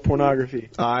the world pornography.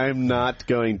 I'm not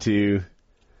going to.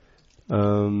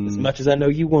 As much as I know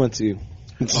you want to.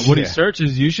 What he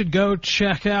searches, you should go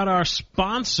check out our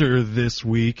sponsor this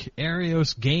week,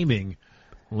 Arios Gaming.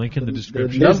 Link in the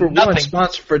description. The number one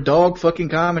sponsor for dog fucking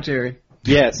commentary.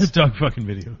 Yes. Dog fucking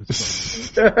video.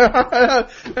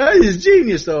 That is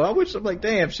genius, though. I wish I'm like,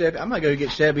 damn, Shabby. I might go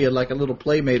get Shabby like a little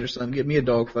playmate or something. Get me a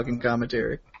dog fucking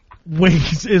commentary.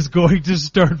 Wings is going to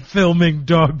start filming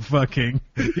dog fucking.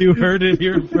 You heard it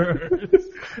here first.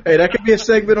 Hey, that could be a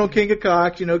segment on King of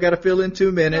Cock. You know, got to fill in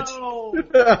 2 minutes. No.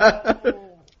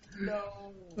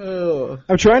 Oh.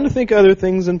 I'm trying to think of other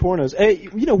things in pornos. Hey,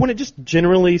 you know, when it just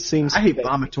generally seems... I hate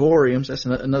vomitoriums. That's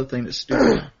another thing that's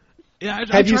stupid. Yeah,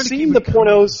 Have you seen the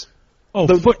pornos? Oh,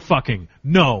 foot fucking.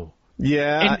 No.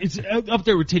 Yeah. And it's up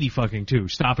there with titty fucking, too.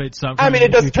 Stop it. Stop. I mean,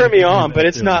 it doesn't turn me on, but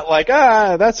it's not like,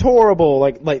 that's horrible.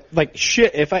 Like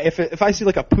shit. If I see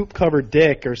like a poop covered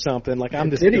dick or something, like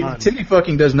I'm just done. Titty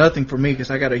fucking does nothing for me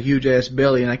because I got a huge ass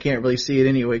belly and I can't really see it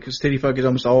anyway because titty fuck is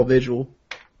almost all visual.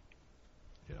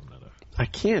 Yeah, I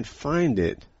can't find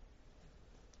it.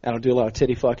 I don't do a lot of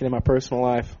titty fucking in my personal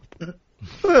life.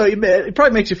 Well, it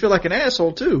probably makes you feel like an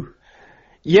asshole too.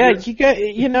 Yeah, I think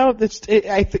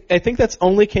that's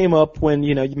only came up when,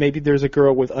 you know, maybe there's a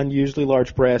girl with unusually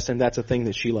large breasts and that's a thing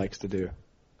that she likes to do.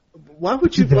 Why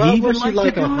would she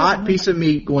like a hot piece of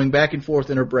meat going back and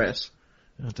forth in her breasts?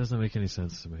 It doesn't make any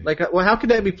sense to me. Like, well, how could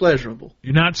that be pleasurable?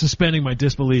 You're not suspending my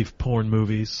disbelief, porn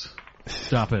movies.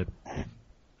 Stop it.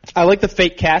 I like the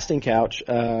fake casting couch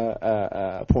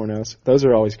pornos. Those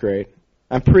are always great.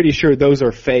 I'm pretty sure those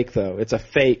are fake, though. It's a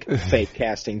fake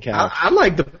casting couch. I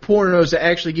like the pornos that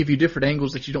actually give you different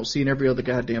angles that you don't see in every other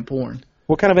goddamn porn.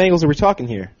 What kind of angles are we talking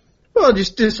here? Well,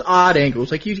 just odd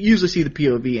angles. Like, you usually see the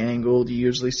POV angle. You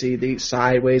usually see the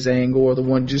sideways angle or the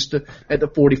one just at the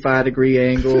 45-degree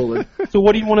angle. So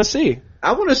what do you want to see?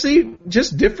 I want to see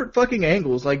just different fucking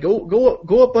angles. Like, go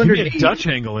up underneath. You get a Dutch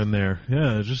angle in there.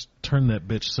 Yeah, just turn that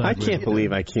bitch sideways. I can't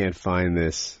believe I can't find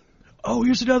this. Oh,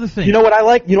 here's another thing. You know what I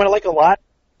like? You know what I like a lot?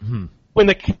 Mm-hmm. When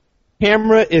the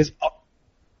camera is up.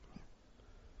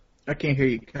 I can't hear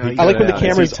you. I like when the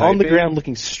camera is on the ground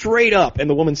looking straight up and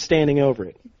the woman's standing over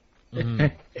it.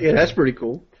 Mm-hmm. Yeah, that's pretty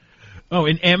cool. Oh,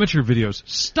 in amateur videos,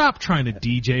 stop trying to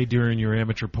DJ during your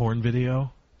amateur porn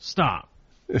video. Stop.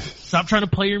 Stop trying to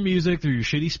play your music through your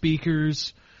shitty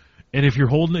speakers. And if you're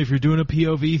doing a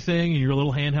POV thing and your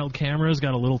little handheld camera's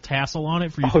got a little tassel on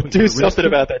it for you to put do something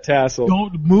about that tassel.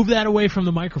 Don't move that away from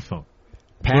the microphone.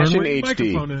 Passion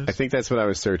HD. I think that's what I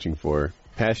was searching for.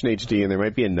 Passion HD, and there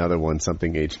might be another one,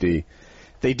 something HD.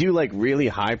 They do like really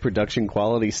high production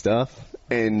quality stuff,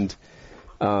 and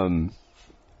I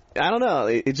don't know.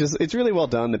 It's really well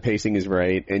done. The pacing is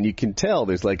right, and you can tell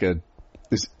there's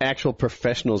actual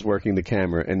professionals working the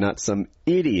camera, and not some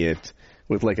idiot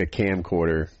with like a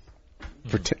camcorder,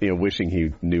 wishing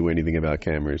he knew anything about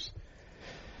cameras.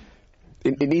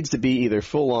 It needs to be either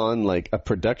full on like a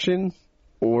production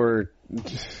or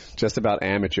just about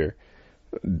amateur.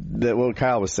 What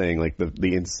Kyle was saying, like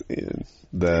driving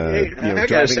a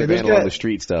van along the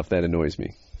street stuff, that annoys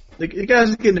me. The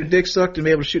guys getting their dick sucked and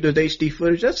be able to shoot those HD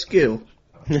footage, that's skill.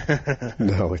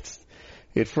 No,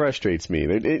 it frustrates me.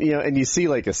 And you see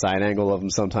like a side angle of them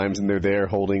sometimes, and they're there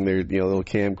holding their little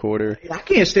camcorder. I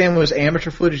can't stand when it's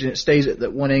amateur footage and it stays at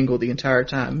that one angle the entire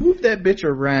time. Move that bitch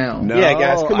around. No, yeah,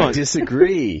 guys, come on. I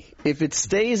disagree. If it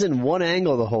stays in one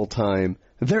angle the whole time,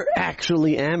 they're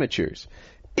actually amateurs.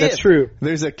 That's true.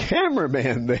 There's a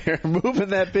cameraman there moving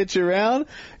that bitch around.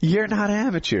 You're not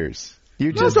amateurs.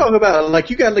 I'm talking about, like,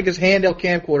 you got like this handheld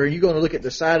camcorder, and you're going to look at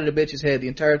the side of the bitch's head the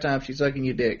entire time she's sucking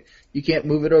your dick. You can't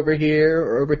move it over here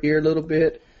or over here a little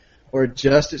bit, or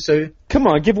adjust it so. Come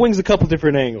on, give Wings a couple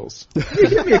different angles.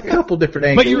 Give me a couple different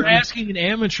angles. But you're asking an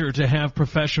amateur to have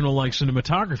professional, like,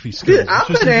 cinematography skills.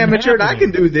 I'm an amateur and I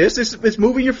can do this. It's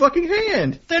moving your fucking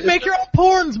hand. Then make your own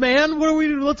porns, man.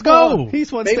 Let's go.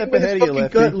 He's one step ahead of you,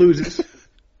 Lefty. Gut loses.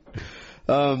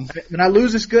 When I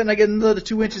lose this gut and I get another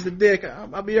 2 inches of dick,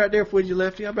 I'll be right there for you,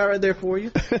 Lefty. I'll be right there for you.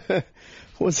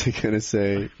 What's I gonna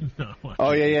say? No,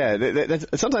 oh yeah. That's,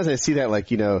 sometimes I see that, like,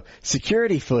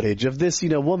 security footage of this,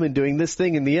 woman doing this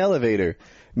thing in the elevator.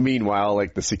 Meanwhile,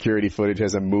 like, the security footage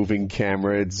has a moving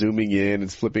camera, it's zooming in,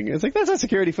 it's flipping. It's like, that's not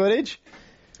security footage.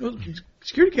 Well,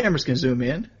 security cameras can zoom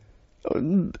in.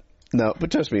 Oh, no,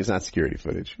 but trust me, it's not security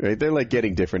footage, right? They're like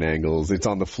getting different angles. It's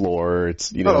on the floor.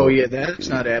 It's Oh yeah, that's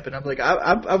not happening. I'm like,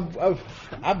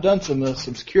 I've done some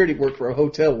security work for a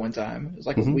hotel one time. It was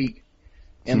like a week,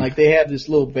 and like they have this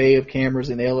little bay of cameras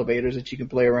in the elevators that you can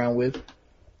play around with.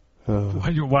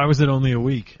 Why was it only a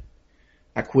week?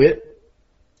 I quit.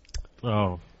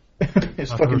 Oh,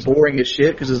 it's fucking boring as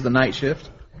shit because it's the night shift.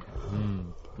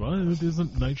 Well, it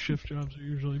isn't. Night shift jobs are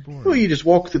usually boring. Well, you just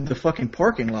walk through the fucking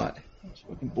parking lot. It's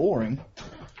fucking boring.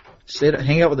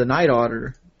 Hang out with the night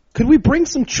auditor. Could we bring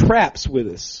some traps with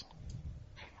us?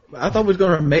 I thought we was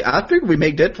gonna make. I figured we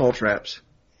make deadfall traps.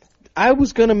 I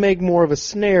was gonna make more of a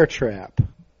snare trap.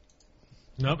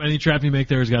 Nope. Any trap you make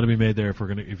there has got to be made there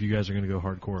if you guys are gonna go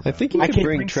hardcore. I think you can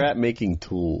bring trap making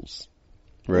tools,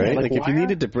 right? Yeah, like if you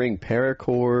needed to bring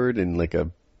paracord and like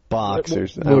a box or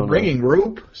something. We're bringing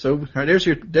rope, so there's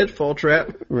your deadfall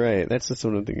trap. Right. That's the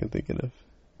sort of thing I'm thinking of.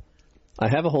 I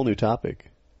have a whole new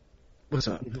topic. What's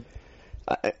up?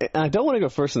 I don't want to go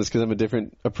first on this because I'm a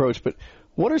different approach, but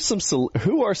what are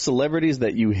who are celebrities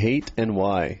that you hate and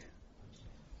why?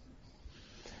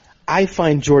 I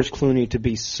find George Clooney to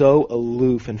be so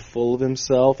aloof and full of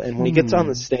himself, and when he gets on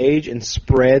the stage and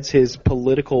spreads his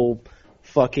political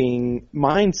fucking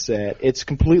mindset, it's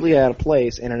completely out of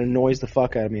place, and it annoys the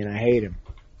fuck out of me, and I hate him.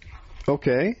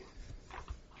 Okay.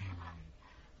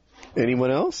 Anyone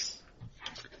else?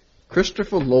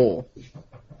 Christopher Lowell.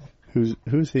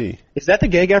 Who's he? Is that the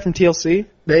gay guy from TLC?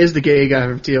 That is the gay guy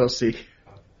from TLC.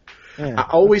 Yeah, I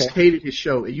always hated his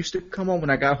show. It used to come on when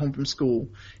I got home from school,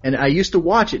 and I used to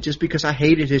watch it just because I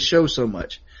hated his show so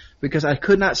much. Because I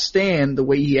could not stand the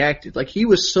way he acted. Like, he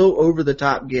was so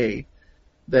over-the-top gay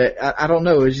that, I don't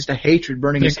know, it was just a hatred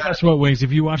burning inside. Guess what, Wings?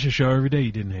 If you watch the show every day,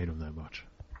 you didn't hate him that much.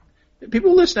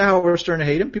 People listen to Howard Stern and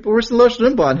hate him. People listen to Rush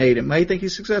Limbaugh and hate him. I think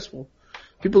he's successful.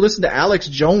 People listen to Alex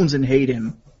Jones and hate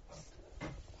him.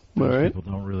 Most people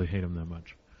don't really hate him that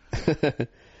much.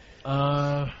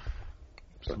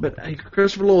 But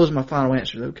Christopher Lowell is my final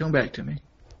answer, though. Come back to me.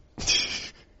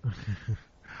 Because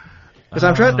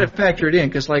I'm trying to factor it in,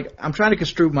 because like I'm trying to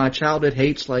construe my childhood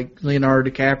hates like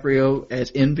Leonardo DiCaprio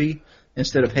as envy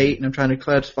instead of hate, and I'm trying to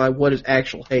classify what is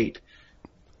actual hate.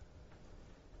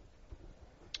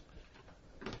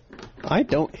 I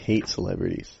don't hate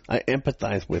celebrities. I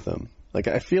empathize with them. Like,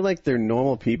 I feel like they're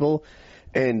normal people,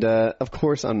 and of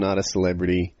course I'm not a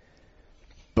celebrity,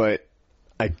 but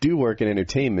I do work in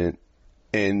entertainment,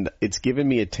 and it's given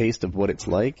me a taste of what it's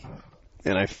like,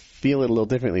 and I feel it a little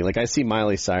differently. Like, I see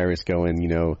Miley Cyrus going,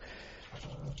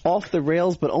 off the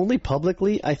rails, but only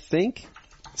publicly, I think.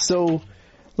 So,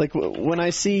 like, when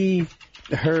I see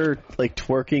her, like,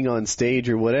 twerking on stage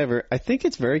or whatever, I think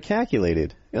it's very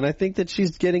calculated. And I think that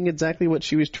she's getting exactly what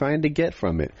she was trying to get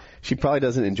from it. She probably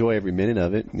doesn't enjoy every minute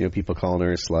of it. People calling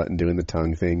her a slut and doing the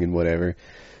tongue thing and whatever.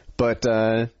 But,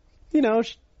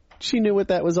 she knew what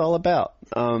that was all about.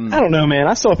 I don't know, man.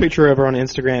 I saw a picture of her on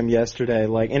Instagram yesterday,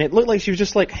 and it looked like she was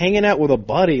just, hanging out with a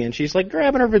buddy, and she's,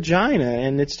 grabbing her vagina,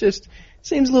 and it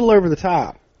seems a little over the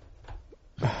top.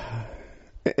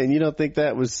 And you don't think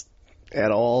that was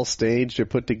at all staged or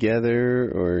put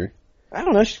together, or... I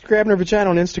don't know. She's grabbing her vagina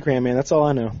on Instagram, man. That's all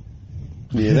I know.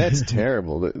 Yeah, that's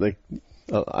terrible.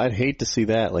 I'd hate to see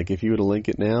that. Like, if you were to link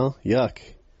it now, yuck.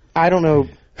 I don't know.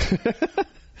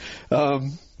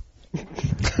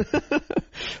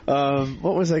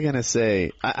 What was I gonna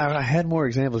say? I had more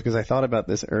examples because I thought about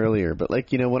this earlier. But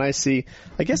when I see,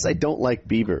 I guess I don't like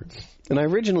Bieber, and I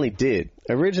originally did.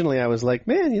 Originally, I was like,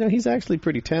 man, he's actually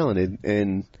pretty talented,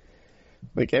 and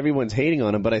everyone's hating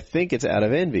on him. But I think it's out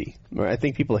of envy. Or I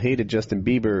think people hated Justin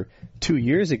Bieber 2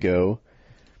 years ago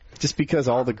just because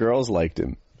all the girls liked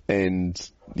him and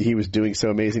he was doing so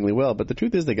amazingly well. But the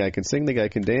truth is, the guy can sing, the guy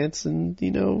can dance, and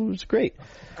it was great.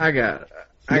 I got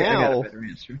a better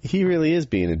answer. He really is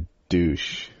being a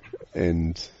douche,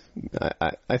 and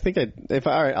I think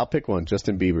all right, I'll pick one.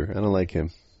 Justin Bieber. I don't like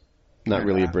him. Not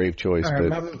really a brave choice, All right,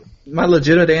 but my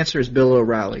legitimate answer is Bill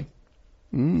O'Reilly.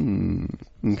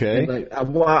 Okay. Like, I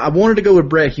wanted to go with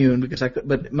Brett Hune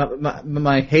but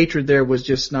my hatred there was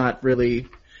just not really.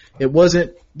 It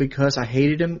wasn't because I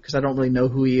hated him, because I don't really know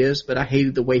who he is, but I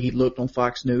hated the way he looked on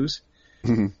Fox News.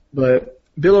 But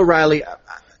Bill O'Reilly,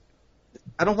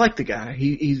 I don't like the guy.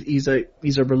 He's a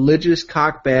religious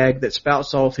cockbag that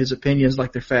spouts off his opinions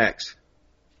like they're facts.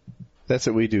 That's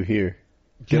what we do here.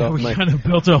 We kind of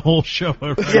built a whole show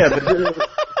around. Yeah, but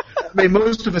I mean,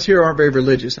 most of us here aren't very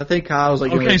religious. I think Kyle's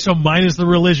like... Okay, so minus the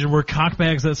religion. We're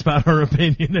cockbags that spout our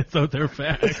opinion and thought they're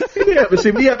facts. Yeah, but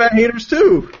see, we have bad haters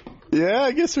too. Yeah,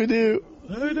 I guess we do.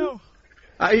 I know.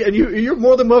 And you're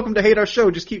more than welcome to hate our show.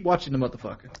 Just keep watching the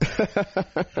motherfucker.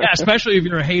 Yeah, especially if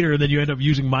you're a hater and then you end up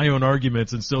using my own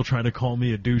arguments and still trying to call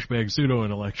me a douchebag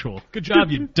pseudo-intellectual. Good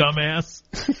job, you dumbass.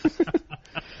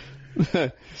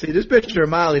 See, this picture of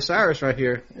Miley Cyrus right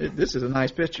here, this is a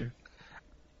nice picture.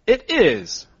 It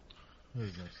is.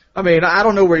 I mean, I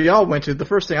don't know where y'all went to. The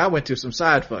first thing I went to was some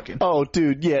side fucking. Oh,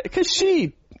 dude, yeah, because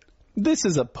this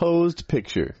is a posed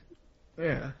picture.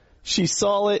 Yeah. She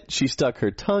saw it. She stuck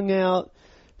her tongue out.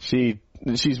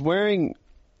 She's wearing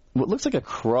what looks like a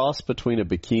cross between a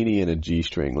bikini and a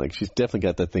G-string. Like, she's definitely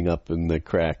got that thing up in the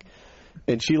crack.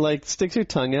 And she, like, sticks her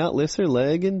tongue out, lifts her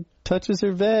leg, and touches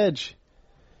her veg.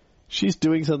 She's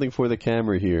doing something for the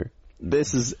camera here.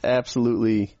 This is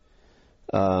absolutely,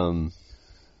 I don't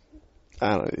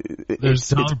know.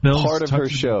 It's part of her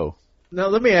show. Now,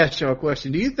 let me ask y'all a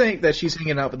question. Do you think that she's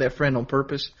hanging out with that friend on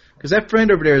purpose? Because that friend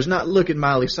over there is not looking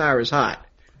Miley Cyrus hot.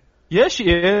 Yes, she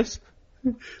is.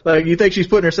 Like, you think she's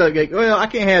putting herself like, well, I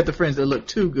can't have the friends that look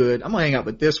too good. I'm going to hang out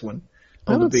with this one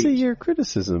on the beach. I don't see your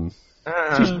criticism.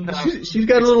 She's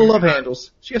got little love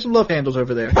handles. She has some love handles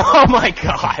over there. Oh, my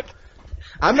God.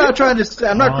 I'm not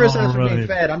criticizing her being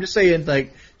fat. I'm just saying,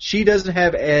 like, she doesn't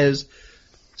have as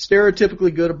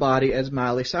stereotypically good a body as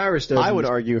Miley Cyrus does. I would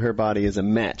argue her body is a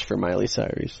match for Miley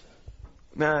Cyrus.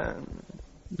 Nah.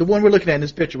 The one we're looking at in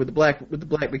this picture with the black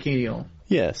bikini on.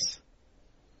 Yes.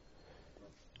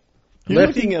 You're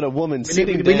looking at a woman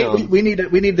sitting down. We need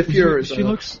the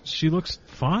Fuhrers. She looks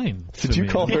fine. Did you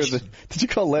call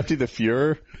Lefty the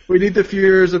Fuhrer? We need the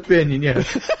Fuhrer's opinion.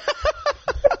 Yes.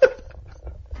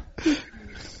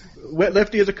 Wet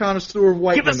Lefty is a connoisseur of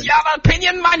white women. Give us your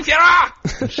opinion, mein Führer!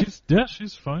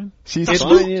 She's fine. She's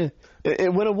fine, yeah.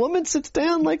 And when a woman sits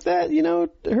down like that, you know,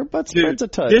 her butt spreads a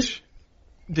touch.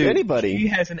 Anybody. She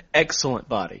has an excellent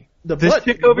body. This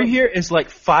chick over here is like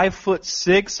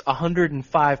 5'6",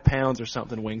 105 pounds or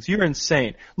something, Wings. You're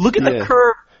insane. Look at the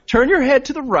curve. Turn your head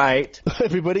to the right.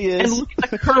 Everybody is. And look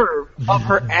at the curve of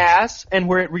her ass and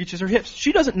where it reaches her hips.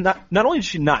 She doesn't, not only does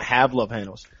she not have love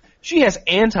handles, she has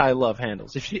anti-love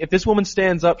handles. If this woman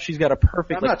stands up, she's got a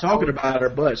perfect... I'm not talking about her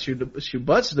butt. She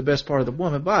butt's the best part of the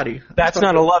woman body. That's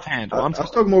not a love handle. I was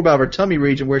talking more about her tummy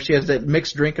region where she has that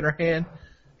mixed drink in her hand.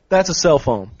 That's a cell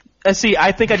phone. See,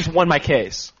 I think I just won my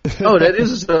case. Oh, that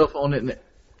is a cell phone, isn't it?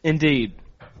 Indeed.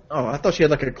 Oh, I thought she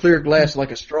had like a clear glass,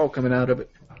 like a straw coming out of it.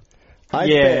 I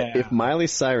bet if Miley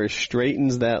Cyrus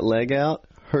straightens that leg out,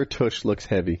 her tush looks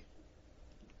heavy.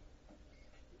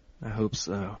 I hope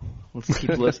so. Let's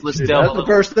delve. That's the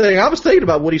first thing I was thinking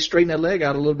about. Would he straighten that leg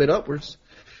out a little bit upwards?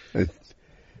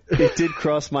 It did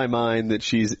cross my mind that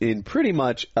she's in pretty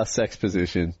much a sex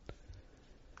position.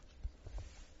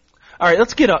 All right,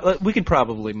 let's get up. We can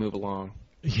probably move along.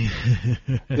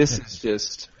 This is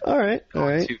just all right.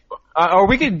 Or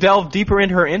we could delve deeper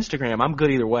into her Instagram. I'm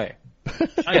good either way.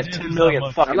 She got 10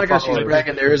 million fucking I like how she's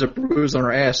bragging there is a bruise on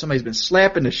her ass. Somebody's been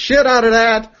slapping the shit out of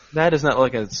that. That is not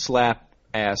like a slap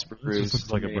ass bruise. It looks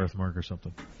like a birthmark or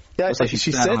something. Yeah, like she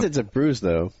says it's a bruise,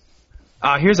 though.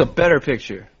 Here's a better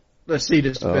picture. Let's see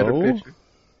this better picture.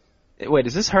 Wait,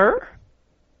 is this her?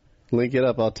 Link it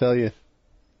up, I'll tell you.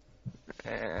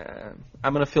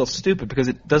 I'm going to feel stupid because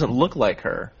it doesn't look like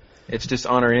her. It's just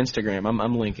on her Instagram.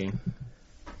 I'm linking.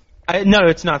 No,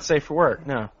 it's not safe for work.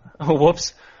 No. Oh,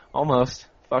 whoops. Almost.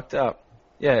 Fucked up.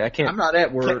 Yeah, I can't. I'm not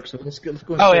at work, so let's go.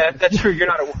 Oh, yeah, that's true. You're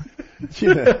not at work.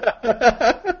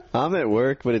 Yeah. I'm at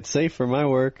work, but it's safe for my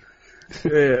work.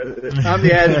 Yeah, I'm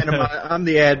the admin. I'm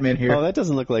the admin here. Oh, that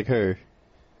doesn't look like her.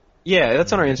 Yeah,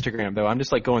 that's on her Instagram, though. I'm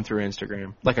just, like, going through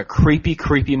Instagram. Like a creepy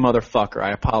motherfucker.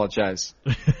 I apologize.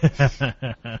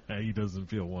 He doesn't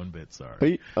feel one bit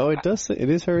sorry. Oh, it does say, it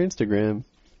is her Instagram.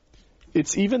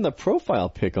 It's even the profile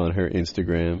pic on her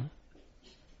Instagram.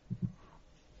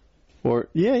 Or,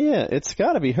 yeah, it's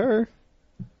gotta be her.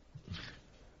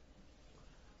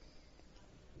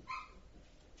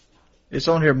 It's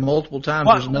on here multiple times.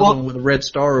 There's another one with a red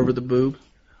star over the boob.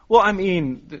 Well, I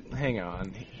mean, hang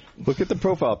on. Look at the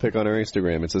profile pic on her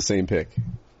Instagram. It's the same pic.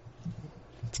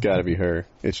 It's got to be her.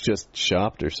 It's just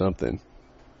shopped or something.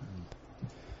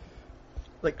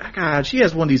 Like, God, she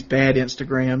has one of these bad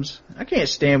Instagrams. I can't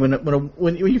stand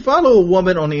when you follow a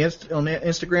woman on the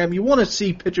Instagram, you want to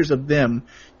see pictures of them.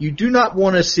 You do not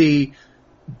want to see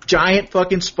giant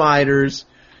fucking spiders,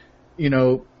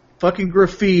 fucking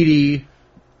graffiti,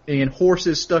 and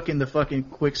horses stuck in the fucking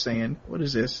quicksand. What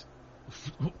is this?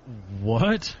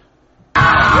 What?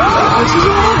 What's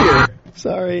on here?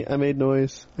 Sorry, I made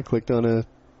noise. I clicked on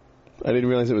I didn't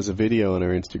realize it was a video on her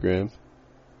Instagram.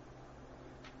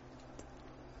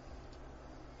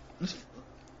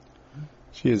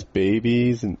 She has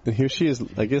babies, and here she is,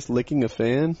 I guess, licking a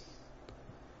fan.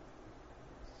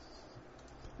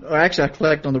 Oh, actually, I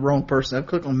clicked on the wrong person. I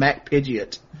clicked on Mac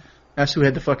Pidgeot. That's who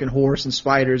had the fucking horse and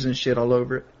spiders and shit all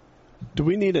over it. Do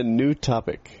we need a new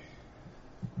topic?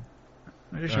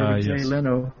 I just heard Jay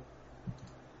Leno.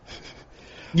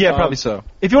 Yeah, probably so.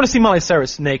 If you want to see Miley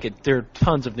Cyrus naked, there are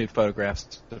tons of nude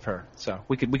photographs of her. So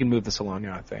we can move this along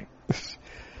now, I think.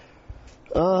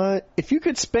 If you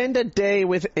could spend a day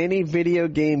with any video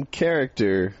game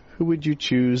character, who would you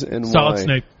choose and why? Solid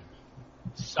Snake.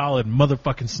 Solid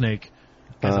motherfucking Snake.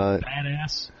 As a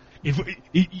badass.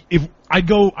 If I'd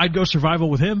go survival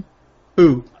with him.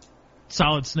 Who?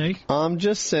 Solid Snake. I'm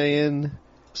just saying.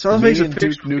 Solid me Snake's and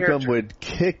Duke Nukem character. Would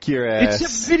kick your ass.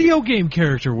 It's a video game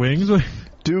character, Wings.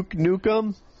 Duke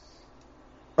Nukem?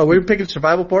 Oh, we're picking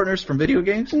survival partners from video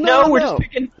games? No, we're just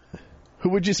picking. Who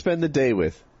would you spend the day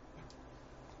with?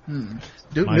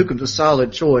 Duke Nukem's a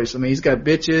solid choice. I mean, he's got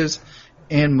bitches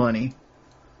and money.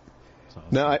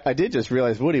 Now, I did just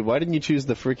realize, Woody, why didn't you choose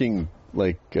the freaking,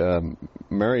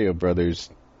 Mario Brothers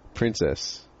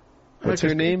princess? What's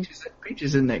her name?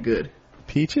 Peaches isn't that good.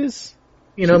 Peaches?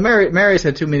 Mario's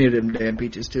had too many of them damn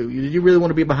peaches, too. Did you really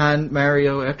want to be behind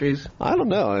Mario after he's... I don't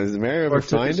know. Has Mario ever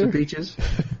find her? Peaches?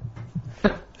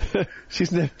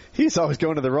 He's always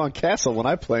going to the wrong castle when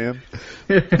I play him.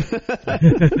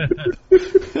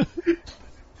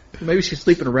 Maybe she's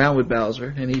sleeping around with Bowser,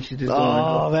 and she's just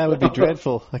going, that would be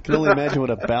dreadful. I can only imagine what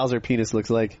a Bowser penis looks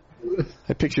like.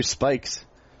 I picture spikes.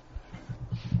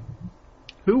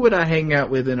 Who would I hang out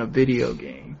with in a video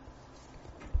game?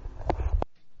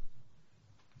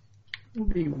 It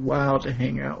would be wild to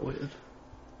hang out with.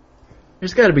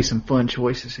 There's got to be some fun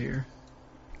choices here.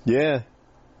 Yeah.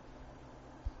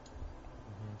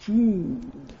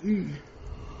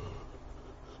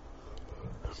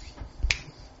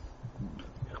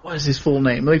 What is his full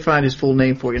name? Let me find his full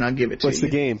name for you, and I'll give it to you. What's the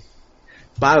game?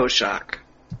 BioShock.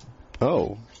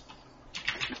 Oh.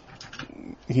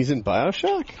 He's in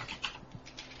BioShock?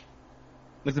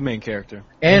 Like the main character.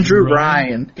 Andrew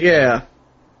Ryan. Yeah.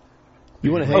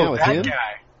 You want to hang out with him?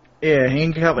 Guy. Yeah,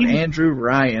 hang out with Andrew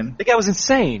Ryan. The guy was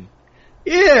insane.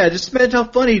 Yeah, just imagine how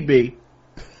funny he'd be.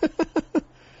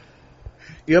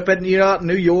 You're out in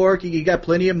New York, you got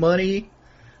plenty of money,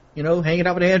 hanging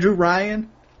out with Andrew Ryan.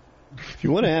 If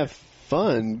you want to have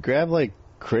fun, grab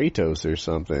Kratos or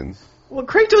something. Well,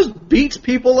 Kratos beats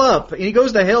people up, and he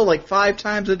goes to hell 5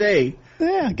 times a day.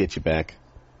 Yeah, I'll get you back.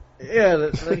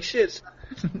 Yeah, shit.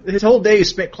 His whole day is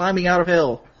spent climbing out of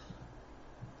hell.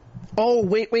 Oh,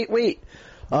 wait.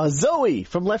 Zoe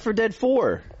from Left 4 Dead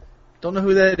 4. Don't know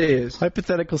who that is.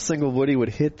 Hypothetical single Woody would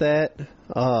hit that.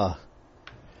 I'll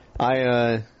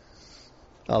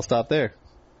stop there.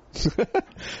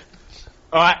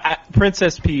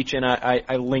 Princess Peach, and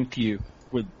I linked you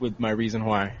with my reason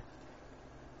why.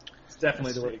 It's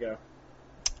definitely the way to go.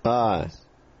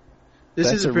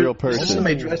 That's a real person. This is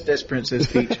somebody dressed as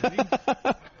Princess Peach.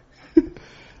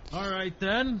 All right,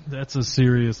 then. That's a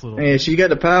serious little... Yeah, she got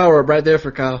the power up right there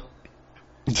for Kyle.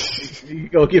 You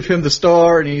go give him the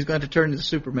star, and he's going to turn into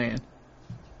Superman.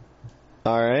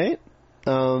 All right.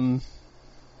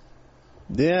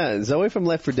 Yeah, Zoe from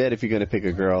Left 4 Dead if you're going to pick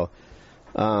a girl.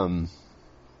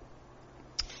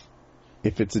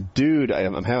 If it's a dude,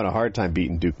 I'm having a hard time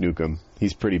beating Duke Nukem.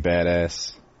 He's pretty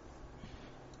badass.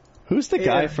 Who's the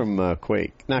guy from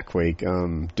Quake? Not Quake,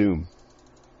 Doom.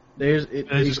 They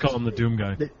just call him the Doom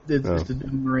guy. It's the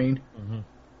Doom Marine. Mm-hmm.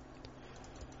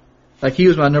 He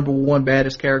was my number 1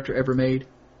 baddest character ever made.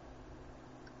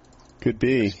 Could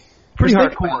be. Pretty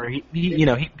hardcore. He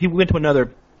went to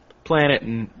another planet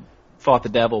and fought the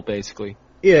devil, basically.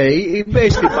 Yeah, he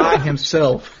basically by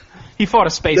himself. He fought a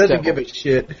space devil. Doesn't give a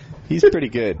shit. He's pretty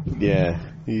good. Yeah,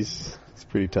 he's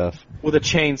pretty tough. With a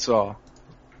chainsaw.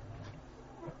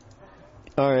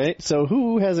 All right, so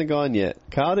who hasn't gone yet?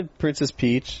 Kyle did Princess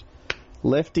Peach.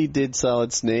 Lefty did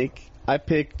Solid Snake. I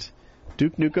picked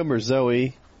Duke Nukem or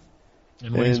Zoe.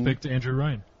 And Wayne's picked Andrew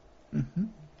Ryan. Mm-hmm.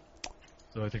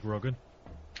 So I think we're all good.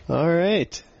 All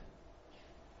right.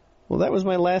 Well, that was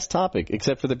my last topic,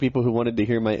 except for the people who wanted to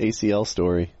hear my ACL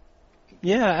story.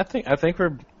 Yeah, I think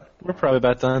we're probably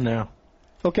about done now.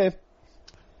 Okay.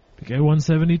 PK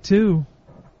 172.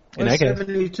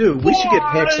 172. We should get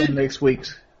Hex on next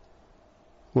week's.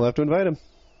 We'll have to invite him.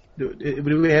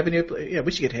 Do we have any? Yeah,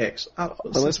 we should get Hex.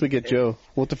 Unless we get Joe.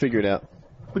 We'll have to figure it out.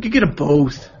 We could get them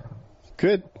both.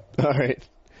 Good. All right.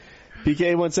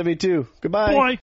 PK 172. Goodbye. Boy.